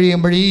പ്രഖ്യാപിച്ച്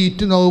കഴിയുമ്പോൾ ഈ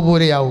ഈറ്റുനോവ്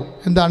പോലെയാവും.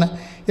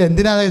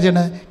 എന്തിനാണ്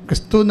ചെയ്യണത്?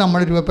 ക്രിസ്തു നമ്മൾ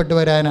രൂപപ്പെട്ട്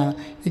വരാനാണ്.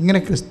 ഇങ്ങനെ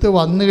ക്രിസ്തു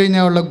വന്നു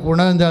കഴിഞ്ഞാലുള്ള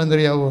ഗുണം എന്താണെന്ന്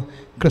അറിയാവോ?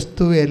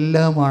 ക്രിസ്തു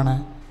എല്ലാമാണ്.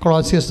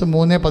 കൊളോസ്യസ്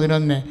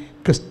 3:11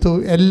 ക്രിസ്തു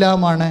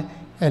എല്ലാമാണ്,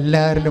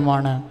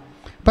 എല്ലാവരിലുമാണ്.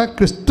 അപ്പം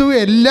ക്രിസ്തു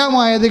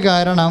എല്ലാമായത്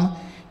കാരണം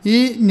ഈ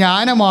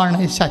ജ്ഞാനമാണ്,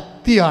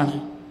 ശക്തിയാണ്.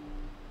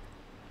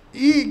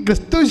 ഈ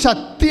ക്രിസ്തു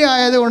ശക്തി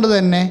ആയതുകൊണ്ട്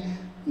തന്നെ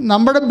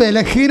നമ്മുടെ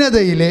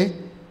ബലഹീനതയിൽ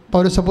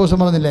പൗലോസ്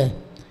പറഞ്ഞില്ലേ,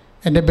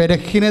 എൻ്റെ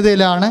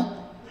ബലഹീനതയിലാണ്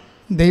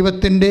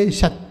ദൈവത്തിൻ്റെ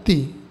ശക്തി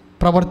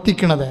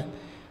പ്രവർത്തിക്കുന്നത്.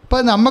 അപ്പോൾ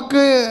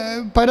നമുക്ക്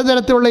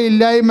പലതരത്തിലുള്ള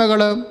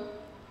ഇല്ലായ്മകൾ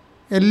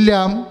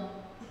എല്ലാം,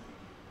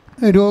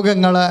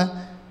 രോഗങ്ങൾ,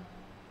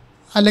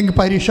 അല്ലെങ്കിൽ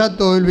പരീക്ഷാ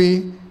തോൽവി,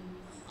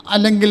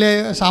 അല്ലെങ്കിൽ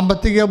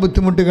സാമ്പത്തിക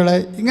ബുദ്ധിമുട്ടുകൾ,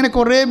 ഇങ്ങനെ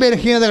കുറേ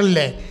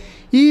ബലഹീനതകളില്ലേ.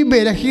 ഈ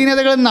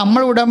ബലഹീനതകൾ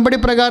നമ്മൾ ഉടമ്പടി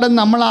പ്രകാരം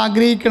നമ്മൾ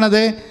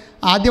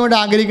ആദ്യമായിട്ട്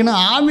ആഗ്രഹിക്കുന്നത്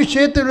ആ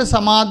വിഷയത്തിലൊരു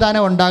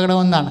സമാധാനം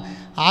ഉണ്ടാകണമെന്നാണ്.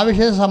 ആ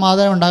വിഷയത്തിൽ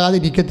സമാധാനം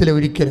ഉണ്ടാകാതിരിക്കത്തില്ല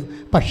ഒരിക്കലും.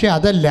 പക്ഷേ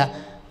അതല്ല,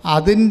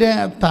 അതിൻ്റെ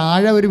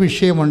താഴെ ഒരു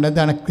വിഷയമുണ്ട്.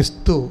 എന്താണ്?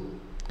 ക്രിസ്തു.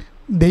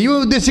 ദൈവം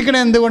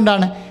ഉദ്ദേശിക്കുന്നത്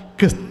എന്തുകൊണ്ടാണ്?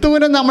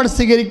 ക്രിസ്തുവിനെ നമ്മൾ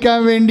സ്വീകരിക്കാൻ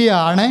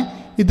വേണ്ടിയാണ്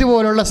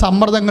ഇതുപോലുള്ള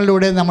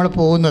സമ്മർദ്ദങ്ങളിലൂടെ നമ്മൾ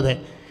പോകുന്നത്.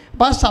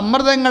 അപ്പോൾ ആ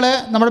സമ്മർദ്ദങ്ങൾ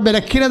നമ്മുടെ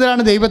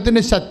ബലഹീനതയാണ്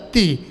ദൈവത്തിൻ്റെ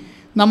ശക്തി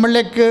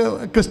നമ്മളിലേക്ക്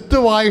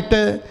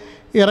ക്രിസ്തുവായിട്ട്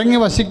ഇറങ്ങി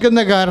വസിക്കുന്ന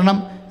കാരണം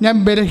ഞാൻ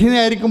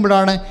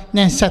ബലഹീനനായിരിക്കുമ്പോഴാണ്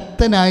ഞാൻ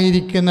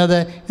ശക്തനായിരിക്കുന്നത്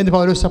എന്ന്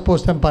പൗലോസ്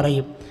അപ്പോസ്തലൻ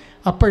പറയും.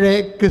 അപ്പോഴേ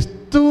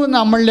ക്രിസ്തു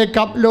നമ്മളിലേക്ക്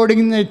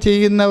അപ്ലോഡിങ്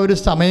ചെയ്യുന്ന ഒരു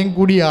സമയം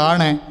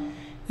കൂടിയാണ്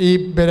ഈ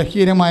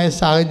ബലഹീനമായ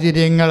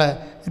സാഹചര്യങ്ങൾ,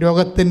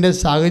 രോഗത്തിൻ്റെ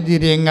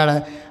സാഹചര്യങ്ങൾ.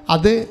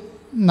 അത്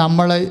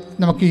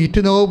നമുക്ക്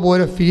ഈറ്റുനോവ്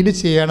പോലെ ഫീൽ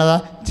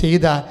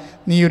ചെയ്താൽ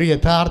നീ ഒരു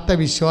യഥാർത്ഥ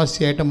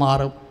വിശ്വാസിയായിട്ട്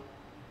മാറും.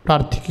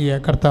 പ്രാർത്ഥിക്കുക.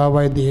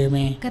 കർത്താവായ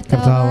ദൈവമേ,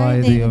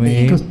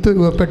 ക്രിസ്തു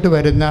രൂപപ്പെട്ടു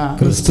വരുന്ന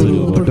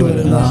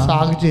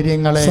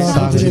സാഹചര്യങ്ങളെ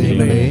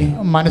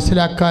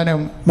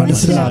മനസ്സിലാക്കാനും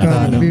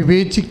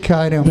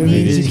വിവേചിക്കാനും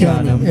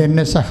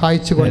എന്നെ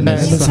സഹായിച്ചുകൊണ്ട്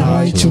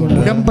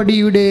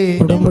ഉടമ്പടിയുടെ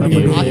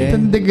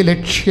ആത്യന്തിക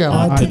ലക്ഷ്യം,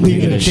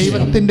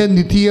 ദൈവത്തിൻ്റെ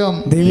നിധിയും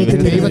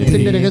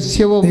ദൈവത്തിൻ്റെ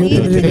രഹസ്യവും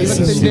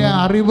ദൈവത്തിൻ്റെ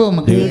അറിവും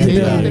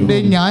ദൈവത്തിൻ്റെ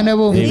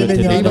ജ്ഞാനവും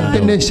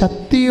ദൈവത്തിൻ്റെ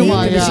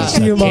ശക്തിയുമായ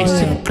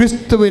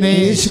ക്രിസ്തുവിനെ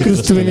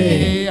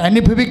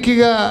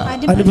അനുഭവിക്കുക,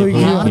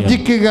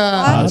 ആർജിക്കുക,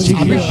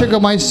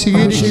 അഭിഷേകമായി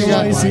സ്വീകരിക്കുക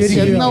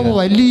എന്ന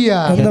വലിയ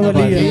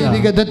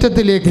ദൈവിക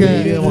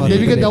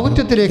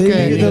ദൗത്യത്തിലേക്ക്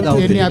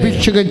എന്നെ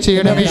അഭിഷേകം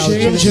ചെയ്യണമേ.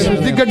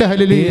 ശ്രദ്ധിക്കട്ടെ.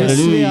 ഹല്ലേലൂയ.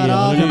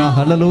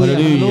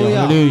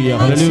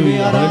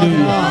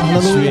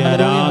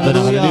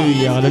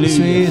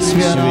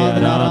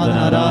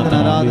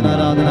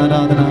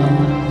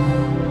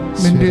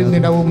 നിന്റെ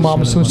നിലവും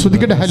മാംസവും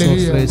സ്തുതിക്കട്ടെ.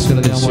 ഹല്ലേലൂയ.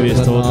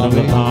 സ്തോത്രം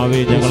കർത്താവേ,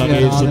 ഞങ്ങളെ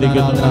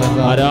സ്തുതിക്കുന്നു,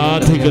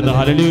 ആരാധിക്കുന്നു.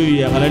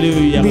 ഹല്ലേലൂയ,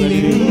 ഹല്ലേലൂയ,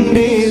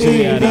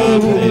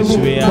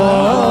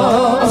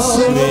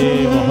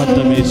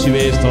 മഹത്വം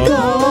യേശുവേ.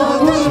 സ്തോത്രം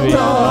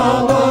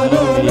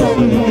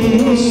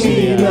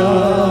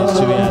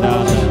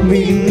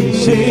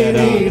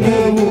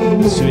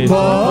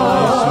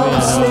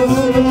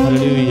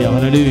ഹല്ലേലൂയ,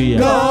 ഹല്ലേലൂയ.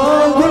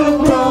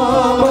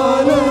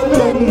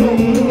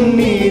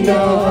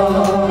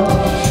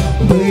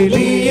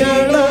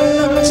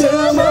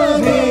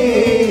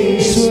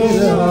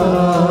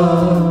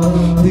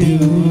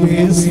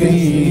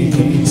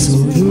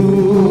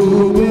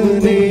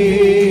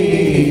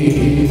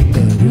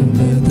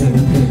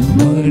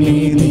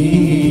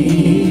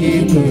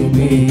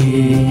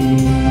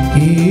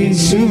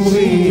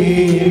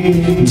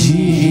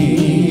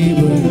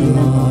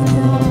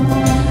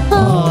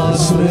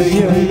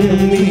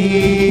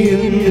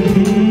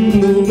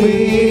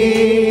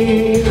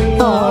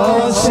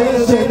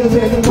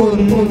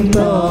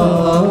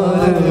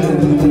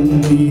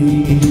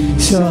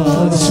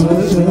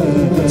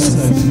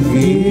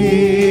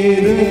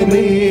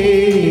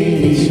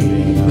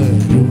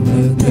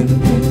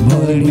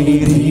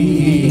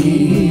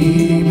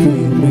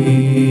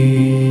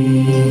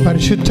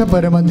 പരിശുദ്ധ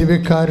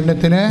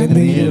പരമദിവ്യകാരുണ്യത്തിന്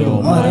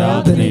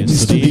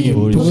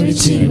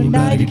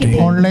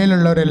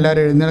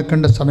ഓൺലൈനിലുള്ളവരെല്ലാവരും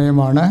എഴുന്നേൽക്കേണ്ട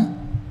സമയമാണ്.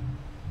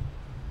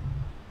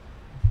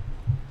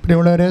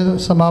 പ്രിയമുള്ളവരെ,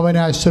 സമാപന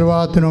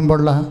ആശീർവാദത്തിനു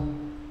മുമ്പുള്ള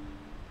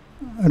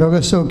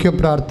രോഗസൗഖ്യ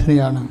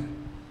പ്രാർത്ഥനയാണ്.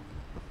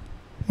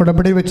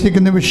 ഉടമ്പടി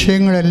വെച്ചിരിക്കുന്ന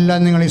വിഷയങ്ങളെല്ലാം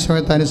നിങ്ങൾ ഈ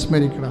സമയത്ത്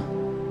അനുസ്മരിക്കണം.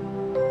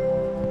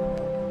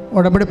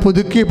 ഉടമ്പടി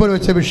പുതുക്കിയപ്പോൾ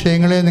വെച്ച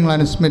വിഷയങ്ങളെ നിങ്ങൾ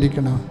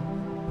അനുസ്മരിക്കണം.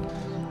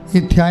 ഈ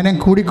ധ്യാനം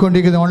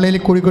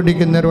ഓൺലൈനിൽ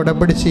കൂടിക്കൊണ്ടിരിക്കുന്നവർ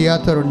ഉടമ്പടി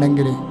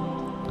ചെയ്യാത്തവരുണ്ടെങ്കിൽ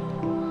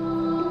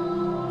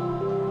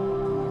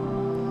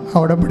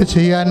ഉടമ്പടി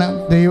ചെയ്യാൻ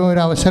ദൈവം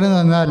ഒരു അവസരം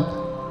തന്നാൽ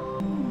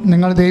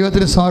നിങ്ങൾ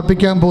ദൈവത്തിന്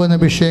സമർപ്പിക്കാൻ പോകുന്ന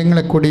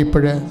വിഷയങ്ങളെ കൂടി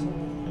ഇപ്പോഴ്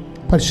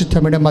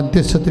പരിശുദ്ധയുടെ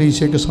മധ്യസ്ഥത്തിൽ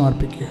ഈശോയ്ക്ക്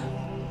സമർപ്പിക്കുക.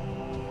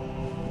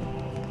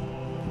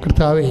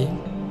 കർത്താവേ,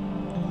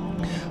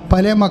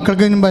 പല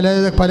മക്കൾക്കും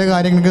പല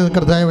കാര്യങ്ങൾക്കും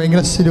കർത്താവ്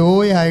ഭയങ്കര സ്ലോ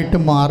ആയിട്ട്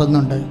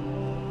മാറുന്നുണ്ട്.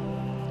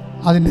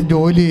 അതിൻ്റെ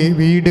ജോലി,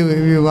 വീട്,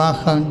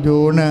 വിവാഹം,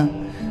 ജോണ്,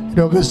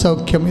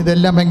 രോഗസൗഖ്യം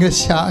ഇതെല്ലാം ഭയങ്കര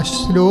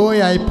സ്ലോ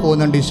ആയി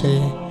പോകുന്നുണ്ട്.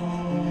 ഈശോയെ,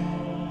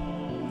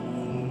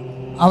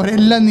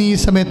 അവരെല്ലാം നീ ഈ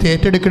സമയത്ത്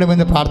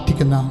ഏറ്റെടുക്കണമെന്ന്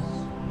പ്രാർത്ഥിക്കുന്ന,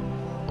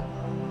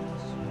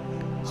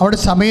 അവരുടെ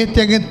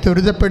സമയത്തേക്ക്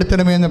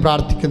ത്വരിതപ്പെടുത്തണമെന്ന്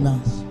പ്രാർത്ഥിക്കുന്ന,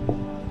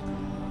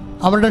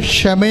 അവരുടെ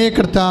ക്ഷമയെ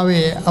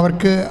കർത്താവെ,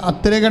 അവർക്ക്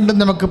അത്ര കണ്ട്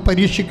നമുക്ക്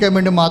പരീക്ഷിക്കാൻ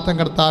വേണ്ടി മാത്രം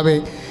കർത്താവെ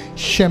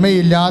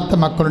ക്ഷമയില്ലാത്ത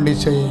മക്കളുണ്ട്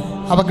ഈശോയെ.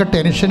 അവർക്ക്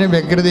ടെൻഷനും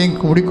വ്യഗ്രതയും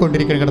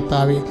കൂടിക്കൊണ്ടിരിക്കണം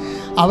കർത്താവെ.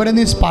 അവരെ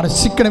നീ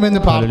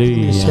സ്പർശിക്കണമെന്ന്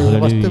പ്രാർത്ഥിക്കുന്നു.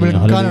 വസ്തു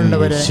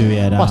വിൽക്കാനുള്ളവർ,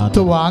 വസ്തു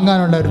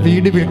വാങ്ങാനുള്ളവർ,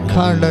 വീട്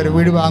വിൽക്കാനുള്ളവർ,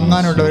 വീട്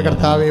വാങ്ങാനുള്ളവർ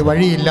കർത്താവെ,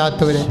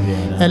 വഴിയില്ലാത്തവരെ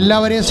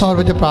എല്ലാവരെയും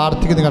സമർപ്പിച്ച്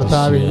പ്രാർത്ഥിക്കുന്നു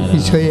കർത്താവെ.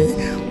 ഈശോയെ,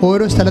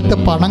 ഓരോ സ്ഥലത്ത്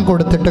പണം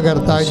കൊടുത്തിട്ട്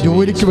കർത്താവ്,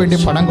 ജോലിക്ക് വേണ്ടി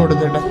പണം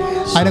കൊടുത്തിട്ട്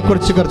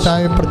അതിനെക്കുറിച്ച്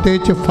കർത്താവ്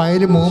പ്രത്യേകിച്ച്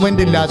ഫയൽ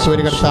മൂവ്മെൻ്റ് ഇല്ലാത്തവർ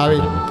കർത്താവെ,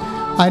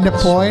 അതിൻ്റെ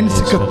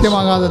പോയിൻറ്റ്സ്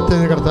കൃത്യമാകാത്ത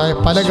കർത്താവ്,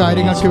 പല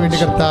കാര്യങ്ങൾക്ക് വേണ്ടി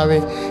കർത്താവ്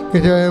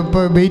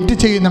വെയിറ്റ്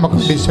ചെയ്യുന്ന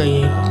മക്കളുണ്ട്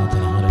ഈശോയെ.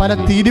 പല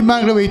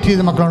തീരുമാനങ്ങൾ വെയിറ്റ്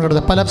ചെയ്ത് മക്കളുണ്ട്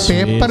കർത്താവ്. പല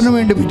പേപ്പറിന്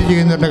വേണ്ടി വെയിറ്റ്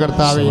ചെയ്യുന്നുണ്ട്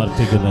കർത്താവ്.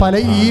 പല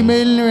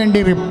ഇമെയിലിന് വേണ്ടി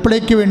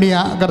റിപ്ലൈക്ക് വേണ്ടി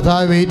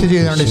കർത്താവ് വെയിറ്റ്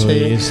ചെയ്യുന്നുണ്ട്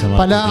ഈശോയെ.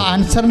 പല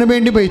ആൻസറിന്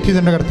വേണ്ടി വെയിറ്റ്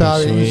ചെയ്യുന്നുണ്ട്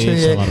കർത്താവ്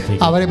ഈശോയെ.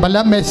 അവരെ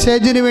പല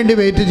മെസ്സേജിന് വേണ്ടി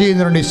വെയിറ്റ്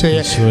ചെയ്യുന്നുണ്ട്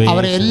ഈശോയെ.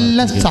 അവരെ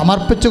എല്ലാം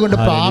സമർപ്പിച്ചുകൊണ്ട്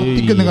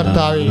പ്രാർത്ഥിക്കുന്നു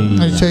കർത്താവ്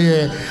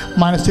ഈശോയെ.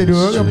 മനസ്സ്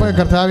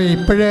കർത്താവ്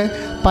ഇപ്പോഴേ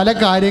പല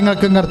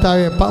കാര്യങ്ങൾക്കും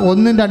കർത്താവ്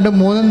 1, 2,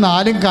 3,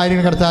 4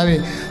 കാര്യങ്ങൾ കർത്താവ്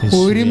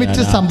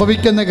ഒരുമിച്ച്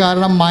സംഭവിക്കുന്ന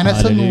കാരണം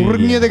മനസ്സ്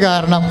നുറുങ്ങിയത്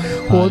കാരണം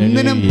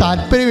ഒന്നിനും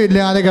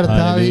താല്പര്യമില്ലാതെ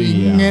കർത്താവ്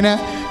ഇങ്ങനെ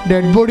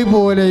ഡെഡ് ബോഡി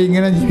പോലെ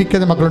ഇങ്ങനെ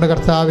ജീവിക്കുന്ന മക്കളുടെ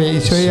കർത്താവ്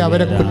ഈശോയെ.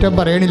 അവരെ കുറ്റം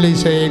പറയണില്ല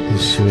ഈശോയെ.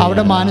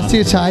 അവിടെ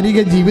മാനസിക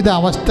ശാരീരിക ജീവിത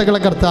അവസ്ഥകളെ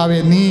കർത്താവ്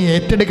നീ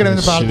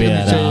ഏറ്റെടുക്കണമെന്ന് പ്രാർത്ഥിക്കുന്നു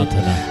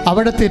ഈശോയെ.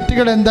 അവരുടെ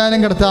തെറ്റുകൾ എന്തായാലും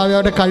കർത്താവ്,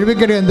 അവരുടെ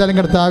കഴിവുകൾ എന്തായാലും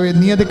കർത്താവ്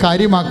നീ അത്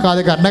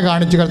കാര്യമാക്കാതെ കരുണ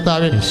കാണിച്ച്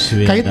കർത്താവ്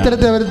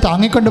കൈത്തരത്തെ അവർ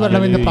താങ്ങിക്കൊണ്ട്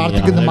വരണമെന്ന്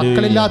പ്രാർത്ഥിക്കുന്നു.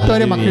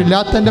 മക്കളില്ലാത്തവരെ,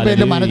 മക്കളില്ലാത്തതിൻ്റെ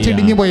പേരിൽ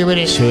മനസ്സിടിഞ്ഞു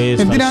പോയവരെ,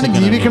 എന്തിനാണ്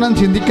ജീവിക്കണം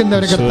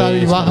ചിന്തിക്കുന്നവരെ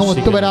കർത്താവ്, വിവാഹം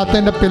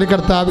ഒത്തുവരാത്തതിൻ്റെ പേരിൽ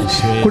കർത്താവ്,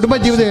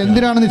 കുടുംബജീവിതം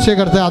എന്തിനാണെന്ന് നിശ്ചയ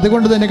കർത്താവ്,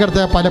 അതുകൊണ്ട് തന്നെ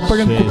കർത്താവ്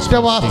പലപ്പോഴും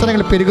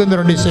കുറ്റവാസനകൾ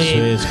പെരുകുന്നുണ്ട്.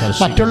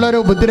 മറ്റുള്ളവരെ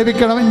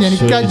ഉപദ്രവിക്കണം,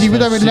 എനിക്ക് ആ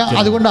ജീവിതമില്ല,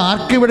 അതുകൊണ്ട്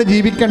ആർക്കും ഇവിടെ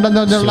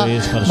ജീവിക്കേണ്ടെന്നുള്ള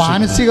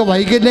മാനസിക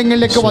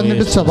വൈകല്യങ്ങളിലേക്ക്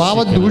വന്നിട്ട്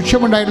സ്വഭാവ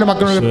ദൂഷ്യമുണ്ടായിട്ടുള്ള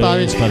മക്കളുടെ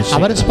കർത്താവ്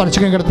അവരെ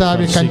സ്പർശിക്കുന്ന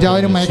കർത്താവ്,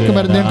 കഞ്ചാവിനും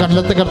മയക്കുമരുന്നിനും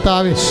കണ്ടെത്ത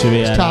കർത്താവ്,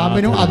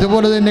 സ്റ്റാമ്പിനും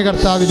അതുപോലെ തന്നെ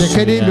കർത്താവ്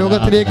ലഹരി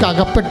ലോകത്തിലേക്ക്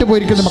അകപ്പെട്ടു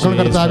പോയിരിക്കുന്ന മക്കളുടെ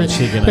കർത്താവ്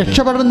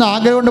രക്ഷപ്പെടണമെന്ന്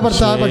ആഗ്രഹമുണ്ട്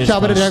കർത്താവ്. പക്ഷെ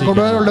അവരെ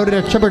കൂടുതലുള്ളവർ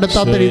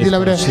രക്ഷപ്പെടുത്താത്ത രീതിയിൽ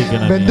അവരെ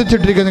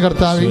ബന്ധിച്ചിട്ടിരിക്കുന്ന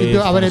കർത്താവ്. ഇത്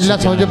അവരെല്ലാം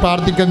സംബന്ധിച്ച്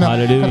പ്രാർത്ഥിക്കുന്നു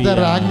കർത്താവ്.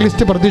 റാങ്ക്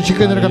ലിസ്റ്റ്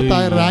പ്രതീക്ഷിക്കുന്ന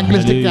കർത്താവ്, റാങ്ക്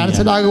ലിസ്റ്റ്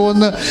ക്യാൻസൽ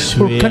ആകുമെന്ന്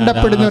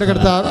ഉത്കണ്ഠപ്പെടുന്നവർ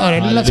കർത്താവ്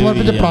അവരെല്ലാം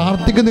സമർപ്പിച്ച്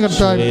പ്രാർത്ഥിക്കുന്ന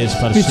കർത്താവ്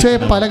ഈശോയെ.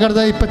 പല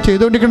കർത്താവ് ഇപ്പം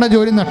ചെയ്തുകൊണ്ടിരിക്കുന്ന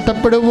ജോലി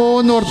നഷ്ടപ്പെടുമോ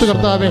എന്ന് ഓർത്ത്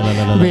കർത്താവ്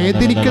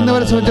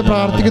വേദനിക്കുന്നവരെ സംബന്ധിച്ച്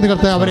പ്രാർത്ഥിക്കുന്ന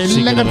കർത്താവ്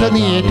അവരെല്ലാം കർത്താവ്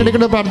നീ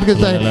ഏറ്റെടുക്കുന്നത്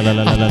പ്രാർത്ഥിക്കുന്ന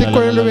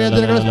അസ്ഥിക്കുഴലിൻ്റെ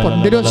വേദനകൾ,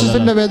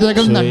 സ്പോണ്ടിലോസിസിൻ്റെ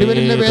വേദനകൾ,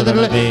 നടുവിലെ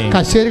വേദനകൾ,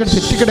 കശേരികൾ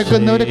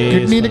തെറ്റിക്കിടക്കുന്നവർ,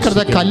 കിഡ്നിയിൽ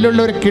കർത്താവ്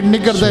കല്ലുള്ളവർ, കിഡ്നി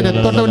കർത്താവ്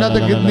രക്തോട്ടമില്ലാത്ത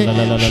കിഡ്നി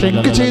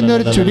ഷ്രിങ്ക്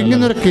ചെയ്യുന്നവർ,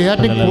 ചുരുങ്ങുന്നവർ,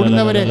 കയറ്റി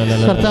കൂടുന്നവരെ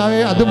കർത്താവ്,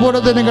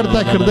 അതുപോലെ തന്നെ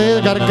കർത്താവ് ഹൃദയ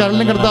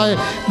കരളിലും കർത്താവ്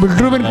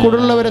ബെഡ്റൂമിൽ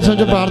കൂടുള്ളവരെ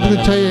സംബന്ധിച്ച്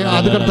പ്രാർത്ഥിച്ചു.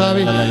 അത്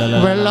കർത്താവ്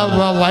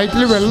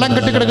വയറ്റിൽ വെള്ളം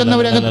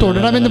കെട്ടിക്കിടക്കുന്നവരെ അങ്ങ്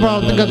തൊടണമെന്ന്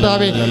പ്രാർത്ഥിക്കും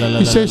കർത്താവ്.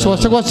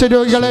 ശ്വാസകോശ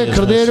രോഗികളെ,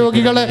 ഹൃദയ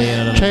രോഗികളെ,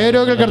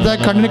 ക്ഷയരോഗികൾ കർത്താവ്,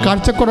 കണ്ണിന്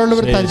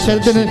കാഴ്ചക്കുറവുള്ളവർ,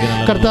 ശരീരത്തിന്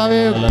കർത്താവ്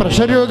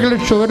പ്രഷർ രോഗികൾ,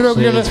 ഷുഗർ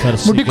രോഗികൾ,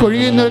 മുടി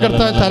കൊഴിയുന്നവർ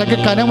കർത്താവ്, തലക്ക്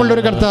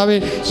കനമുള്ളൊരു കർത്താവ്,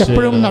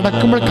 എപ്പോഴും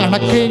നടക്കുമ്പോൾ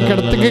കണക്കുകയും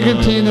കിടത്തുകയും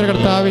ചെയ്യുന്നൊരു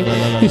കർത്താവ്,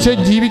 ഈശോ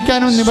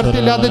ജീവിക്കാനും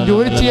നിവൃത്തിയില്ലാതെ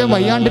ജോലി ചെയ്യാൻ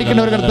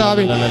വയ്യാണ്ടിരിക്കുന്നവർ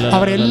കർത്താവ്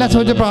അവരെല്ലാം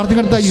സംബന്ധിച്ച്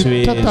പ്രാർത്ഥിക്കുന്ന കർത്താവ്.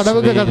 യുദ്ധ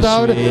തടവുകൾ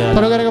കർത്താവ്,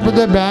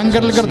 തടവുകാരെ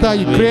ബാങ്കറിൽ കർത്താവ്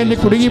യുക്രൈനിൽ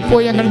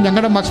കുടുങ്ങിപ്പോയി അങ്ങനെ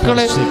ഞങ്ങളുടെ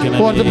മക്കളെ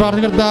ഓർത്ത്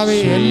പ്രാർത്ഥിക്കുന്ന കർത്താവ്.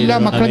 എല്ലാ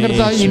മക്കളും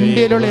കർത്താവ്,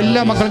 ഇന്ത്യയിലുള്ള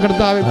എല്ലാ മക്കളും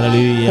കർത്താവ്,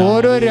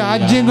 ഓരോ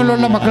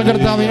രാജ്യങ്ങളിലുള്ള മക്കൾ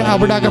കർത്താവ്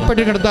അവിടെ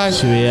അകപ്പെട്ട് കർത്താവ്,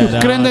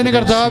 യുക്രൈൻ തന്നെ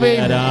കർത്താവ്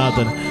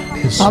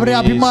അവരെ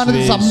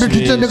അഭിമാനത്തിൽ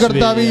സംരക്ഷിച്ചതിൻ്റെ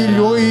കർത്താവ്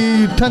ഈ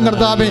യുദ്ധം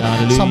കർത്താവ്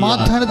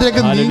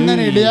സമാധാനത്തിലേക്ക് നീങ്ങാൻ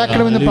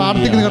ഇടയാക്കണമെന്ന്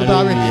പ്രാർത്ഥിക്കുന്ന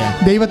കർത്താവ്.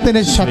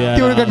 ദൈവത്തിൻ്റെ ശക്തി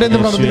ഒഴുകട്ടെ എന്ന്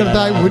പ്രാർത്ഥിക്കുന്ന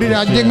കർത്താവ്. ഒരു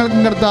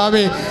രാജ്യങ്ങൾക്കും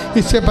കർത്താവ്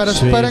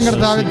പരസ്പരം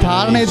കർത്താവ്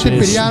ധാരണയെത്തി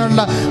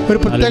പിരിയാനുള്ള ഒരു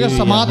പ്രത്യേക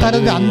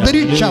സമാധാനത്തിൻ്റെ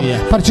അന്തരീക്ഷം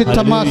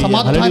പരിശുദ്ധമായ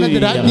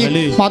സമാധാനത്തിൻ്റെ രാജ്ഞി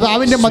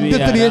മാതാവിൻ്റെ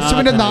മധ്യത്തിൽ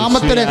യേശുവിൻ്റെ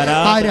നാമത്തിൽ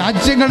ആ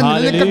രാജ്യങ്ങൾ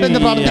നിലനിൽക്കട്ടെ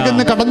എന്ന്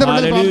പ്രാർത്ഥിക്കുന്നു.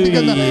 കടന്നുപെട്ടെന്ന്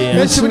പ്രാർത്ഥിക്കുന്നു.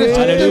 യേശുവിനെ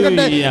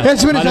ശക്തികട്ടെ,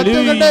 യേശുവിനെ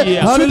ശക്തികട്ടെ.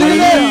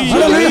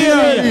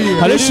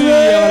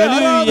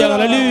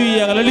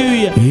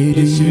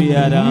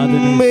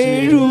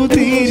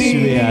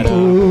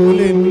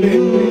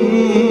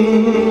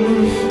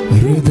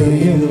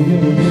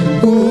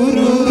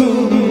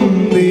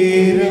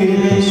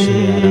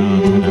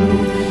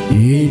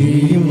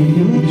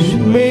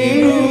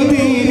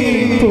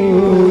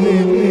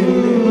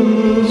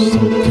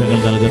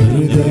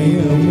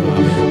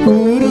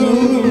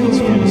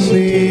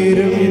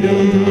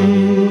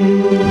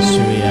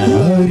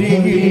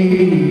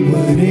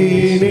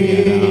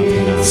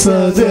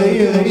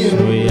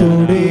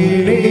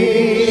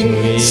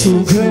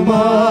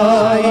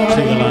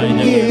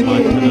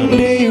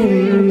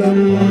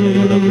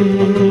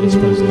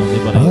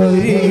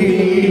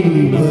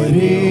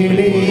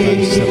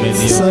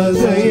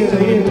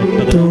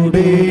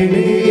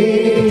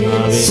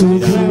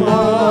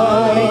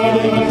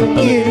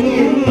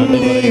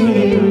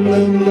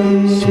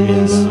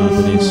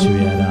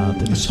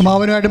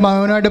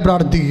 മകനായിട്ട്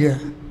പ്രാർത്ഥിക്കുക.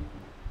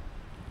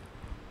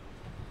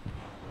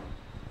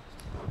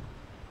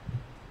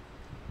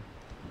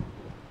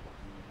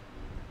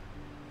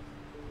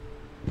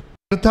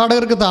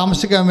 തീർത്ഥാടകർക്ക്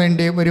താമസിക്കാൻ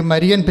വേണ്ടി ഒരു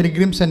മരിയൻ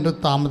പിൽഗ്രിം സെൻറ്റർ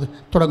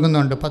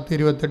തുടങ്ങുന്നുണ്ട്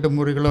 10-28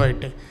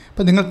 മുറികളുമായിട്ട്.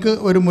 അപ്പോൾ നിങ്ങൾക്ക്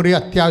ഒരു മുറി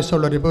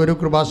അത്യാവശ്യമുള്ളവർ, ഇപ്പോൾ ഒരു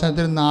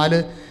കൃപാസനത്തിൽ 4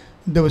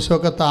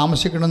 ദിവസമൊക്കെ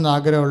താമസിക്കണമെന്ന്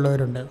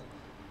ആഗ്രഹമുള്ളവരുണ്ട്.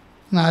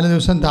 4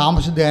 ദിവസം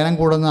താമസിച്ച് ധ്യാനം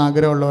കൂടുന്ന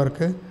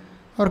ആഗ്രഹമുള്ളവർക്ക്,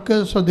 അവർക്ക്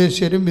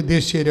സ്വദേശീയരും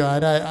വിദേശീയരും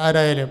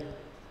ആരായാലും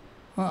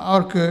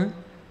അവർക്ക്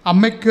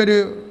അമ്മയ്ക്കൊരു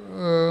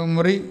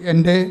മുറി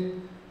എൻ്റെ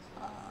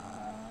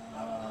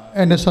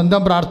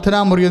സ്വന്തം പ്രാർത്ഥനാ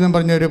മുറി എന്നും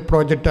പറഞ്ഞൊരു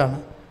പ്രോജക്റ്റാണ്.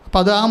 അപ്പോൾ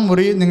അത് ആ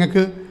മുറി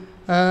നിങ്ങൾക്ക്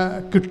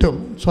കിട്ടും,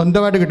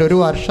 സ്വന്തമായിട്ട് കിട്ടും. ഒരു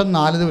വർഷം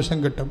 4 ദിവസം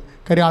കിട്ടും.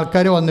 കാര്യം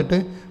ആൾക്കാർ വന്നിട്ട്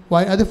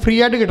അത് ഫ്രീ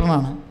ആയിട്ട്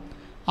കിട്ടണതാണ്.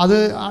 അത്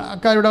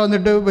ആൾക്കാരിവിടെ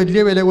വന്നിട്ട്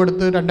വലിയ വില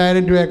കൊടുത്ത്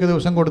 2000 രൂപയൊക്കെ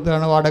ദിവസം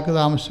കൊടുത്താണ് വാടക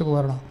താമസിച്ച്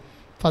പോരണം.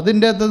 അപ്പം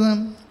അതിൻ്റെ അകത്തുനിന്ന്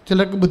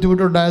ചിലർക്ക്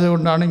ബുദ്ധിമുട്ടുണ്ടായത്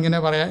കൊണ്ടാണ് ഇങ്ങനെ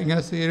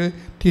ഇങ്ങനെ ഒരു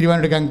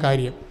തീരുമാനമെടുക്കാൻ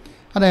കാര്യം.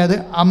 അതായത്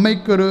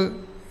അമ്മയ്ക്കൊരു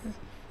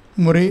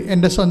മുറി,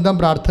 എൻ്റെ സ്വന്തം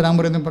പ്രാർത്ഥനാ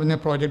മുറി എന്ന് പറഞ്ഞ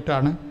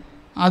പ്രോജക്റ്റാണ്.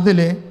 അതിൽ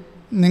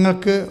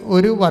നിങ്ങൾക്ക്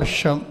 1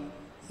 വർഷം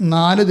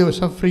 4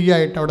 ദിവസം ഫ്രീ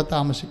ആയിട്ട് അവിടെ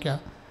താമസിക്കുക.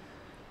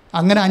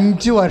 അങ്ങനെ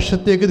 5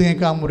 വർഷത്തേക്ക്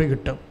നിങ്ങൾക്ക് ആ മുറി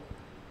കിട്ടും.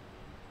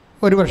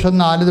 1 വർഷം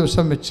 4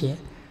 ദിവസം വെച്ച്.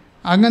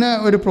 അങ്ങനെ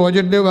ഒരു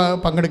പ്രോജക്റ്റ്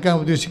പങ്കെടുക്കാൻ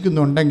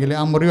ഉദ്ദേശിക്കുന്നുണ്ടെങ്കിൽ,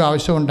 ആ മുറി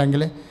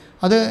ആവശ്യമുണ്ടെങ്കിൽ,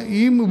 അത്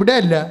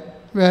ഇവിടെയല്ല,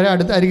 വേറെ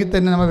അടുത്ത അരികിൽ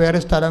തന്നെ നമ്മൾ വേറെ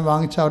സ്ഥലം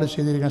വാങ്ങിച്ച് അവിടെ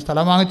ചെയ്തിരിക്കണം.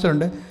 സ്ഥലം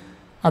വാങ്ങിച്ചിട്ടുണ്ട്.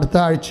 അടുത്ത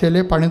ആഴ്ചയിൽ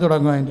പണി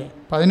തുടങ്ങും അതിൻ്റെ.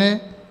 അപ്പം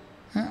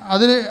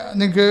അതിൽ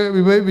നിങ്ങൾക്ക്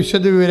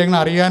വിശദ വിവരങ്ങൾ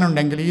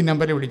അറിയാനുണ്ടെങ്കിൽ ഈ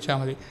നമ്പറിൽ വിളിച്ചാൽ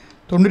മതി.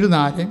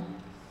 94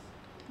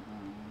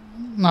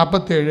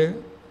 47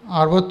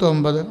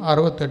 69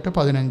 68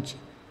 15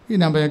 ഈ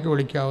നമ്പറിലേക്ക്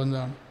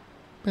വിളിക്കാവുന്നതാണ്.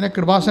 പിന്നെ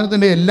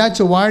കൃപാസനത്തിൻ്റെ എല്ലാ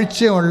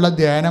ചൊവ്വാഴ്ചയുള്ള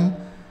ധ്യാനം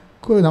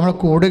നമ്മൾ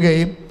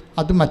കൂടുകയും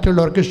അത്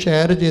മറ്റുള്ളവർക്ക്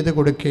ഷെയർ ചെയ്ത്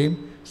കൊടുക്കുകയും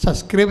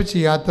സബ്സ്ക്രൈബ്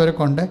ചെയ്യാത്തവരെ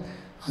കൊണ്ട്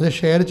അത്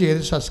ഷെയർ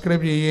ചെയ്ത്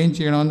സബ്സ്ക്രൈബ് ചെയ്യുകയും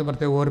ചെയ്യണമെന്ന്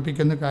പ്രത്യേകം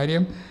ഓർപ്പിക്കുന്ന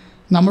കാര്യം.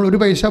 നമ്മൾ 1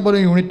 പൈസ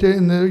പോലും യൂണിറ്റ്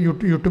ഇന്ന്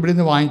യൂട്യൂബിൽ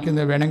നിന്ന്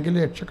വാങ്ങിക്കുന്നത്, വേണമെങ്കിൽ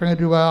ലക്ഷക്കണക്കിന്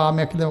രൂപ ആ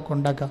മേഖല നമുക്ക്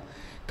ഉണ്ടാക്കാം.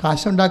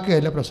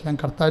 കാശുണ്ടാക്കുകയല്ല പ്രശ്നം,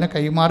 കർത്താവിനെ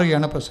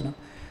കൈമാറുകയാണ് പ്രശ്നം.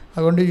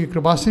 അതുകൊണ്ട് ഈ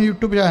കൃപാസന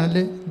യൂട്യൂബ് ചാനൽ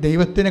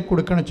ദൈവത്തിനെ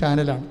കൊടുക്കുന്ന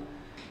ചാനലാണ്.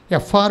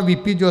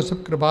 FRVP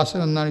ജോസഫ്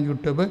കൃപാസനം എന്നാണ്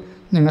യൂട്യൂബ്.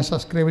 നിങ്ങൾ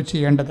സബ്സ്ക്രൈബ്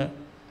ചെയ്യേണ്ടത്.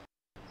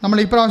 നമ്മൾ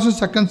ഈ പ്രാവശ്യം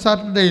സെക്കൻഡ്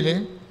സാറ്റർഡേയിൽ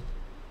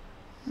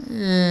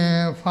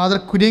ഫാദർ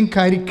കുര്യൻ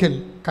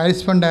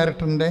കാരിസ്മൻ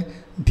ഡയറക്ടറിൻ്റെ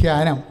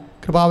ധ്യാനം,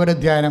 കൃപാവര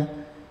ധ്യാനം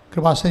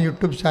കൃപാസന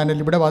യൂട്യൂബ് ചാനൽ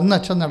ഇവിടെ വന്ന്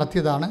അച്ഛൻ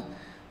നടത്തിയതാണ്.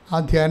 ആ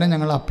ധ്യാനം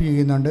ഞങ്ങൾ അപ്പ്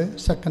ചെയ്യുന്നുണ്ട്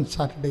സെക്കൻഡ്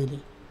സാറ്റർഡേയിൽ.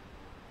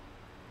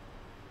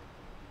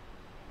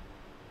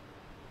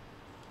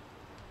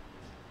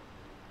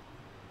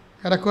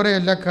 ഏറെക്കുറെ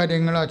എല്ലാ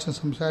കാര്യങ്ങളും അച്ഛൻ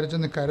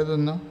സംസാരിച്ചെന്ന്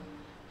കരുതുന്നു.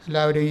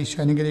 എല്ലാവരെയും ഈശോ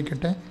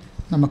അനുഗ്രഹിക്കട്ടെ.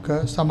 നമുക്ക്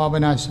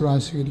സമാപന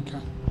ആശീർവാദം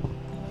സ്വീകരിക്കാം.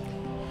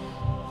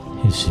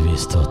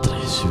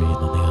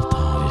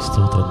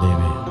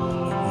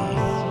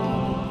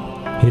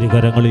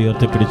 ഇരുകരങ്ങൾ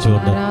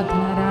ഉയർത്തിപ്പിടിച്ചുകൊണ്ട്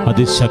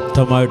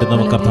അതിശക്തമായിട്ട്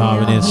നമുക്ക്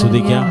കർത്താവിനെ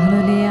സ്തുതിക്കാം.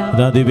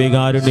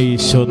 ദിവ്യകാരുണ്യ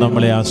ഈശോ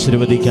നമ്മളെ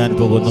ആശീർവദിക്കാൻ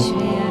പോകുന്നു.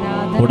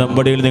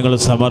 ഉടമ്പടിയിൽ നിങ്ങൾ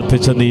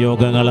സമർപ്പിച്ച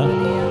നിയോഗങ്ങൾ,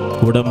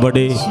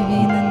 ഉടമ്പടി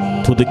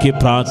പുതുക്കി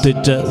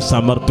പ്രാർത്ഥിച്ച്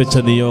സമർപ്പിച്ച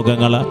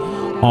നിയോഗങ്ങൾ,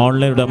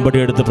 ഓൺലൈൻ ഉടമ്പടി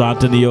എടുത്ത്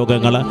പ്രാർത്ഥന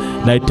നിയോഗങ്ങൾ,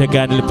 ലൈറ്റ്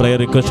ക്യാൻഡിൽ പ്രയർ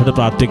റിക്വസ്റ്റ്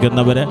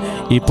പ്രാർത്ഥിക്കുന്നവർ,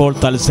 ഇപ്പോൾ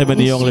തത്സമയ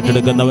നിയോഗങ്ങൾ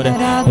ഏറ്റെടുക്കുന്നവർ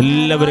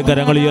എല്ലാവരും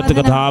കരങ്ങൾ ഉയർത്തി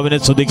കർത്താവിനെ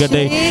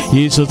സ്തുതിക്കട്ടെ.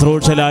 ഈ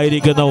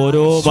ശുശ്രൂഷയിലായിരിക്കുന്ന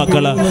ഓരോ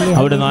മക്കൾ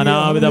അവരുടെ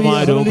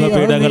നാനാവിധമായ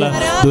രോഗപീഠകൾ,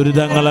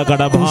 ദുരിതങ്ങൾ,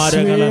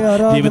 കടഭാരങ്ങൾ,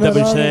 ജീവിത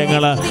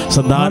വിഷയങ്ങൾ,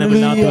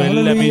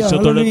 സന്താനമില്ലാത്തവരെല്ലാം ഈശോ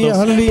തൊടുന്നു.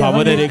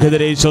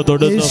 ഭവനരഹിതരെ ഈശോ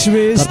തൊടുന്നു.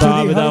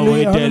 കർത്താവിത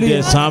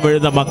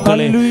എഴുന്ന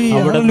മക്കളെ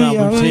അവിടുന്ന്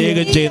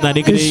അഭിഷേകം ചെയ്യുന്ന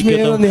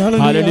അനുഗ്രഹിക്കുന്നു.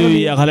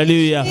 Hallelujah,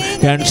 hallelujah.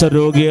 ക്യാൻസർ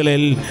രോഗികളെ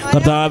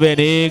കർത്താവെ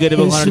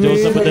അനേകരും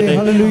ജോസഫിന്റെ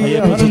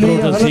അയ്യപ്പ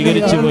ശുശ്രൂഷ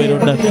സ്വീകരിച്ചു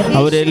പോയിട്ടുണ്ട്.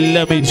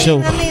 അവരെല്ലാം ഈശോ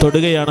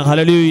തൊടുകയാണ്.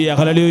 Hallelujah,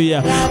 hallelujah,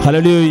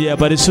 hallelujah.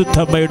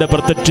 പരിശുദ്ധമ്മയുടെ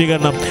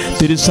പ്രത്യക്ഷീകരണം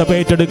തിരുസഭ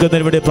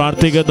ഏറ്റെടുക്കുന്നതിന് വേണ്ടി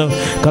പ്രാർത്ഥിക്കുന്നു.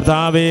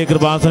 കർത്താവെ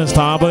കൃപാസന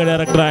സ്ഥാപക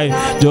ഡയറക്ടറായി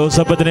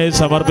ജോസഫിനെ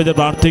സമർപ്പിച്ച്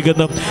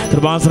പ്രാർത്ഥിക്കുന്നു.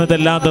 കൃപാസനത്തെ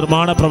എല്ലാ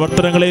നിർമ്മാണ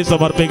പ്രവർത്തനങ്ങളെയും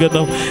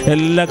സമർപ്പിക്കുന്നു.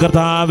 എല്ലാ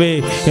കർത്താവെ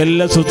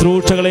എല്ലാ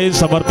ശുശ്രൂഷകളെയും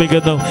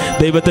സമർപ്പിക്കുന്നു.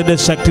 ദൈവത്തിന്റെ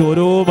ശക്തി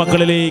ഓരോ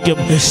മക്കളിലേക്കും,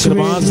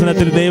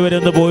 കൃപാസനത്തിൽ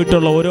ദൈവരെന്ന്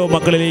പോയിട്ടുള്ള ഓരോ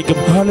മക്കളിലേക്കും,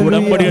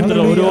 ഉടമ്പടി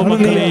എടുത്തുള്ള ഓരോ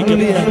മക്കളെയും,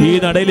 ഈ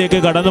നടയിലേക്ക്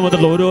കടന്നു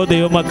വന്നുള്ള ഓരോ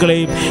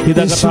ദൈവമക്കളെയും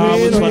ഇത്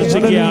കർത്താവ്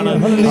സ്പർശിക്കുകയാണ്.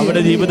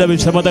 അവരുടെ ജീവിത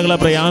വിഷമതകളെ,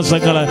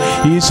 പ്രയാസങ്ങള്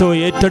ഈശോ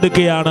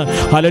ഏറ്റെടുക്കുകയാണ്.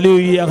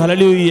 Hallelujah,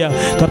 hallelujah.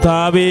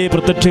 കർത്താവേ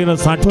പ്രത്യക്ഷ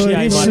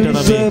സാക്ഷിയായി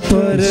മാറ്റണമേ.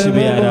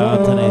 യേശുവേ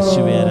ആരാധന,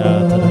 യേശുവേ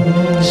ആരാധന,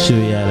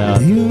 യേശുവേ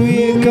ആരാധന,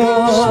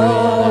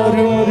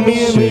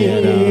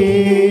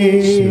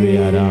 യേശുവേ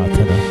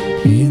ആരാധന,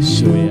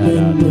 യേശുവേ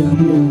ആരാധന,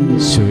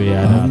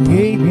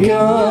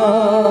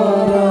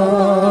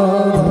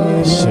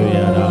 യേശുവേ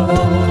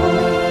ആരാധന.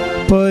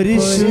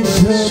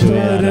 പരിശുദ്ധ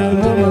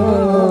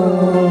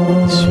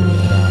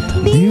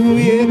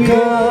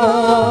ദിവ്യകാരുണ്യമേ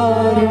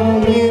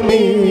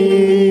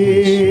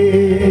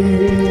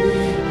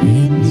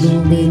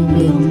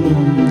എന്നുമെന്നും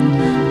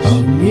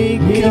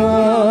അങ്ങേക്കാരാധന.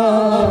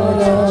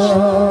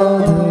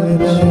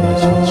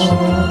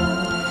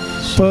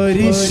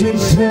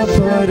 പരിശുദ്ധ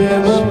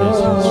പരമ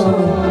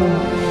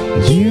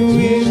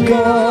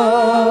ദിവ്യകാരുണ്യമേ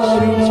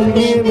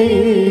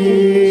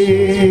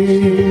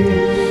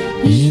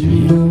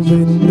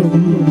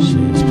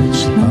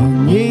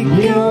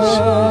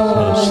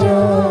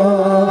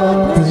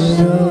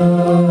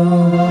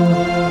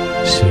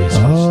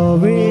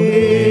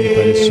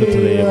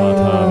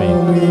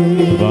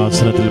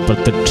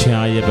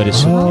പ്രത്യക്ഷയായ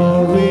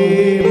പരിശുദ്ധി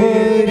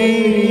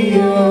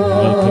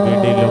നിങ്ങൾക്ക്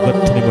വേണ്ടി,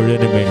 ലോകത്തിന്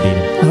മുഴുവനും വേണ്ടി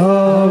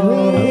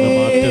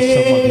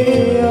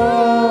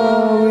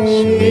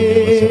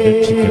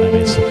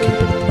സംരക്ഷിക്കണമേ,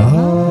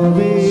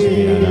 സഖ്യപ്പെടുത്തണമേ.